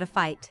known how to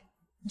fight.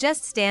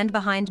 Just stand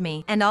behind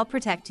me, and I'll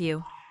protect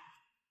you.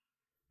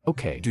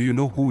 Okay. Do you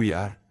know who we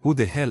are? Who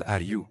the hell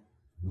are you?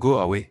 Go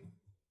away.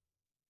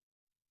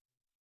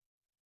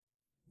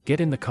 Get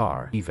in the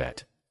car,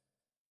 Yvette.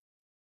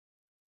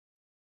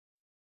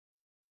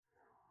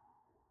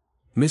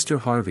 Mr.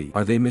 Harvey,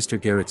 are they Mr.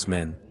 Garrett's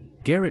men?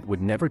 Garrett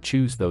would never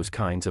choose those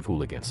kinds of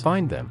hooligans.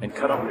 Find them and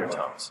cut off their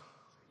tongues.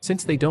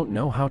 Since they don't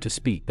know how to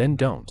speak, then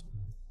don't.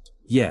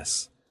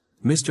 Yes.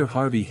 Mr.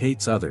 Harvey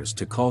hates others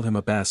to call him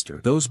a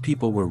bastard. Those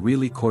people were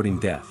really courting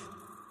death.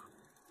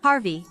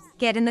 Harvey,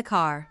 get in the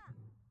car.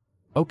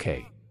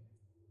 Okay.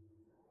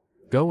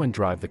 Go and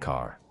drive the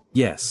car.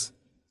 Yes.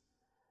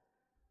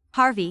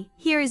 Harvey,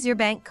 here is your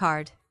bank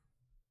card.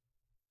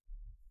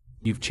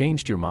 You've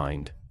changed your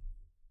mind.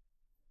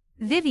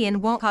 Vivian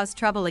won't cause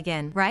trouble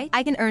again, right?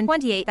 I can earn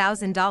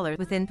 $28,000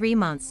 within 3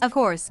 months. Of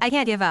course, I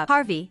can't give up.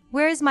 Harvey,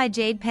 where is my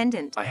jade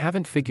pendant? I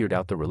haven't figured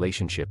out the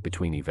relationship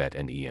between Yvette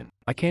and Ian.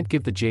 I can't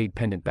give the jade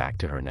pendant back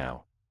to her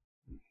now.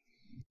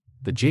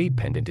 The jade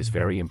pendant is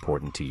very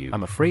important to you.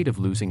 I'm afraid of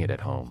losing it at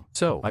home.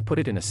 So, I put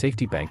it in a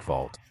safety bank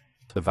vault.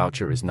 The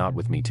voucher is not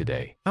with me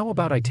today. How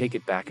about I take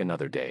it back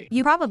another day?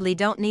 You probably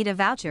don't need a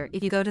voucher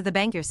if you go to the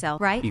bank yourself,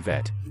 right?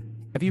 Yvette,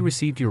 have you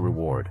received your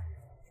reward?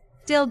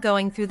 Still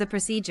going through the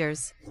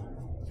procedures.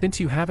 Since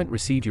you haven't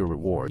received your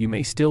reward, you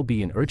may still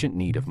be in urgent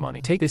need of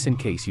money. Take this in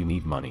case you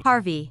need money.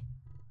 Harvey.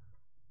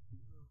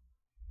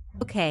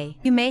 Okay,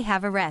 you may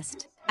have a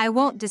rest. I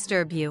won't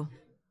disturb you.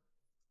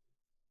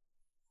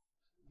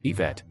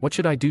 Yvette, what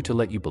should I do to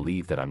let you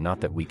believe that I'm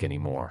not that weak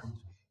anymore?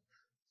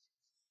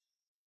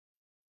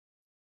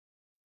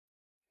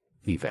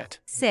 Yvette.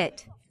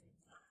 Sit.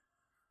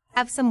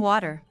 Have some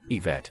water.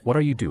 Yvette, what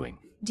are you doing?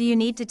 Do you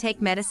need to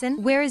take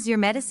medicine? Where is your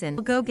medicine?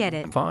 Go get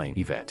it. Fine,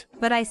 Yvette.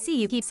 But I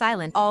see you keep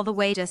silent all the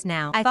way just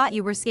now. I thought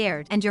you were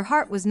scared and your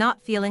heart was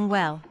not feeling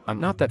well. I'm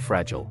not that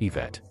fragile,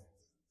 Yvette.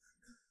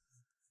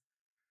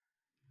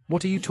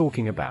 What are you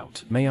talking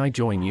about? May I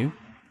join you?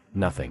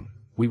 Nothing.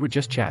 We were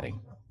just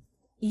chatting.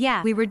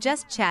 Yeah, we were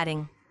just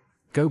chatting.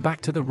 Go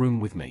back to the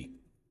room with me.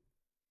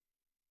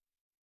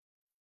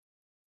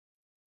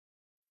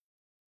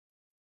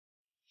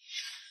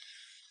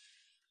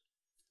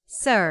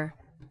 Sir.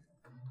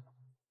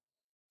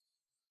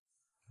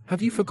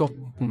 Have you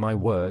forgotten my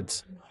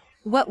words?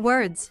 What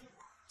words?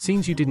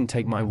 Seems you didn't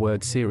take my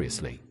words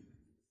seriously.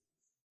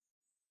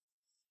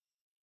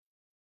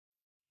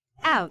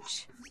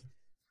 Ouch.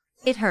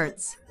 It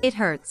hurts. It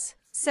hurts.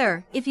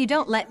 Sir, if you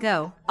don't let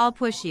go, I'll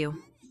push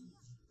you.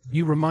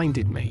 You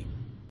reminded me.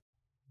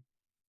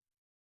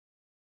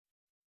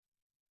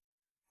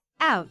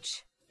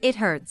 Ouch. It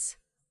hurts.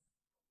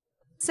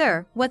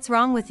 Sir, what's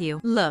wrong with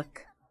you?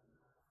 Look.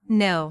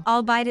 No,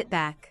 I'll bite it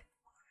back.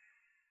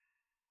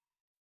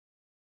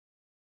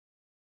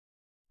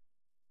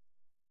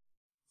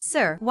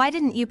 Sir, why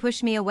didn't you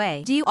push me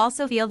away? Do you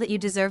also feel that you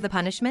deserve the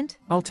punishment?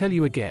 I'll tell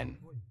you again.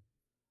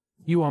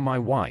 You are my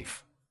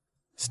wife.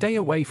 Stay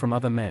away from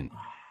other men.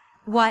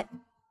 What?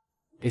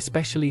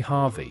 Especially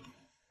Harvey.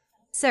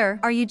 Sir,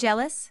 are you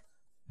jealous?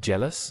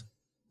 Jealous?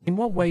 In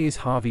what way is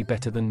Harvey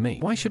better than me?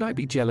 Why should I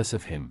be jealous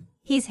of him?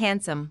 He's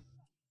handsome.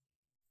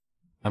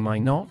 Am I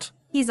not?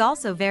 He's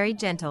also very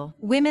gentle.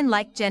 Women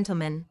like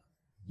gentlemen.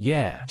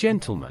 Yeah,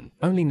 gentlemen.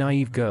 Only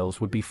naive girls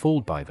would be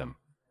fooled by them.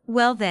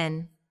 Well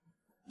then.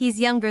 He's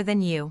younger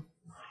than you.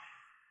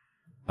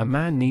 A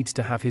man needs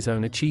to have his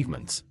own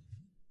achievements.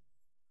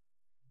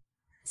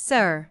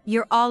 Sir,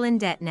 you're all in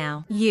debt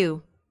now.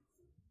 You.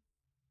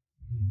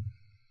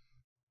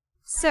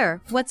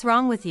 Sir, what's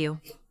wrong with you?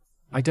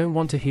 I don't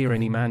want to hear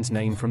any man's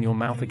name from your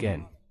mouth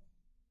again.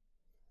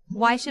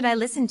 Why should I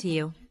listen to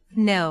you?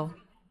 No.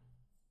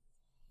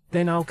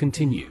 Then I'll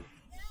continue.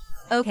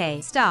 Okay,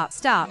 stop.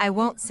 I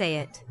won't say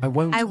it. I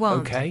won't.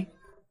 Okay?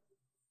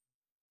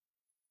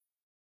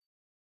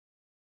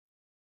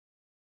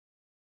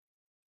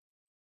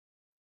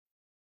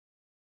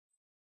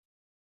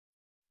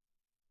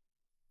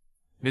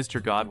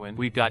 Mr. Godwin,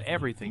 we've got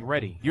everything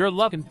ready. Your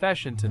love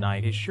confession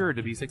tonight is sure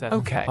to be successful.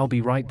 Okay, I'll be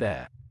right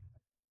there.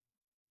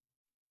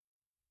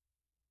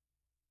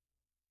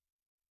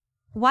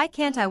 Why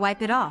can't I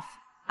wipe it off?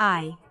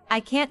 I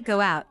can't go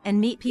out and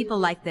meet people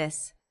like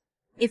this.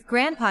 If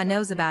Grandpa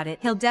knows about it,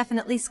 he'll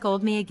definitely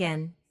scold me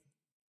again.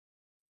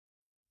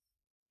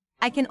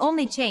 I can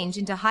only change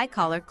into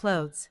high-collar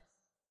clothes.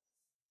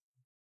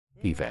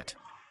 Yvette.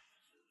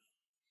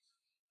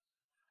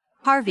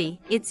 Harvey,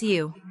 it's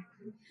you.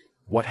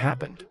 What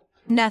happened?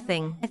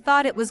 Nothing. I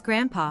thought it was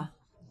Grandpa.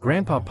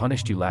 Grandpa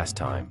punished you last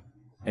time,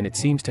 and it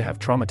seems to have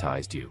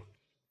traumatized you.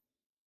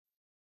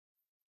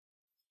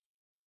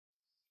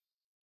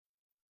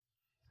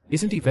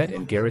 Isn't Yvette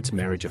and Garrett's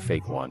marriage a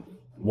fake one?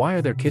 Why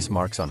are there kiss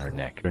marks on her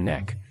neck?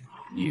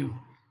 You.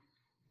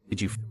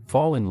 Did you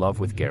fall in love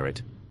with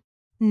Garrett?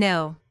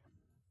 No.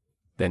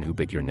 Then who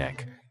bit your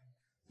neck?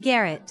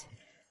 Garrett.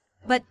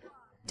 But,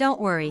 don't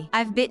worry,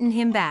 I've bitten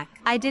him back.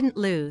 I didn't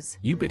lose.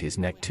 You bit his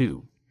neck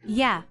too.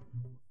 Yeah.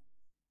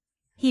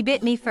 He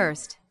bit me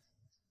first.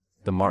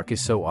 The mark is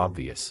so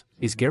obvious.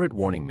 Is Garrett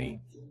warning me?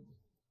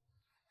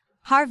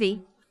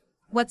 Harvey,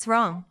 what's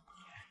wrong?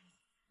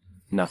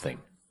 Nothing.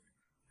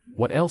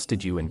 What else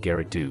did you and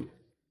Garrett do?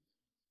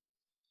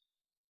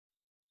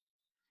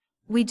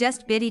 We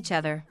just bit each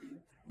other.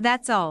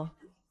 That's all.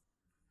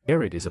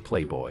 Garrett is a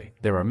playboy.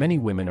 There are many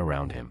women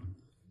around him.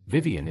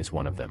 Vivian is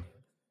one of them.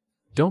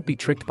 Don't be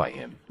tricked by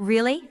him.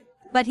 Really?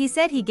 But he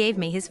said he gave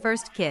me his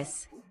first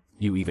kiss.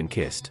 You even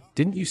kissed.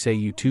 Didn't you say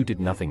you two did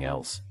nothing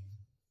else?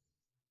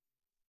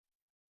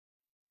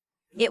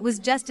 It was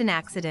just an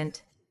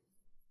accident.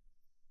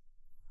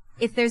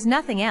 If there's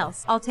nothing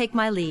else, I'll take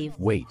my leave.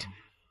 Wait.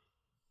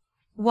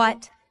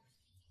 What?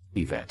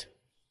 Yvette.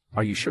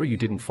 Are you sure you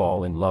didn't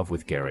fall in love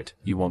with Garrett?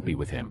 You won't be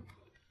with him.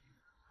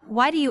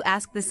 Why do you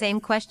ask the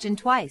same question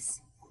twice?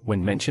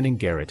 When mentioning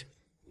Garrett,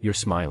 you're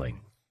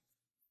smiling.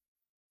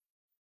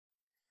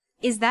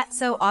 Is that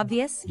so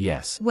obvious?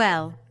 Yes.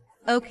 Well,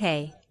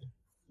 okay.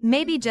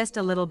 Maybe just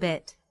a little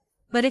bit.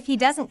 But if he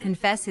doesn't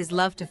confess his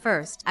love to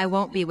first, I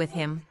won't be with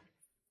him.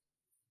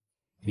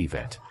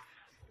 Yvette.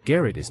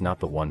 Garrett is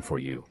not the one for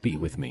you. Be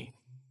with me.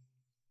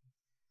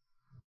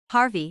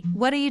 Harvey,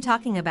 what are you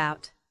talking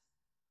about?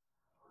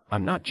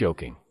 I'm not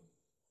joking.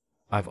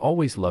 I've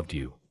always loved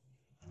you.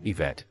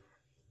 Yvette.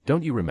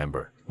 Don't you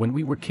remember, when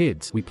we were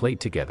kids, we played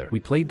together.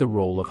 We played the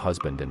role of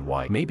husband and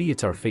wife. Maybe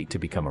it's our fate to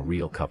become a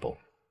real couple.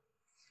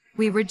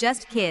 We were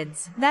just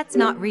kids. That's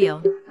not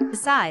real.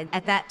 Besides,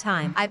 at that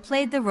time, I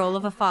played the role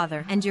of a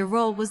father, and your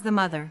role was the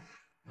mother.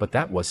 But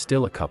that was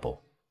still a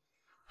couple.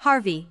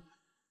 Harvey.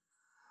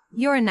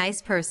 You're a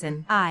nice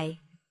person.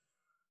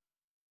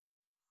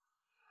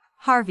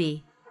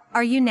 Harvey,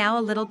 are you now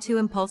a little too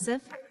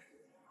impulsive?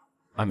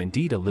 I'm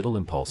indeed a little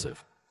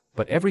impulsive.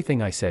 But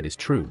everything I said is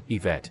true.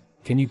 Yvette,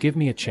 can you give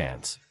me a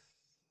chance?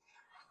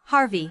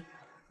 Harvey,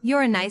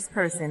 you're a nice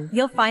person.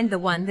 You'll find the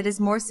one that is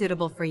more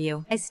suitable for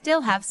you. I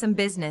still have some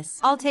business.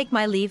 I'll take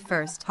my leave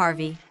first,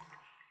 Harvey.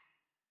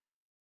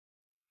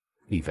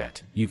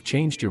 Yvette, you've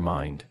changed your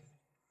mind.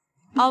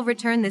 I'll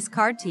return this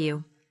card to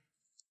you.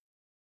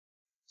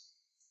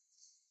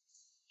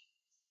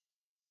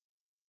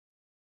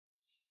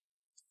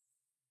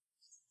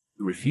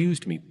 You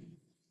refused me,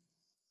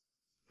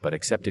 but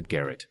accepted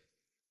Garrett.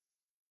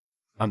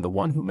 I'm the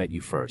one who met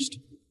you first.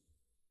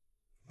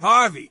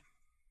 Harvey!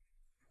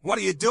 What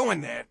are you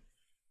doing there?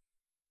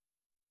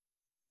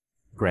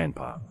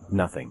 Grandpa,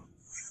 nothing.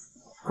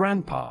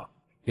 Grandpa,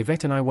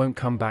 Yvette and I won't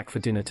come back for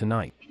dinner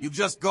tonight. You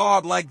just go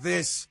out like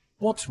this.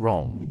 What's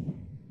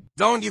wrong?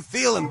 Don't you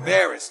feel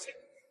embarrassed?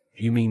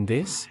 You mean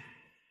this?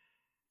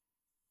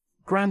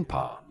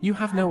 Grandpa, you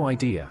have no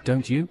idea,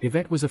 don't you?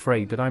 Yvette was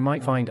afraid that I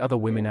might find other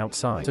women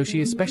outside, so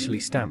she especially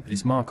stamped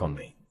this mark on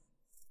me.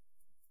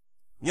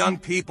 Young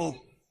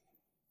people.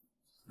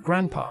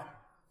 Grandpa,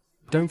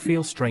 don't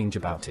feel strange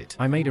about it.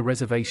 I made a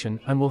reservation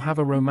and we'll have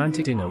a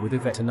romantic dinner with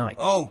Yvette tonight.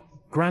 Oh.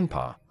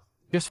 Grandpa,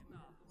 just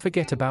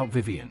forget about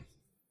Vivian.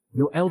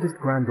 Your eldest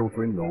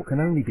granddaughter-in-law can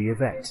only be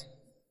Yvette.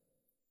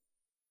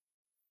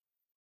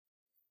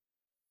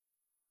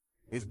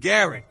 If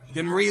Garrett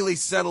can really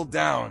settle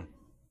down,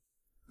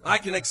 I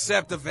can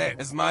accept Yvette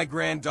as my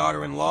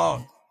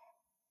granddaughter-in-law.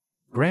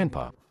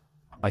 Grandpa,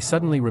 I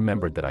suddenly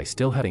remembered that I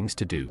still had things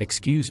to do.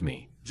 Excuse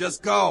me.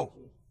 Just go.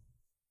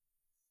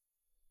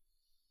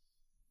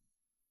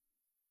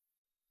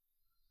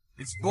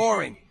 It's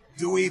boring.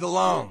 Do eat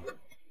alone.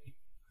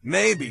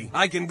 Maybe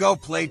I can go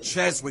play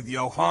chess with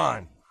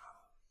Johan.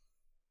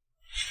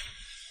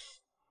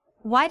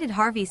 Why did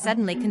Harvey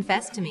suddenly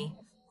confess to me?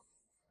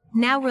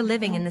 Now we're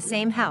living in the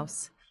same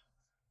house.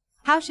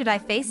 How should I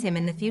face him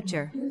in the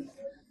future?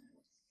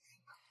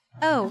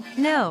 Oh,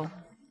 no.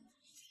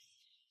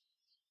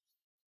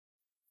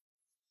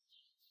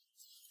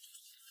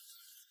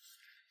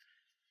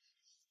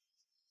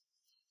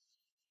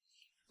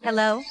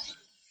 Hello?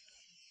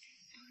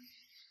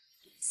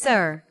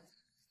 Sir,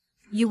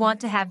 you want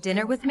to have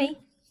dinner with me?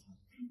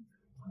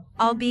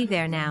 I'll be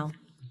there now.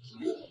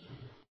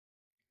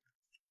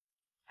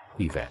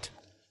 Yvette.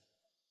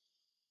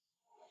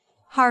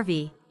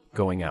 Harvey.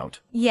 Going out.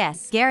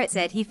 Yes, Garrett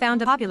said he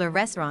found a popular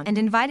restaurant and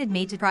invited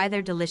me to try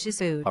their delicious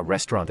food. A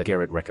restaurant that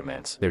Garrett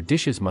recommends. Their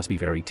dishes must be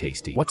very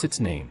tasty. What's its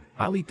name?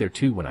 I'll eat there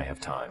too when I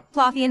have time.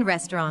 Clothian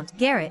Restaurant.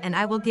 Garrett and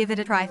I will give it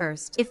a try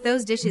first. If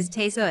those dishes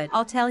taste good,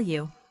 I'll tell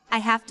you. I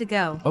have to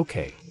go.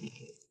 Okay.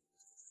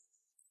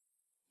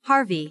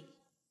 Harvey.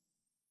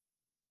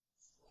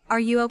 Are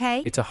you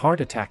okay? It's a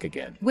heart attack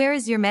again. Where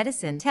is your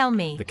medicine? Tell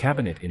me. The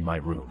cabinet in my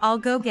room. I'll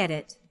go get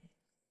it.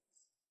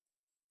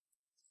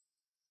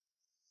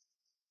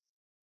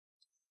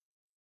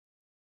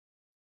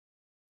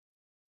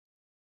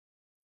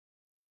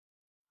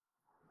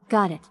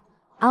 Got it.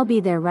 I'll be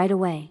there right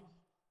away.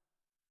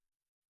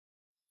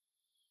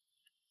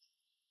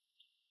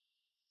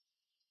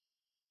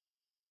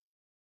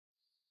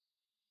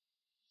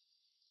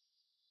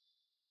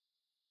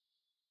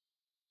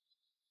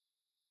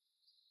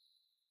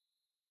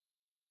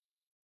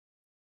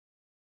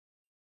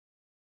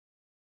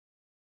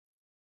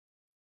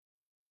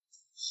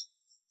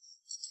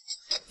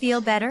 Feel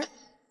better?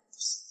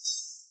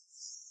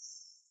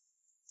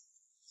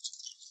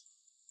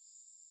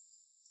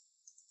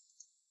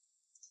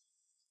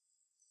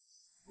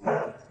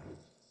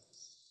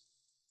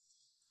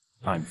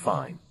 I'm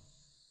fine.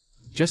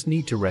 Just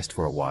need to rest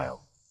for a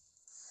while.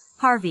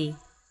 Harvey.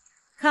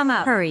 Come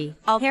up. Hurry.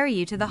 I'll carry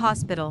you to the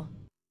hospital.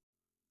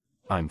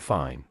 I'm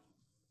fine.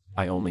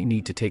 I only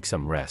need to take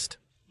some rest.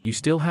 You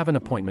still have an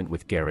appointment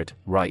with Garrett,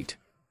 right?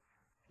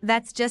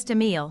 That's just a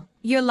meal.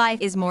 Your life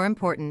is more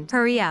important.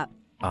 Hurry up.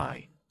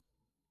 I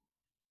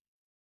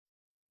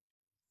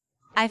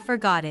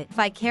forgot it. If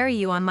I carry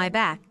you on my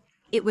back,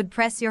 it would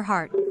press your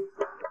heart.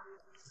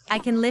 I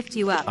can lift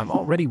you up. I'm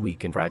already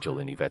weak and fragile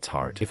in Yvette's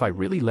heart. If I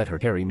really let her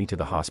carry me to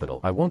the hospital,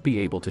 I won't be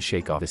able to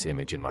shake off this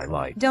image in my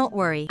life. Don't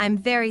worry, I'm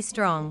very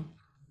strong.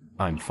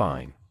 I'm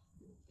fine.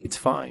 It's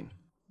fine.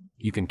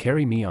 You can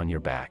carry me on your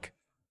back.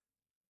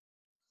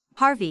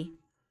 Harvey,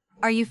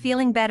 are you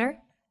feeling better?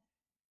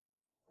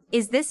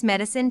 Is this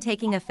medicine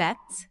taking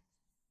effects?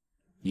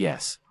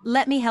 Yes.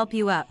 Let me help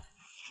you up.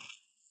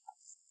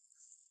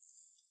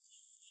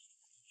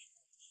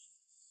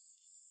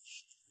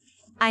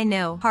 I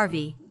know,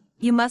 Harvey.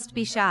 You must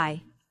be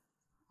shy.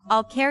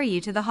 I'll carry you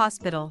to the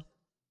hospital.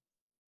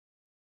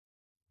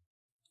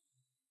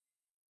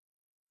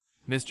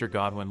 Mr.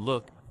 Godwin,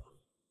 look.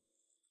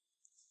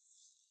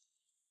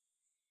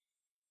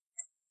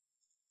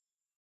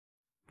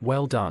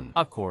 Well done.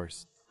 Of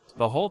course.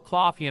 The whole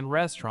Clothian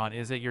restaurant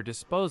is at your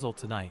disposal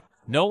tonight.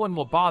 No one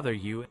will bother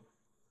you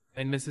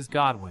and Mrs.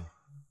 Godwin.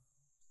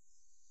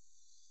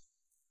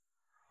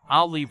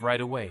 I'll leave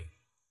right away.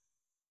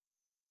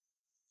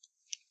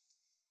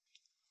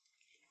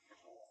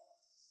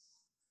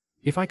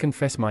 If I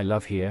confess my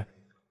love here,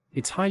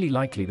 it's highly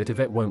likely that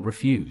Yvette won't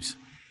refuse.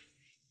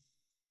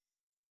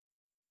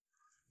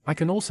 I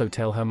can also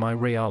tell her my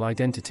real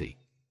identity.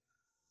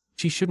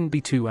 She shouldn't be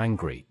too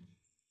angry.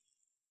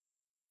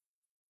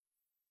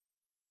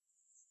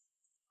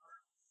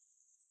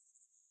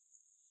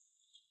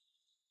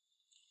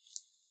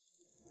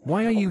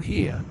 Why are you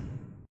here?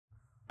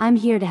 I'm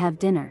here to have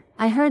dinner.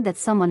 I heard that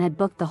someone had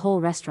booked the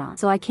whole restaurant,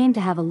 so I came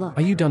to have a look.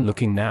 Are you done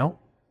looking now?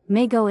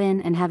 May go in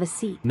and have a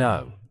seat.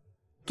 No.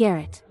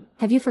 Garrett,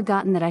 have you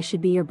forgotten that I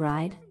should be your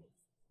bride?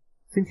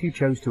 Since you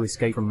chose to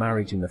escape from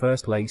marriage in the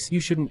first place, you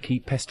shouldn't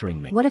keep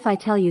pestering me. What if I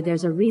tell you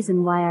there's a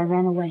reason why I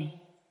ran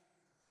away?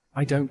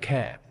 I don't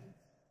care.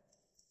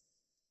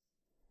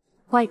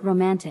 Quite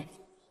romantic.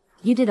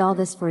 You did all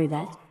this for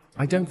Yvette?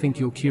 I don't think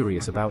you're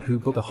curious about who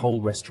booked the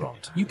whole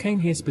restaurant. You came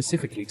here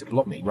specifically to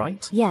block me,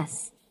 right?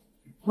 Yes.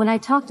 When I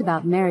talked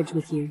about marriage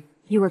with you,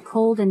 you were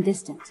cold and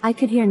distant. I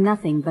could hear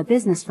nothing but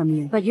business from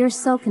you, but you're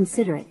so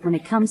considerate when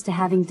it comes to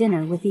having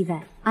dinner with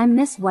Yvette. I'm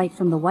Miss White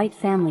from the White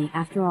family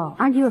after all.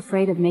 Aren't you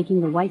afraid of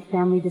making the White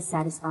family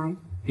dissatisfied?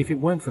 If it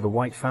weren't for the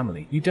White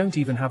family, you don't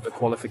even have the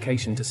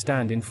qualification to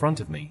stand in front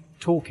of me,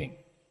 talking.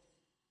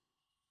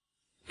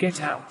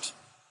 Get out.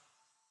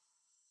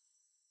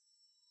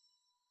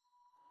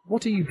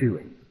 What are you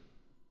doing?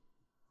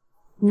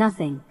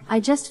 Nothing. I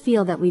just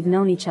feel that we've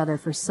known each other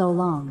for so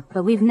long,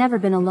 but we've never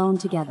been alone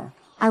together.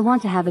 I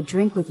want to have a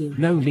drink with you.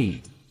 No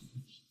need.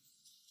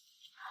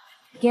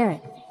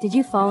 Garrett, did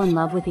you fall in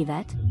love with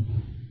Yvette?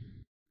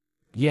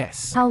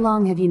 Yes. How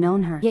long have you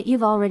known her? Yet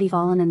you've already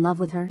fallen in love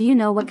with her. Do you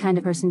know what kind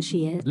of person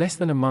she is? Less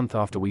than a month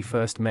after we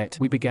first met,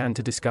 we began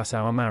to discuss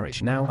our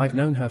marriage. Now I've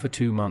known her for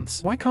 2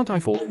 months. Why can't I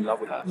fall in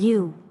love with her?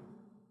 You.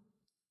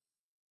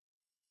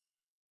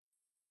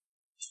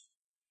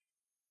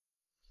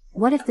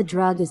 What if the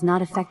drug is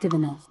not effective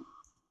enough?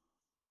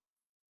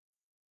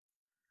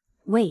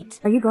 Wait,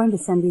 are you going to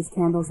send these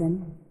candles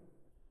in?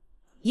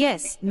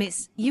 Yes,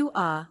 miss, you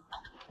are.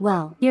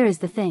 Well, here is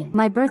the thing.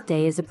 My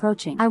birthday is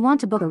approaching. I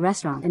want to book a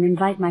restaurant and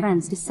invite my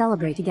friends to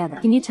celebrate together.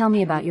 Can you tell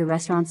me about your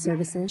restaurant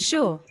services?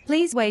 Sure,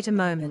 please wait a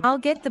moment. I'll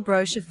get the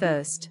brochure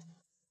first.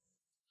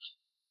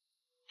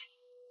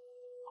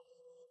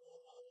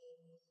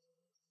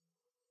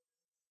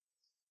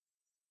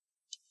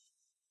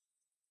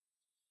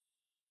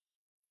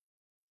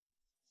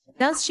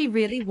 Does she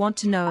really want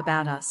to know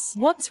about us?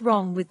 What's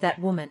wrong with that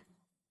woman?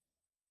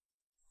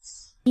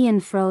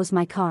 Ian froze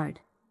my card.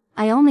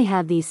 I only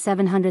have these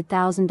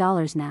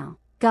 $700,000 now.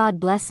 God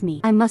bless me.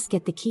 I must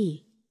get the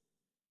key.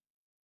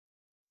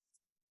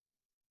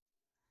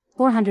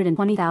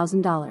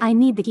 $420,000. I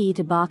need the key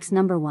to box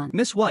number 1.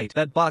 Miss White,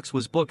 that box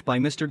was booked by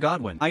Mr.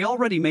 Godwin. I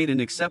already made an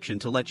exception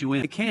to let you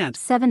in. I can't.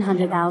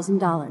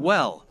 $700,000.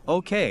 Well,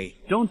 okay.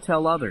 Don't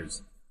tell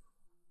others.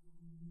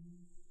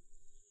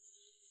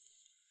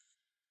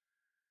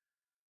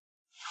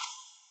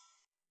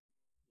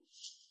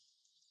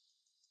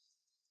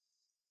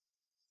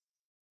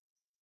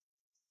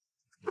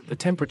 The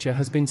temperature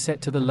has been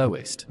set to the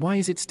lowest. Why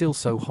is it still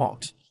so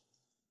hot?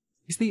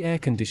 Is the air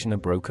conditioner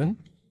broken?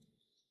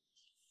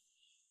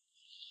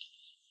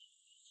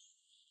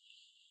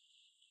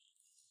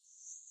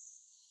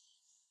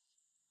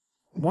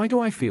 Why do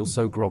I feel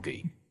so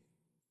groggy?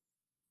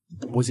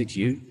 Was it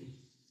you?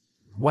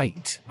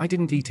 Wait, I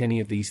didn't eat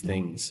any of these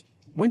things.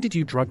 When did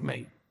you drug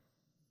me?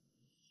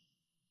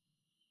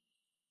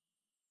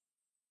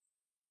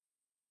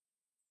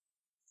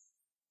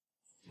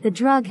 The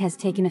drug has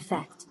taken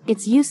effect.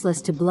 It's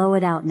useless to blow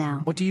it out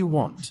now. What do you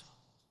want?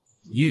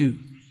 You.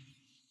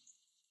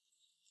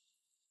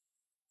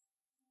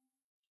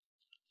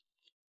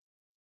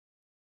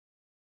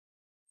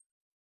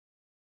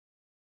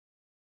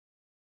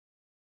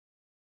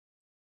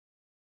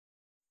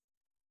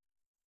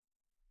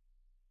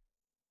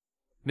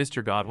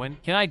 Mr. Godwin,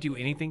 can I do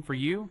anything for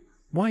you?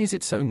 Why is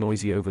it so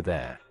noisy over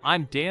there?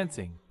 I'm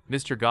dancing.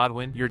 Mr.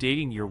 Godwin, you're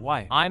dating your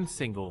wife. I'm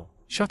single.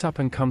 Shut up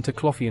and come to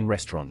Clothian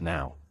Restaurant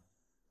now.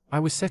 I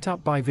was set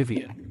up by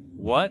Vivian.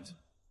 What?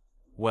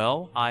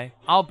 Well,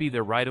 I'll be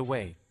there right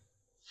away.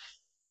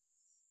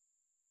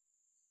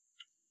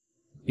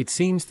 It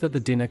seems that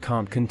the dinner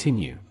can't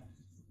continue.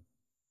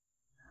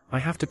 I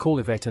have to call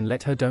Yvette and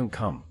let her don't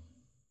come.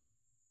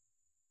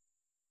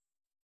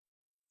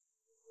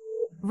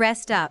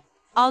 Rest up.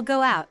 I'll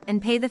go out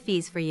and pay the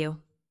fees for you.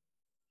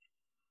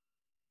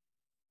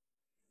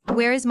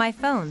 Where is my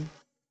phone?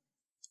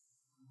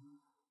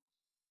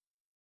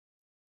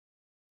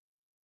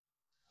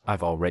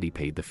 I've already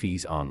paid the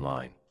fees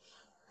online.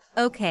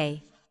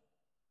 Okay.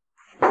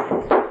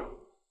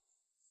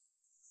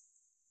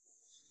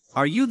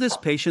 Are you this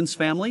patient's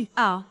family?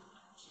 Oh.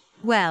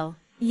 Well,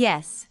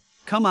 yes.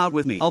 Come out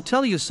with me. I'll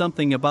tell you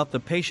something about the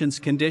patient's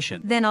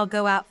condition. Then I'll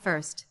go out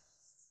first.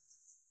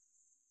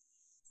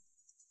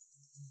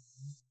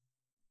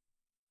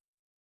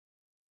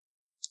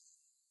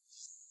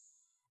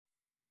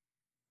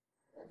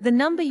 The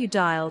number you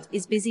dialed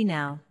is busy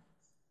now.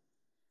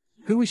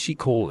 Who is she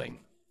calling?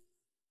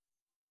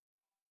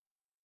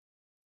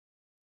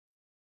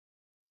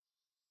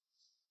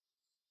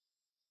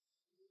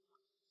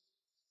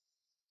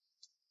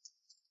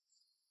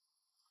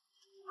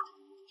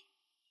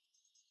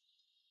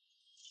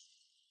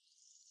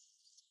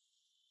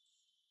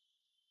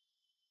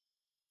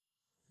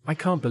 I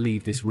can't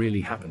believe this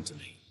really happened to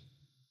me.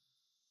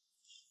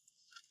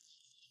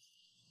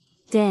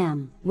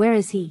 Damn, where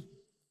is he?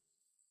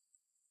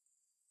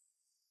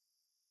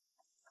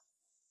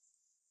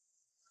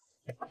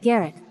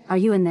 Garrett, are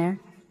you in there?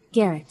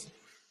 Garrett.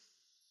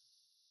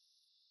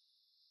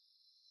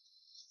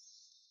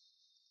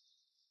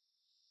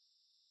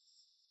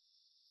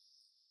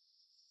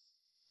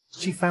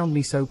 She found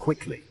me so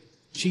quickly.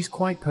 She's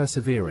quite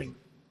persevering.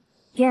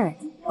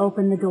 Garrett,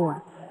 open the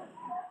door.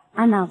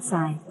 I'm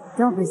outside.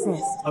 Don't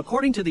resist.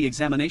 According to the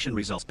examination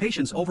results,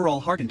 patient's overall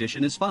heart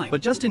condition is fine.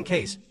 But just in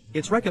case,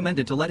 it's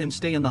recommended to let him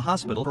stay in the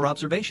hospital for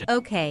observation.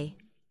 Okay.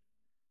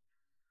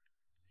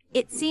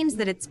 It seems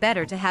that it's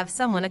better to have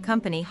someone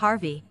accompany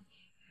Harvey.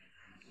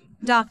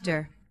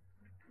 Doctor,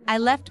 I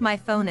left my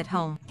phone at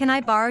home. Can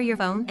I borrow your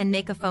phone and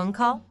make a phone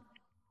call?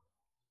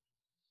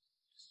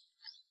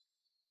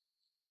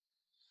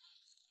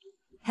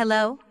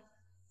 Hello?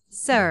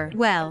 Sir,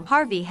 well,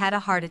 Harvey had a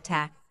heart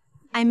attack.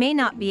 I may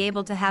not be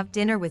able to have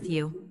dinner with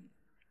you.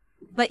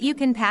 But you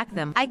can pack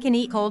them. I can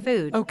eat cold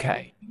food.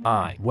 Okay.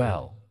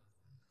 Well.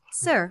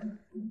 Sir,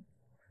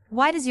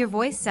 why does your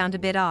voice sound a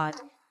bit odd?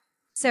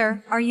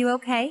 Sir, are you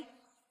okay?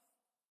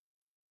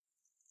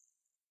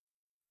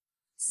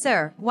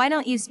 Sir, why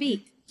don't you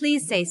speak?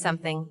 Please say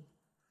something.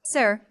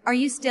 Sir, are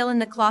you still in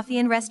the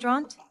Clothian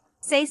restaurant?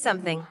 Say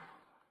something.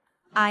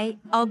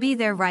 I'll be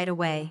there right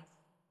away.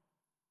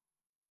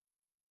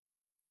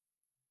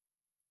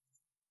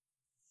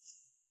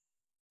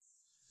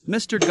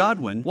 Mr.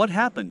 Godwin, what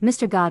happened?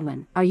 Mr.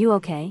 Godwin, are you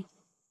okay?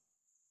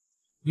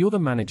 You're the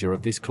manager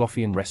of this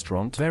Clothian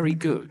restaurant. Very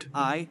good.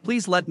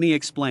 Please let me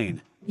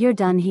explain. You're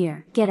done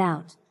here. Get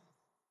out.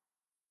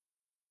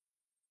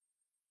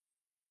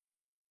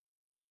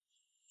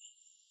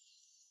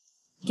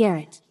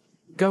 Garrett.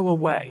 Go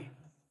away.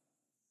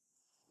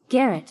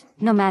 Garrett,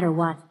 no matter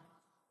what.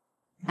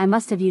 I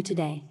must have you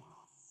today.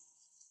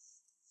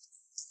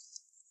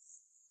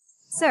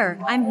 Sir,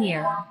 I'm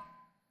here.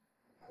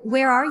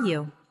 Where are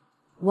you?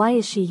 Why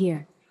is she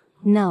here?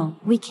 No,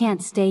 we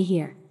can't stay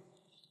here.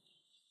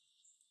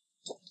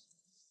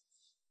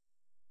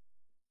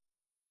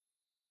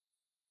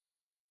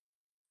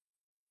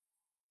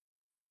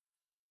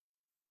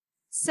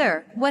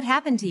 Sir, what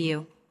happened to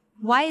you?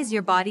 Why is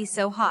your body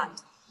so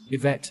hot?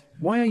 Yvette,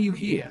 why are you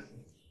here?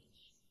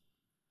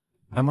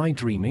 Am I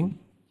dreaming?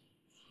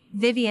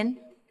 Vivian,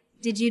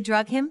 did you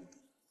drug him?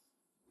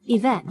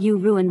 Yvette, you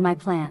ruined my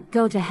plan.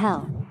 Go to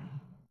hell.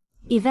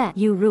 Yvette,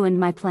 you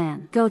ruined my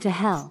plan. Go to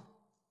hell.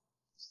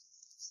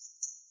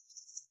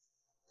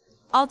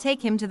 I'll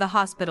take him to the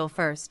hospital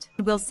first.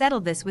 We'll settle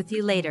this with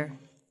you later.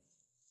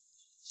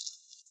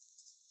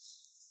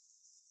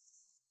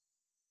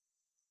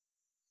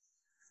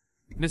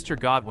 Mr.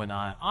 Godwin,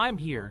 I'm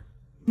here.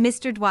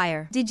 Mr.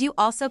 Dwyer, did you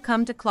also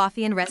come to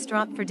Clothian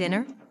restaurant for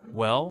dinner?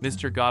 Well,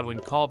 Mr. Godwin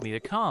called me to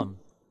come.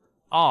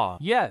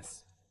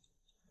 Yes.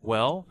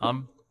 Well,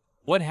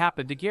 what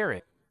happened to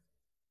Garrett?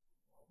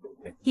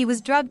 He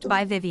was drugged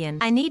by Vivian.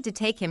 I need to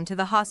take him to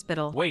the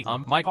hospital. Wait,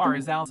 my car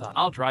is outside.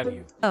 I'll drive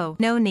you. Oh,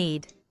 no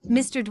need.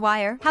 Mr.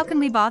 Dwyer, how can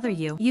we bother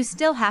you? You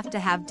still have to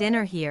have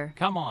dinner here.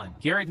 Come on,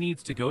 Garrett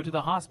needs to go to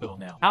the hospital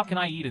now. How can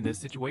I eat in this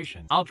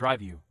situation? I'll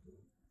drive you.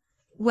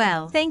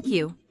 Well, thank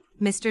you,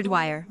 Mr.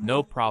 Dwyer.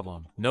 No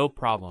problem, no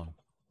problem.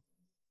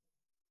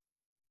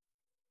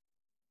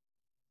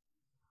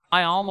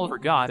 I almost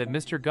forgot that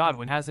Mr.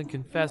 Godwin hasn't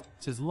confessed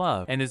his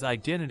love and his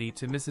identity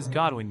to Mrs.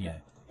 Godwin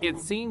yet. It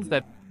seems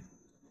that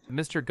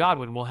Mr.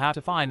 Godwin will have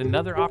to find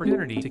another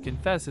opportunity to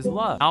confess his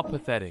love. How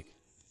pathetic.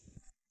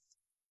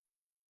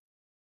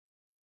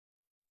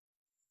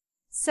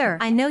 Sir,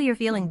 I know you're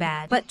feeling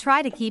bad, but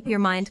try to keep your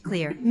mind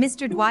clear.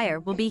 Mr. Dwyer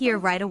will be here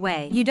right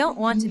away. You don't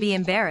want to be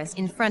embarrassed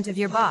in front of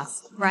your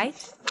boss, right?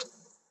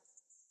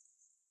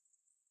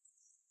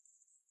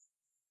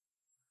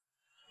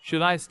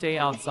 Should I stay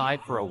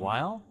outside for a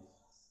while?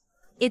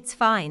 It's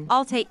fine.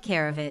 I'll take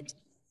care of it.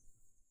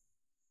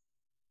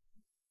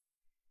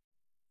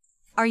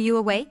 Are you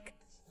awake?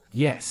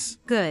 Yes.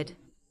 Good.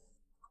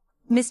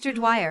 Mr.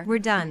 Dwyer, we're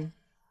done.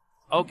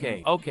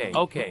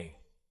 Okay.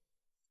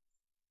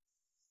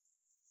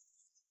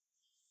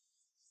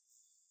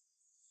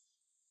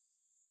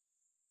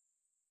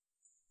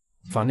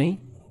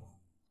 Funny?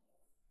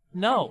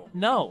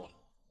 No.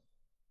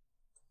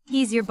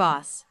 He's your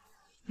boss.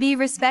 Be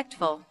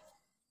respectful.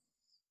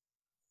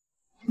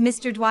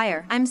 Mr.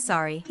 Dwyer, I'm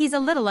sorry. He's a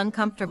little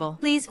uncomfortable.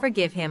 Please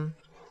forgive him.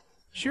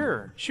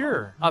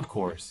 Sure, of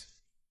course.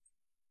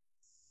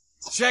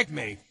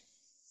 Checkmate.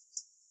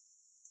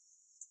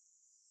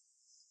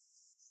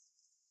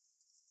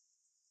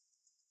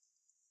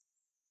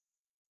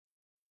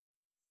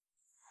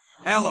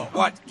 Hello,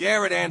 what?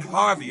 Garrett and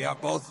Harvey are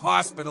both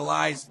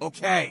hospitalized.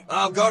 Okay,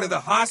 I'll go to the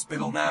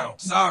hospital now.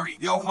 Sorry,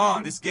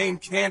 Johan, this game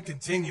can't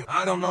continue.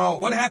 I don't know.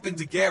 What happened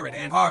to Garrett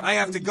and Harvey? I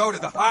have to go to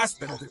the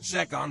hospital to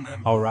check on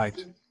them. All right.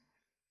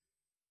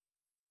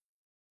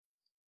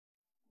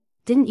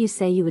 Didn't you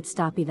say you would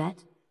stop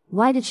Yvette?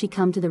 Why did she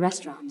come to the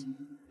restaurant?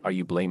 Are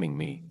you blaming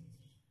me?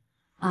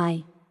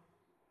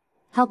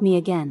 Help me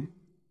again.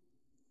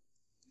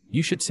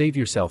 You should save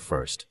yourself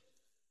first.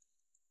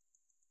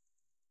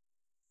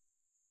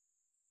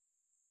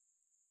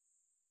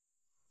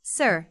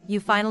 Sir, you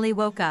finally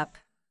woke up.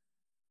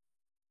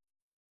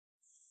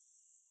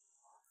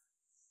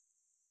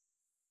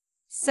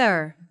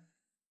 Sir.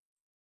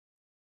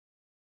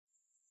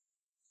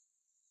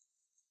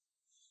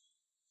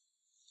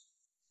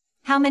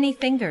 How many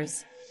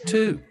fingers?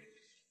 2.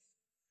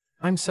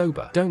 I'm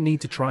sober. Don't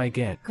need to try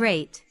again.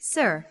 Great,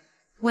 sir.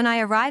 When I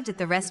arrived at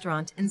the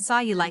restaurant and saw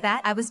you like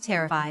that, I was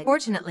terrified.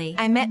 Fortunately,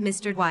 I met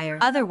Mr. Dwyer.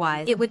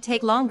 Otherwise, it would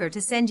take longer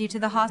to send you to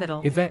the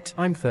hospital. Yvette,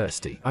 I'm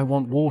thirsty. I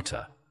want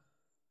water.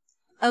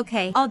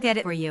 Okay, I'll get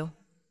it for you.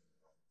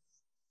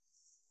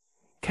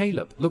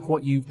 Caleb, look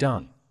what you've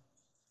done.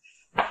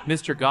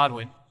 Mr.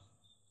 Godwin,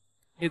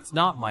 it's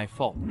not my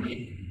fault.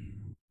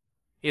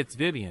 It's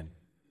Vivian.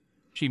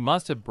 She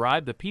must have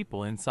bribed the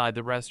people inside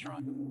the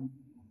restaurant.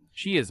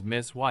 She is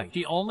Miss White.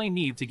 She only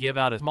needs to give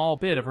out a small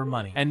bit of her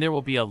money, and there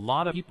will be a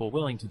lot of people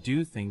willing to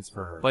do things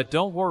for her. But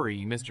don't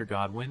worry, Mr.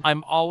 Godwin.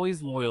 I'm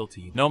always loyal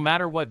to you. No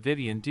matter what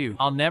Vivian do,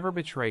 I'll never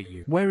betray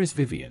you. Where is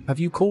Vivian? Have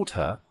you caught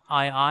her?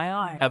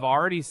 I have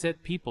already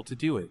set people to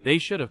do it. They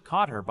should have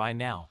caught her by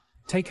now.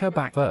 Take her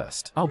back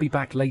first. I'll be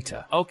back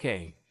later.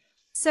 Okay.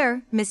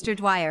 Sir, Mr.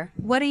 Dwyer,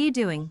 what are you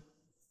doing?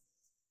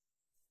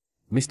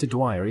 Mr.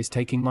 Dwyer is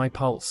taking my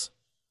pulse.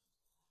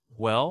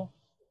 Well?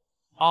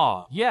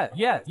 Yeah.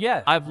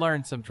 I've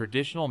learned some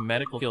traditional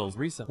medical skills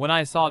recently. When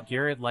I saw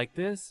Garrett like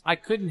this, I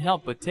couldn't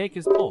help but take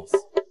his pulse.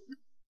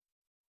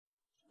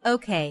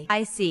 Okay,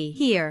 I see.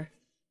 Here.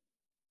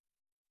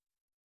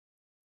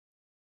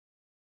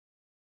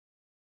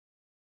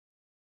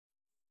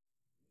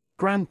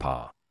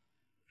 Grandpa.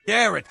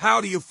 Garrett,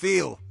 how do you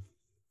feel?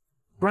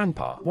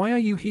 Grandpa, why are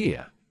you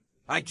here?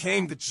 I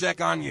came to check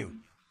on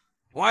you.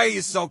 Why are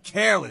you so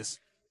careless?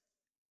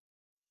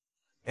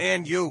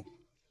 And you,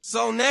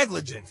 so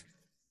negligent.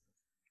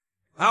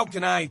 How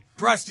can I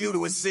trust you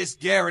to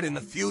assist Garrett in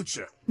the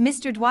future?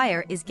 Mr.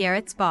 Dwyer is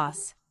Garrett's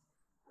boss.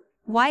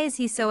 Why is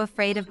he so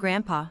afraid of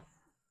Grandpa?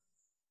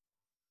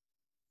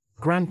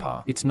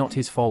 Grandpa, it's not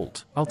his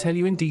fault. I'll tell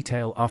you in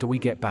detail after we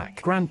get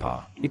back.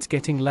 Grandpa, it's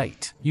getting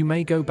late. You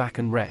may go back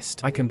and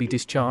rest. I can be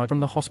discharged from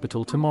the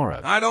hospital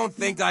tomorrow. I don't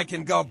think I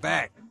can go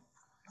back.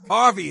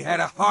 Harvey had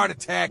a heart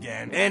attack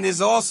and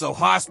is also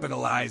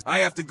hospitalized. I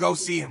have to go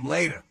see him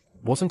later.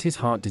 Wasn't his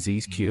heart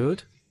disease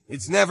cured?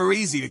 It's never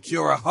easy to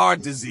cure a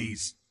heart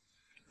disease.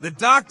 The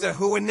doctor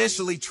who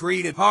initially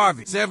treated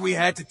Harvey said we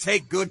had to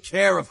take good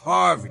care of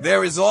Harvey.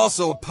 There is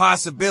also a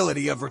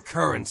possibility of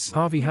recurrence.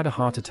 Harvey had a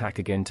heart attack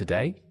again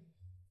today?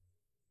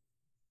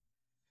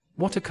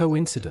 What a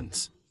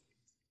coincidence.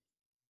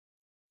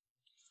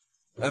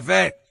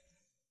 Yvette,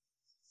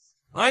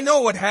 I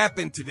know what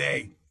happened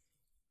today.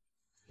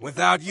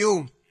 Without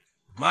you,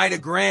 my two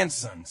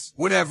grandsons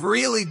would have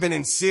really been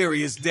in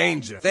serious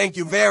danger. Thank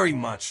you very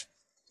much.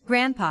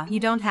 Grandpa,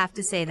 you don't have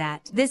to say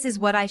that. This is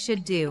what I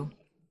should do.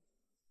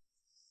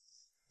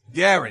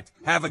 Garrett,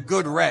 have a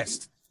good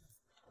rest.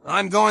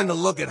 I'm going to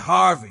look at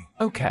Harvey.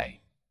 Okay.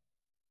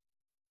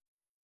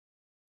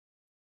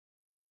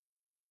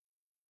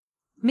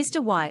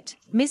 Mr. White,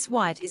 Miss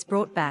White is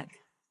brought back.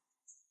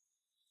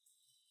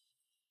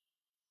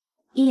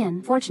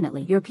 Ian,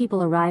 fortunately, your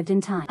people arrived in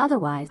time.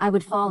 Otherwise, I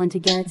would fall into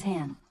Garrett's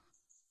hand.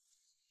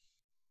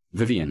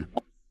 Vivian,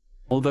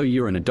 although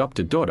you're an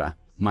adopted daughter,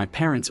 my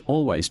parents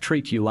always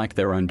treat you like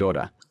their own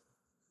daughter.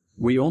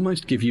 We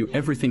almost give you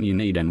everything you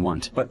need and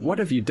want. But what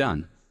have you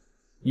done?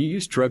 You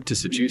used drug to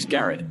seduce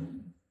Garrett.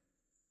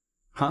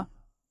 Huh?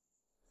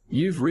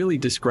 You've really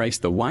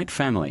disgraced the White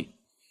family.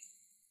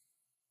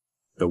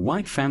 The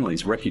White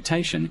family's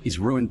reputation is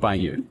ruined by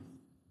you.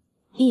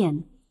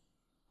 Ian,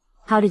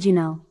 how did you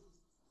know?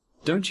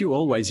 Don't you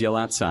always yell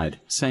outside,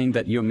 saying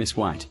that you're Miss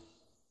White?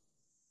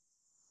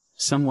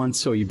 Someone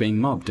saw you being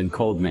mobbed and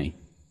called me.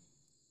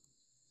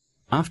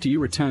 After you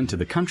returned to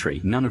the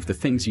country, none of the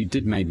things you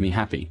did made me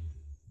happy.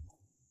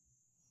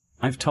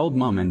 I've told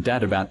Mom and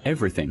Dad about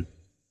everything.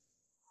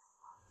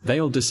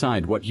 They'll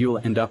decide what you'll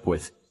end up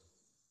with.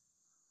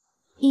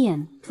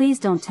 Ian, please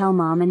don't tell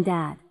Mom and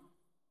Dad.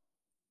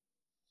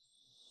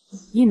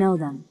 You know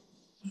them.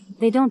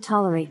 They don't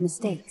tolerate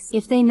mistakes.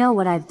 If they know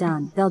what I've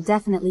done, they'll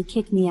definitely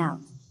kick me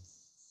out.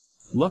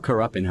 Lock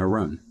her up in her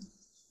room.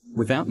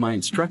 Without my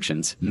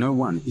instructions, no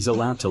one is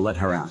allowed to let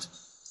her out.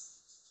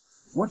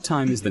 What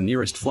time is the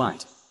nearest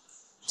flight?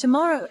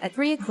 Tomorrow at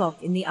 3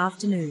 o'clock in the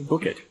afternoon.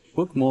 Book it.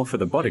 Book more for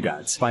the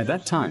bodyguards. By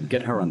that time,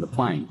 get her on the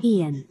plane.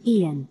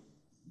 Ian.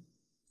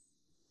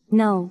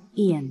 No,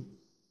 Ian.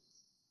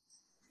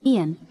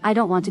 Ian, I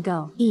don't want to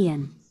go.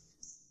 Ian.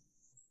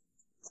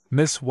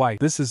 Miss White,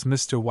 this is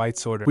Mr.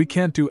 White's order. We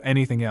can't do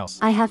anything else.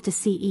 I have to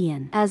see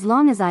Ian. As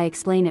long as I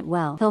explain it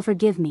well, he'll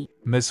forgive me.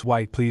 Miss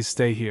White, please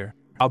stay here.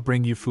 I'll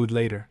bring you food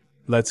later.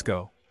 Let's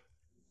go.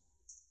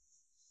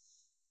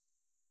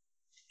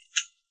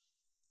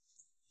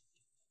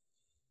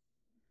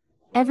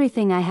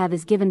 Everything I have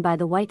is given by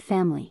the White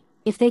family.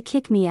 If they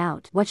kick me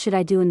out, what should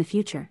I do in the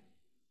future?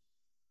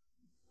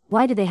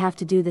 Why do they have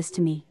to do this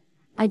to me?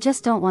 I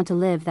just don't want to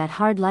live that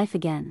hard life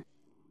again.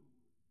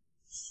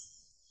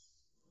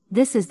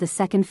 This is the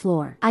second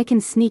floor. I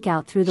can sneak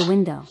out through the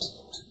window.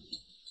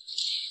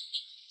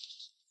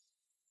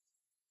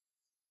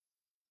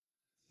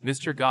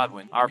 Mr.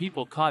 Godwin, our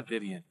people caught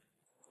Vivian.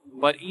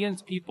 But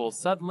Ian's people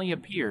suddenly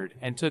appeared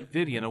and took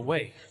Vivian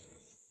away.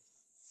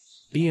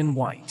 Ian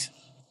White.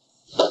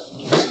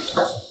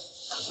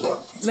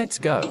 Let's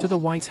go to the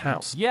White's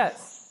house.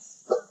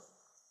 Yes.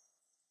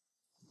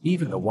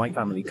 Even the White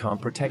family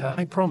can't protect her,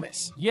 I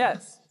promise.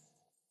 Yes.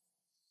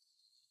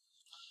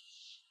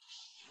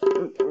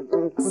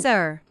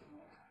 Sir.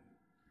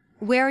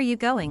 Where are you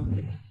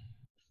going?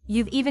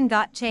 You've even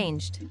got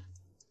changed.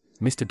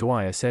 Mr.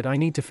 Dwyer said I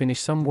need to finish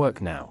some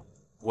work now.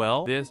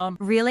 Well,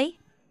 Really?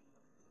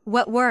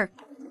 What work?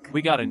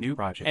 we got a new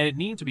project, and it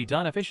needs to be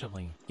done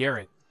efficiently.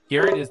 Garrett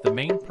is the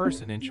main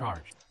person in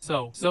charge.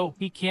 So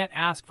he can't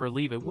ask for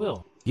leave at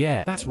will.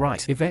 Yeah, that's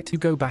right. Yvette, you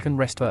go back and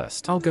rest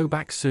first. I'll go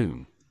back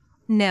soon.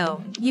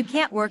 No, you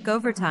can't work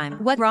overtime.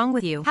 What's wrong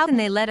with you? How can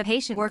they let a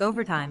patient work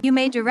overtime? You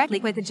may directly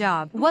quit the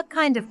job. What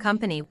kind of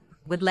company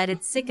would let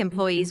its sick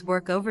employees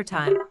work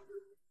overtime?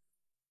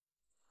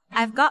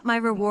 I've got my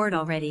reward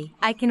already.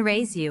 I can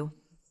raise you.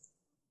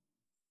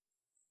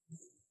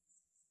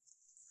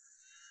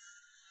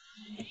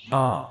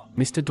 Ah,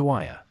 Mr.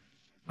 Dwyer.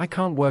 I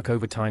can't work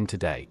overtime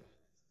today.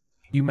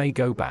 You may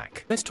go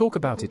back. Let's talk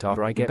about it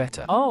after I get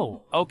better.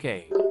 Oh,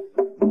 okay.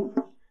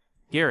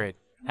 Garrett,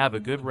 have a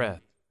good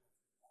rest.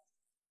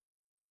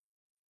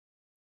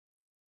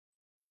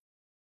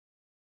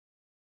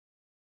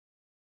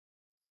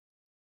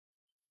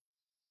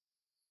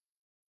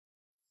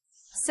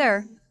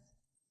 Sir,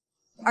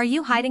 are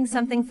you hiding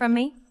something from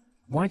me?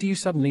 Why do you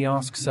suddenly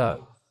ask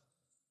so?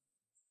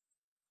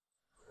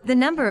 The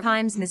number of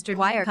times Mr.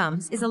 Dwyer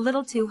comes is a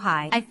little too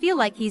high. I feel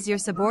like he's your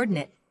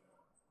subordinate,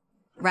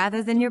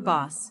 rather than your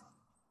boss.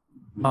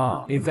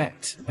 Ah,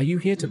 Yvette, are you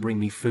here to bring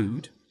me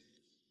food?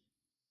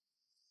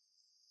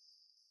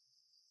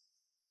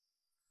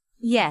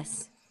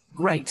 Yes.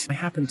 Great, I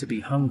happen to be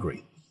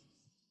hungry.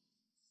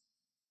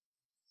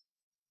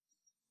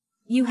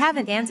 You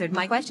haven't answered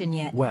my question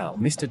yet. Well,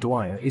 Mr.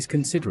 Dwyer is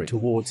considerate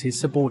towards his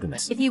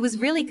subordinates. If he was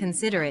really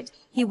considerate,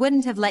 he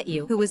wouldn't have let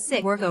you, who was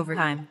sick, work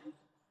overtime.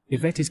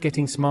 Yvette is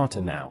getting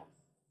smarter now.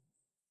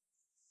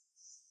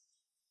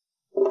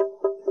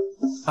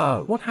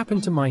 Oh, what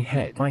happened to my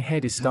head? My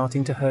head is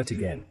starting to hurt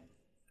again.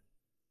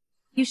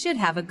 You should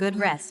have a good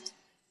rest.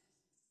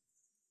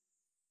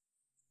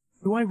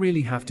 Do I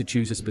really have to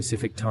choose a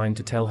specific time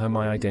to tell her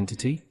my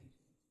identity?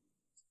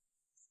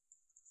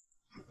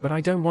 But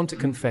I don't want to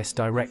confess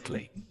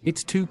directly.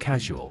 It's too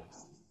casual.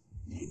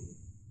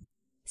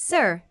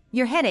 Sir,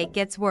 your headache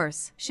gets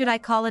worse. Should I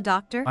call a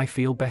doctor? I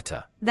feel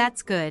better.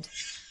 That's good.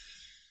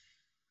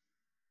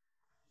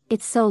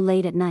 It's so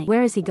late at night.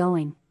 Where is he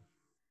going?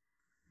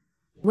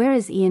 Where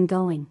is Ian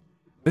going?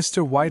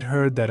 Mr. White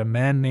heard that a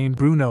man named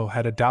Bruno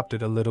had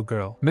adopted a little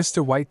girl.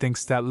 Mr. White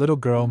thinks that little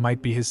girl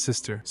might be his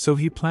sister, so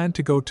he planned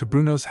to go to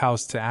Bruno's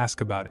house to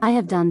ask about it. I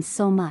have done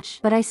so much,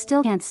 but I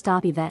still can't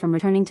stop Yvette from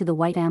returning to the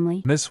White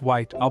family. Miss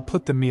White, I'll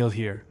put the meal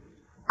here.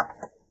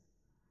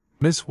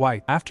 Miss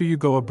White, after you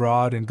go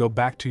abroad and go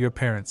back to your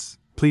parents,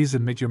 please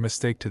admit your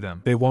mistake to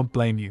them. They won't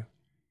blame you.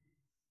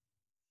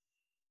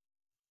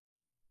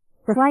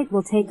 The flight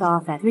will take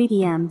off at 3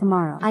 p.m.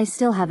 tomorrow. I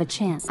still have a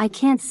chance. I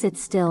can't sit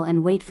still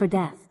and wait for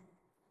death.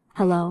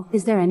 Hello,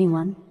 is there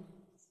anyone?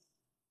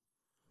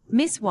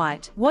 Miss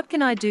White, what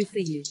can I do for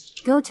you?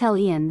 Go tell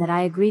Ian that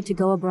I agreed to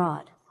go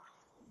abroad.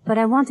 But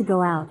I want to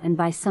go out and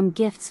buy some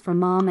gifts for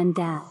Mom and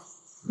Dad.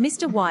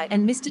 Mr. White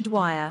and Mr.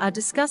 Dwyer are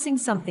discussing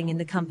something in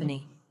the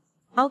company.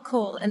 I'll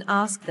call and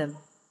ask them.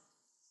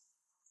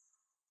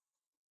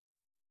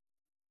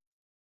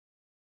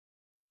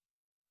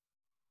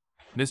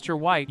 Mr.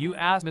 White, you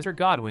asked Mr.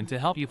 Godwin to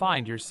help you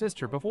find your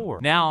sister before.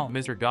 Now,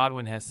 Mr.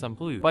 Godwin has some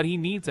clue, but he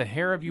needs a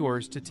hair of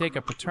yours to take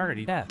a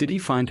paternity test. Did he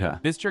find her?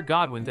 Mr.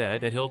 Godwin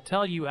said that he'll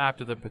tell you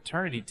after the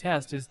paternity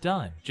test is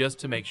done, just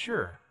to make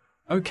sure.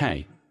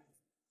 Okay.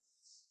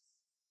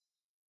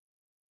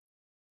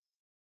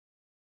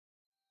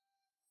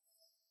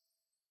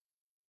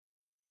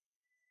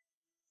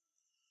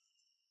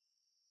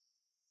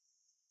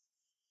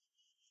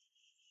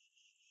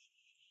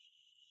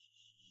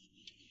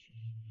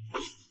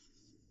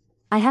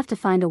 I have to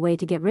find a way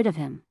to get rid of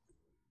him.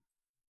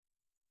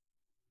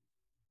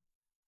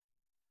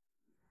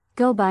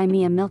 Go buy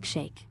me a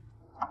milkshake.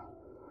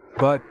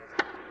 But...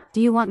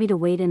 Do you want me to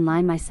wait in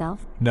line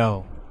myself?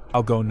 No,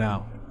 I'll go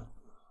now.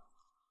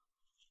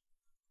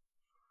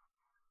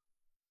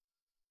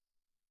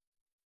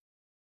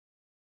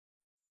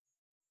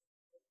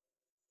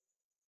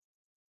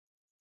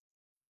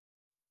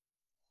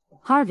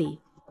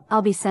 Harvey,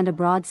 I'll be sent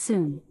abroad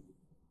soon.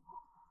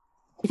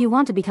 If you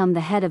want to become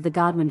the head of the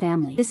Godwin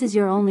family, this is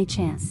your only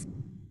chance.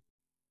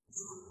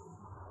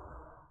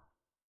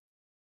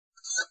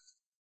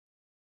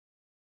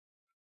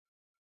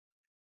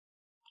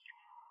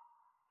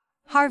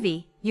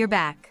 Harvey, you're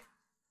back.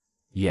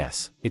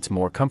 Yes, it's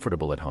more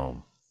comfortable at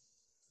home.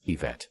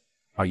 Yvette,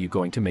 are you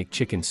going to make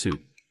chicken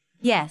soup?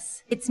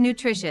 Yes, it's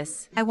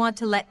nutritious. I want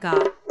to let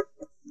God.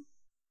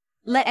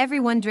 Let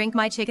everyone drink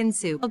my chicken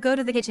soup. I'll go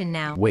to the kitchen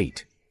now.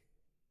 Wait.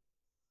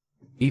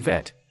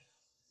 Yvette.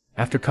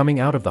 After coming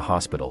out of the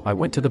hospital, I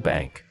went to the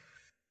bank.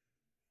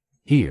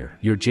 Here,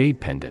 your jade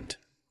pendant.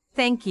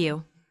 Thank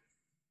you.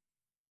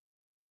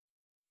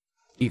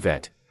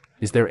 Yvette,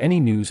 is there any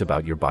news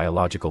about your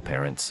biological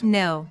parents?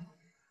 No.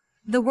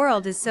 The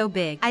world is so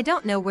big, I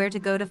don't know where to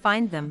go to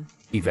find them.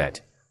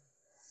 Yvette,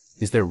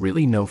 is there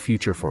really no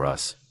future for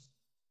us?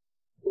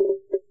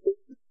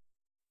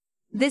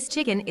 This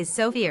chicken is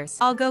so fierce.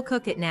 I'll go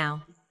cook it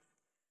now.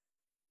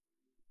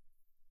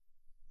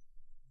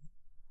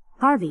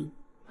 Harvey,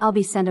 I'll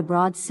be sent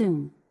abroad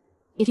soon.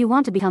 If you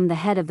want to become the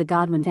head of the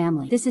Godwin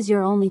family, this is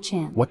your only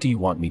chance. What do you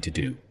want me to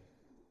do?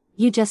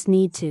 You just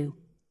need to.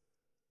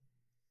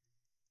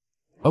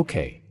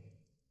 Okay.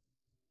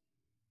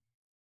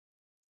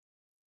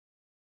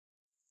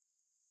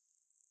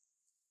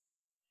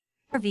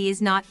 Harvey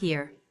is not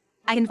here.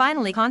 I can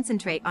finally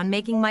concentrate on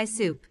making my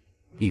soup.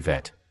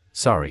 Yvette,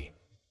 sorry.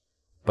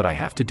 But I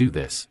have to do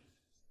this.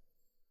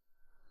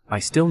 I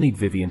still need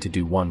Vivian to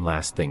do one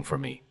last thing for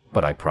me,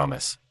 but I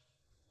promise.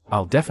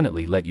 I'll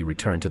definitely let you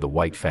return to the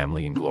White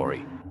family in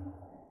glory.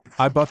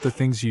 I bought the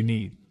things you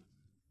need.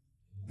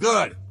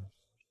 Good.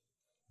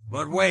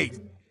 But wait.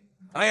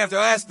 I have to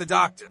ask the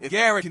doctor if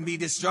Garrett can be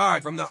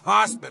discharged from the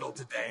hospital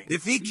today.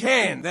 If he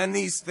can, then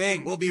these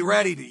things will be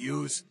ready to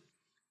use.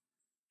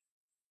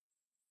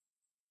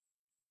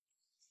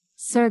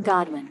 Sir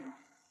Godwin.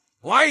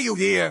 Why are you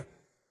here?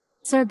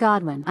 Sir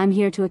Godwin, I'm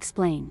here to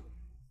explain.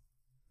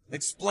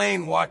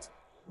 Explain what?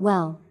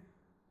 Well,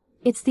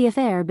 it's the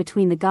affair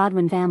between the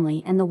Godwin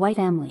family and the White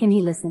family. Can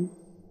he listen?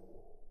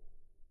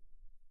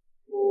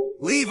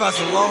 Leave us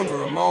alone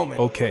for a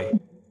moment. Okay.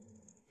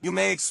 You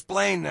may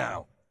explain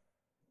now.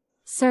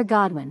 Sir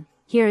Godwin,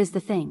 here is the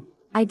thing.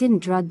 I didn't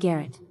drug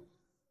Garrett.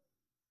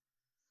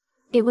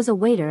 It was a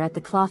waiter at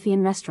the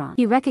Clothian restaurant.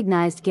 He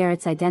recognized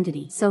Garrett's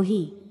identity, so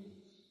he...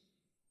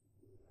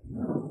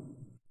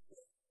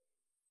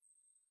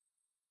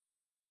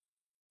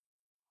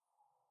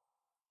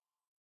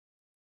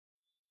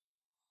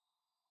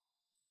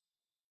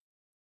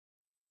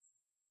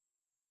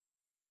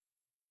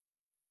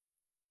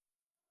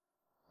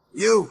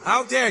 You!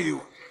 How dare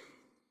you!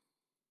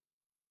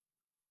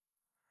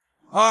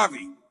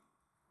 Harvey!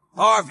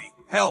 Harvey,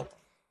 help!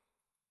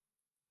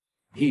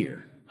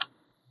 Here.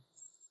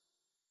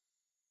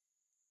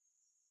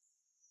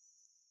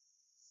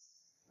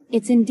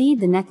 It's indeed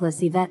the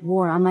necklace Yvette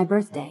wore on my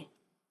birthday.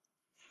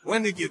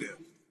 When did you do?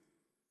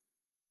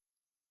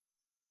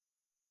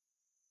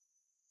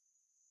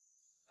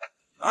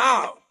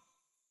 How?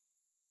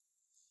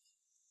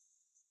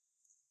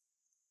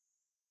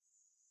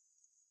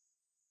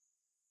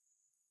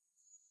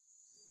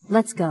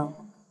 Let's go.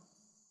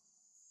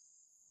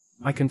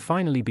 I can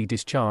finally be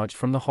discharged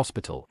from the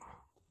hospital.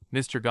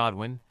 Mr.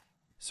 Godwin,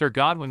 Sir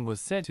Godwin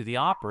was sent to the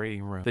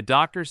operating room. The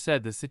doctor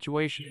said the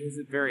situation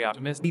isn't very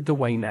optimistic. Lead the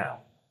way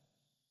now.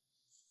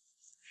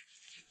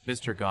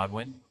 Mr.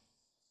 Godwin?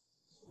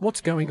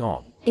 What's going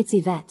on? It's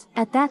Yvette.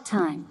 At that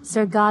time,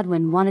 Sir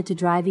Godwin wanted to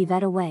drive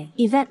Yvette away.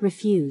 Yvette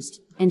refused,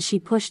 and she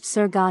pushed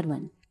Sir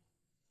Godwin.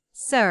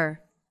 Sir,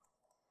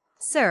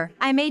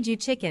 I made you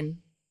chicken.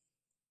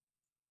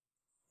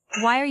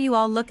 Why are you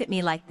all look at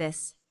me like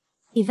this?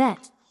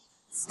 Yvette,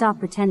 stop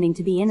pretending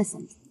to be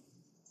innocent.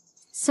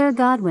 Sir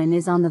Godwin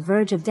is on the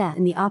verge of death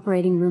in the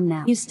operating room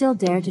now. You still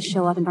dare to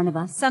show up in front of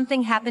us?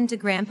 Something happened to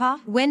Grandpa?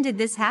 When did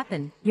this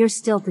happen? You're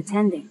still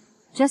pretending.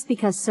 Just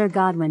because Sir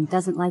Godwin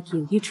doesn't like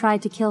you, you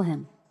tried to kill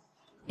him.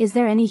 Is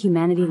there any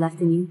humanity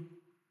left in you?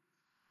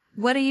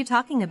 What are you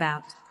talking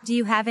about? Do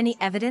you have any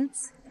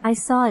evidence? I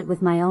saw it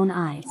with my own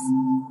eyes.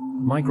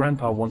 My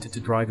grandpa wanted to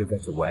drive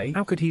Yvette away.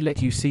 How could he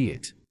let you see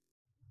it?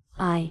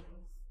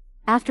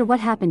 After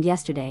what happened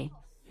yesterday,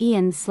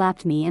 Ian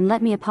slapped me and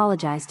let me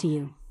apologize to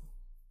you.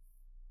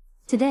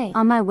 Today,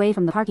 on my way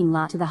from the parking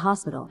lot to the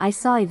hospital, I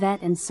saw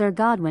Yvette and Sir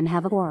Godwin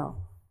have a quarrel.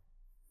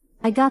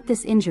 I got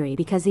this injury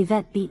because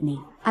Yvette beat me.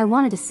 I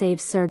wanted to save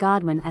Sir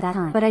Godwin at that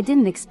time, but I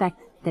didn't expect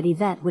that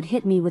Yvette would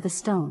hit me with a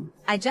stone.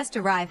 I just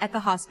arrived at the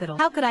hospital.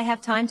 How could I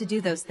have time to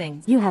do those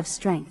things? You have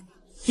strength.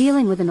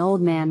 Dealing with an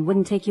old man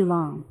wouldn't take you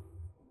long.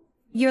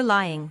 You're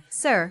lying.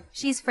 Sir,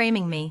 she's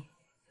framing me.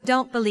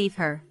 Don't believe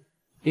her.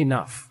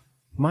 Enough.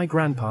 My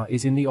grandpa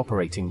is in the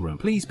operating room.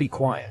 Please be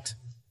quiet.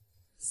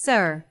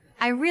 Sir,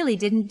 I really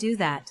didn't do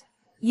that.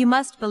 You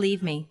must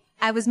believe me.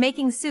 I was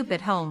making soup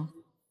at home.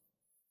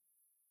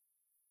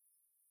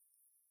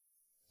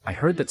 I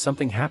heard that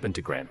something happened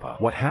to Grandpa.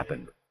 What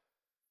happened?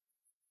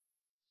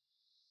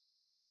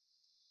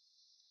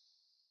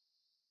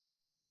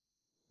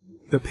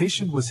 The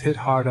patient was hit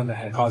hard on the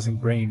head, causing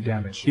brain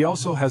damage. He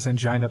also has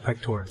angina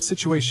pectoris.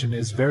 Situation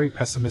is very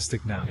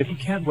pessimistic now. If he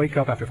can't wake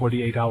up after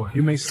 48 hours,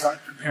 you may start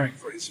preparing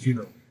for his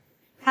funeral.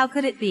 How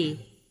could it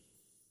be?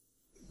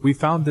 We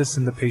found this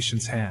in the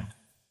patient's hand.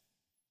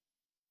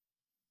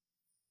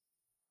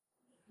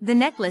 The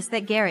necklace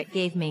that Garrett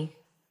gave me.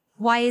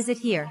 Why is it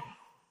here?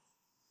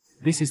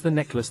 This is the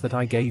necklace that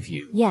I gave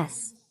you.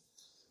 Yes.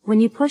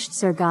 When you pushed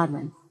Sir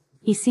Godwin,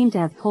 he seemed to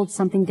have pulled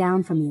something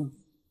down from you.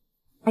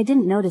 I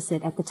didn't notice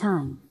it at the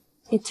time.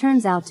 It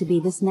turns out to be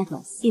this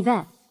necklace.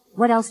 Yvette,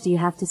 what else do you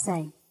have to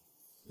say?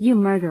 You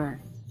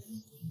murderer.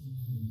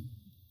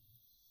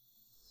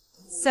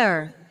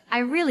 Sir, I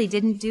really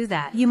didn't do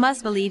that. You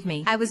must believe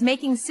me. I was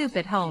making soup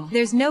at home.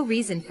 There's no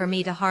reason for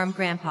me to harm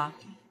Grandpa.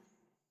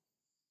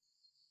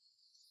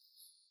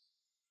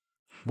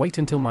 Wait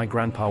until my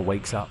grandpa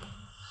wakes up.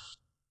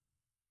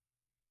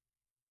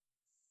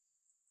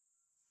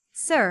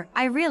 Sir,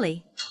 I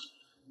really...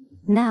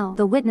 Now,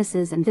 the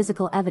witnesses and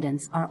physical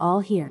evidence are all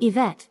here.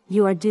 Yvette,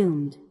 you are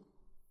doomed.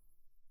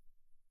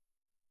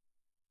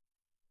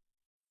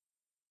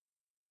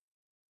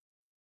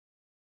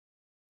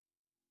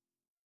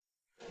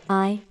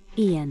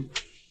 Ian.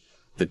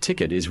 The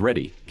ticket is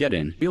ready. Get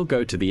in. We'll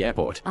go to the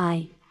airport.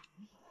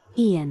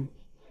 Ian.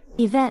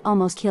 Yvette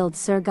almost killed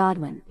Sir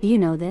Godwin. Do you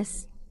know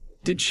this?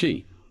 Did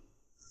she?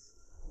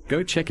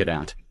 Go check it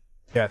out.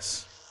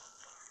 Yes.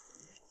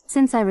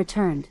 Since I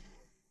returned,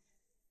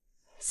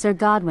 Sir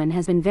Godwin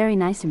has been very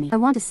nice to me. I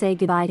want to say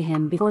goodbye to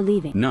him before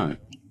leaving. No.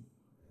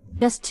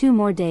 Just 2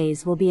 more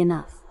days will be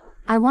enough.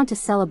 I want to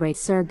celebrate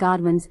Sir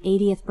Godwin's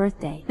 80th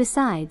birthday.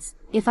 Besides,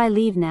 if I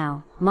leave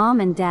now, Mom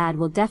and Dad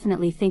will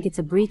definitely think it's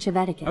a breach of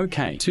etiquette.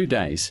 Okay, 2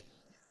 days.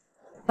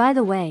 By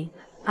the way,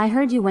 I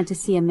heard you went to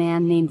see a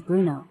man named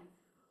Bruno.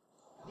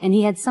 And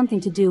he had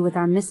something to do with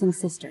our missing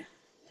sister.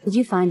 Did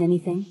you find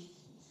anything?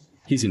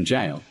 He's in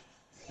jail.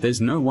 There's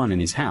no one in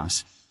his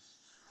house.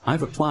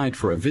 I've applied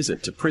for a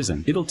visit to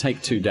prison. It'll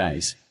take 2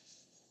 days.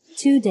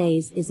 2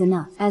 days is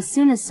enough. As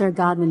soon as Sir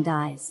Godwin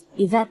dies,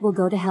 Yvette will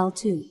go to hell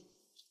too.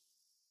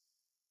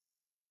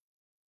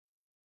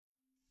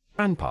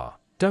 Grandpa,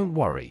 don't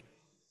worry.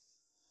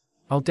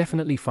 I'll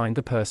definitely find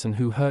the person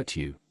who hurt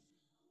you.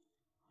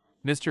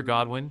 Mr.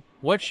 Godwin,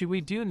 what should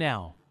we do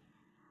now?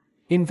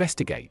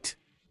 Investigate.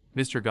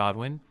 Mr.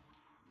 Godwin,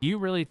 you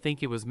really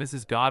think it was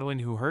Mrs. Godwin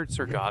who hurt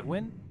Sir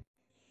Godwin?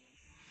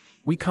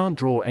 We can't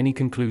draw any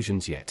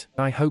conclusions yet.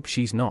 I hope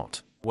she's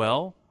not.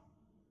 Well,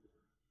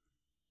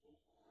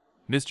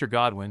 Mr.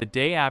 Godwin, the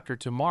day after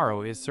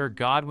tomorrow is Sir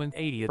Godwin's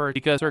 80th birthday.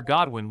 Because Sir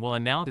Godwin will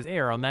announce his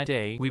heir on that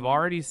day. We've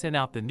already sent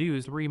out the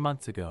news 3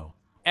 months ago.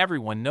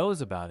 Everyone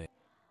knows about it.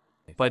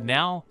 But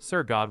now,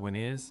 Sir Godwin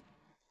is...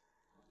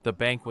 the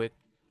banquet.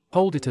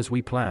 Hold it as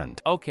we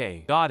planned.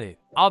 Okay, got it.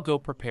 I'll go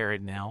prepare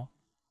it now.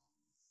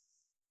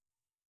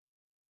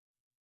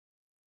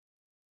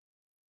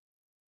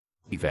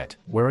 Yvette,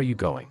 where are you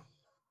going?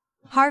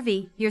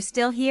 Harvey, you're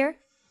still here?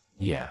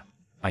 Yeah,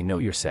 I know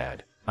you're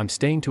sad. I'm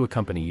staying to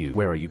accompany you.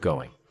 Where are you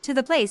going? To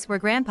the place where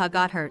Grandpa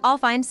got hurt. I'll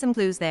find some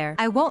clues there.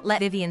 I won't let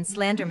Vivian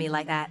slander me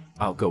like that.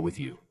 I'll go with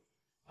you.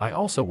 I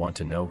also want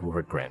to know who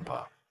hurt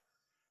Grandpa.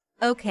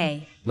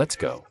 Okay. Let's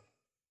go.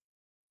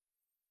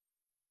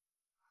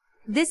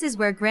 This is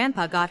where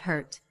Grandpa got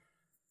hurt.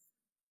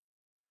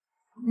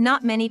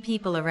 Not many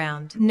people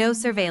around. No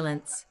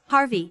surveillance.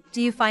 Harvey, do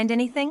you find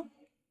anything?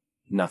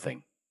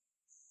 Nothing.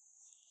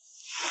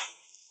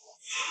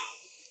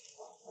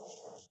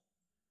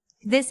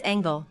 This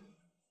angle.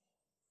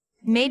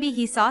 Maybe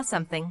he saw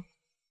something.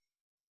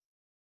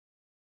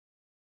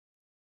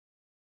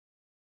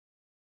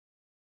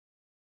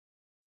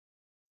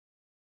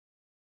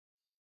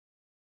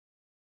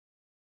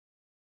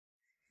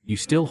 You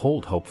still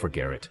hold hope for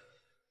Garrett?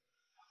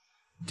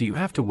 Do you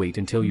have to wait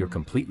until you're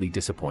completely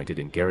disappointed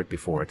in Garrett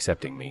before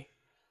accepting me?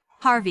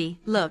 Harvey,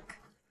 look.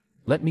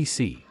 Let me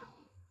see.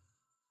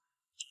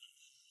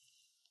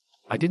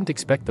 I didn't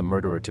expect the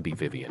murderer to be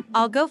Vivian.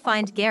 I'll go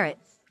find Garrett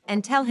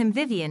and tell him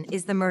Vivian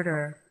is the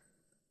murderer.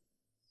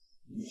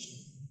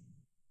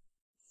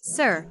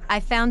 Sir, I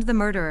found the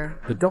murderer.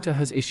 The doctor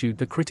has issued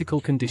the critical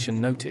condition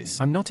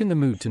notice. I'm not in the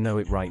mood to know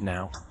it right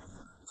now.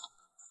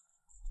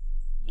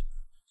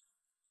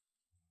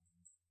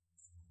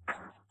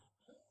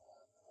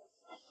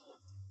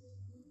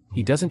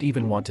 He doesn't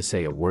even want to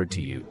say a word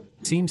to you.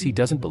 Seems he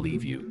doesn't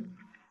believe you.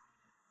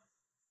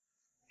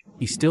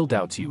 He still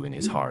doubts you in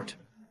his heart.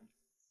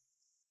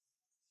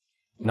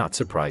 Not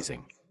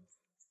surprising.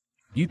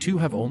 You two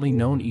have only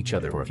known each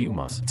other for a few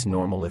months. It's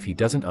normal if he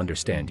doesn't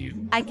understand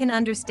you. I can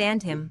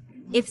understand him.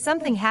 If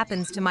something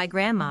happens to my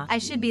grandma, I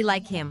should be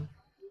like him.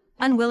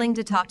 Unwilling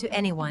to talk to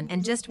anyone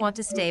and just want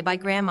to stay by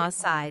grandma's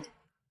side.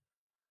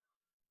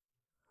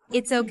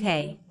 It's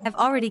okay. I've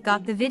already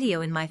got the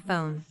video in my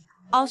phone.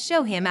 I'll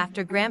show him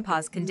after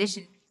grandpa's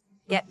condition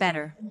get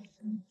better.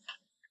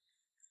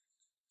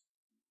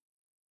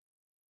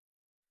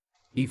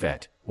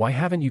 Yvette, why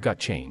haven't you got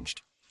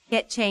changed?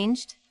 Get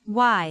changed?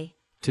 Why?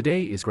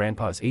 Today is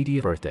Grandpa's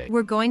 80th birthday.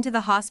 We're going to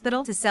the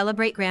hospital to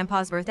celebrate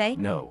Grandpa's birthday?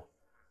 No.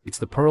 It's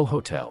the Pearl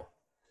Hotel.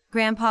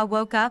 Grandpa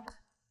woke up?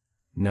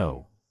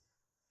 No.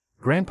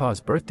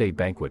 Grandpa's birthday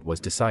banquet was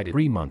decided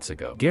 3 months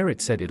ago.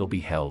 Garrett said it'll be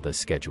held as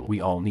scheduled.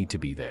 We all need to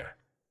be there.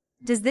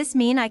 Does this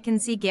mean I can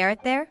see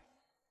Garrett there?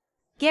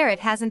 Garrett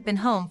hasn't been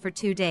home for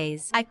 2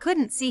 days. I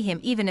couldn't see him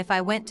even if I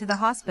went to the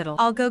hospital.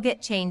 I'll go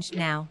get changed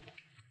now.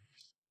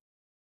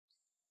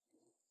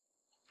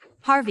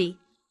 Harvey.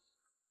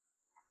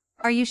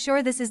 Are you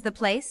sure this is the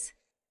place?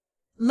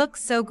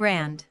 Looks so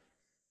grand.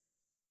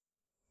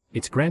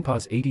 It's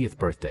Grandpa's 80th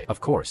birthday. Of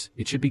course,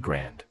 it should be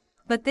grand.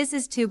 But this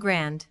is too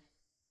grand.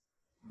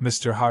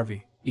 Mr.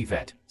 Harvey.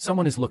 Yvette,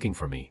 someone is looking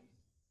for me.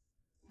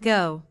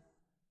 Go.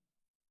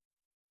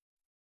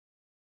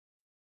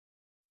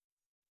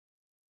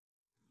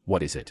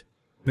 What is it?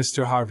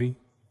 Mr. Harvey.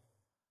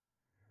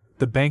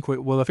 The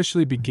banquet will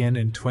officially begin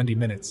in 20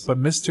 minutes, but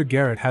Mr.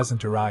 Garrett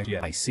hasn't arrived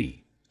yet. I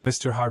see.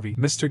 Mr. Harvey,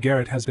 Mr.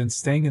 Garrett has been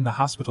staying in the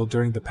hospital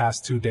during the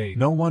past 2 days.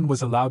 No one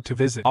was allowed to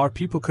visit. Our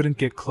people couldn't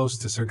get close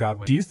to Sir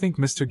Godwin. Do you think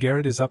Mr.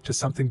 Garrett is up to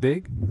something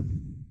big?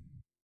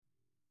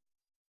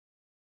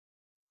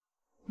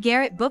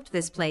 Garrett booked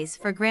this place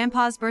for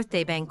Grandpa's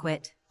birthday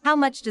banquet. How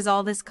much does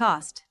all this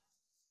cost?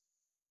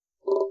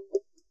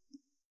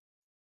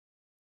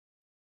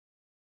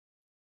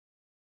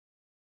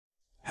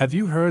 Have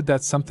you heard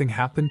that something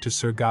happened to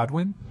Sir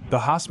Godwin? The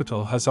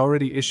hospital has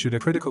already issued a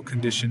critical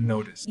condition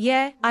notice.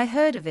 Yeah, I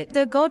heard of it.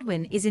 The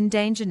Godwin is in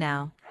danger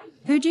now.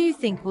 Who do you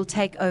think will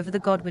take over the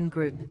Godwin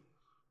group?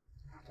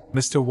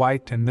 Mr.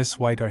 White and Miss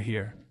White are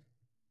here.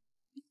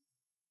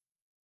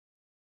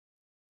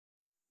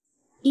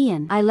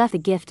 Ian, I left a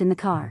gift in the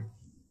car.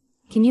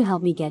 Can you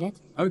help me get it?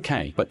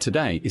 Okay, but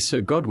today is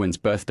Sir Godwin's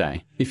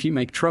birthday. If you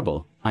make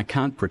trouble, I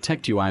can't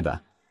protect you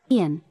either.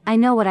 Ian, I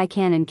know what I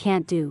can and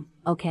can't do,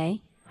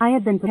 okay? I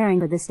have been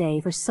preparing for this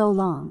day for so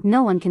long.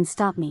 No one can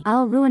stop me.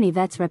 I'll ruin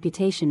Yvette's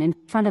reputation in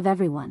front of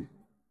everyone.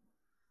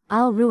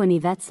 I'll ruin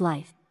Yvette's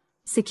life.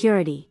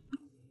 Security.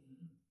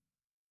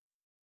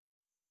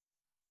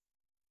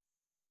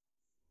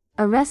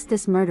 Arrest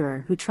this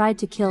murderer who tried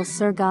to kill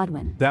Sir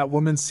Godwin. That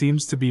woman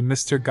seems to be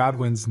Mr.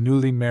 Godwin's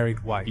newly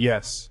married wife.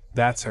 Yes,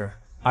 that's her.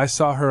 I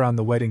saw her on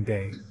the wedding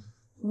day.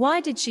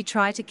 Why did she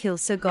try to kill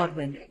Sir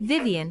Godwin?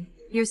 Vivian,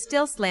 you're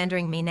still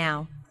slandering me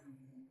now.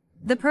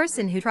 The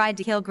person who tried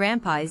to kill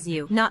Grandpa is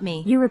you, not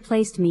me. You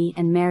replaced me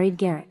and married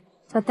Garrett.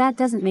 But that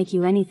doesn't make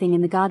you anything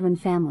in the Godwin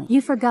family.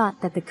 You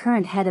forgot that the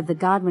current head of the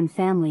Godwin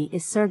family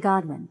is Sir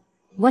Godwin.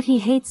 What he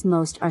hates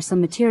most are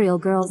some material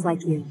girls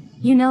like you.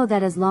 You know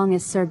that as long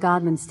as Sir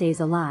Godwin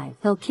stays alive,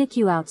 he'll kick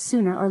you out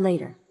sooner or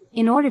later.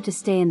 In order to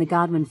stay in the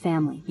Godwin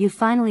family, you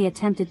finally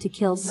attempted to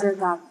kill Sir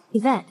Godwin.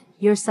 Yvette,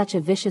 you're such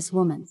a vicious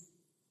woman.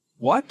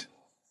 What?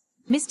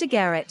 Mr.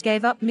 Garrett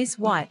gave up Miss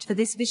White for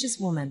this vicious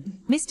woman.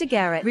 Mr.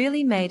 Garrett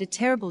really made a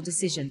terrible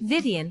decision.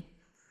 Vivian,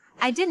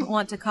 I didn't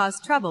want to cause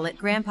trouble at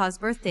Grandpa's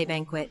birthday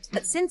banquet,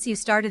 but since you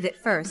started it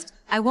first,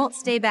 I won't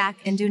stay back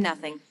and do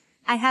nothing.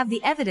 I have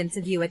the evidence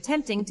of you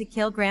attempting to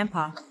kill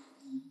Grandpa.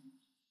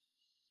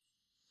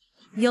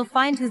 You'll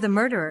find who the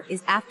murderer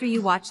is after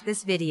you watch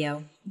this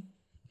video.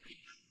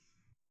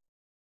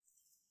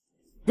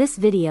 This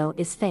video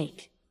is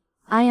fake.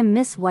 I am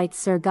Miss White.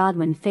 Sir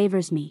Godwin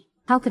favors me.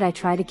 How could I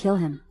try to kill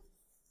him?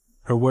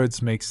 Her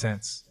words make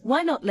sense.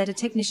 Why not let a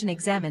technician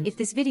examine if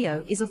this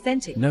video is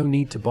authentic? No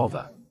need to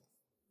bother.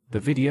 The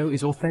video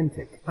is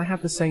authentic. I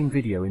have the same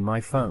video in my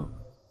phone.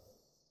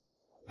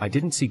 I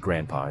didn't see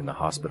Grandpa in the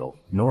hospital,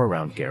 nor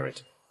around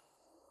Garrett.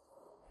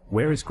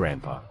 Where is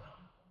Grandpa?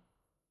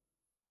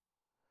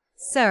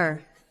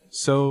 Sir.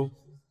 So,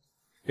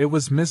 it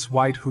was Miss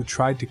White who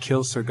tried to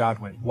kill Sir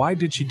Godwin. Why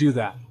did she do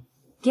that?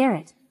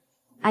 Garrett,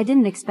 I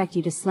didn't expect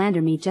you to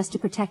slander me just to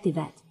protect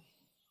Yvette.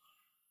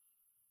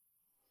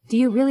 Do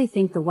you really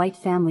think the White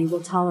family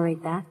will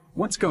tolerate that?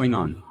 What's going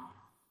on?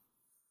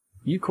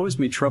 You caused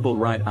me trouble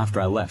right after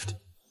I left.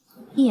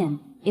 Ian,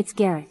 it's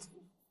Garrett.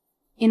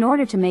 In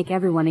order to make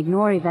everyone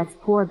ignore Yvette's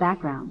poor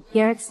background,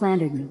 Garrett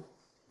slandered me.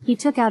 He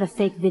took out a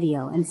fake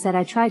video and said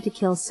I tried to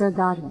kill Sir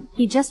Godwin.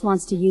 He just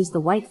wants to use the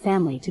White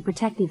family to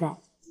protect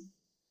Yvette.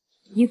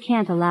 You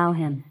can't allow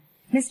him.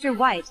 Mr.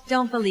 White,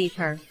 don't believe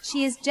her.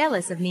 She is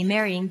jealous of me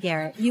marrying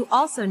Garrett. You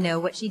also know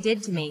what she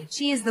did to me.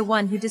 She is the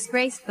one who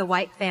disgraced the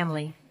White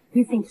family.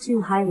 You think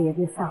too highly of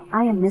yourself.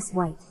 I am Miss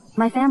White.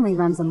 My family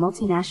runs a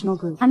multinational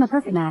group. I'm a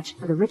perfect match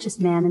for the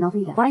richest man in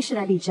Elfrida. Why should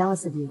I be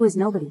jealous of you, who is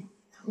nobody?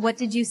 What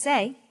did you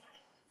say?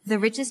 The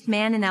richest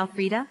man in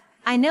Elfrida?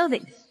 I know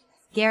that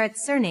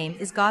Garrett's surname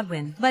is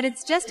Godwin, but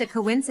it's just a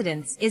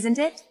coincidence, isn't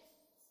it?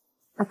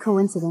 A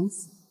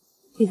coincidence?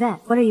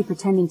 Yvette, what are you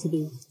pretending to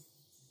be?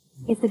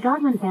 If the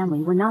Godwin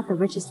family were not the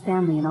richest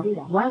family in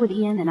Elfrida, why would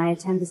Ian and I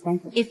attend this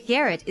banquet? If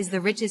Garrett is the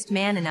richest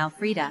man in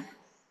Elfrida,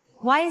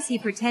 why is he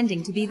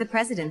pretending to be the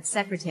president's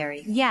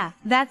secretary? Yeah,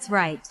 that's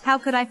right. How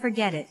could I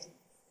forget it?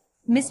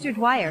 Mr.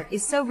 Dwyer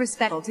is so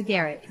respectful to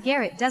Garrett.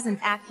 Garrett doesn't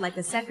act like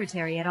a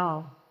secretary at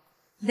all.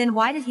 Then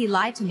why did he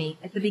lie to me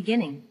at the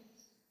beginning?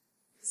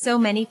 So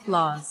many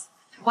flaws.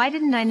 Why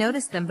didn't I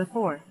notice them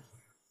before?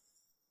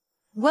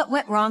 What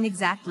went wrong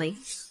exactly?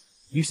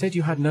 You said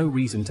you had no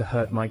reason to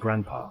hurt my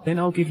grandpa. Then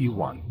I'll give you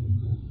one.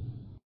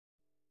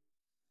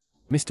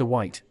 Mr.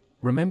 White,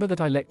 remember that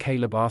I let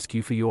Caleb ask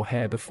you for your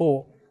hair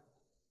before?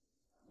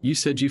 You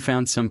said you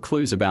found some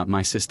clues about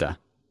my sister.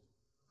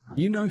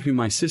 You know who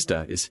my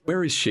sister is.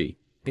 Where is she?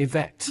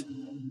 Yvette.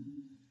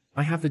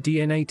 I have the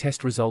DNA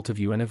test result of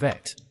you and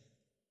Yvette.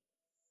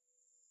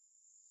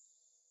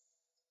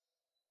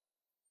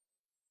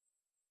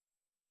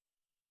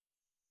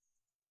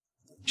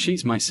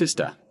 She's my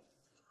sister.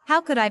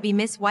 How could I be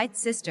Miss White's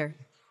sister?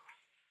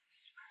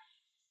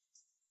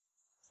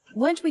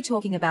 Weren't we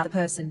talking about the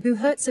person who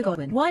hurt Sir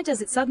Godwin? Why does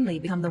it suddenly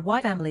become the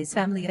White family's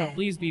family affair?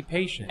 Please be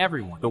patient,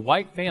 everyone. The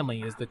White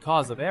family is the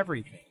cause of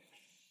everything.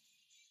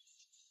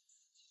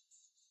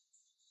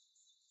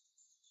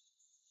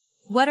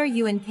 What are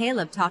you and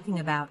Caleb talking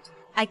about?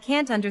 I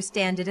can't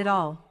understand it at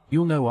all.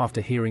 You'll know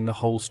after hearing the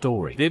whole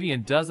story.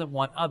 Vivian doesn't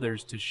want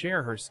others to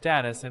share her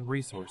status and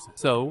resources.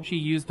 So, she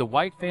used the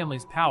White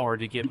family's power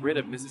to get rid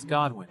of Mrs.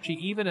 Godwin. She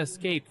even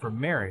escaped from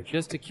marriage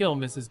just to kill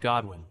Mrs.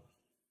 Godwin.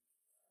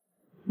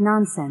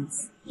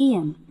 Nonsense.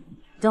 Ian,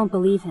 don't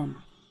believe him.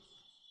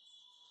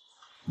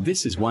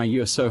 This is why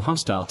you're so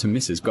hostile to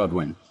Mrs.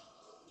 Godwin.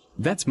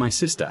 That's my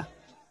sister.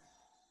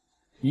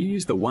 You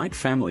used the White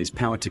family's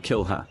power to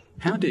kill her.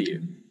 How dare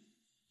you?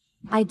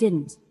 I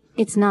didn't.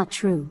 It's not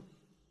true.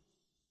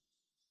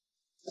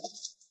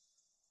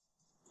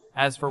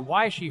 As for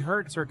why she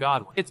hurt Sir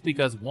Godwin, it's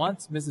because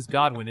once Mrs.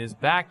 Godwin is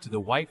back to the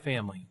White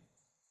family,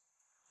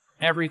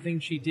 everything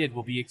she did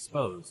will be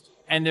exposed,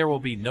 and there will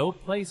be no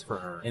place for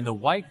her in the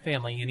White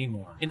family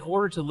anymore. In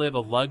order to live a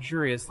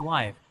luxurious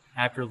life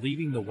after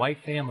leaving the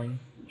White family,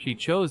 she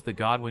chose the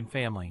Godwin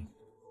family.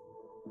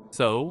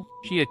 So,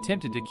 she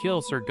attempted to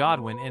kill Sir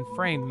Godwin and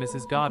framed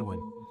Mrs.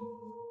 Godwin.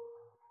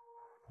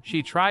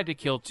 She tried to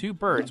kill 2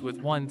 birds with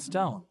 1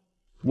 stone.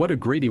 What a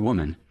greedy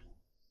woman.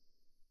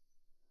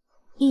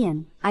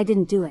 Ian, I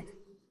didn't do it.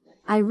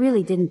 I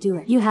really didn't do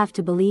it. You have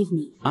to believe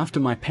me.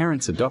 After my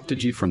parents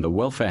adopted you from the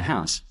welfare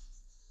house,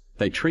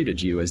 they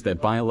treated you as their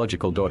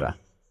biological daughter.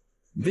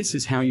 This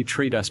is how you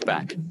treat us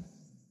back.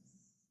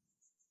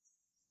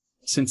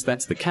 Since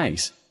that's the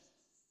case,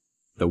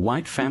 the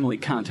White family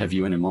can't have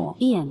you anymore.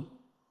 Ian,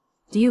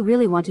 do you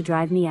really want to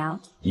drive me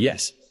out?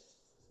 Yes.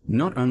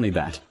 Not only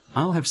that,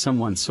 I'll have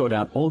someone sort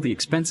out all the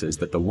expenses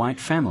that the White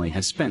family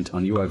has spent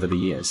on you over the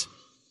years.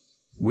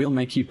 We'll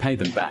make you pay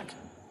them back.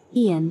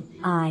 Ian,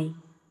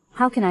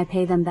 how can I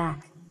pay them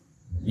back?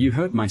 You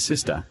hurt my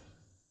sister.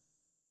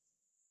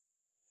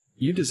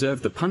 You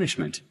deserve the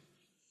punishment.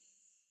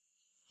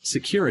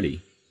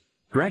 Security.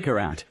 Drag her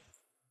out.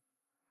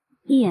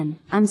 Ian,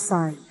 I'm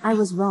sorry. I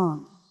was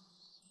wrong.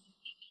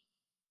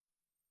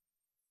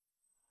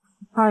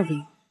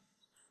 Harvey,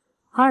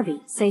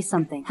 say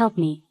something. Help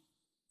me.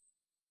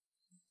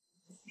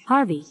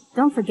 Harvey,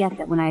 don't forget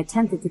that when I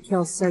attempted to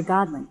kill Sir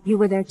Godwin, you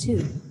were there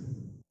too.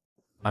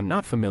 I'm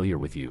not familiar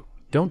with you.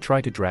 Don't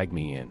try to drag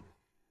me in.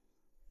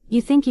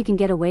 You think you can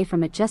get away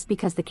from it just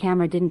because the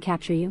camera didn't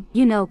capture you?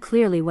 You know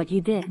clearly what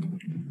you did.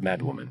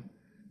 Madwoman.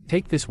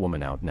 Take this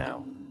woman out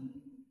now.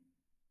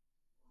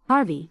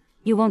 Harvey,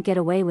 you won't get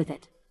away with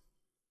it.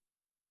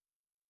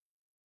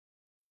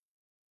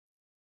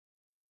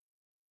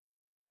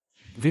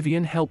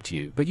 Vivian helped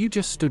you, but you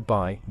just stood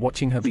by,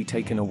 watching her be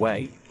taken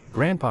away.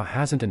 Grandpa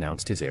hasn't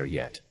announced his heir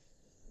yet.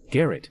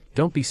 Garrett,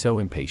 don't be so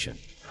impatient.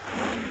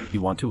 You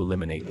want to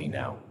eliminate me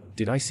now.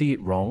 Did I see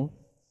it wrong?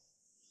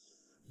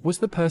 Was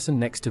the person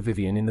next to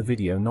Vivian in the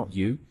video not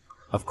you?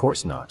 Of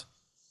course not.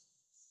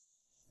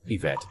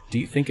 Yvette, do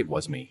you think it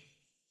was me?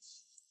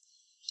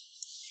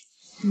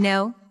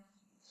 No.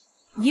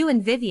 You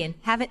and Vivian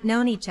haven't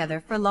known each other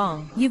for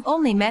long. You've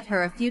only met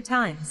her a few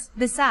times.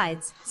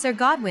 Besides, Sir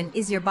Godwin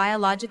is your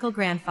biological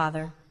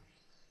grandfather.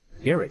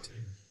 Garrett,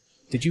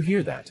 did you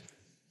hear that?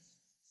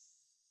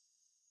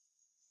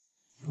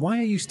 Why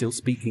are you still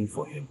speaking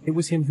for him? It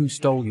was him who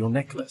stole your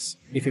necklace.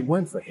 If it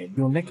weren't for him,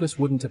 your necklace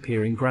wouldn't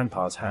appear in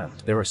Grandpa's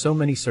hand. There are so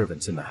many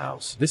servants in the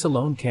house. This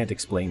alone can't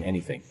explain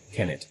anything,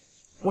 can it?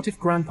 What if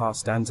Grandpa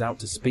stands out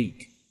to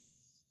speak?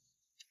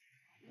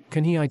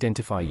 Can he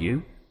identify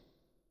you?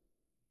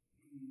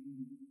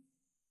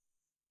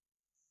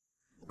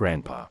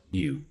 Grandpa,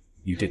 you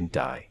didn't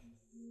die.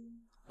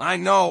 I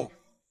know.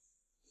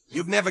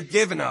 You've never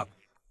given up.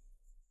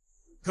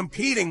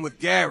 Competing with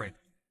Garrett.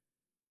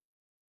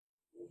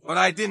 But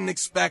I didn't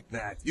expect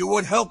that. You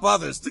would help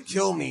others to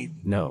kill me.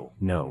 No,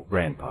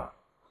 Grandpa.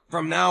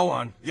 From now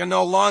on, you're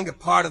no longer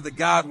part of the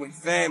Godwin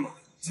family.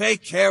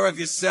 Take care of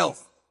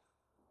yourself.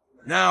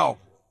 Now,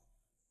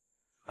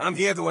 I'm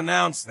here to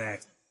announce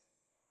that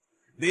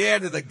the heir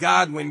to the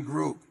Godwin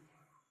group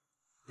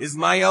is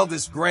my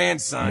eldest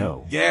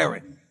grandson,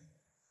 Garrett.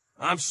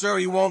 I'm sure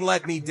he won't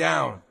let me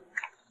down.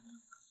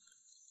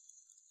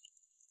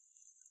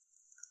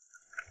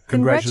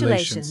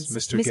 Congratulations,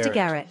 Mr.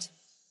 Garrett.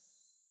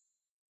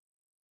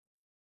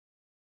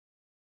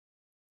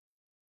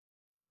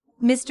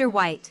 Mr.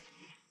 White.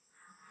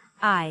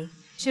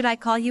 Should I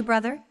call you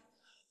brother?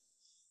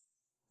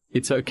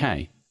 It's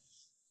okay.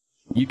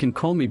 You can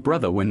call me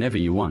brother whenever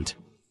you want.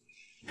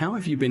 How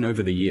have you been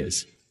over the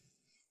years?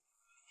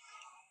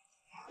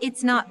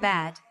 It's not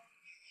bad.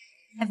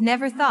 I've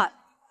never thought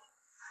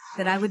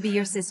that I would be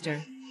your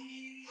sister.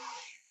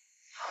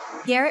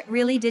 Garrett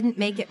really didn't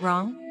make it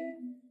wrong?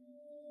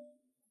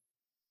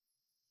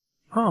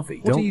 Harvey,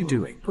 what are you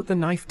doing? Put the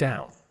knife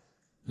down.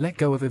 Let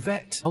go of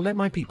Yvette. I'll let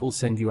my people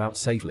send you out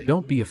safely.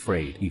 Don't be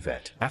afraid,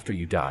 Yvette. After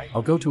you die,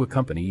 I'll go to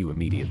accompany you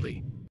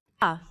immediately.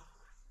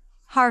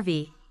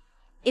 Harvey,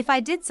 if I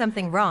did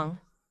something wrong,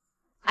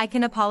 I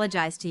can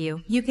apologize to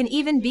you. You can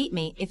even beat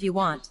me if you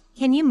want.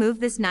 Can you move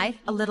this knife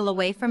a little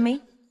away from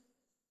me?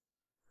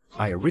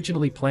 I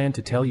originally planned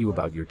to tell you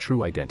about your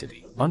true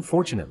identity.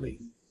 Unfortunately,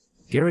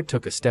 Garrett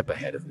took a step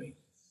ahead of me.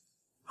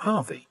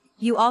 Harvey.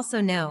 You also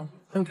know.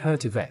 Don't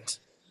hurt Yvette.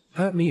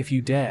 Hurt me if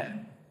you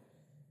dare.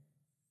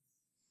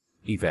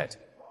 Yvette,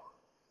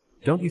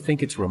 don't you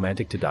think it's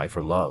romantic to die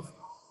for love?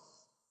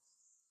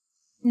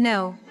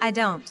 No, I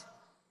don't.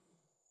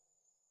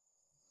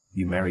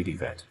 You married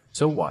Yvette.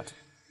 So what?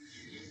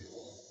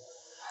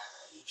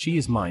 She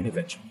is mine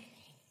eventually.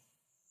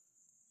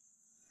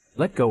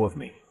 Let go of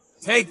me.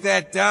 Take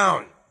that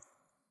down!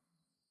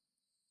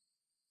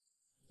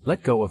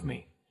 Let go of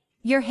me.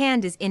 Your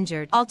hand is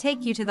injured. I'll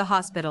take you to the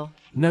hospital.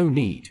 No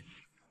need.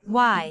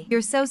 Why?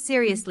 You're so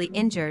seriously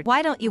injured.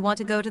 Why don't you want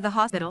to go to the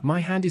hospital? My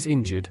hand is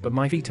injured, but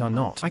my feet are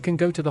not. I can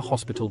go to the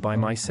hospital by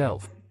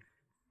myself.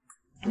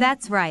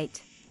 That's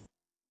right.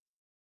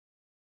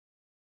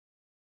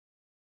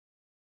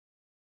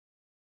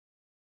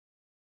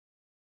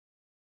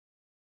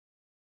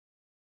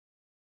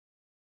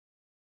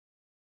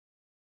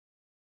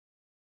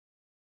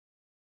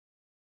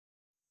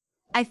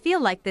 I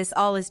feel like this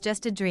all is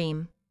just a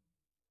dream.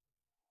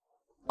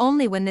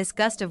 Only when this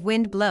gust of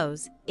wind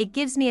blows, it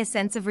gives me a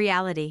sense of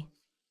reality.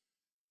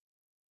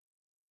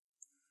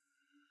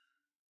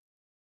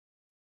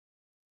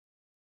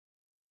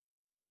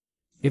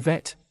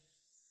 Yvette.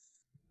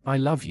 I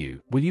love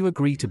you. Will you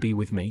agree to be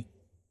with me?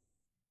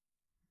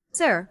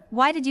 Sir,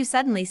 why did you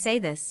suddenly say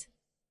this?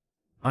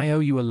 I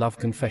owe you a love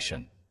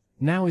confession.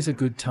 Now is a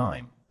good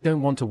time.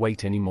 Don't want to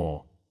wait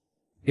anymore.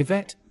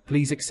 Yvette,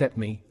 please accept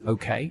me,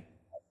 okay?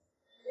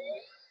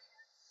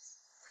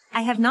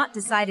 I have not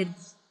decided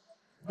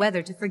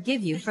whether to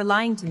forgive you for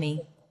lying to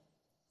me.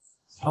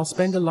 I'll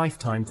spend a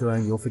lifetime to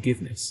earn your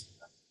forgiveness.